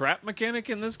a trap mechanic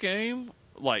in this game,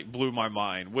 like, blew my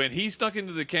mind. When he snuck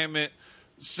into the encampment,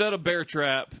 set a bear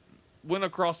trap, went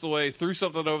across the way, threw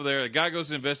something over there, the guy goes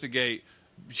to investigate,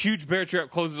 huge bear trap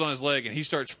closes on his leg, and he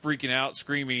starts freaking out,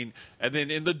 screaming, and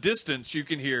then in the distance you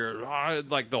can hear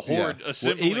like the horde Yeah. Well,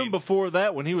 assembling. even before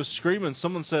that, when he was screaming,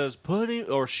 someone says, "Put him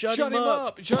or shut him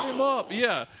up." Shut him up,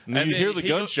 yeah. And then you hear the he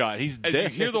gunshot, he's and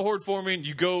dead. You hear the horde forming,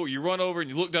 you run over and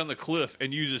you look down the cliff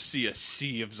and you just see a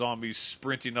sea of zombies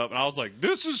sprinting up. And I was like,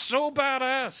 this is so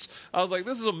badass. I was like,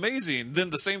 this is amazing. Then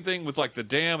the same thing with like the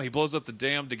dam. He blows up the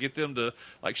dam to get them to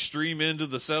like stream into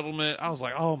the settlement. I was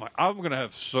like, oh my, I'm going to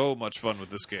have so much fun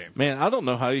with this game. Man, I don't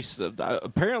know how he's.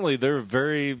 Apparently, they're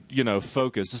very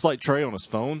focused. It's like Trey on his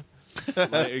phone,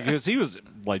 because he was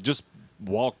like just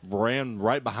ran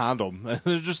right behind them, and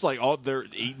they're just like all they're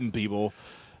eating people.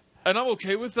 And I'm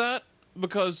okay with that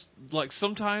because like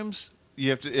sometimes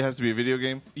It has to be a video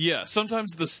game. yeah,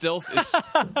 sometimes the stealth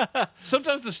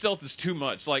is too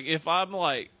much. Like if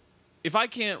I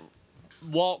can't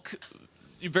walk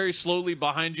very slowly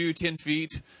behind you 10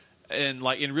 feet, and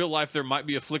like in real life there might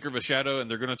be a flicker of a shadow and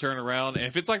they're going to turn around, and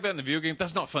if it's like that in the video game,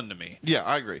 that's not fun to me. Yeah,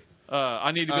 I agree.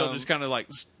 I need to be able to just kind of like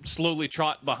slowly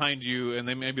trot behind you, and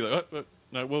they may be like,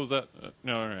 no, what was that?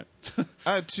 No, all right.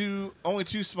 I had only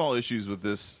two small issues with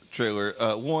this trailer.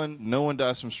 One, no one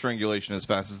dies from strangulation as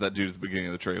fast as that dude at the beginning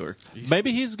of the trailer.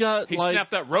 Maybe he's got He like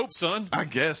snapped that rope, son. I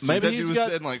guess. Dude, Maybe that he's dude was got-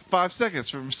 dead in like 5 seconds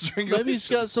from strangulation. maybe he's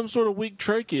got some sort of weak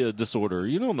trachea disorder.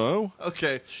 You don't know.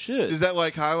 Okay. Shit. Is that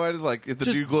like highlighted? Like if the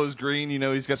Just- dude glows green, you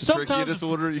know he's got the trachea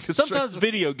disorder. You can sometimes strangle-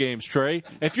 video games, Trey.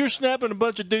 If you're snapping a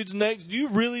bunch of dudes' necks, you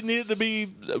really need it to be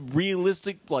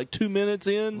realistic. Like 2 minutes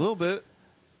a in. little bit.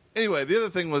 Anyway, the other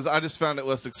thing was I just found it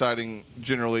less exciting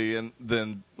generally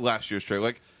than last year's trailer.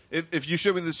 Like if you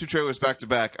showed me these two trailers back to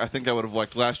back, I think I would have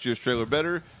liked last year's trailer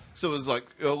better. So it was like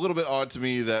a little bit odd to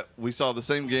me that we saw the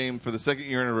same game for the second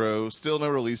year in a row, still no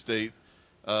release date.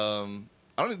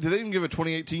 I don't. Did they even give a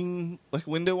 2018 like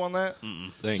window on that? They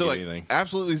didn't So give like anything.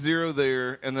 absolutely zero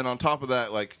there, and then on top of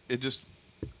that, like it just.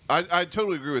 I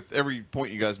totally agree with every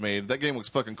point you guys made. That game looks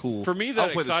fucking cool. For me, I'll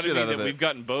that play the excited shit me out of that it. we've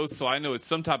gotten both, so I know it's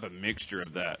some type of mixture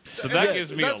of that. So And that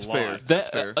gives me a that's lot. fair.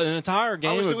 That, fair. An entire I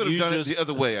game wish they of would have you done just it the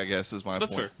other way. I guess is my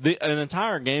That's point. fair. an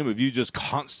entire game of you just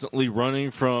constantly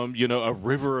running from a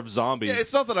river of zombies. Yeah,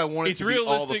 it's not that I want it It's to be all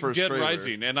the realistic first Dead trailer.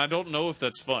 Rising, and I don't know if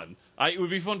that's fun. It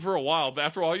would be fun for a while, but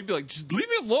after a while, you'd be like, just leave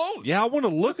me alone. Yeah, I want to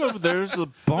look over there. There's a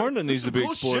barn that needs to be Cool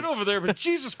shit explored. over there, but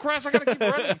Jesus Christ, I gotta keep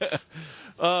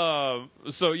running.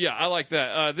 So yeah, I like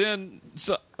that.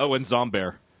 Oh, and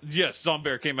Zombear. Yes,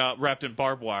 Zombear came out wrapped in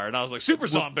barbed wire, and I was like, Super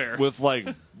Zombear. With like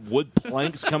wood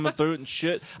planks coming through it and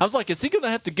shit. I was like, is he going to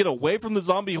have to get away from the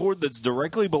zombie horde that's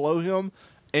directly below him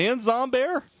and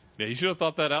Zombear? Yeah, you should have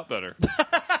thought that out better.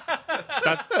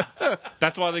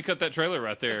 That's why they cut that trailer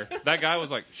right there. That guy was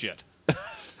like, shit.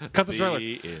 Cut the trailer.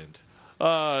 The end.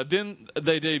 Then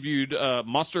they debuted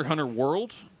Monster Hunter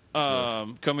World.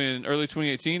 Coming in early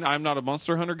 2018. I'm not a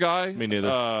Monster Hunter guy. Me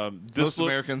neither. This Most looked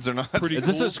Americans are not. pretty Is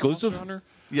this cool, exclusive? Monster Hunter.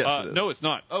 Yes, it is. No, it's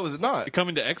not. Oh, is it not?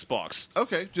 Coming to Xbox.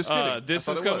 Okay, just kidding. This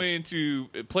I is thought it was. coming to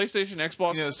PlayStation,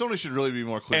 Xbox, Yeah, Sony should really be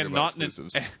more clear and about not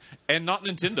exclusives. and not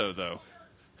Nintendo though.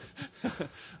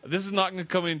 This is not going to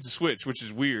come into Switch, which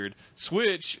is weird.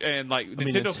 Switch and like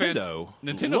Nintendo fans,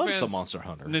 Nintendo loves the Monster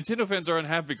Hunter. Nintendo fans are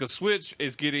unhappy because Switch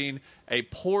is getting a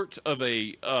port of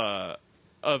a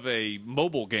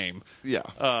mobile game. Yeah.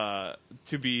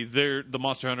 To be the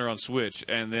Monster Hunter on Switch,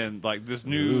 and then like this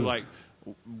new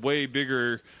way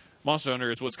bigger Monster Hunter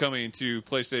is what's coming to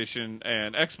PlayStation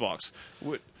and Xbox.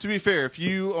 To be fair, if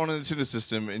you own a Nintendo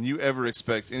system and you ever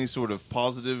expect any sort of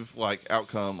positive like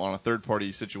outcome on a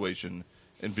third-party situation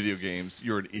in video games,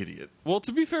 you're an idiot. Well,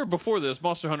 to be fair, before this,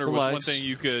 Monster Hunter was one Relax. thing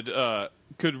you could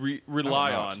rely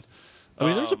not. on. I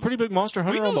mean, there's a pretty big Monster We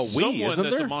Hunter know on the someone Wii, isn't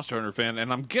that's there? a Monster Hunter fan,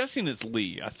 and I'm guessing it's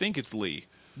Lee. I think it's Lee.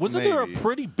 Wasn't there a Maybe.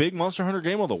 pretty big Monster Hunter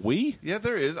game on the Wii? Yeah,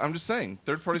 there is. I'm just saying,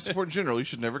 third-party support in general, you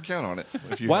should never count on it.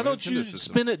 If you Why have a don't you Nintendo system.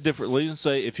 spin it differently and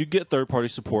say, if you get third-party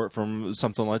support from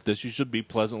something like this, you should be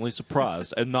pleasantly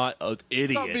surprised and not an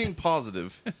idiot. Stop being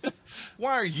positive.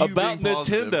 Why are you About being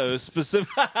positive? Nintendo specific.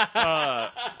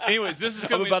 Anyways, this is I'm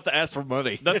coming. about to ask for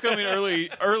money. That's coming early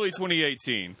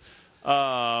 2018,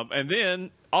 and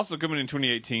then also coming in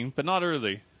 2018, but not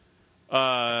early.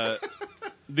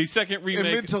 The second In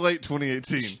remake, mid to late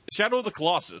 2018. Shadow of the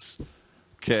Colossus.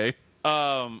 Okay.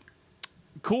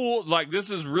 Cool. Like, this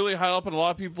is really high up in a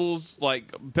lot of people's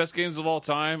like best games of all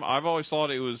time. I've always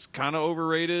thought it was kind of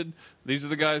overrated. These are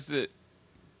the guys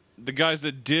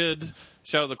that did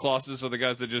Shadow of the Colossus are the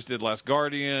guys that just did Last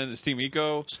Guardian. It's Team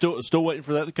Eco. Still waiting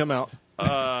for that to come out.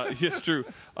 Yes, true.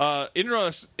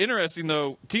 Interesting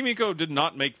though. Team Eco did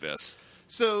not make this.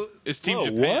 So It's Team Whoa,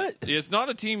 Japan. what? It's not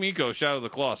a Team Eco Shadow of the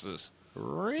Colossus.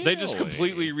 Really? They just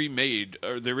completely remade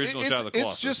the original Shadow of the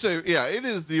Colossus. it's just it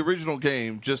is the original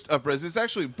game, just upres. It's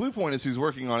actually Blue Point is who's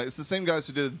working on it. It's the same guys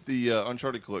who did the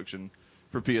Uncharted collection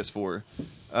for PS4.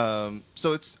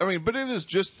 So it's, but it is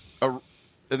just an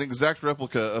exact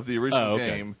replica of the original Oh, okay.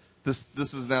 game. This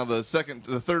is now the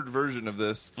third version of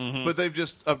this, but they've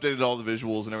just updated all the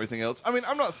visuals and everything else. I'm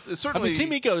not certainly.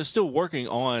 Team Eco is still working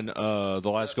on The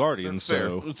Last Guardian, That's fair.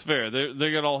 so It's fair.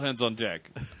 They got all hands on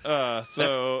deck.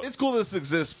 So It's cool this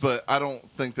exists, but I don't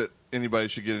think that anybody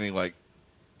should get any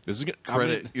this is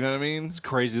credit. You know what I mean? it's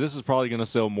crazy. This is probably going to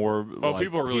sell more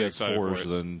people are really excited for PS4s it.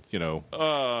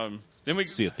 than then we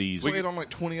Sea of Thieves. Played on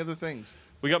 20 other things.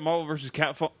 we got Marvel versus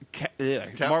Marvel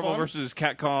Capcom? versus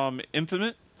Capcom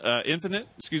Infinite.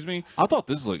 Excuse me. I thought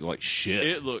this looked like shit.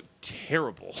 It looked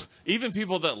terrible. Even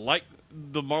people that like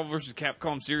the Marvel vs.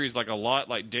 Capcom series like a lot,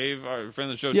 like Dave, our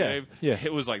friend of the show, Yeah, Dave, yeah.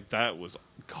 it was like that was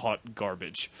hot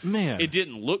garbage. Man. It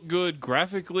didn't look good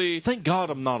graphically. Thank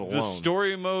God I'm not alone. The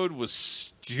story mode was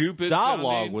stupid. dialogue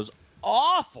sounding. was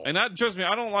awful. And trust me,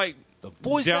 I don't like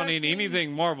voice downing acting?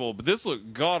 anything Marvel, but this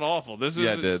looked god awful. This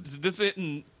Yeah, is it did. this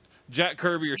isn't Jack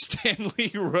Kirby or Stan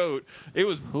Lee wrote. It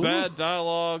was bad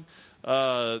dialogue.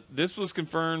 This was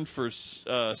confirmed for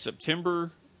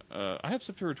September. I have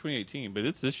September 2018, but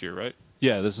it's this year, right?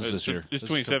 Yeah, this is this year. It's This is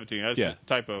 2017. That's yeah. a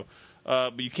typo.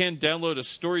 But you can download a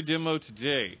story demo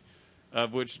today,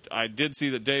 of which I did see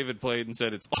that David played and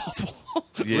said it's awful.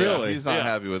 Yeah, Really? he's not Yeah.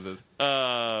 happy with this.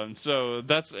 So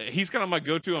he's kind of my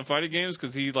go-to on fighting games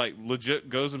because he like legit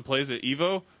goes and plays at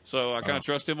Evo. So I kind of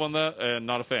trust him on that, and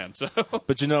not a fan. So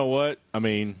But you know what? I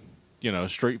mean,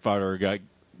 Street Fighter got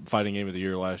fighting game of the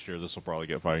year last year. This will probably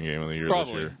get fighting game of the year this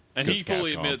Probably. year. And he 'Cause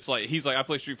fully Capcom. admits, like, he's like, I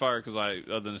play Street Fighter because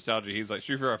of the nostalgia. He's like,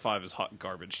 Street Fighter 5 is hot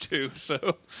garbage, too.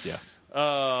 So, Yeah.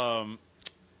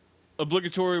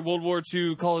 obligatory World War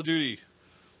II Call of Duty.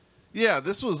 Yeah,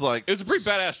 this was like It was a pretty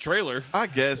badass trailer. I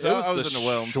guess It was, I was the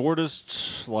underwhelmed.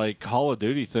 shortest like Call of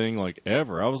Duty thing like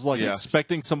ever. I was like Yeah.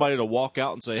 expecting somebody to walk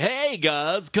out and say, "Hey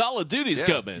guys, Call of Duty's Yeah,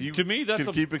 coming." you To me, that's could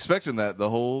a- keep expecting that the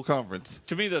whole conference.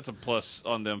 To me, that's a plus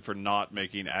on them for not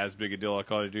making as big a deal of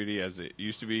Call of Duty as it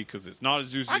used to be, because it's not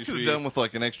as juicy I as could it have used to done be. with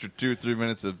like an extra 2 or 3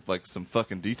 minutes of like some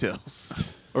fucking details.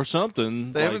 or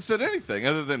something. They like, haven't said anything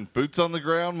other than boots on the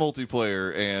ground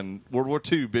multiplayer and World War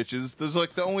II bitches. Those are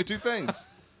like the only 2 things.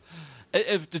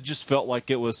 It just felt like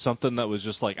it was something that was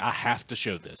just like, I have to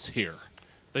show this here.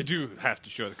 They do have to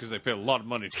show it because they paid a lot of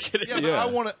money to get it. Yeah,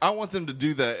 but I want them to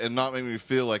do that and not make me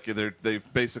feel like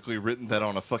they've basically written that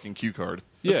on a fucking cue card.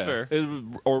 Yeah, fair.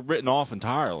 or written off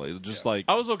entirely. Just like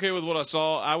I was okay with what I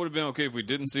saw. I would have been okay if we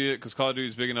didn't see it because Call of Duty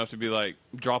is big enough to be like,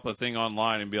 drop a thing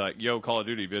online and be like, yo, Call of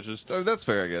Duty, bitches. That's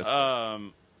fair, I guess.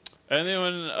 And then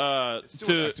when,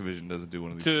 Still, Activision doesn't do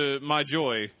one of these. to my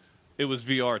joy, it was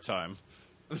VR time.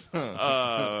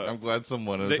 I'm glad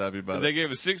someone is happy about They it.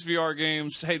 gave us 6 VR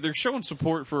games. Hey, they're showing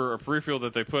support for a peripheral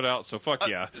that they put out, so fuck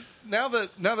yeah. Now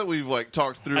that we've like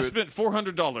talked through I it, spent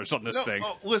 $400 on this no, thing.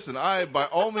 oh, listen, I by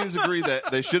all means agree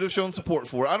that they should have shown support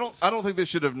for it. I don't think they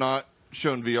should have not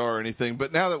shown VR or anything.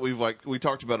 But now that we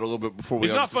talked about it a little bit before we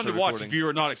It's not obviously fun to started watch recording. if you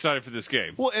are not excited for this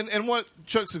game. Well, and what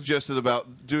Chuck suggested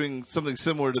about doing something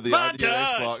similar to the idea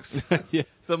of Xbox, Yeah.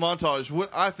 the montage,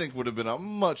 I think would have been a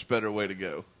much better way to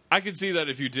go. I could see that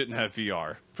if you didn't have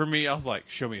VR. For me, I was like,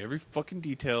 show me every fucking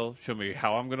detail. Show me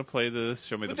how I'm going to play this.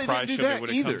 Show me But the they price. didn't Show do me that when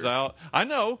it either. comes out. I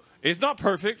know. It's not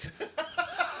perfect,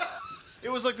 It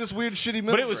was like this weird, shitty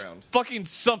middle but it was ground. fucking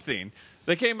something.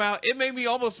 They came out. It made me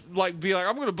almost like be like,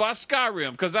 I'm going to buy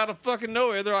Skyrim because out of fucking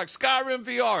nowhere, they're like Skyrim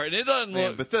VR, and it doesn't Man,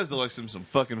 look. Bethesda likes some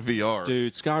fucking VR.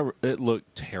 dude, it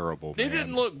looked terrible. It man.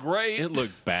 didn't look great. It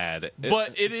looked bad.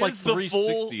 But it it's like is the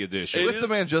 360 full- edition. it Let is- the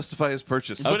man justify his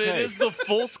purchase. But it Okay. is the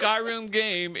full Skyrim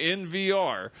game in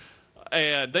VR.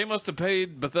 And they must have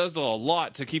paid Bethesda a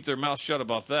lot to keep their mouth shut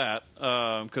about that,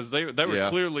 because they were Yeah.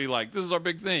 clearly like, this is our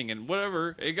big thing, and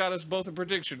whatever, it got us both a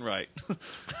prediction right.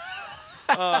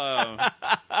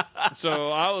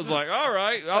 So I was like, all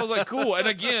right. I was like, cool. And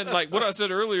again, like what I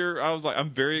said earlier, I was like, I'm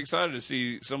very excited to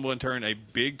see someone turn a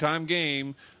big time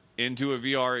game into a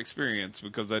VR experience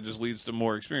because that just leads to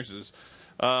more experiences.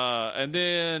 And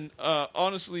then,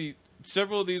 honestly,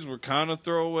 several of these were kind of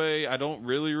throwaway. I don't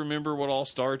really remember what all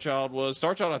Star Child was.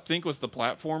 Star Child, I think, was the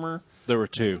platformer. There were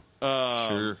 2.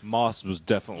 Sure. Moss was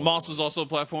definitely Moss was also a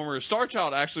platformer. Star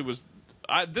Child actually was.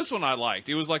 This one I liked.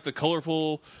 It was like the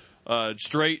colorful,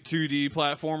 straight 2D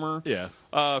platformer. Yeah.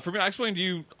 For me, I explained to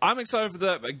you, I'm excited for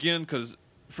that again because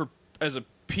as a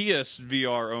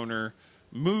PSVR owner,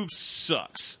 Move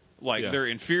sucks. Like Yeah. they're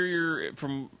inferior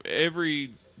from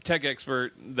every tech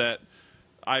expert that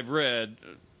I've read.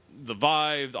 The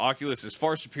Vive, the Oculus is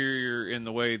far superior in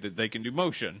the way that they can do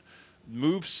motion.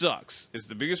 Move sucks. It's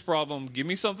the biggest problem. Give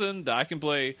me something that I can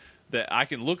play, that I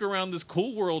can look around this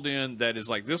cool world in, that is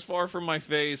like this far from my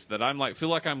face, that I'm like feel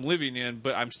like I'm living in,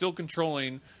 but I'm still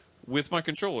controlling with my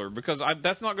controller, because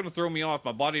that's not going to throw me off.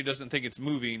 My body doesn't think it's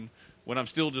moving when I'm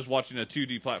still just watching a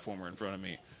 2D platformer in front of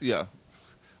me. Yeah.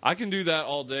 I can do that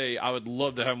all day. I would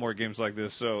love to have more games like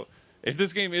this. So if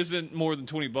this game isn't more than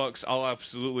 $20, I'll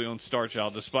absolutely own Star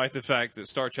Child, despite the fact that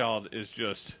Star Child is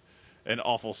just an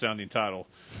awful sounding title.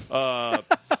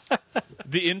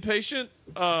 The Inpatient.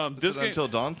 This It's an game. Until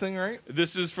Dawn thing, right?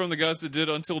 This is from the guys that did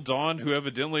Until Dawn, who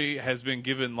evidently has been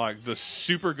given like the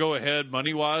super go ahead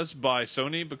money wise by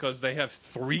Sony because they have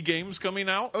 3 games coming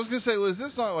out. I was gonna say, was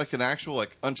this not like an actual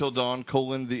like Until Dawn :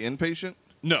 The Inpatient?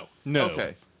 No. No.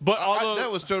 Okay. But although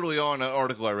that was totally on an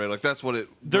article I read. Like that's what it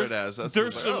read as. That's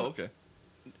there's like, some- oh, okay.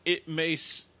 it may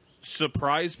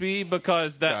surprise me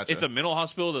because that Gotcha. it's a mental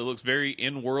hospital that looks very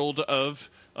in world of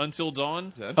Until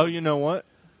Dawn. Yeah. Oh, you know what?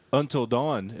 Until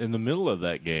Dawn, in the middle of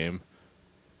that game,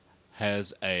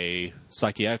 has a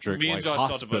psychiatric Me and like Josh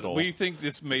talked about hospital. it. We think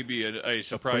this may be a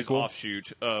surprise prequel?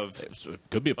 offshoot of It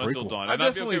could be a prequel. Until Dawn. I And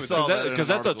I'd be definitely okay with saw that. that. Because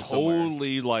in an that's a article somewhere.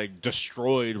 totally like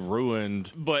destroyed,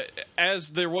 ruined. But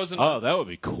as there was an Oh, that would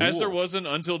be cool. as there was an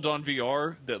Until Dawn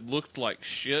VR that looked like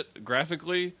shit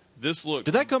graphically, this looked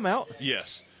Did that come out?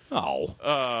 yes.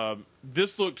 Oh,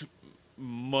 This looked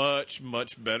much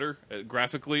better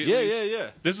graphically. At Yeah, least. yeah, yeah.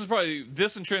 This is probably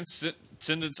this and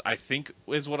Transcendence. I think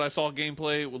is what I saw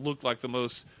gameplay. It would look like the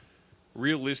most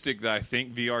realistic that I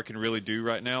think VR can really do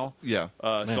right now. Yeah.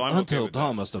 man, So I'm okay Until with Dawn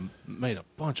that. must have made a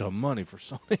bunch of money for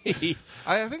Sony.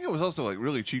 I think it was also like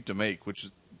really cheap to make, which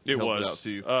It help was. it out to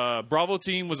you. Bravo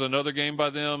Team was another game by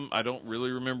them. I don't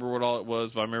really remember what all it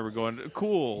was, but I remember going,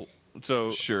 cool.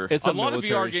 So Sure. It's a a lot of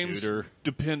military VR games shooter.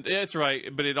 depend. That's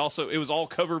right, but it was all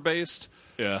cover based.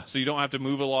 Yeah. So you don't have to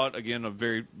move a lot. Again, a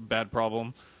very bad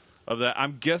problem of that.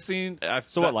 I'm guessing.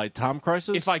 So what, like Time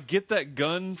Crisis? If I get that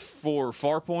gun for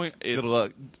Farpoint, it's, Good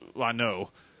luck. I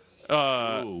know.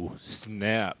 Oh,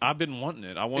 snap. I've been wanting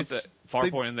it. I want It's- that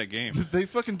Farpoint in that game. They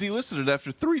fucking delisted it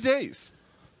after 3 days.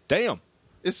 Damn.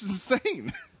 It's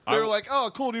insane. They were like,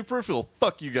 "Oh, cool new peripheral.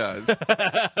 Fuck you guys."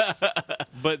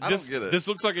 But I this don't get it. this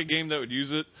looks like a game that would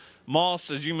use it.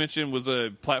 Moss, as you mentioned, was a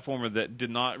platformer that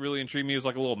did not really intrigue me. It was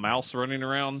like a little mouse running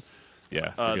around.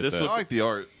 Yeah, this I like the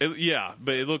art. Yeah,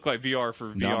 but it looked like VR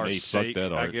for Not me. VR's Fuck sake,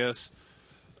 that I art. guess.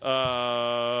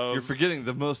 You're forgetting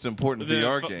the most important Then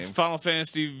VR game. Final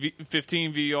Fantasy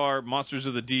 15 VR, Monsters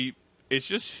of the Deep. It's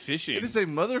just fishing. It is a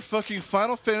motherfucking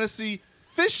Final Fantasy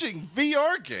fishing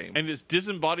VR game. And it's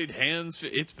disembodied hands.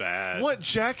 It's bad. What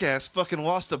jackass fucking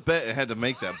lost a bet and had to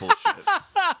make that bullshit?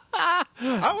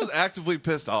 I was actively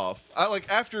pissed off.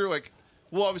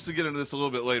 We'll obviously get into this a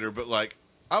little bit later, but like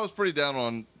I was pretty down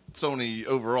on Sony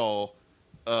overall.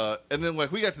 And then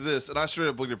like we got to this, and I straight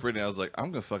up looked at Brittany. I was like,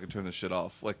 I'm gonna fucking turn this shit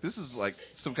off. Like this is like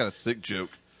some kind of sick joke.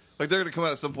 Like they're gonna come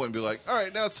out at some point and be like, all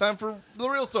right, now it's time for the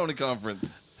real Sony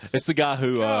conference. It's the guy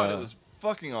who God, it was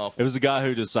fucking awful. it was the guy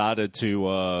who decided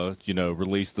to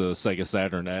release the Sega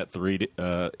Saturn at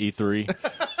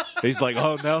E3. He's like,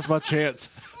 "Oh, now's my chance."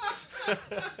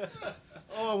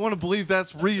 Oh, I want to believe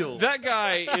that's real. That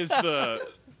guy is the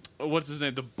what's his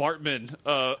name? The Bartman.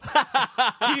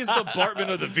 He is the Bartman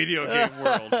of the video game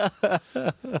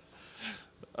world.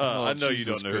 I know you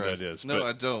Jesus don't know Christ. who that is. No, but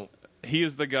I don't. he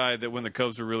is the guy that when the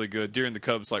Cubs were really good during the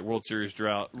Cubs like World Series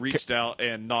drought, reached out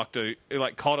and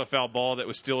caught a foul ball that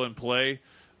was still in play.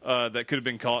 That could have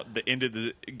been caught that ended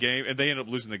the game, and they ended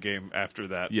up losing the game after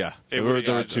that. Yeah, It there were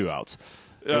really- 2 outs.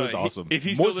 It was he- awesome. If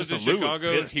he still Moises lived in Alou was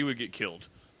Chicago, pissed. he would get killed.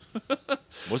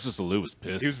 Moises Alou was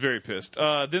pissed. He was very pissed.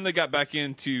 Then they got back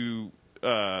into.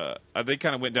 They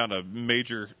kind of went down a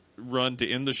major run to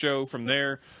end the show. From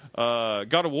there,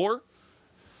 God of War.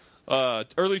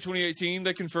 Early 2018,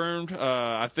 they confirmed.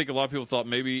 I think a lot of people thought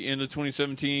maybe into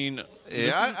 2017. Yeah,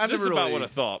 this I is never about really- what I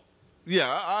thought. Yeah,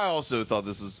 I also thought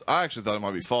this was. I actually thought it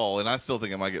might be fall, and I still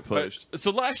think it might get pushed.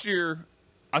 So last year,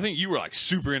 I think you were like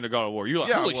super into God of War. You were like,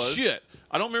 Yeah, I holy was. shit!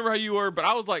 I don't remember how you were, but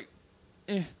I was like,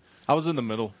 I was in the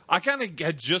middle. I kind of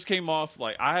had just came off.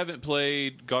 Like, I haven't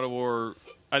played God of War.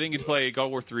 I didn't get to play God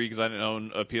of War 3 because I didn't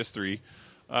own a PS3.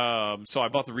 So I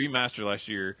bought the remaster last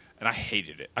year, and I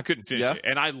hated it. I couldn't finish Yeah? it.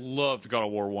 And I loved God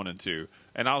of War 1 and 2.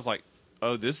 And I was like,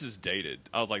 oh, this is dated.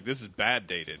 I was like, this is bad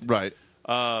dated. Right.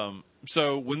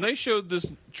 So when they showed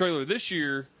this trailer this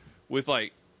year with,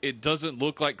 like, it doesn't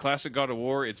look like classic God of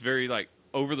War. It's very, like,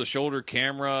 over-the-shoulder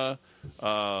camera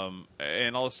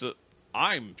and all this stuff.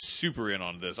 I'm super in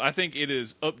on this. I think it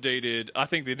is updated. I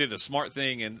think they did a smart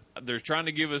thing, and they're trying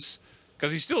to give us –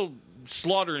 because he's still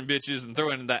slaughtering bitches and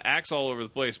throwing that axe all over the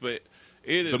place, but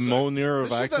it is The Mjolnir They of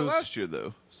showed that Axis. last year,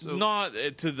 though. So not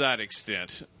to that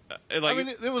extent. Like, I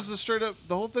mean, it was a straight up.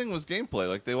 The whole thing was gameplay.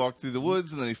 Like they walked through the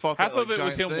woods and then he fought. half that, like, of it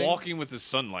was him giant thing. walking with his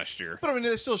son last year. But I mean,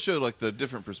 they still showed like the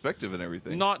different perspective and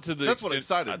everything. Not to the That's what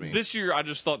extent- excited me. This year, I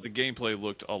just thought the gameplay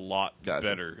looked a lot Gotcha.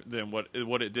 better than what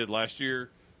it did last year.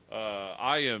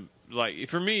 I am like,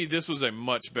 for me, this was a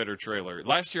much better trailer.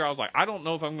 Last year, I was like, I don't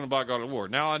know if I'm going to buy God of War.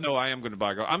 Now I know I am going to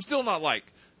buy God. I'm still not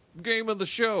like game of the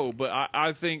show, but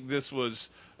I think this was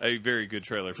a very good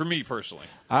trailer for me personally.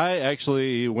 I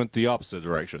actually went the opposite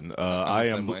direction. I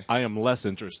same am way. I am less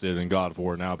interested in God of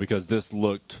War now because this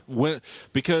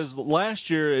because last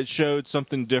year it showed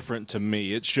something different to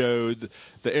me. It showed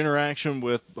the interaction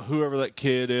with whoever that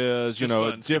kid is. His a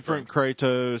son, different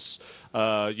Kratos.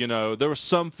 There was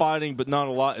some fighting, but not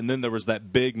a lot. And then there was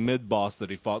that big mid boss that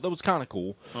he fought. That was kind of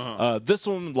cool. This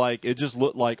one, like, it just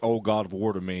looked like old God of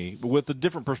War to me, with a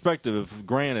different perspective,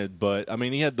 granted. But I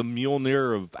mean, he had the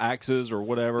Mjolnir of axes or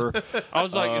whatever. I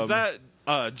was like, is that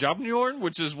Jobnjorn,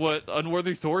 which is what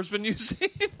Unworthy Thor's been using?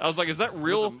 I was like, is that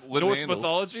real With a wooden Norse handle.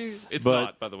 mythology? It's But-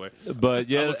 not, by the way. But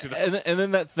yeah, looked it up. and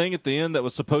then that thing at the end that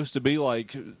was supposed to be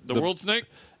like The World Snake?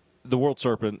 the world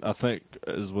serpent, I think,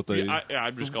 is what they. I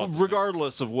just called it the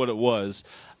regardless of what it was,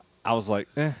 I was like,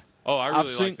 eh. Oh, I really I've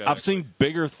seen like that, I've seen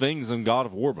bigger things in God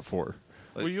of War before.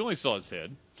 Well, you only saw his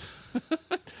head.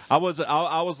 I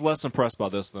was less impressed by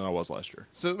this than I was last year.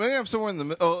 So maybe I'm somewhere in the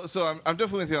middle. Oh, so I'm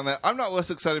definitely with you on that. I'm not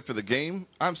less excited for the game.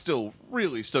 I'm still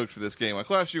really stoked for this game. Like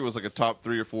last year was like a top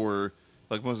 3 or 4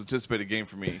 like most anticipated game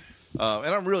for me, and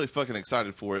I'm really fucking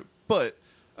excited for it. But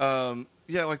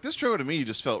yeah, like this trailer to me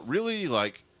just felt really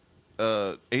like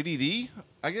ADD.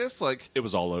 I guess like It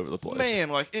was all over the place. man,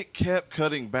 like it kept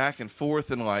cutting back and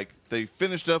forth, and like they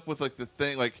finished up with like the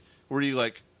thing like where he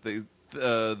like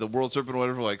the world serpent or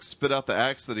whatever like spit out the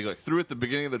axe that he like threw at the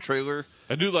beginning of the trailer.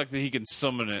 I do like that he can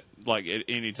summon it like at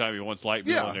any time he wants light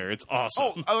beam Yeah. on there. It's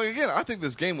awesome. Oh, again, I think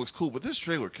this game looks cool, but this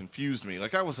trailer confused me.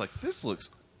 Like I was like, this looks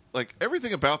like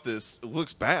everything about this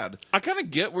looks bad. I kind of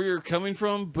get where you're coming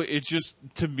from, but it just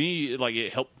to me like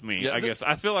it helped me. Yeah, I guess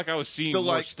I feel like I was seeing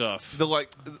more stuff.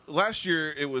 Last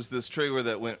year it was this trailer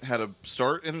that had a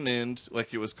start and an end,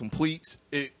 like it was complete.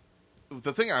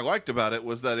 The thing I liked about it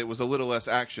was that it was a little less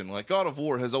action. Like God of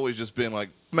War has always just been like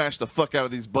mash the fuck out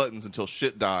of these buttons until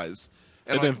shit dies,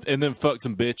 And then fuck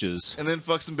some bitches. and then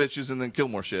fuck some bitches and then kill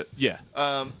more shit. Yeah.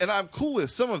 And I'm cool with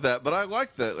some of that, but I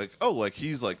like that. Like, oh, like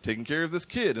he's like taking care of this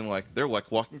kid, and like they're like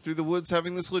walking through the woods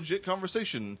having this legit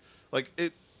conversation. Like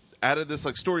it added this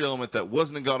like story element that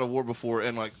wasn't in God of War before,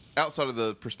 and like outside of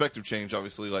the perspective change,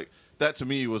 obviously, like that to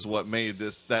me was what made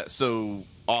that so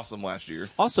awesome last year.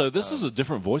 Also, this is a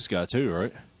different voice guy too,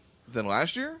 right? Than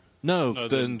last year? No, No,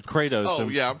 than Kratos. Oh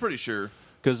yeah, I'm pretty sure.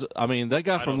 Because I mean, that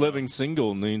guy from don't know. Living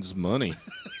Single needs money.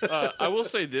 I will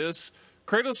say this: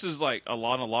 Kratos is like a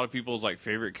lot of people's like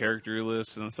favorite character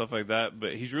lists and stuff like that.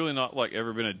 But he's really not like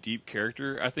ever been a deep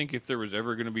character. I think if there was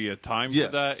ever going to be a time Yes.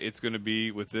 for that, it's going to be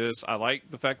with this. I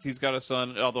like the fact he's got a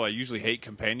son, although I usually hate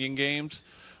companion games.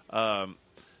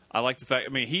 I like the fact.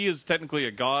 I mean, he is technically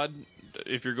a god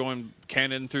if you're going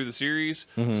canon through the series.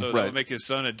 So that Right. would make his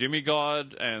son a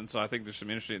demigod, and so I think there's some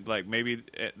interesting. Like maybe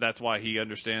that's why he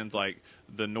understands like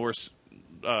the Norse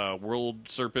world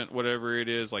serpent, whatever it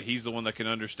is. Like he's the one that can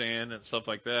understand and stuff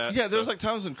like that. Yeah, there was So- like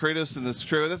times when Kratos in this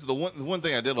trailer. That's the one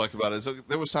thing I did like about it is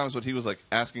there was times when he was like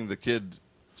asking the kid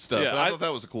stuff. Yeah, and I I- thought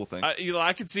that was a cool thing.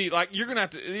 I could see like you're gonna have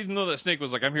to, even though that snake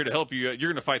was like, "I'm here to help you,"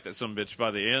 you're gonna fight that son of a bitch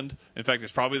by the end. In fact,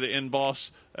 it's probably the end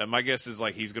boss. My guess is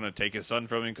like he's gonna take his son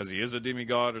from him because he is a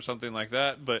demigod or something like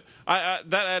that. But I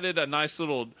that added a nice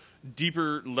little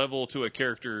deeper level to a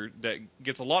character that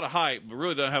gets a lot of hype but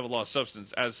really doesn't have a lot of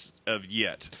substance as of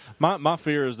yet. My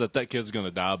fear is that kid's going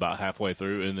to die about halfway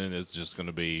through, and then it's just going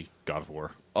to be God of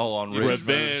War. All on rage.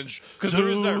 Revenge. Because there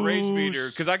is that rage Zeus. meter.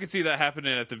 Because I can see that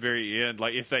happening at the very end.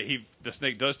 Like if the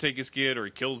snake does take his kid or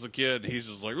he kills the kid, he's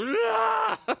just like,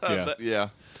 Yeah. That- Yeah,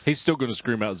 He's still going to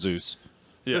scream out Zeus.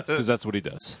 yeah. Because that's what he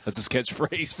does. That's his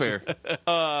catchphrase. fair.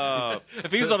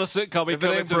 If he's on a sitcom, he'd If it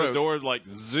come ain't into the broke. door like,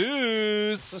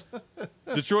 Zeus.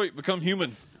 Detroit, become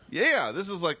human. Yeah, this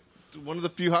is like one of the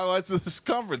few highlights of this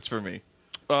conference for me.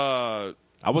 I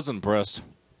I wasn't impressed.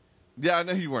 Yeah, I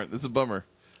know you weren't. That's a bummer.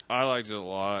 liked it a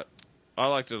lot. I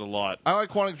liked it a lot. I like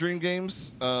Quantic Dream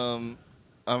games. I'm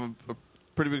a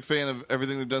pretty big fan of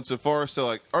everything they've done so far. So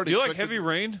like, already Do you like expected- Heavy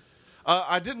Rain?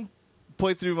 I didn't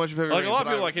play through much of Heavy Like, Rain. a lot of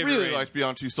but people I like Heavy really Rain. liked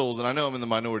Beyond Two Souls, and I know I'm in the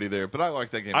minority there, but I like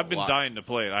that game. I've a been lot. dying to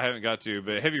play it. I haven't got to,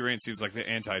 but Heavy Rain seems like the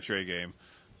anti-Trey game.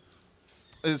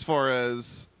 As far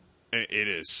as It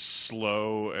is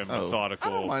slow and I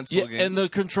methodical. don't mind slow Yeah, games. and the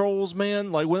controls,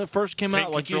 man. Like when it first came Tank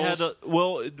out, like you had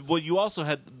controls? well, you also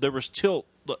had there was tilt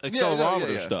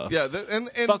accelerometer stuff. Yeah, and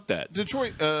Fuck that.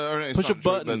 Detroit, or no, it's Push a not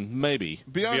Detroit, button, maybe.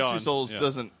 but Beyond Two Beyond, Souls yeah.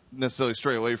 doesn't necessarily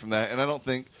stray away from that, and I don't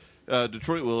think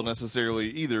Detroit will necessarily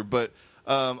either. But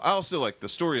I also like the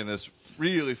story in this.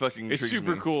 Really fucking It's intrigues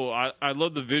super me. cool. I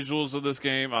love the visuals of this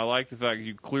game. I like the fact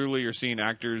you clearly are seeing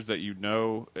actors that you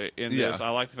know in Yeah. this. I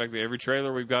like the fact that every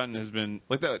trailer we've gotten has been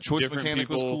Like that choice different mechanic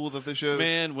was people. cool that they showed.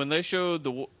 Man, when they showed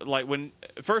when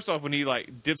first off when he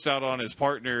like dips out on his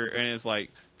partner and it's like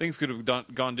things could have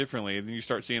gone differently, and then you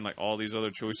start seeing like all these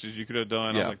other choices you could have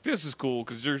done. I Yeah. was like, this is cool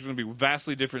because there's going to be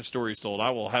vastly different stories told.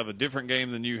 I will have a different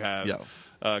game than you have. Yeah.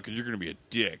 Because you're going to be a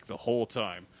dick the whole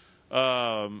time.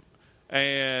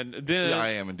 And then Yeah, I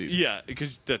am indeed. Yeah,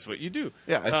 because that's what you do.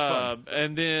 Yeah, it's fun.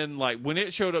 And then like when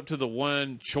it showed up to the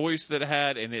one choice that it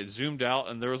had, and it zoomed out,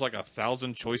 and there was like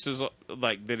 1,000 choices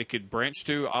like that it could branch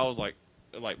to. I was like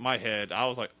my head. I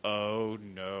was like, oh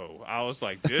no. I was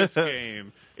like, this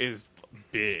game is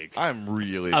big. I'm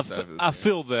really I, excited. for this I game.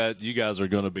 feel that you guys are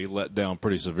going to be let down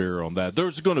pretty severe on that.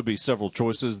 There's going to be several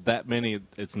choices. That many,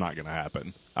 it's not going to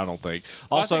happen. I don't think.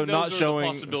 Also, I think those not are the showing.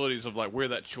 possibilities of like where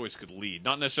that choice could lead.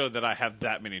 Not necessarily that I have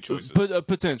that many choices.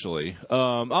 Potentially,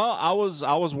 I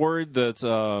was worried that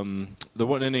there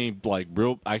wasn't any like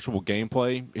real actual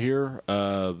gameplay here,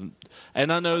 and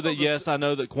I know that yes, I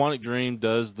know that Quantic Dream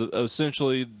does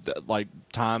essentially like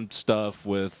timed stuff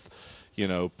with, you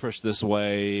know, push this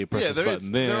way, press Yeah, this they're,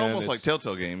 button. Then they're almost it's- like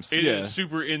Telltale games. It is yeah.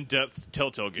 super in-depth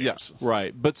Telltale games. Yeah.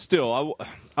 right, but still,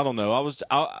 I don't know. I was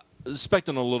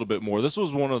expecting a little bit more. This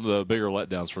was one of the bigger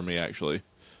letdowns for me actually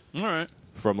All right.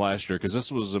 from last year because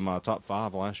this was in my top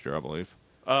 5 last year, I believe.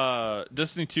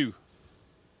 Destiny 2.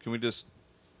 Can we just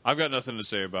I've got nothing to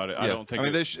say about it. I don't think. I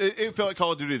mean, it felt like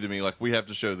Call of Duty to me. Like, we have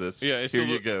to show this. Yeah, here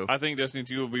you go. I think Destiny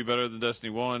 2 will be better than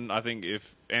Destiny 1. I think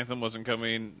if Anthem wasn't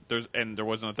coming, there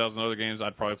wasn't 1,000 other games,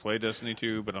 I'd probably play Destiny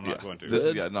 2, but I'm not going to. This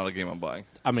is not a game I'm buying.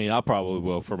 I mean, I probably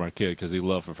will for my kid because he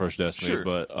loved the first Destiny, Sure.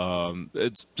 but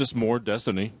it's just more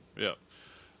Destiny. Yeah.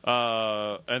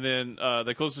 And then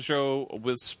they closed the show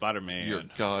with Spider-Man. You're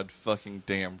god fucking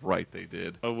damn right they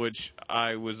did. Of which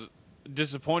I was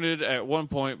disappointed at one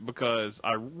point because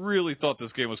I really thought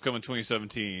this game was coming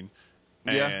 2017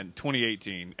 and Yeah.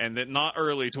 2018, and then not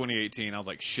early 2018. I was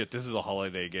like, shit, this is a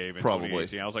holiday game in Probably.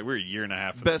 2018. I was like, we're a year and a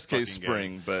half. From Best this case fucking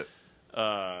spring, but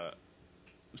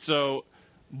game.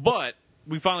 But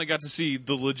we finally got to see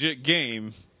the legit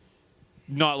game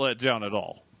not let down at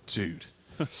all. dude.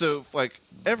 So, like,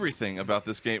 everything about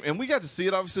this game, and we got to see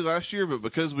it obviously last year, but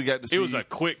because we got to see It was a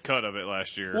quick cut of it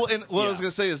last year. well, and what I was gonna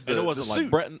say is And the it wasn't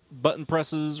the like suit. button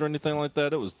presses or anything like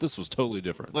that. This was totally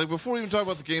different. Like, before we even talk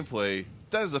about the gameplay,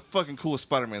 that is the fucking coolest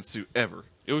Spider-Man suit ever.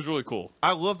 it was really cool.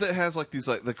 I love that it has like these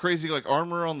like the crazy like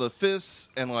armor on the fists,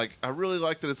 and like I really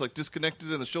like that it's like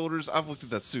disconnected in the shoulders. I've looked at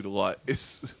that suit a lot.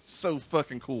 It's so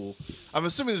fucking cool. I'm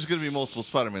assuming there's going to be multiple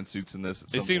Spider-Man suits in this. At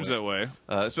It some seems point. that way.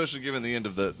 Especially given the end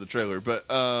of the trailer. But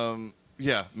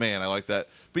yeah, man, I like that.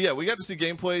 But yeah, we got to see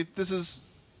gameplay. This is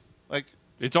like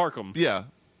It's Arkham. yeah,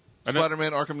 And it-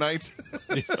 Spider-Man Arkham Knight.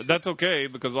 That's okay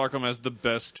because Arkham has the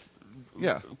best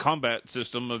Yeah, combat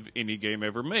system of any game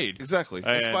ever made. exactly.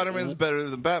 And And Spider-Man's better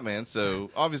than Batman,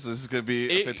 so obviously this is going to be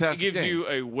a It fantastic gives game. you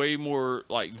a way more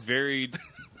like varied.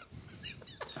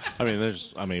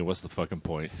 I mean, what's the fucking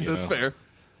point? you That's know? fair.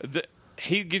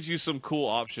 He gives you some cool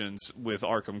options with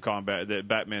Arkham combat that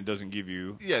Batman doesn't give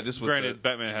you. Yeah, just with Granted, the-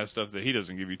 Batman has stuff that he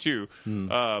doesn't give you too.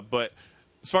 But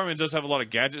Spider-Man does have a lot of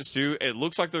gadgets too. It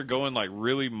looks like they're going like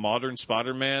really modern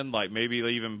Spider-Man, like maybe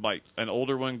even like an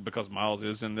older one because Miles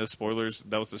is in this. Spoilers.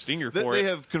 That was the stinger for They it.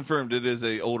 have confirmed it is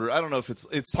a older. I don't know if it's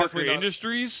Parker definitely not-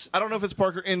 Industries. I don't know if it's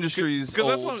Parker Industries. Because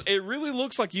that's old. what it really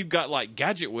looks like. You've got like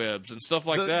gadget webs and stuff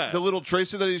like the, that. The little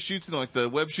tracer that he shoots and like the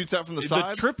web shoots out from the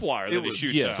side. tripwire that it he was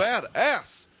shoots yes. out.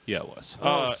 badass. Yeah, it was.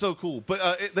 Oh, so cool.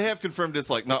 But they have confirmed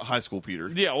it's like not high school Peter.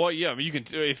 Yeah, well, yeah. I mean, you can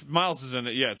if Miles is in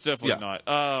it, yeah, it's definitely Yeah.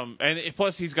 not. And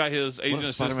plus, he's got his agent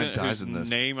if Spider-Man assistant, dies whose in this?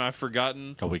 name I've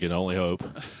forgotten. Oh, we can only hope.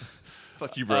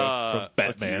 Fuck you, bro. From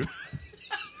Batman.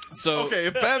 So Okay,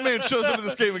 if Batman shows up in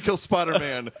this game and kills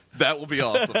Spider-Man, that will be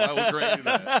awesome. I will grant you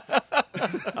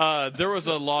that. there was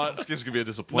a lot. This game's gonna be a Not,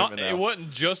 disappointment it now.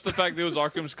 wasn't just the fact that it was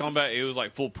Arkham's combat; it was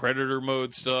like full Predator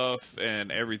mode stuff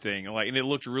and everything. Like, and it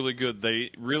looked really good.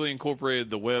 They really incorporated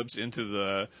the webs into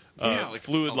the Yeah, like,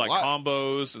 fluid, a like lot.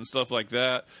 combos and stuff like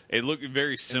that. It looked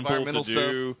very simple to Environmental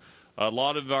do. A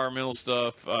lot of environmental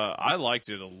stuff. I liked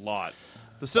it a lot.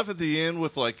 The stuff at the end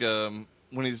with like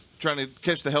when he's trying to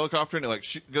catch the helicopter and it like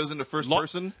goes into first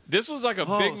person. This was like a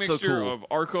Oh, big so mixture cool. of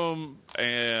Arkham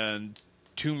and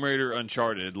Tomb Raider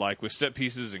Uncharted, like with set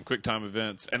pieces and quick time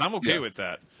events, and I'm okay Yeah. with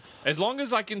that. As long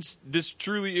as I can, this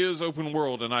truly is open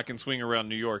world, and I can swing around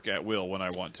New York at will when I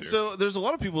want to. So there's a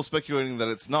lot of people speculating that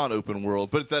it's not open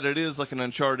world, but that it is like an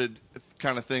Uncharted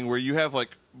kind of thing where you have like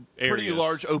pretty Areas.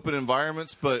 large open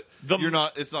environments, but The- you're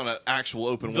not. It's not an actual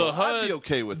open the world. HUD, I'd be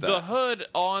okay with that. The HUD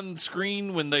on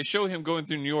screen when they show him going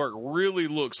through New York really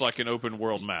looks like an open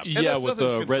world map. And Yeah, that's with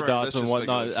nothing's the red confirmed, dots that's and just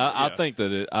whatnot. speculation. I Yeah. think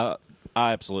that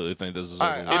I absolutely think this is.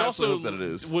 I- over. I- It also also hope that it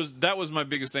is. was my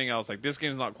biggest thing. I was like, this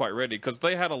game's not quite ready because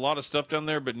they had a lot of stuff down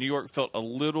there, but New York felt a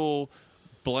little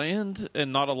bland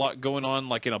and not a lot going on,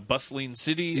 like in a bustling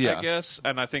city, Yeah. I guess.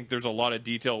 And I think there's a lot of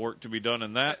detail work to be done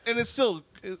in that. and it's still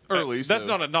early. That's so-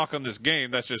 not a knock on this game.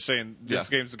 That's just saying this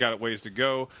Yeah. game's got ways to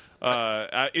go.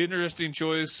 Interesting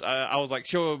choice. I was like,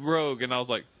 show a rogue, and I was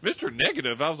like, Mr.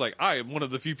 Negative. I was like, I am one of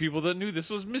the few people that knew this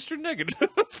was Mr. Negative.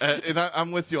 And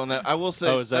I'm with you on that. I will say.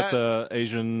 Oh, is that the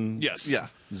Asian? Yes. Yeah.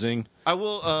 Zing. I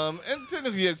will. And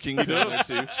technically, you have King Dubs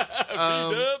too.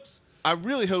 I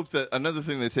really hope that another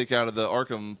thing they take out of the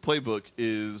Arkham playbook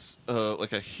is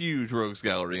like a huge rogues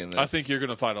gallery in this. I think you're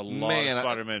going to fight a lot Man, of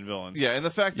Spider-Man villains. Yeah, and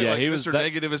the fact that Yeah, like he Mr. was that-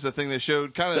 Negative is the thing they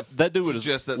showed kind of That dude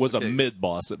suggests that's was the a case. mid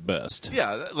boss at best.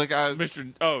 Yeah, like I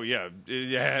Mr. Oh yeah,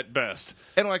 at best.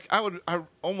 and like I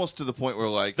almost to the point where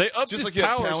like They upped just his like you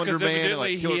have powers, Calendar 'cause Man and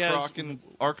evidently like Killer he has- Croc and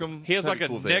Arkham. He has That'd like be a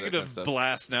cool if they had that kind of negative stuff.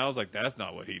 blast now. I was like, that's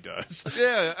not what he does.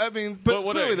 Yeah, I mean, But but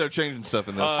what clearly I- they're changing stuff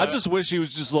in this. I just wish he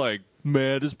was just like,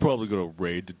 man, it's probably gonna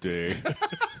raid today.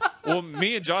 Well,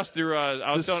 me and Josh threw.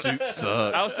 I was telling, suit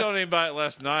sucks. I was telling him about it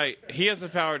last night. He has the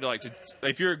power to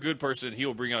if you're a good person, he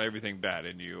will bring out everything bad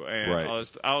in you. And Right.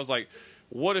 I was like,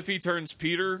 what if he turns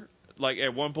Peter like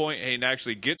at one point and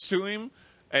actually gets to him,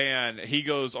 and he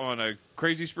goes on a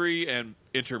crazy spree and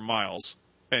enter Miles.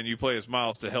 and you play as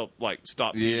Miles to help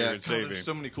stop Peter Yeah, and save him. there's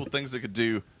so many cool things they could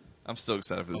do. I'm so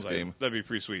excited for this game. That'd be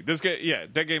pretty sweet. This game, yeah,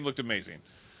 that game looked amazing.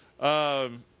 All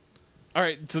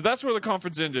right, so that's where the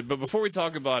conference ended. But before we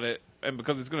talk about it, and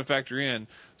because it's going to factor in,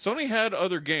 Sony had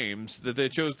other games that they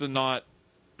chose to not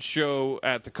show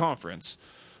at the conference.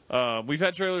 We've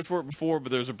had trailers for it before,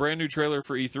 but there's a brand new trailer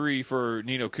for E3 for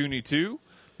Ni no Kuni 2,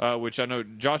 which I know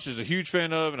Josh is a huge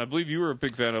fan of, and I believe you were a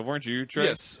big fan of, weren't you, Trey?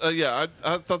 Yes, I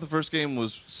thought the first game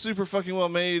was super fucking well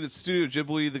made. It's Studio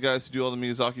Ghibli, the guys who do all the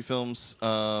Miyazaki films,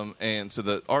 and so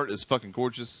the art is fucking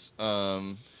gorgeous.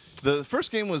 The first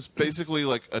game was basically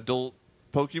like adult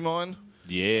Pokemon.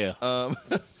 Yeah.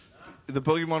 The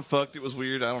Pokemon fucked. It was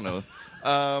weird. I don't know.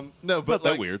 No, but Not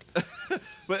that weird.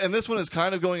 And this one is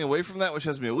kind of going away from that, which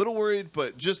has me a little worried.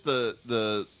 But just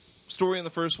the story in the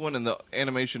first one and the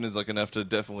animation is enough to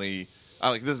definitely.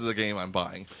 This is a game I'm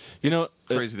buying. You It's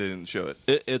crazy they didn't show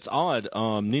it. It's odd.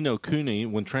 Ni no Kuni,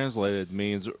 when translated,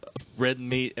 means red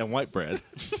meat and white bread.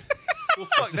 Well,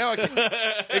 fuck. Now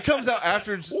it comes out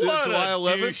after July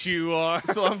 11th, Douche you are.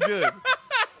 so I'm good.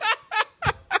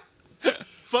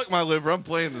 Fuck my liver. I'm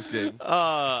playing this game.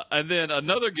 And then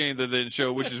another game that they didn't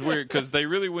show, which is weird because they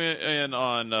really went in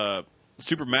on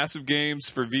Supermassive Games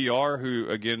for VR, who,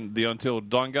 again, the Until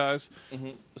Dawn guys. Mm-hmm.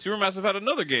 Supermassive had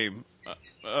another game.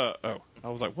 I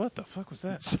was like, what the fuck was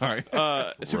that? Sorry.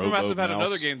 Supermassive had Mouse.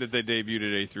 another game that they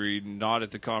debuted at E3, not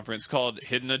at the conference, called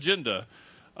Hidden Agenda.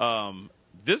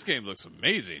 This game looks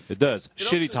amazing. It does.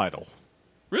 Shitty also- title.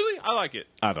 Really? I like it.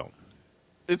 I don't.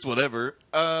 It's whatever.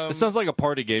 It sounds like a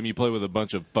party game you play with a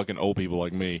bunch of fucking old people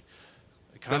like me.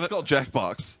 That's called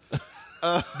Jackbox.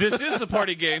 This is a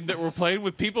party game that we're playing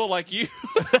with people like you.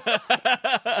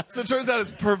 So it turns out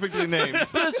it's perfply named.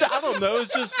 But I don't know.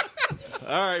 It's just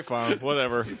all right. Fine.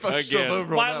 Whatever. yourself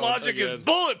over on My that one. logic is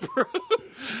bulletproof.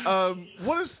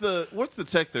 What's the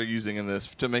tech they're using in this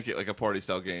to make it like a party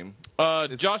style game?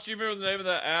 Josh, do you remember the name of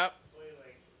that app?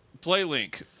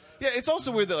 PlayLink. Yeah, it's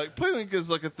also weird that PlayLink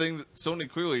is a thing that Sony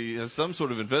clearly has some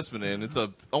sort of investment in. It's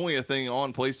only a thing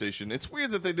on PlayStation. It's weird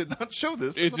that they did not show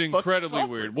this. at It's the fucking incredibly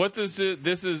conference. weird. What this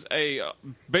is a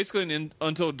basically an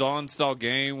Until Dawn style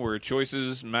game where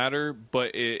choices matter,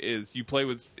 but it is you play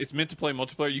with. It's meant to play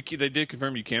multiplayer. They did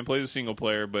confirm you can play the single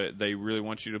player, but they really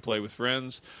want you to play with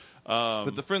friends.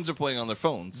 But the friends are playing on their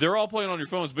phones. They're all playing on your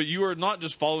phones, but you are not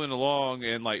just following along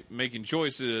and making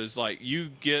choices. You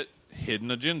get hidden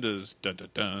agendas. Dun, dun,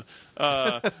 dun.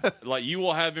 You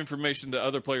will have information that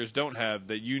other players don't have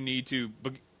that you need to.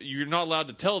 But you're not allowed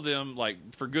to tell them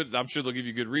for good. I'm sure they'll give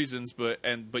you good reasons, but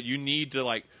you need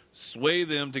to sway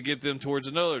them to get them towards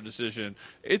another decision.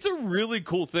 It's a really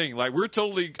cool thing. I'm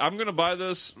going to buy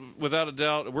this without a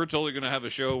doubt. We're totally going to have a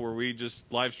show where we just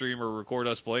live stream or record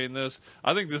us playing this.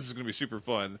 I think this is going to be super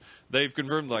fun. They've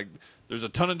confirmed there's a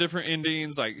ton of different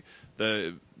endings.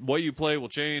 The way you play will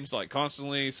change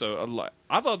constantly. So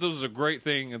I thought this was a great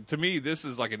thing. And to me, this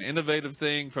is an innovative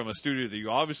thing from a studio that you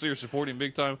obviously are supporting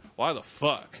big time. Why the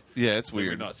fuck? Yeah, it's Did we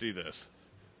weird. not see this?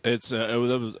 It's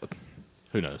who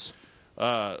knows?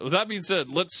 With that being said,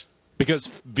 Because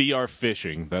VR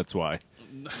fishing. That's why.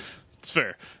 it's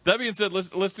fair. That being said,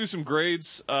 let's do some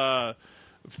grades for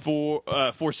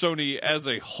Sony as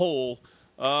a whole.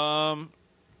 I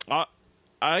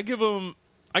give them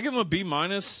a B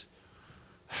minus.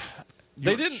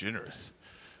 They didn't. Generous.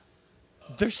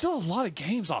 There's still a lot of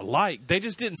games I like. They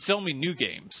just didn't sell me new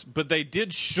games, but they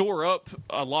did shore up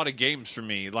a lot of games for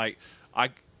me.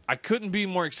 I couldn't be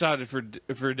more excited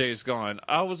for Days Gone.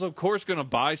 I was of course going to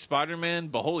buy Spider-Man,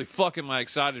 but holy fuck am I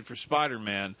excited for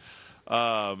Spider-Man.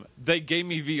 They gave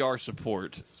me VR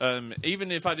support.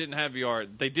 Even if I didn't have VR,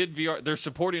 they did VR. They're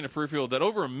supporting a peripheral that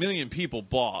over 1 million people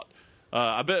bought.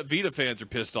 I bet Vita fans are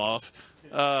pissed off.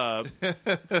 God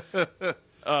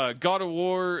of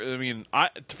War,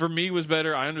 for me was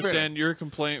better. I understand your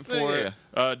complaint for it.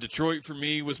 Detroit for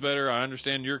me was better. I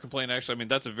understand your complaint. Actually,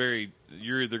 that's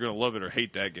you're either going to love it or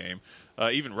hate that game.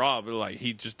 Even Rob,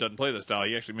 he just doesn't play this style.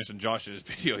 He actually mentioned Josh in his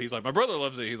video. He's like, my brother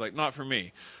loves it. He's like, not for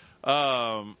me.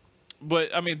 But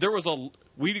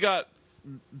we got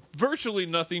virtually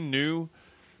nothing new.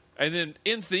 And then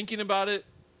in thinking about it,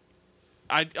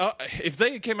 if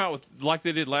they came out with like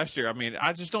they did last year,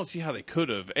 I just don't see how they could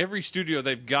have. Every studio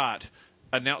they've got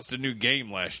announced a new game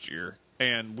last year,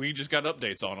 and we just got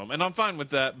updates on them, and I'm fine with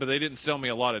that. But they didn't sell me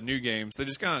a lot of new games. They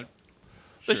just kind of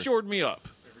they shored me up.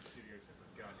 Every studio except for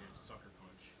goddamn Sucker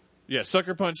Punch. Yeah,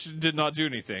 Sucker Punch did not do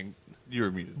anything. You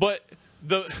were muted. But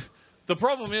the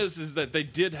problem is that they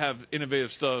did have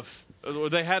innovative stuff.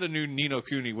 They had a new Ni no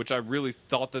Kuni, which I really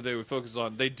thought that they would focus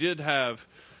on. They did have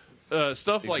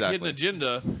stuff like Exactly. Hidden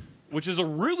Agenda, which is a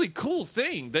really cool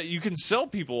thing that you can sell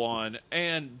people on.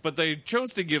 But they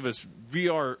chose to give us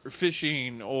VR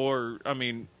fishing, or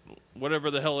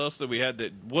whatever the hell else that we had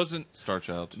that wasn't Star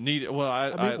Child. needed. Well, I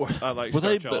like Were Star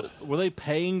they Child. were they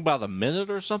paying by the minute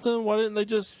or something? Why didn't they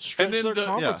just stretch their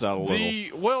conference out a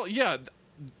little?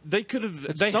 They could have.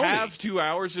 It's They Sony. have 2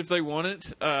 hours if they want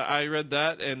it. I read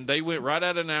that, and they went right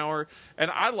at an hour.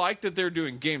 And I like that they're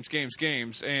doing games.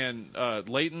 And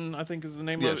Layton, I think is the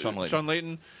name of it. Sean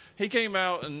Layton. He came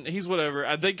out and he's whatever.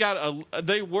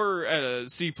 They were at a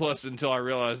C+ until I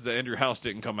realized that Andrew House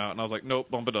didn't come out, and I was like, nope,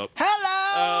 bump it up.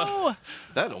 Hello.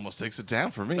 That almost takes it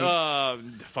down for me.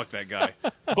 Fuck that guy.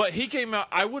 But he came out.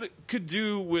 I could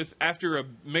do with after a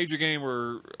major game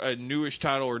or a newish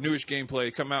title or newish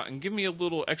gameplay come out and give me a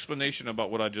little explanation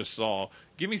about what I just saw.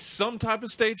 Give me some type of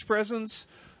stage presence,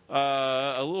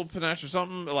 a little panache or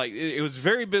something. Like it was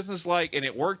very businesslike, and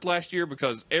it worked last year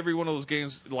because every one of those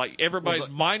games, like everybody's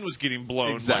mind was getting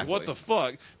blown. Exactly. Like what the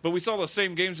fuck? But we saw the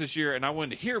same games this year, and I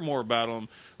wanted to hear more about them.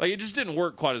 Like it just didn't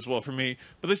work quite as well for me.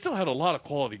 But they still had a lot of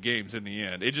quality games in the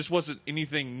end. It just wasn't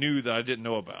anything new that I didn't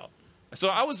know about. So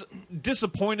I was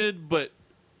disappointed, but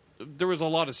there was a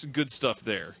lot of good stuff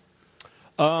there.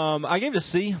 I gave it a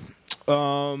C.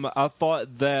 I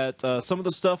thought that some of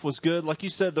the stuff was good. Like you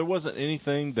said, there wasn't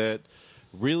anything that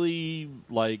really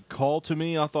called to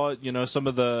me. I thought some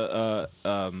of the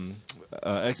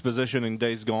exposition in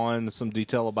Days Gone, some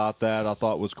detail about that, I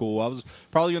thought was cool. I was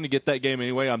probably going to get that game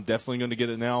anyway. I'm definitely going to get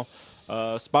it now.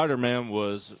 Spider-Man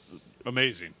was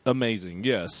amazing,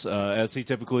 yes, as he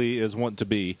typically is wont to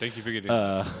be. Thank you for getting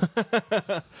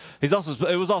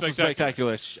It was also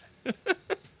spectacular.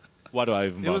 Why do I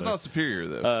even bother? It was not superior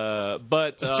though.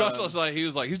 But Josh last night, he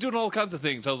was like, he's doing all kinds of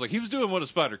things. I was like, he was doing what a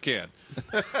spider can.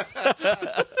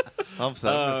 I'm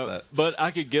sad I missed that. But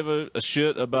I could give a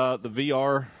shit about the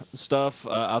VR stuff.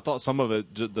 I thought some of it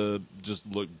just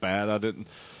looked bad. I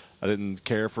didn't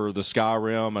care for the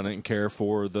Skyrim. I didn't care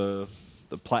for the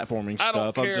platforming I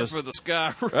stuff. don't care for the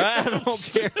Skyrim. I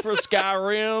don't care for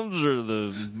Skyrims or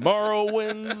the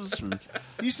Morrowinds.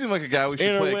 You seem like a guy we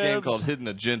should play a game Interwebs. called Hidden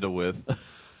Agenda with.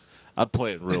 I'd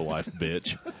play it in real life,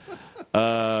 bitch.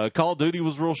 Call of Duty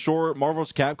was real short.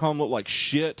 Marvel's Capcom looked like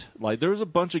shit. Like there was a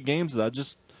bunch of games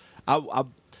that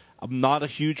I'm not a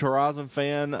huge Horizon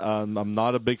fan. I'm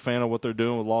not a big fan of what they're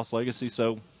doing with Lost Legacy.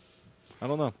 So I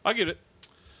don't know. I get it.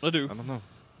 I do. I don't know.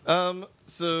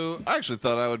 So I actually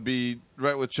thought I would be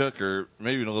right with Chuck, or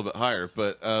maybe even a little bit higher,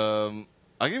 but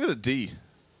I give it a D.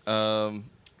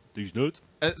 These nuts.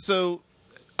 So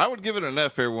I would give it an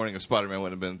F. Fair warning if Spider-Man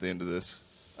wouldn't have been at the end of this.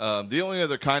 The only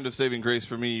other kind of saving grace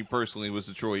for me personally was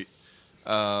Detroit,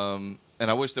 and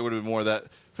I wish there would have been more of that.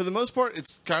 For the most part,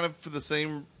 it's kind of for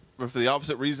the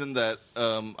opposite reason that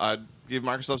I gave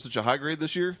Microsoft such a high grade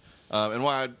this year. And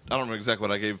why I don't remember exactly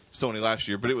what I gave Sony last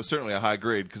year, but it was certainly a high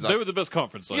grade because They were the best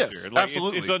conference last Yes, year. Like,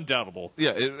 absolutely. It's undoubtable.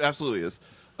 Yeah, it absolutely is.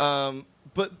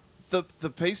 But the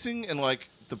pacing and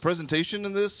the presentation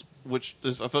in this, which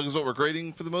I feel like is what we're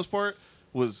grading for the most part,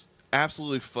 was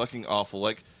absolutely fucking awful.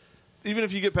 Like, even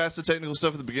if you get past the technical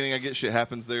stuff at the beginning, I get shit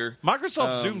happens there.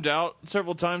 Microsoft zoomed out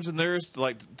several times in theirs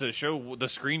to show the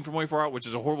screen from way far out, which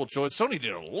is a horrible choice. Sony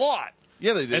did a lot.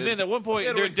 Yeah, they did. And then at one point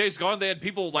Yeah, during like- Days Gone, they had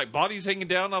people bodies hanging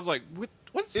down. I was like,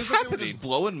 what's It's like they were happening? just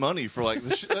blowing money for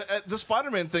the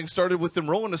Spider-Man thing started with them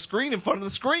rolling a screen in front of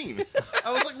the screen.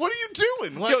 I was like, "What are you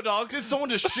doing? Like, Yo, dog. did someone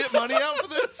just shit money out for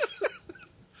this?"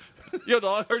 Yo,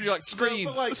 dog, I heard you like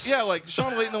screens. So, but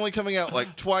Sean Layton only coming out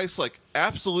twice,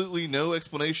 absolutely no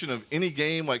explanation of any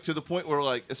game, to the point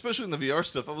where especially in the VR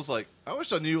stuff, I was like, I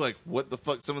wish I knew what the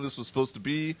fuck some of this was supposed to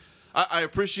be. I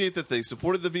appreciate that they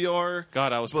supported the VR.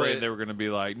 God, I was but praying they were going to be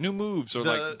new moves or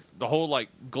the whole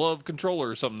glove controller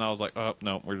or something. I was like, oh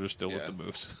no, we're just still with the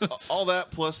moves. All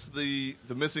that plus the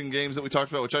missing games that we talked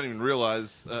about, which I didn't even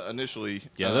realize initially.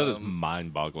 Yeah, that is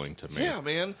mind-boggling to me. Yeah,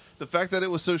 man. The fact that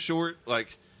it was so short,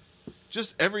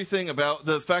 just everything about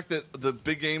the fact that the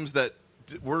big games that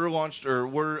were launched or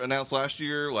were announced last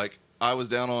year, I was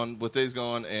down on with Days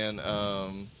Gone and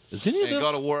Is any of and this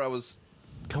God of War, I was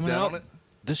coming down out on it.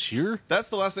 this year? That's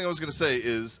the last thing I was going to say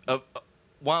is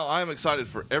while I am excited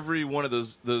for every one of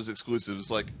those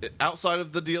exclusives, outside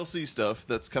of the DLC stuff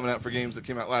that's coming out for games that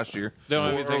came out last year They don't or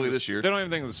have anything early this year. They don't have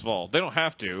anything this fall. They don't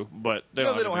have to, but they No,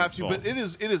 don't they don't have to. anything But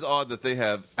this it is odd that they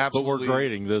have But absolutely. we're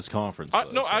grading this conference. fall.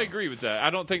 though, No, so. I agree with that. I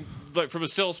don't think from a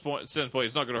sales standpoint,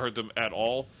 it's not going to hurt them at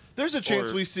all. There's a chance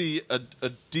Or- we see a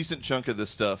decent chunk of this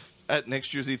stuff at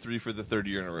next year's E3 for the third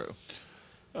year in a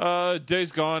row.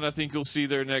 Days Gone, I think you'll see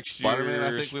there next year. Spider-Man, I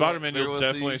think we Spider-Man, very you'll well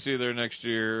definitely see. see there next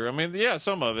year. I mean, yeah,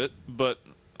 some of it, but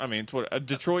I mean,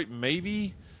 Detroit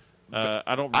maybe.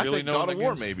 I don't I really think know. God when of that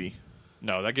War game- maybe.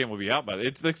 No, that game will be out by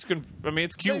it's I mean,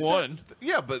 it's They Q1.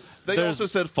 said, but they There's- also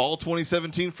said fall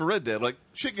 2017 for Red Dead. Like,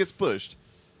 shit gets pushed.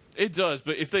 It does,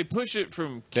 but if they push it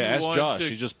from Q1 Yeah, ask Josh. to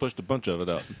He just pushed a bunch of it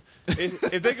up.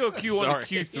 if they go Q1 Sorry.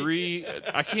 to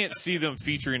Q3, I can't see them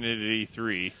featuring it at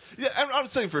E3. Yeah, I'm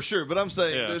saying for sure, but I'm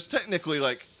saying Yeah. there's technically,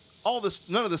 like, all this,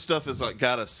 none of this stuff is, like,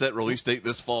 got a set release date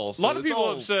this fall. A So lot of it's people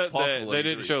all upset that possible they at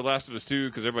didn't E3. show Last of Us 2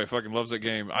 because everybody fucking loves that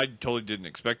game. I totally didn't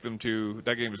expect them to.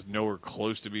 That game is nowhere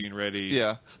close to being ready.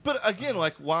 Yeah, but again,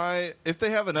 like, why? If they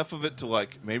have enough of it to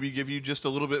like maybe give you just a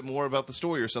little bit more about the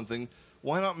story or something,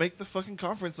 why not make the fucking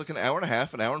conference like an hour and a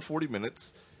half, an hour and 40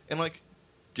 minutes, and like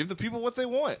give the people what they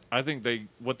want? I think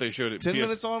what they showed at 10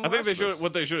 minutes on I think Last of Us.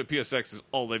 what they showed at PSX is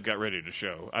all they've got ready to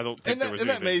show. I don't think And there that, was and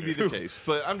that may anything be new. the case,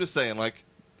 but I'm just saying, like,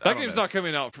 That game's not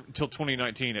coming out until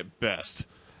 2019 at best.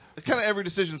 kind of every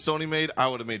decision Sony made, I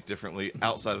would have made differently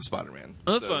outside of Spider-Man.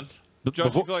 Oh, that's So- fun. Josh,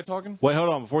 before- you feel like talking? Wait, hold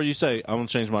on. Before you say, I'm going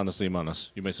to change mine to C minus.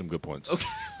 You made some good points.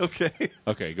 Okay.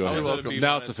 Okay, go I ahead. was at a B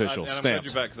Now minus. it's official. And I'm glad Stamped.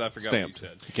 you're back 'cause I forgot what you Stamped.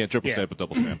 said. You can't triple Yeah. stamp a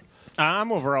double stamp.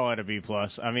 I'm overall at a B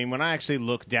plus. I mean, when I actually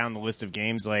look down the list of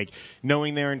games, like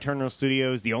knowing their internal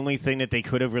studios, the only thing that they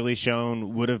could have really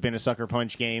shown would have been a Sucker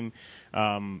Punch game.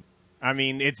 I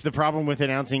mean, it's the problem with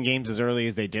announcing games as early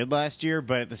as they did last year,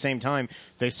 but at the same time,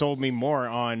 they sold me more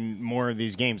on more of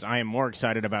these games. I am more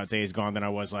excited about Days Gone than I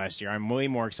was last year. I'm way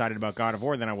more excited about God of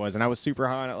War than I was, and I was super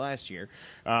high on it last year.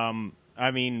 I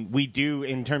mean, we do,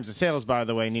 in terms of sales, by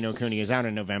the way, Ni no Kuni is out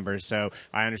in November, so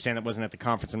I understand that wasn't at the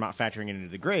conference. I'm not factoring it into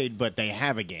the grade, but they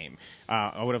have a game.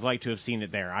 I would have liked to have seen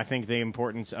it there. I think the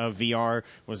importance of VR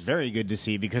was very good to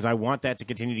see because I want that to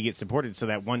continue to get supported so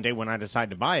that one day when I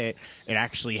decide to buy it, it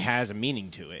actually has a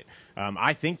meaning to it.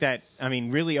 I think that, I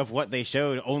mean, really of what they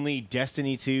showed, only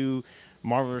Destiny 2,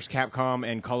 Marvel vs. Capcom,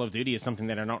 and Call of Duty is something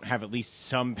that I don't have at least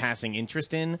some passing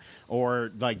interest in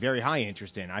or like very high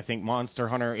interest in. I think Monster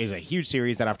Hunter is a huge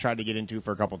series that I've tried to get into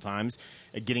for a couple times.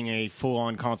 Getting a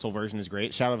full-on console version is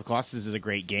great. Shadow of the Colossus is a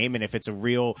great game, and if it's a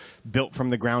real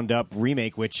built-from-the-ground-up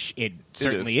remake, which it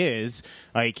certainly is,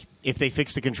 like if they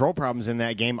fix the control problems in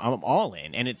that game, I'm all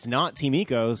in. And it's not Team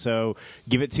Ico, so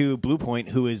give it to Bluepoint,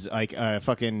 who is like a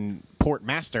fucking port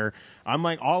master. I'm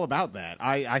like all about that.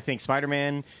 I think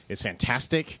Spider-Man is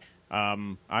fantastic.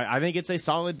 I think it's a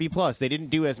solid B+. They didn't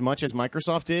do as much as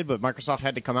Microsoft did, but Microsoft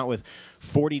had to come out with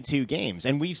 42 games.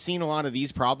 And we've seen a lot of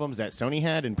these problems that Sony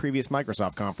had in previous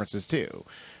Microsoft conferences, too.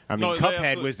 I mean, No, they Cuphead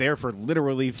absolutely- was there for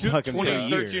literally fucking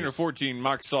 2013 years. or 14,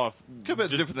 Microsoft Cuphead's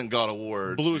just different than God of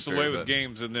War. blew to us be away fair, with but-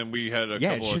 games, and then we had a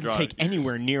Yeah, it couple of shouldn't dry take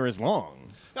anywhere near as long.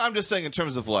 I'm just saying in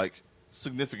terms of like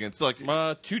significance, like,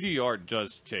 2D art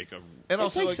does take a... and It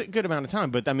also takes like, a good amount of time,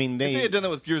 but I mean, if they had done that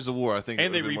with Gears of War, I think, And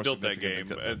it they would have been more rebuilt that significant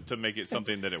game than Cuphead. to make it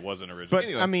something that it wasn't originally. But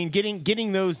Anyway. I mean,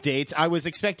 getting those dates, I was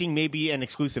expecting maybe an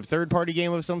exclusive third-party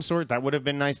game of some sort. That would have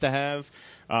been nice to have.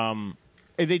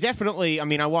 They definitely. I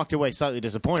mean, I walked away slightly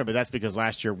disappointed, but that's because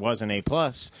last year was an A+.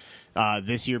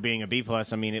 This year being a B+.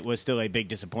 I mean, it was still a big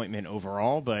disappointment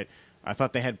overall, but I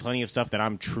thought they had plenty of stuff that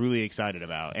I'm truly excited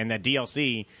about, and that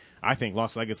DLC. I think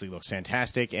Lost Legacy looks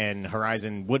fantastic, and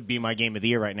Horizon would be my game of the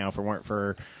year right now if it weren't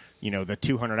for, the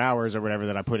 200 hours or whatever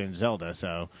that I put in Zelda.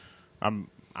 So, I'm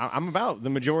about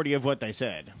the majority of what they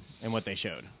said and what they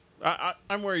showed.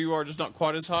 I'm where you are, just not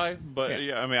quite as high. But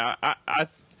yeah, I mean, I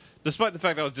despite the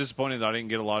fact I was disappointed that I didn't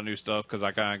get a lot of new stuff because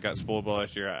I kind of got spoiled by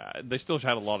last year, they still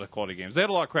had a lot of quality games. They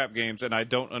had a lot of crap games, and I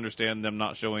don't understand them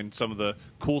not showing some of the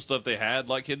cool stuff they had,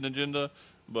 like Hidden Agenda.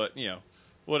 But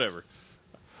whatever.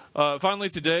 Finally,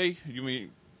 today, you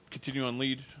mean continue on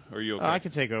lead? Or are you okay? I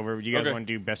could take over. Do you guys Okay. want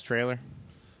to do best trailer?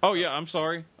 Oh yeah, I'm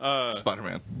sorry.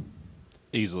 Spider-Man.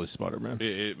 Easily Spider-Man.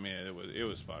 It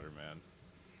was Spider-Man.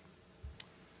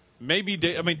 Maybe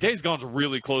Days Gone's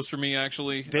really close for me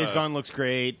actually. Days Gone looks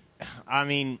great. I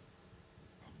mean,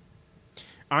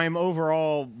 I'm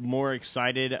overall more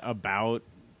excited about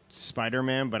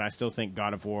Spider-Man, but I still think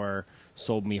God of War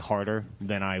sold me harder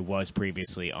than I was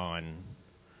previously on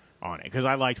it because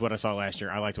I liked what I saw last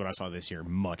year. I liked what I saw this year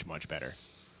much, much better.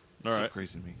 All So right.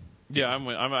 crazy to me. Yeah, I'm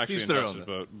actually He's in there Josh's on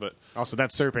boat, but Also,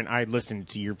 that serpent, I listened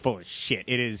to, you're full of shit.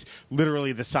 It is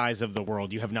literally the size of the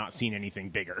world. You have not seen anything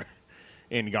bigger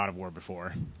in God of War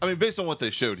before. I mean, based on what they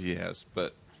showed, he has,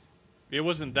 but it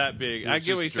wasn't that big. was I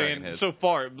get what you're just a dragon saying. head. So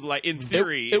far, like in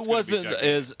theory, it it's gonna be wasn't gigantic.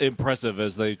 as impressive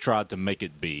as they tried to make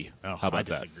it be. Oh, How about I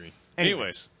that? disagree.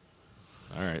 Anyways,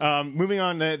 All right. Moving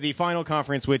on to the final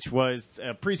conference, which was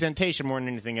a presentation more than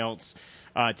anything else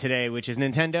today, which is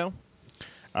Nintendo.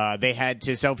 They had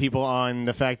to sell people on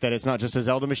the fact that it's not just a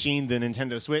Zelda machine, the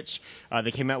Nintendo Switch.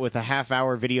 They came out with a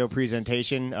half-hour video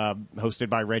presentation hosted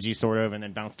by Reggie, sort of, and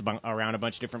then bounced around a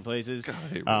bunch of different places. God,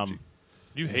 I hate Reggie.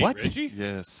 You hate What? Reggie?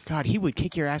 Yes. God, he would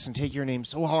kick your ass and take your name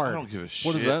so hard. I don't give a shit.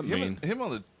 What does that Him- mean? Him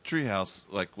on the treehouse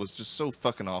was just so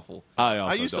fucking awful. I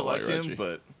also used to don't like like him, Reggie.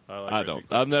 but I don't.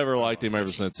 I've never liked him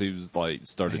ever since he was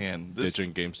started man,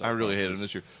 ditching GameStop. I really hated him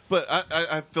this year. But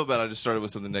I feel bad I just started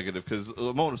with something negative because a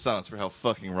moment of silence for how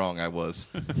fucking wrong I was.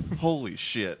 Holy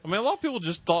shit. I mean, a lot of people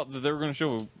just thought that they were going to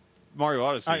show Mario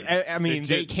Odyssey. I mean,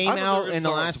 they came I thought out they were in the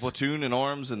gonna last. Splatoon and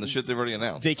ARMS and the shit they've already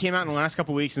announced. They came out in the last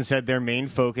couple of weeks and said their main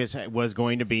focus was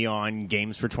going to be on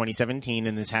games for 2017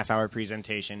 in this half-hour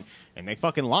presentation, and they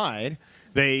fucking lied.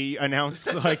 They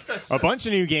announced like a bunch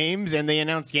of new games, and they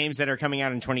announced games that are coming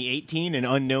out in 2018 and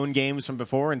unknown games from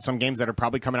before, and some games that are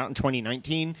probably coming out in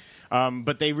 2019.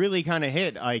 But they really kind of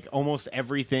hit like almost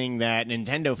everything that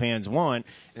Nintendo fans want.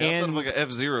 Yeah, it and sounded like an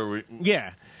F-Zero.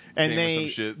 yeah, and game or some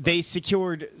shit. they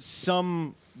secured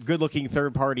some good-looking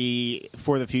third party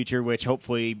for the future, which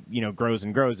hopefully grows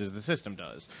and grows as the system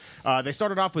does. They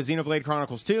started off with Xenoblade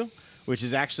Chronicles 2, which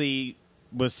is actually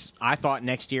was I thought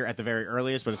next year at the very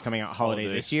earliest, but it's coming out holiday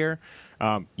this year.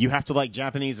 You have to like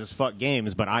Japanese as fuck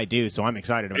games, but I do, so I'm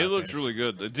excited about it. It looks this. really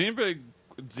good.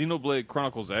 Xenoblade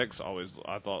Chronicles X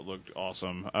I thought looked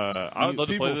awesome. I would love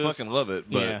to People play this. fucking love it,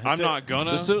 but Yeah. I'm not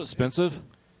gonna. Is it so expensive?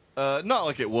 not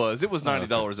like it was. It was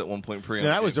 $90 at one point pre. No,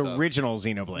 that was original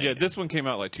Xenoblade. Yeah, this one came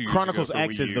out like 2 years Chronicles ago. for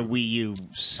X Wii is U. the Wii U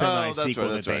semi-sequel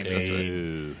that's that right, they that's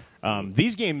made. right.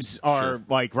 These games are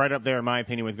like right up there, in my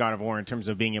opinion, with God of War in terms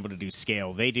of being able to do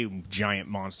scale. They do giant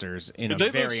monsters in a They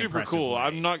very look super impressive cool.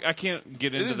 way. I can't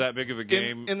get into is- that big of a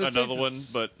game. in the Another States, one,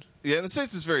 it's- but Yeah, in the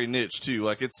States it's very niche too.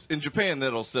 Like it's in Japan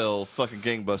that'll sell fucking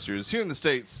gangbusters. Here in the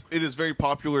States it is very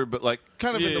popular, but like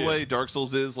kind of in the Yeah. way Dark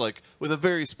Souls is, like with a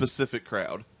very specific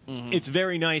crowd. It's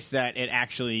very nice that it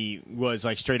actually was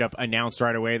like straight up announced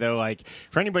right away, though. Like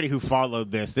for anybody who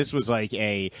followed this was like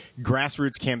a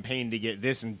grassroots campaign to get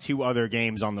this and 2 other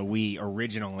games on the Wii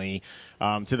originally,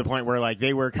 to the point where like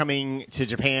they were coming to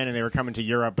Japan and they were coming to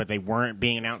Europe, but they weren't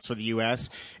being announced for the U.S.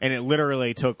 And it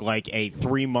literally took like a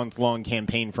 3-month long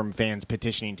campaign from fans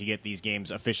petitioning to get these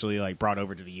games officially like brought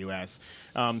over to the U.S.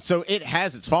 So it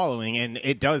has its following, and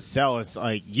it does sell. It's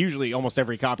like usually almost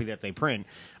every copy that they print.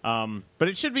 But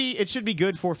it should be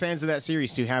good for fans of that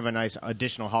series to have a nice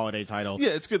additional holiday title. Yeah,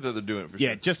 it's good that they're doing it for Yeah,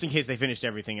 sure. just in case they finished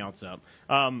everything else up.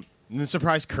 And then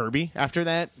surprise Kirby after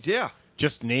that. Yeah.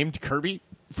 Just named Kirby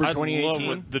for I 2018.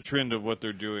 love the trend of what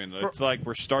they're doing. It's like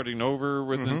we're starting over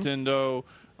with Nintendo.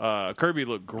 Kirby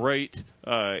looked great.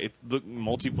 It looked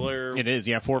multiplayer. It is,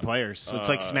 yeah, 4 players. So it's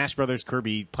like Smash Brothers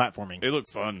Kirby platforming. It looked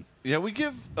fun. Yeah, we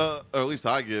give or at least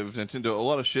I give Nintendo a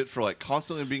lot of shit for like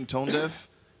constantly being tone deaf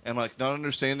and like not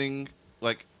understanding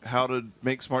like how to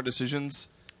make smart decisions.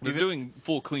 They're doing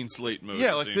full clean slate mode.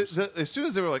 Yeah, it like seems. as soon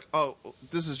as they were like, "Oh,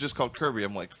 this is just called Kirby,"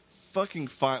 I'm like, "Fucking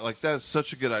fine!" Like that is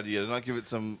such a good idea to not give it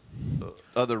some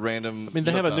other random. I mean,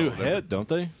 they have a subtitle new or whatever. head, don't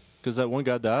they? Because that one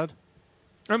guy died.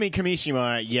 I mean,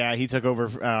 Kamishima, yeah, he took over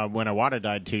when Iwata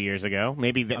died 2 years ago.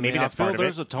 Maybe I maybe mean, that's I feel part of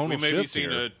there's it. a tonal we may be shift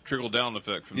seeing here. a trickle down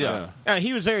effect from Yeah. that.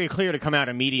 He was very clear to come out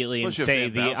immediately and Plus you have say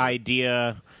Dan the Bowser.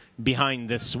 idea behind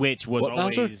the Switch was What,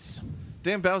 Bowser? always.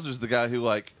 Dan Bowser's the guy who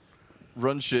like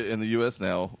runs shit in the U.S.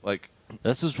 now. Like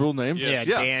That's his real name. Yes.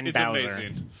 Yeah, Yeah, Dan it's Bowser.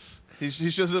 amazing. he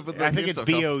shows up at the I think it's GameStop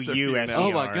conference every year B-O-U-S-E-R. now.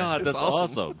 Oh my god, It's that's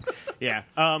awesome. awesome. Yeah,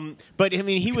 but I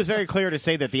mean, he was very clear to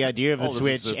say that the idea of the All his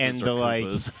Switch and assistants the are like,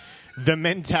 Koopas. the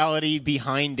mentality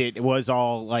behind it was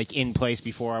all like in place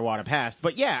before Iwata passed.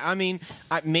 But yeah, I mean,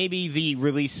 maybe the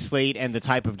release slate and the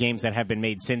type of games that have been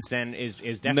made since then is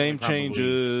definitely Name probably-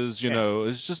 changes, you Yeah. know,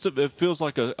 it's just it feels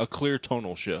like a clear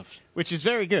tonal shift. which is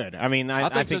very good. I mean, I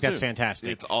think so, that's too. fantastic.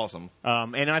 It's awesome.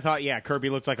 And I thought, yeah, Kirby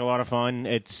looked like a lot of fun.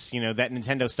 It's that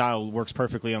Nintendo style works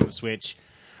perfectly on the Switch.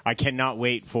 I cannot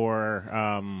wait for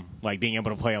like being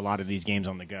able to play a lot of these games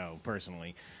on the go.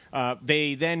 Personally,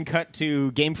 they then cut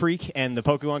to Game Freak and the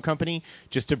Pokemon Company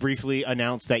just to briefly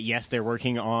announce that yes, they're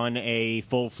working on a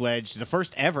full-fledged, the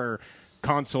first ever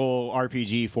console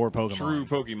RPG for Pokemon. True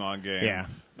Pokemon game. Yeah.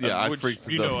 Yeah, I which, freaked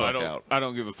the I fuck don't, out. I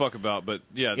don't give a fuck about, but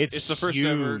yeah, It's the first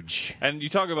huge. ever. And you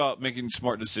talk about making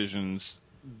smart decisions.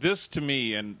 This to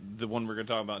me, and the one we're going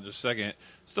to talk about in just a second,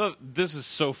 this is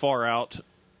so far out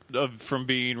from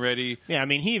being ready. Yeah, I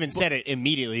mean, he even said it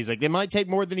immediately. He's like, it might take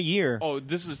more than a year. Oh,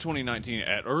 this is 2019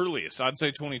 at earliest. I'd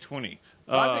say 2020.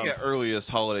 I think at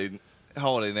earliest holiday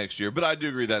next year, but I do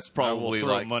agree that's I will probably throw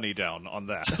like. money down on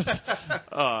that.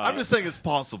 I'm just saying it's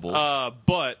possible.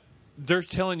 But they're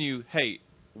telling you, hey,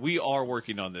 we are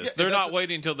working on this. Yeah, They're that's not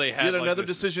waiting until they have Yet like, another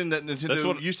this- decision that That's Nintendo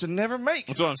what- used to never make.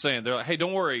 That's what I'm saying. They're like, hey,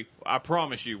 don't worry. I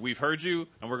promise you, we've heard you,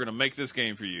 and we're going to make this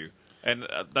game for you. And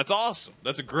that's awesome.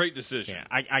 That's a great decision.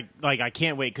 Yeah, I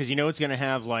can't wait because it's going to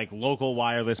have like local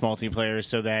wireless multiplayer,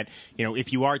 so that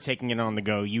if you are taking it on the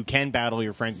go, you can battle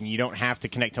your friends and you don't have to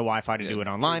connect to Wi-Fi to do it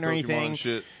online or Pokemon anything.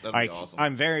 shit. That'd be awesome.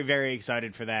 I'm very, very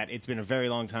excited for that. It's been a very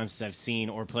long time since I've seen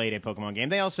or played a Pokemon game.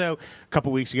 They also a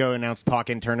couple weeks ago announced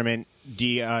Pokken Tournament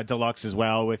Deluxe as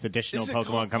well, with additional Is it Pokemon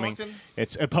called coming. Pokken?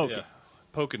 It's a Pokken. Yeah.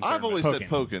 Pokken. I've always Pokken. said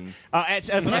Pokken.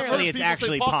 Apparently, it's people say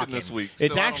actually Pokken Pokken this week,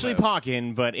 It's so I don't actually know.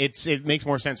 Pokken, but it makes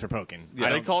more sense for Pokken.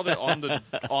 Yeah. They called it on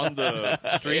the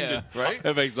stream. Yeah. Right?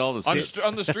 That makes all the On, sense.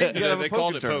 on the stream today, have a they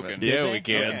called Pokken it tournament. Pokken. Yeah, they? we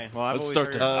can. Okay. Well, I've Let's always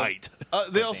start heard-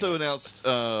 tonight. They also announced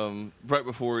right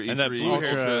before E3 And that blue Ultra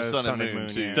hair- Sun and Moon,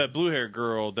 too. yeah. That blue hair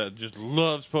girl that just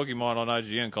loves Pokemon on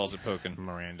IGN calls it Pokken.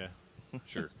 Miranda.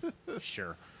 Sure.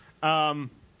 Sure.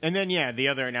 And then, the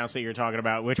other announcement you're talking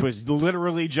about, which was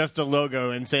literally just a logo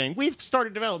and saying, we've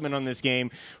started development on this game,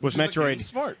 was Which is like Metroid. getting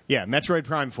smart. Yeah, Metroid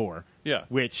Prime 4. Yeah.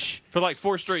 Which, For like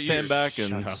 4 straight years. Stand back and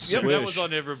Shut up. swish. Yeah, that was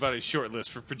on everybody's short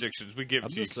list for predictions. We give it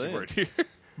I'm to you just 'cause you saying. weren't here.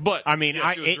 But I mean,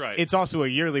 yeah, she was right. it's also a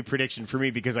yearly prediction for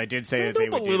me because I did say that they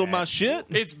Don't would do belittle that. my shit.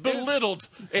 It's belittled.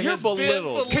 It You're has been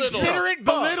belittled. Consider it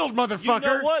belittled, motherfucker. You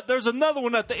know what? There's another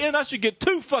one at the end. I should get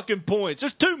 2 fucking points.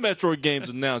 There's 2 Metroid games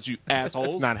announced, you assholes.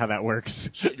 That's not how that works.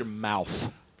 Shut your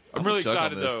mouth. I'm really Chuck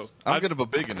on excited, this. though. I'm going to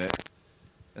bebiggen it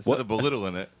instead of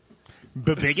belittling it.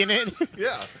 Big in it.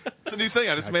 Yeah. It's a new thing.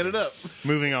 I just made it up.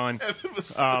 Moving on. It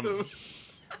was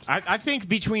I think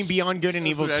between Beyond Good and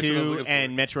That's Evil the action I was 2 looking for.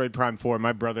 and Metroid Prime 4,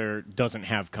 my brother doesn't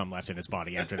have cum left in his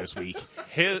body after this week.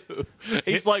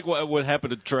 He's like what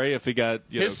happened to Trey if he got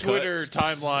His cut. Twitter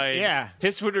timeline, Yeah.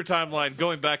 his Twitter timeline,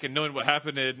 going back and knowing what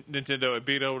happened at Nintendo and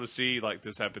being able to see like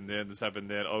this happened then.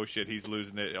 Oh shit, he's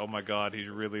losing it. Oh my god, he's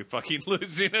really fucking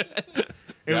losing it.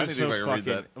 It Yeah, I was need to so go back and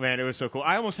read fucking man. It was so cool.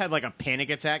 I almost had like a panic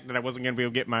attack that I wasn't going to be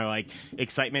able to get my like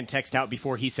excitement text out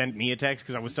before he sent me a text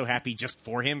because I was so happy just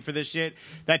for him for this shit.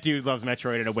 That dude loves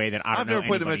Metroid in a way that I don't I've know never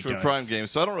played a anybody Metroid does. Prime game,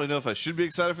 so I don't really know if I should be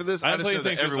excited for this. I I just played know that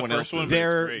things since the everyone first else one. is.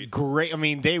 They're It's great. I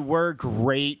mean, they were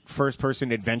great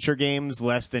first-person adventure games,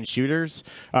 less than shooters.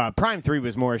 Prime 3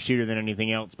 was more a shooter than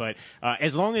anything else, but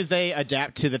as long as they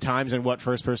adapt to the times and what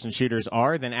first-person shooters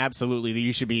are, then absolutely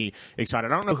you should be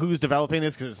excited. I don't know who's developing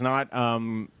this because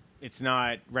it's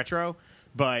not Retro,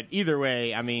 but either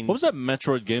way, I mean, What was that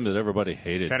Metroid game that everybody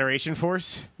hated? Federation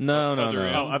Force? No. Other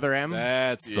M. Oh, Other M?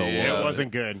 That's the Yeah. It one.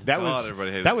 wasn't good. That God, was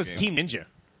everybody hated that that was game. Team Ninja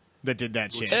that did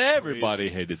that shit. Everybody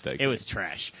hated that It game. was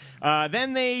trash.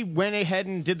 Then they went ahead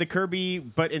and did the Kirby,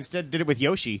 but instead did it with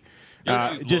Yoshi.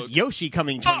 Yoshi Just looked Yoshi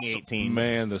coming 2018.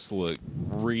 Man, this looked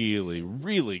really,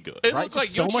 really good. It Right? looked like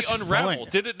So Yoshi much Unraveled. fun.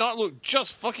 Did it not look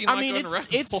just fucking I like mean, Unraveled?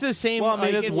 it's the same. Well, I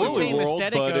mean, like, it's the Woolly same World,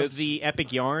 aesthetic but of it's- the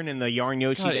Epic Yarn and the Yarn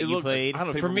Yoshi God, that it you looks, played. I don't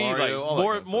know, Paper for me, Mario, all that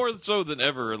more kind of stuff. more so than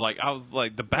ever. Like I was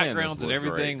like the backgrounds and looked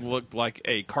everything great. looked like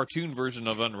a cartoon version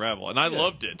of Unravel, and I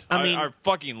loved it. I mean- I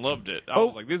fucking loved it. I Oh.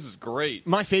 was like, this is great.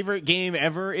 My favorite game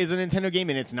ever is a Nintendo game,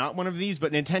 and it's not one of these.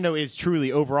 But Nintendo is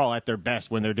truly overall at their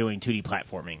best when they're doing 2D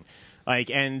platforming.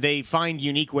 Like, and they find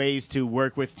unique ways to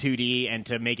work with 2D and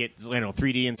to make it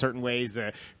 3D in certain ways.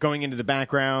 The going into the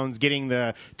backgrounds, getting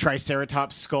the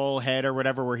Triceratops skull head or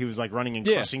whatever, where he was like running and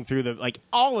Yeah. crushing through the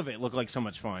all of it looked like so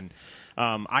much fun.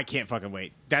 I can't fucking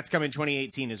wait. That's coming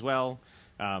 2018 as well.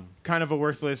 Kind of a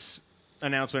worthless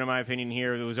announcement in my opinion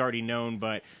here. It was already known,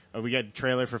 but we got a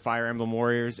trailer for Fire Emblem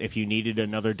Warriors. If you needed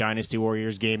another Dynasty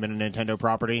Warriors game in a Nintendo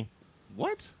property,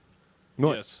 What?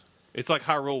 What? Yes, it's like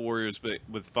Hyrule Warriors, but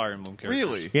with Fire Emblem characters.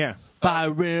 Really? Yeah. Fire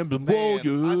Emblem Man, I saw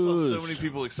Warriors. so many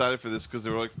people excited for this because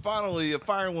they were like, finally, a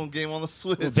Fire Emblem game on the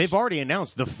Switch. They've already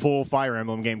announced the full Fire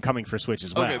Emblem game coming for Switch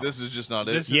as well. Okay, this is just not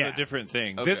it. This is Yeah. a different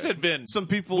thing. Okay. This had been Some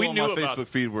people we on knew my about, Facebook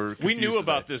feed were We knew confused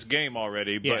about today. this game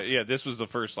already, but yeah, this was the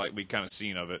first we kind of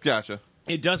seen of it. Gotcha.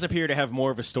 It does appear to have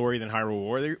more of a story than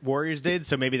Hyrule Warriors did,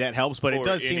 so maybe that helps. But it Or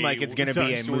does seem any like it's going to be a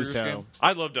Dynasty Warriors Muso. game.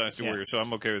 I love Dynasty Yeah. Warriors, so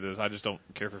I'm okay with this. I just don't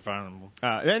care for Fire Emblem.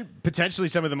 Then potentially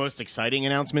some of the most exciting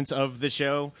announcements of the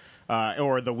show,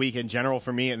 or the week in general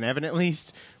for me and Evan at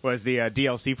least, was the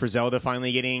DLC for Zelda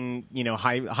finally getting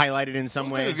highlighted in some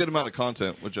Looks way. like a good amount of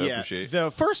content, which I appreciate.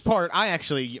 The first part, I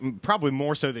actually probably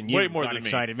more so than you Way more got than me.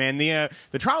 excited, man. The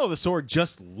Trial of the Sword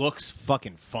just looks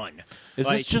fucking fun. Is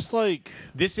Like, this just like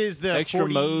this is the extra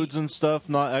 40 modes and stuff,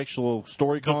 not actual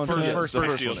story content? first the pack.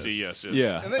 first one DLC, is. yes.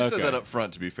 Yeah. And they said okay. that up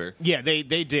front, to be fair. Yeah, they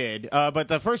did. But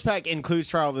the first pack includes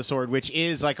Trial of the Sword, which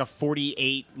is like a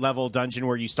 48 level dungeon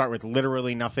where you start with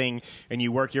literally nothing and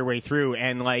you work your way through.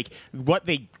 And like what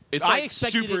they It's I like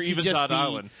expected super it to just Eventide be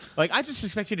Island. like I just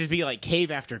expected it to be like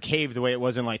cave after cave the way it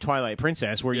was in like Twilight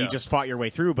Princess, where you Yeah. just fought your way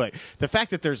through. But the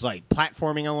fact that there's like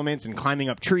platforming elements and climbing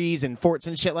up trees and forts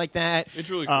and shit like that, It's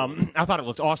really cool. I thought it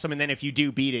looked awesome. And then if you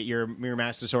do beat it, your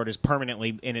Master Sword is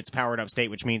permanently in its powered up state,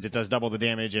 which means it does double the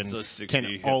damage and So 60 can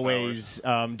hit always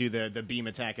do the beam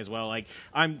attack as well. Like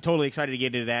I'm totally excited to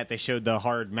get into that. They showed the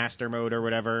hard master mode or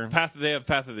whatever. They have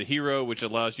Path of the Hero, which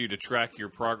allows you to track your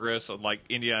progress, like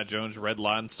Indiana Jones Red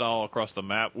Line style across the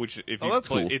map. Which if you that's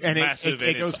play, cool. it's and massive.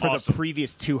 it goes it's for awesome. the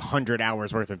previous 200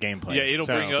 hours worth of gameplay. Yeah, it'll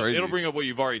So- crazy. bring up what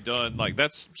you've already done. Like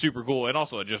that's super cool, and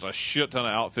also just a shit ton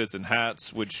of outfits and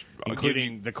hats, which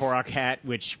including the Korok hat,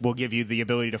 which will give you the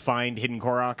ability to find hidden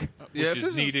Korok, Yeah, which if is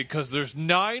this needed because there's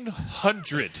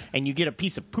 900. and you get a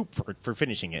piece of poop for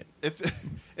finishing it.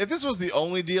 If this was the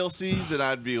only DLC, then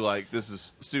I'd be like, this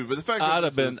is stupid. But the fact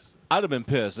that I'd have been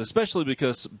pissed, especially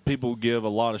because people give a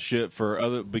lot of shit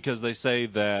because they say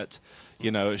that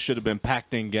it should have been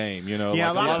packed in game. Yeah, like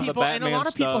a lot of the people and a Batman lot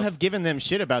of people stuff. have given them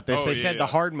shit about this. Oh, They yeah, said yeah. the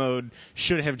hard mode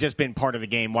should have just been part of the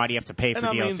game. Why do you have to pay for And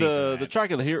I DLC? mean the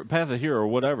track of the hero, Path of the Hero or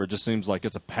whatever just seems like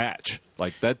it's a patch.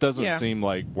 Like that doesn't Yeah. seem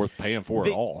like worth paying for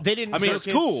at all. they didn't I mean, focus-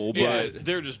 it's cool, but Yeah,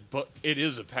 they're just. It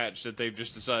is a patch that they've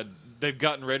just decided they've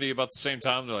gotten ready about the same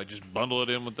time. They're like, just bundle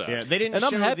it in with that. Yeah, they didn't. and I'm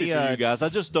show happy the, for you guys. I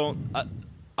just don't.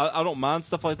 I don't mind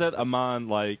stuff like that. I mind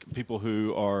like people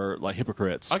who are like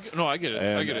hypocrites. I get it.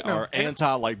 and I get it. are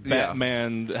anti like Yeah.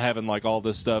 Batman having like all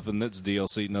this stuff and it's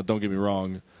DLC. Now, don't get me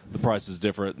wrong, the price is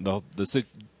different.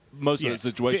 Most of the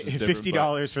situation is different.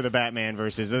 $50 for the Batman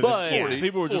versus the But yeah.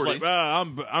 people were just 40.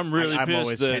 like, I'm really I'm pissed.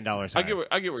 always that- $10.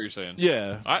 I get what you're saying.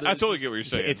 Yeah, I totally get what you're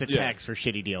saying. It's a tax for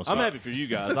shitty DLC. I'm happy for you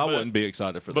guys. I wouldn't be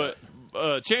excited for but that.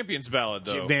 Champions Ballad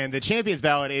though. Man, the Champions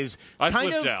Ballad is I kind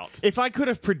flipped of. out. If I could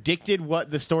have predicted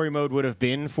what the story mode would have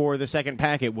been for the second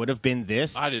pack, it would have been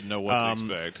this. I didn't know what to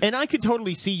expect. And I could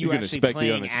totally see you You can actually expect the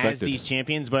playing as unexpected. these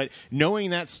champions, but knowing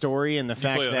that story and the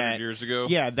fact play 100 that years ago?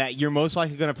 yeah, that you're most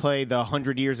likely going to play the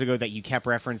 100 years ago that you kept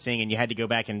referencing, and you had to go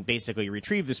back and basically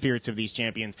retrieve the spirits of these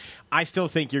champions. I still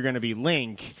think you're going to be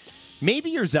Link.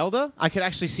 Maybe you're Zelda. I could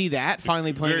actually see that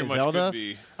finally playing Very as much Zelda. could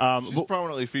be. she's but-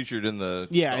 prominently featured in the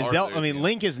yeah, the art Zelda. there. I mean,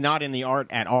 Link is not in the art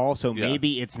at all, so Yeah.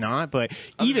 maybe it's not. But I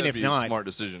think even that'd if be a not, smart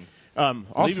decision.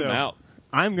 also, Leave him out.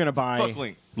 I'm going to buy Fuck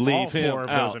Link. all Leave him four of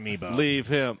out. those amiibo. Leave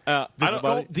him out. The,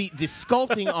 Everybody. the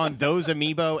sculpting on those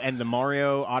amiibo and the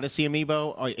Mario Odyssey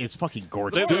amiibo is fucking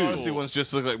gorgeous. The Odyssey ones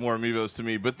just look like more amiibos to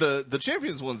me, but the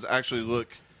Champions ones actually look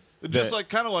just like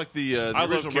kind of like the I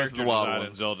love original Breath of character the Wild design in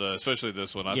ones. Zelda, especially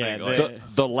this one. I Yeah, think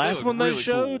like, The last look one they really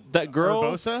showed, cool. that girl,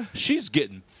 Urbosa? she's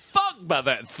getting fucked by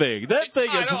that thing. That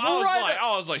thing is right.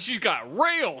 I was like, she's got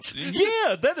railed.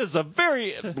 Yeah, that is a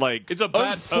very like It's a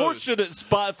bad unfortunate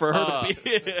spot for her to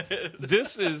be in.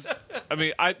 This is, I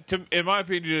mean, in my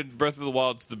opinion, Breath of the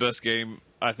Wild is the best game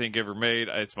I think ever made.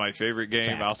 It's my favorite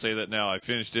game. Fact. I'll say that now. I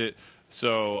finished it,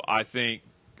 so I think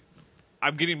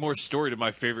I'm getting more story to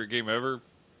my favorite game ever.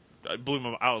 I blew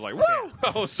my. I was like, woo!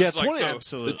 I was Yeah, just like, so-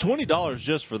 absolutely. The $20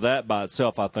 just for that by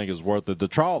itself, I think, is worth it. The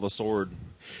Trial of the Sword,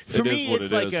 For it me, is what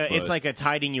it's it like is, it's but- like a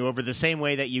tiding you over the same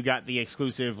way that you got the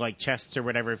exclusive like chests or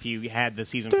whatever if you had the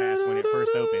season pass when it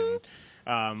first opened.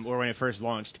 Or when it first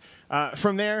launched.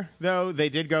 From there, though, they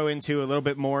did go into a little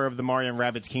bit more of the Mario and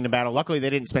Rabbids Kingdom Battle. Luckily, they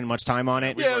didn't spend much time on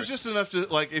it. Yeah, it was just enough to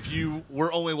like if you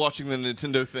were only watching the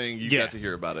Nintendo thing, you Yeah. got to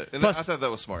hear about it, and Plus- I thought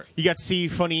that was smart. You got to see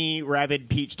funny Rabbid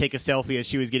Peach take a selfie as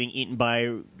she was getting eaten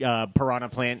by Piranha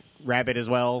Plant Rabbit as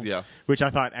well. Yeah. Which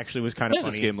I thought actually was kind of Yeah,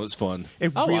 funny. this game looks fun.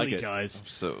 It I really like it. does.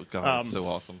 So God, it's so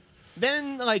awesome.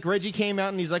 Then, like, Reggie came out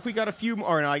and he's like, we got a few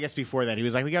more, or no, I guess before that, he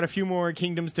was like, we got a few more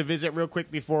kingdoms to visit real quick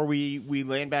before we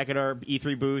land back at our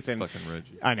E3 booth. And Fucking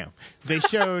Reggie. I know. They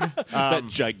showed... That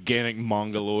gigantic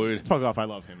mongoloid. Fuck off, I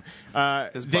love him.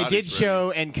 His They body's did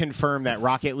show and confirm that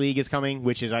Rocket League is coming,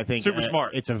 which is, I think... Super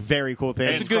smart. It's a very cool thing.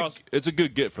 And It's a good. It's a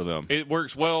good get for them. It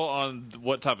works well on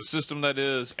what type of system that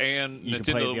is, and You can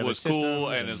play the Nintendo other was cool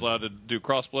systems and is allowed to do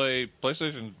crossplay.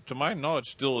 PlayStation, to my knowledge,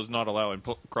 still is not allowing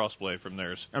crossplay from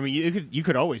theirs. I mean, you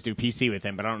could always do PC with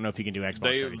them, but I don't know if you can do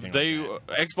Xbox or anything like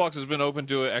that. Xbox has been open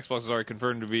to it. Xbox has already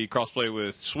confirmed to be crossplay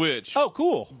with Switch. Oh,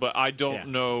 cool. But I don't Yeah.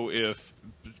 know if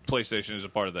PlayStation is a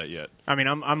part of that yet. I mean,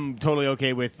 I'm totally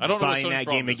okay with I don't know what buying Sony's that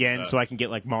problem game is with again that. so I can get,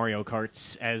 like, Mario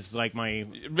Karts as, like, my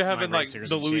Having my like racers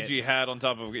the and shit. Luigi hat on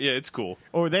top of yeah, it's cool.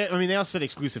 Or they also said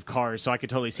exclusive cars, so I could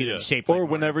totally see Yeah. them shaped Or like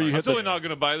Mario whenever you Karts. I'm hit still the- not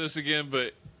going to buy this again,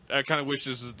 but I kind of wish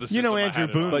this is the system You know I Andrew had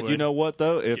it Boone on. would. But you know what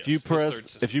though? If Yes, you his third press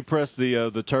system. if you press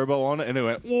the turbo on it and it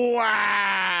went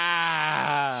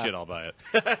wow, Shit, I'll buy it.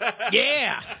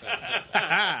 Yeah.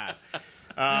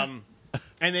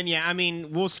 And then, yeah, I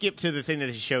mean, we'll skip to the thing that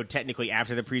they showed technically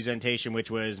after the presentation,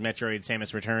 which was Metroid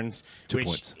Samus Returns, which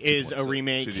points. is a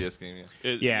remake. 2DS game,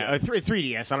 yeah. Yeah, a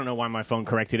 3DS. I don't know why my phone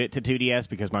corrected it to 2DS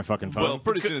because my fucking phone. Well,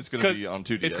 pretty soon it's going to be on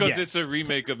 2DS. It's because Yes. it's a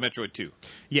remake of Metroid 2.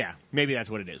 yeah, maybe that's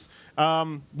what it is.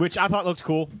 Which I thought looked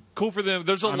cool. Cool for them.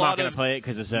 There's a I'm lot not going of to play it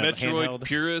because it's a Metroid handheld.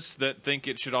 purists that think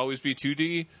it should always be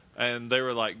 2D, and they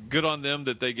were like, good on them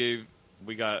that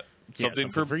we got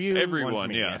something, something for you, one for everyone.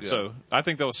 me, Yeah. yeah. So I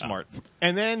think that was smart.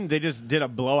 And then they just did a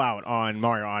blowout on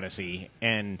Mario Odyssey,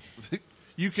 and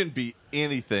You can be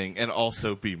anything and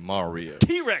also be Mario.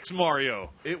 T-Rex Mario.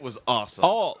 It was awesome.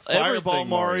 Oh, Fireball everything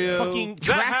Mario. Mario. fucking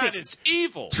That hat traffic is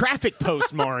evil. traffic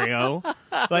post Mario.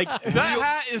 Like, That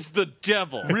hat is the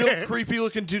devil. Real creepy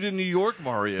looking dude in New York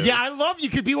Mario. yeah, I love you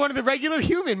could be one of the regular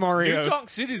human New Mario. Donk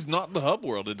City's not the hub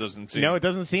world. It doesn't seem. No, it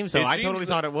doesn't seem so. It I seems totally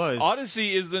that thought it was.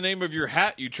 Odyssey is the name of your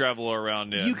hat you travel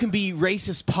around in. You can be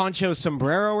racist poncho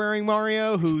sombrero wearing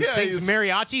Mario who Yeah, sings he's-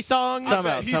 mariachi songs. I bet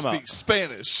out, he time out. speaks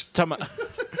Spanish. Time out.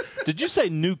 Did you say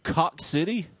New Cock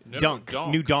City? No, Dunk,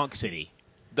 Donk. New Donk City.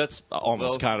 That's almost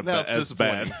Well, kind of now it's as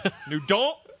bad. disappointing. New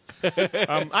Donk.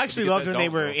 I actually loved that when they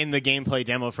donk were though. in the gameplay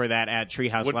demo for that at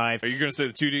Treehouse What, Live. are you going to say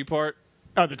the 2D part?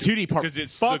 Oh, the 2D part Because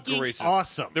it's fucking the greatest.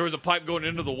 awesome. There was a pipe going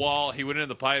into the wall. He went into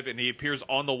the pipe and he appears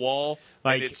on the wall.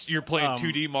 Like, and you're playing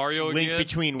 2D Mario Link again.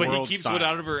 Between but Worlds he keeps style.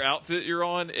 whatever outfit you're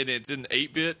on, and it's in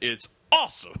 8-bit. It's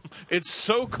awesome. It's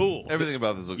so cool. Everything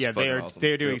about this looks Yeah, fucking they're awesome.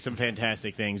 they're doing some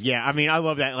fantastic things. Yeah, I mean, I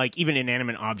love that. Like, even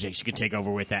inanimate objects you can take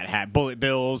over with that hat, bullet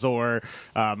bills, or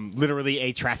literally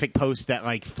a traffic post that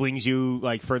like flings you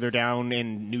like further down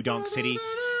in New Donk City.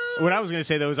 What I was going to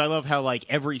say though is I love how like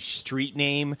every street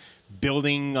name,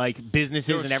 building, like There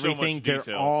businesses was and so much everything, they're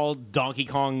detail. all Donkey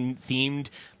Kong themed.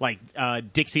 Like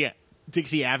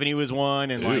Dixie Avenue is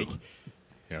one, and like.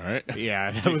 All right.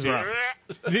 Yeah, that was rough.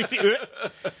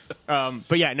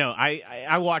 But yeah, no,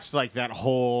 I watched like that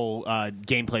whole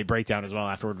gameplay breakdown as well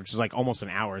afterward, which is like almost an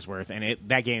hour's worth, and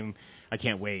that game I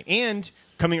can't wait. And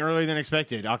coming earlier than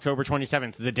expected, October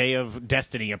 27th, the day of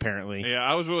Destiny, apparently. Yeah,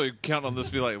 I was really counting on this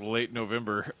to be like late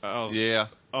November. I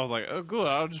was like, oh, good.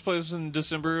 I'll just play this in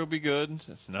December. It'll be good.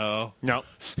 No. No,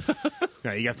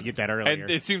 no, you have to get that earlier. And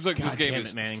it seems like this God game damn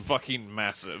is it, man. fucking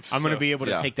massive. I'm gonna So- be able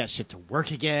to yeah. take that shit to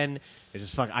work again. It's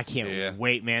just I can't Yeah.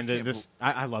 wait, man.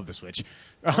 I love the Switch.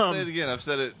 I'll say it again. I've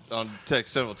said it on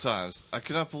text several times. I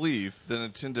cannot believe that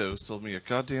Nintendo sold me a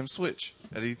goddamn Switch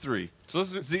at E3. So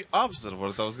let's do- It's the opposite of what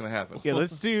I thought was going to happen. Yeah,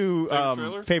 let's do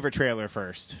trailer? favorite trailer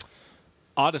first.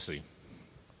 Odyssey.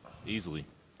 Easily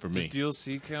for Does me.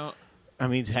 DLC count? I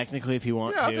mean, technically, if you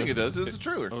want Yeah, to. I think it does. It's a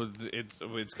trailer. Oh,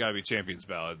 it's got to be Champion's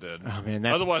Ballad then. Oh, man,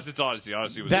 that's- Otherwise, it's Odyssey.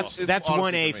 Odyssey was That's awesome. that's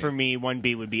Odyssey 1A for for me. me.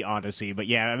 1B would be Odyssey. But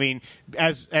yeah, I mean,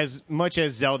 as much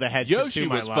as Zelda had Yoshi consumed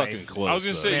my was life, fucking close. I was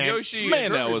going to say Man. Yoshi.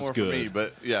 Man, that Kirby was more for good. me,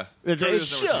 but yeah. It's-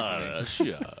 Shut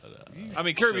up. I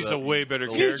mean, Kirby's Shut a up, way better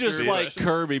you You character. just Yeah. like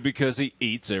Kirby because he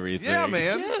eats everything. Yeah,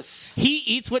 man. Yes. he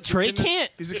eats what Trey can't.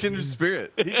 He's a kindred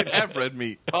spirit. He can have red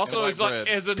meat. Also, and he's white like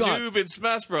bread. as a God. noob in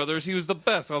Smash Brothers, he was the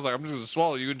best. I was like, I'm just going to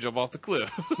swallow you and jump off the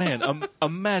cliff. Man,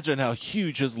 imagine how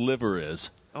huge his liver is.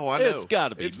 Oh, I know. It's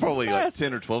gotta be It's probably like massive.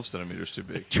 10 or 12 centimeters too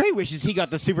big. Trey wishes he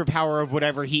got the superpower of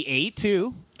whatever he ate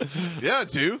too. Yeah,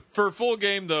 too. For a full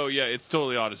game, though, yeah, it's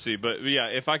totally Odyssey. But yeah,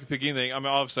 if I could pick anything, I mean,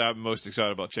 obviously, I'm most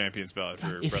excited about Champion's Ballad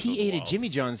for If Breath he of the ate a Wild. Jimmy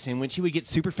John's sandwich, he would get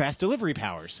super fast delivery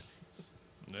powers.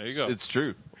 There you go. It's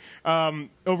true.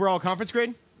 Overall conference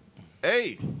grade?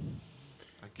 A.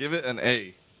 I give it an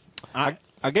A.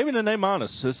 I gave it an A-.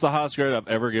 It's the highest grade I've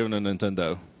ever given a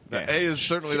Nintendo. The A is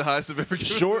certainly the highest I've ever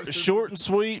given. Short and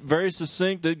sweet, very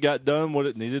succinct. It got done what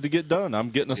it needed to get done. I'm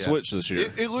getting a Yeah. Switch this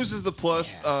year. It loses the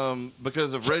plus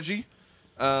because of Reggie.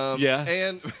 Yeah.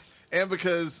 and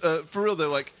because for real though,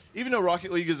 like even though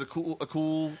Rocket League is a cool,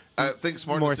 I think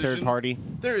smart More decision, third party.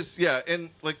 There is and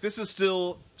like this is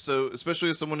still so, especially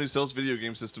as someone who sells video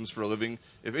game systems for a living.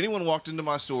 If anyone walked into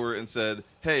my store and said,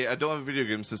 "Hey, I don't have a video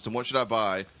game system. What should I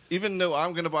buy?" Even though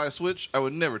I'm going to buy a Switch, I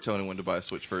would never tell anyone to buy a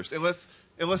Switch first, unless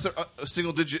they're a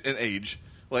single digit in age.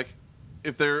 Like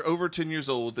if they're over 10 years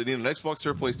old, they need an Xbox or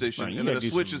a PlayStation, Right, you and then gotta a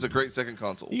do Switch some- is a great second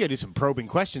console. You gotta do some probing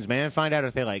questions, man. Find out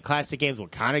if they like classic games,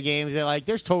 what kind of games they like.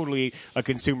 There's totally a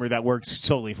consumer that works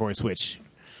solely for a Switch.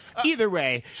 Either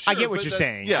way, I Sure, get what but you're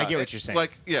that's- saying. Yeah, I get what you're saying.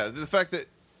 Like, yeah, the fact that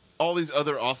all these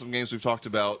other awesome games we've talked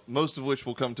about, most of which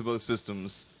will come to both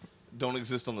systems, don't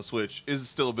exist on the Switch, is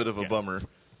still a bit of a bummer.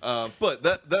 But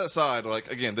that aside,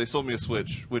 like again, they sold me a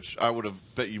Switch, which I would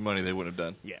have bet you money they wouldn't have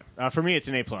done. Yeah, for me, it's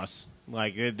an A+.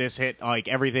 Like this hit, like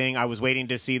everything. I was waiting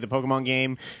to see the Pokemon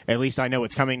game. At least I know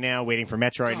it's coming now. Waiting for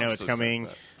Metroid, Oh, know I'm it's so excited coming.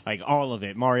 for that. Like all of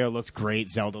it. Mario looks great.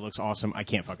 Zelda looks awesome. I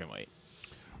can't fucking wait.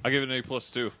 I give it an A+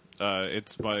 too.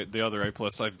 It's the other A+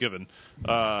 I've given.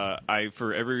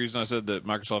 For every reason I said that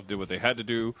Microsoft did what they had to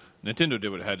do, Nintendo did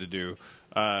what it had to do.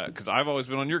 Because I've always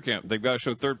been on your camp. They've got to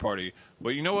show third party. But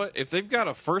you know what? If they've got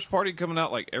a first party coming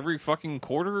out like every fucking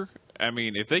quarter, I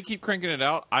mean, if they keep cranking it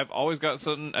out, I've always got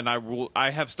something, and I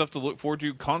have stuff to look forward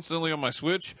to constantly on my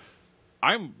Switch.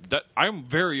 I'm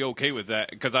very okay with that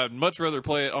because I'd much rather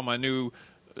play it on my new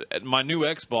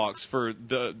Xbox for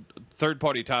the third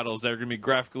party titles that are going to be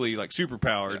graphically like super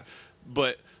powered. Yeah.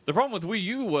 But the problem with Wii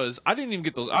U was I didn't even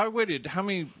get those. I waited how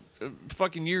many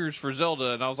fucking years for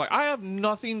Zelda, and I was like, I have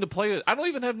nothing to play. I don't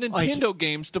even have Nintendo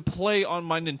games to play on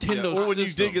my Nintendo Or when you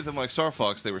system. did get them like Star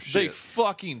Fox, they were shit. They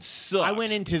fucking suck. I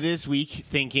went into this week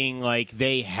thinking like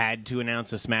they had to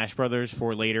announce a Smash Brothers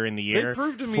for later in the year. They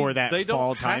proved to me for that they don't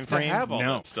fall have time to frame. have all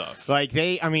no. that stuff. Like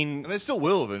and they still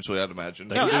will eventually, I'd imagine.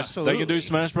 No, absolutely. They can do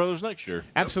Smash Brothers next year.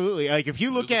 Absolutely. Like if you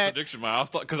look at prediction,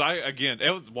 because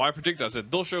it was why I predicted. I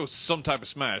said they'll show some type of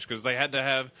Smash because they had to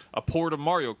have a port of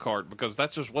Mario Kart because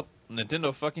that's just what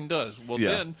Nintendo fucking does. Well,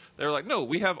 then they're like, no,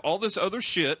 we have all this other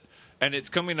shit, and it's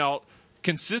coming out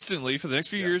consistently for the next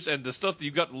few years. And the stuff that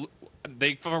you got,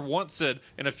 they for once said,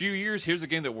 in a few years, here's a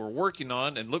game that we're working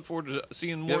on, and look forward to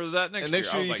seeing more of that next year. And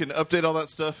next year you can update all that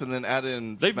stuff and then add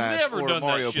in They've Smash never or done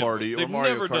Mario that shit. Party They've or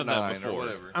Mario never Kart done that 9 or before.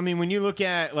 whatever. I mean, when you look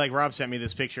at, like Rob sent me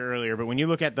this picture earlier, but when you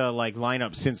look at the like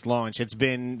lineup since launch, it's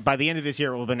been, by the end of this year,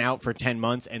 it will have been out for 10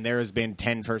 months, and there has been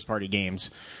 10 first-party games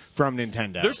from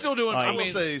Nintendo. They're still doing. I will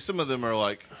say some of them are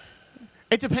like,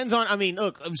 it depends on, I mean,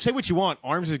 look, say what you want.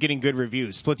 ARMS is getting good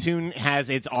reviews. Splatoon has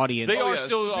its audience. They are yeah,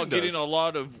 still Splatoon getting does. a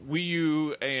lot of Wii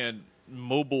U and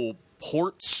mobile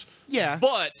ports. Yeah.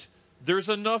 But there's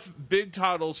enough big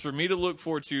titles for me to look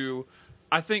forward to.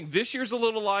 I think this year's a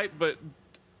little light, but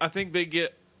I think they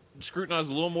get scrutinized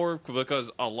a little more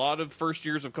because a lot of first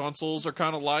years of consoles are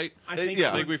kind of light. I think, yeah.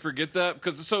 I think we forget that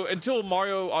because until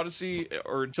Mario Odyssey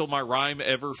or until my Rhyme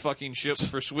ever fucking ships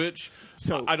for Switch,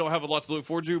 So- I don't have a lot to look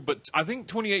forward to. But I think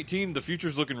 2018, the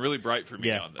future's looking really bright for me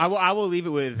Yeah, on this. I will leave it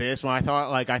with this. When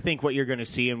I think what you're going to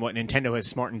see and what Nintendo has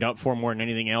smartened up for more than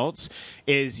anything else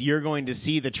is you're going to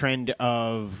see the trend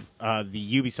of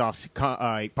the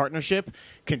Ubisoft partnership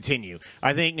continue.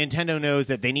 I think Nintendo knows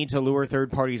that they need to lure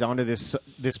third parties onto this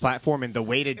platform, and the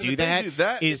way to do if they that, do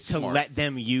that, is it's to smart. let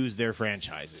them use their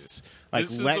franchises. Like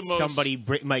This is let the most- somebody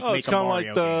make Oh, it's a kind of Mario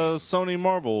like the Sony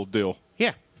Marvel deal.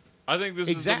 game. I think this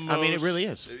Yeah, is the exactly. most, I mean, it really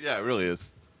is. yeah, it really is.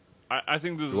 I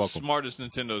think this is the welcome. smartest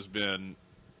Nintendo's been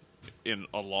in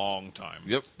a long time.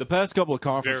 Yep. The past couple of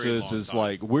Very conferences long is time.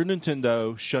 like, we're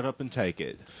Nintendo, shut up and take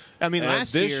it. I mean, And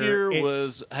last this year it-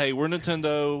 was, hey, we're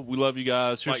Nintendo, we love you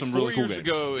guys. Here's Like some 4 really cool years games.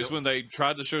 ago is when they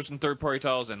tried to show some third-party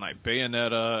titles and like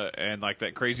Bayonetta and like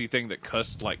that crazy thing that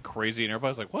cussed like crazy and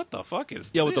everybody's like, "What the fuck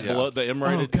is?" Yeah, with the this? blood, the Oh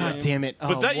M-rated god game. damn it!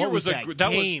 But Oh, that year what was that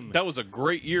game? that was a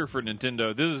great year for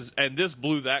Nintendo. This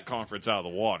blew that conference out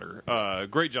of the water.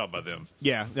 Great job by them.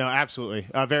 Yeah, no, absolutely.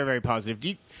 Very, very positive.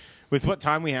 With what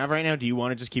time we have right now, do you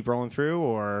want to just keep rolling through,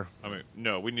 or? I mean,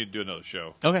 no, we need to do another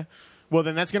show. Okay. Well,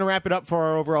 then that's going to wrap it up for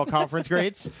our overall conference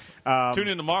grades. Tune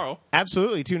in tomorrow.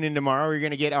 Absolutely. Tune in tomorrow. You're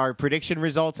going to get our prediction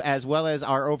results as well as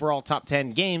our overall top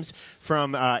 10 games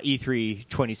from E3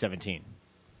 2017.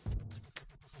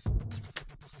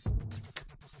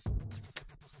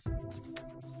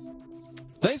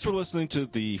 Thanks for listening to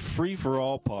the Free for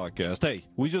All podcast. Hey,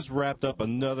 we just wrapped up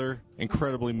another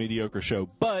incredibly mediocre show,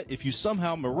 but if you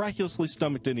somehow miraculously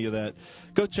stomached any of that,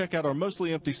 go check out our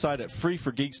mostly empty site at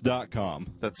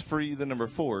freeforgeeks.com. That's free, the number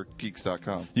 4,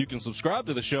 geeks.com. You can subscribe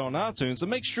to the show on iTunes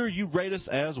and make sure you rate us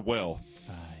as well.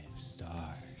 5 stars.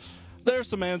 There's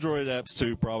some Android apps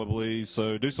too, probably,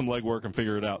 so do some legwork and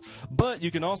figure it out. But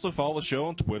you can also follow the show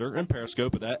on Twitter and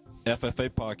Periscope at FFA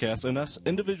Podcast, and us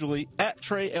individually at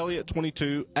Trey Elliott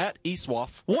 22, at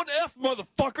Eastwaff, 1F,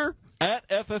 motherfucker. at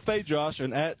FFA Josh,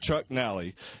 and at Chuck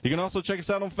Nally. You can also check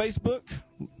us out on Facebook.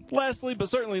 Lastly, but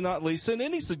certainly not least, send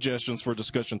any suggestions for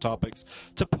discussion topics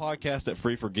to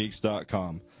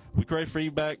podcast@freeforgeeks.com. We crave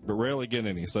feedback, but rarely get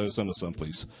any, so send us some,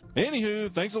 please.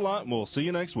 Anywho, thanks a lot, and we'll see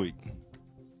you next week.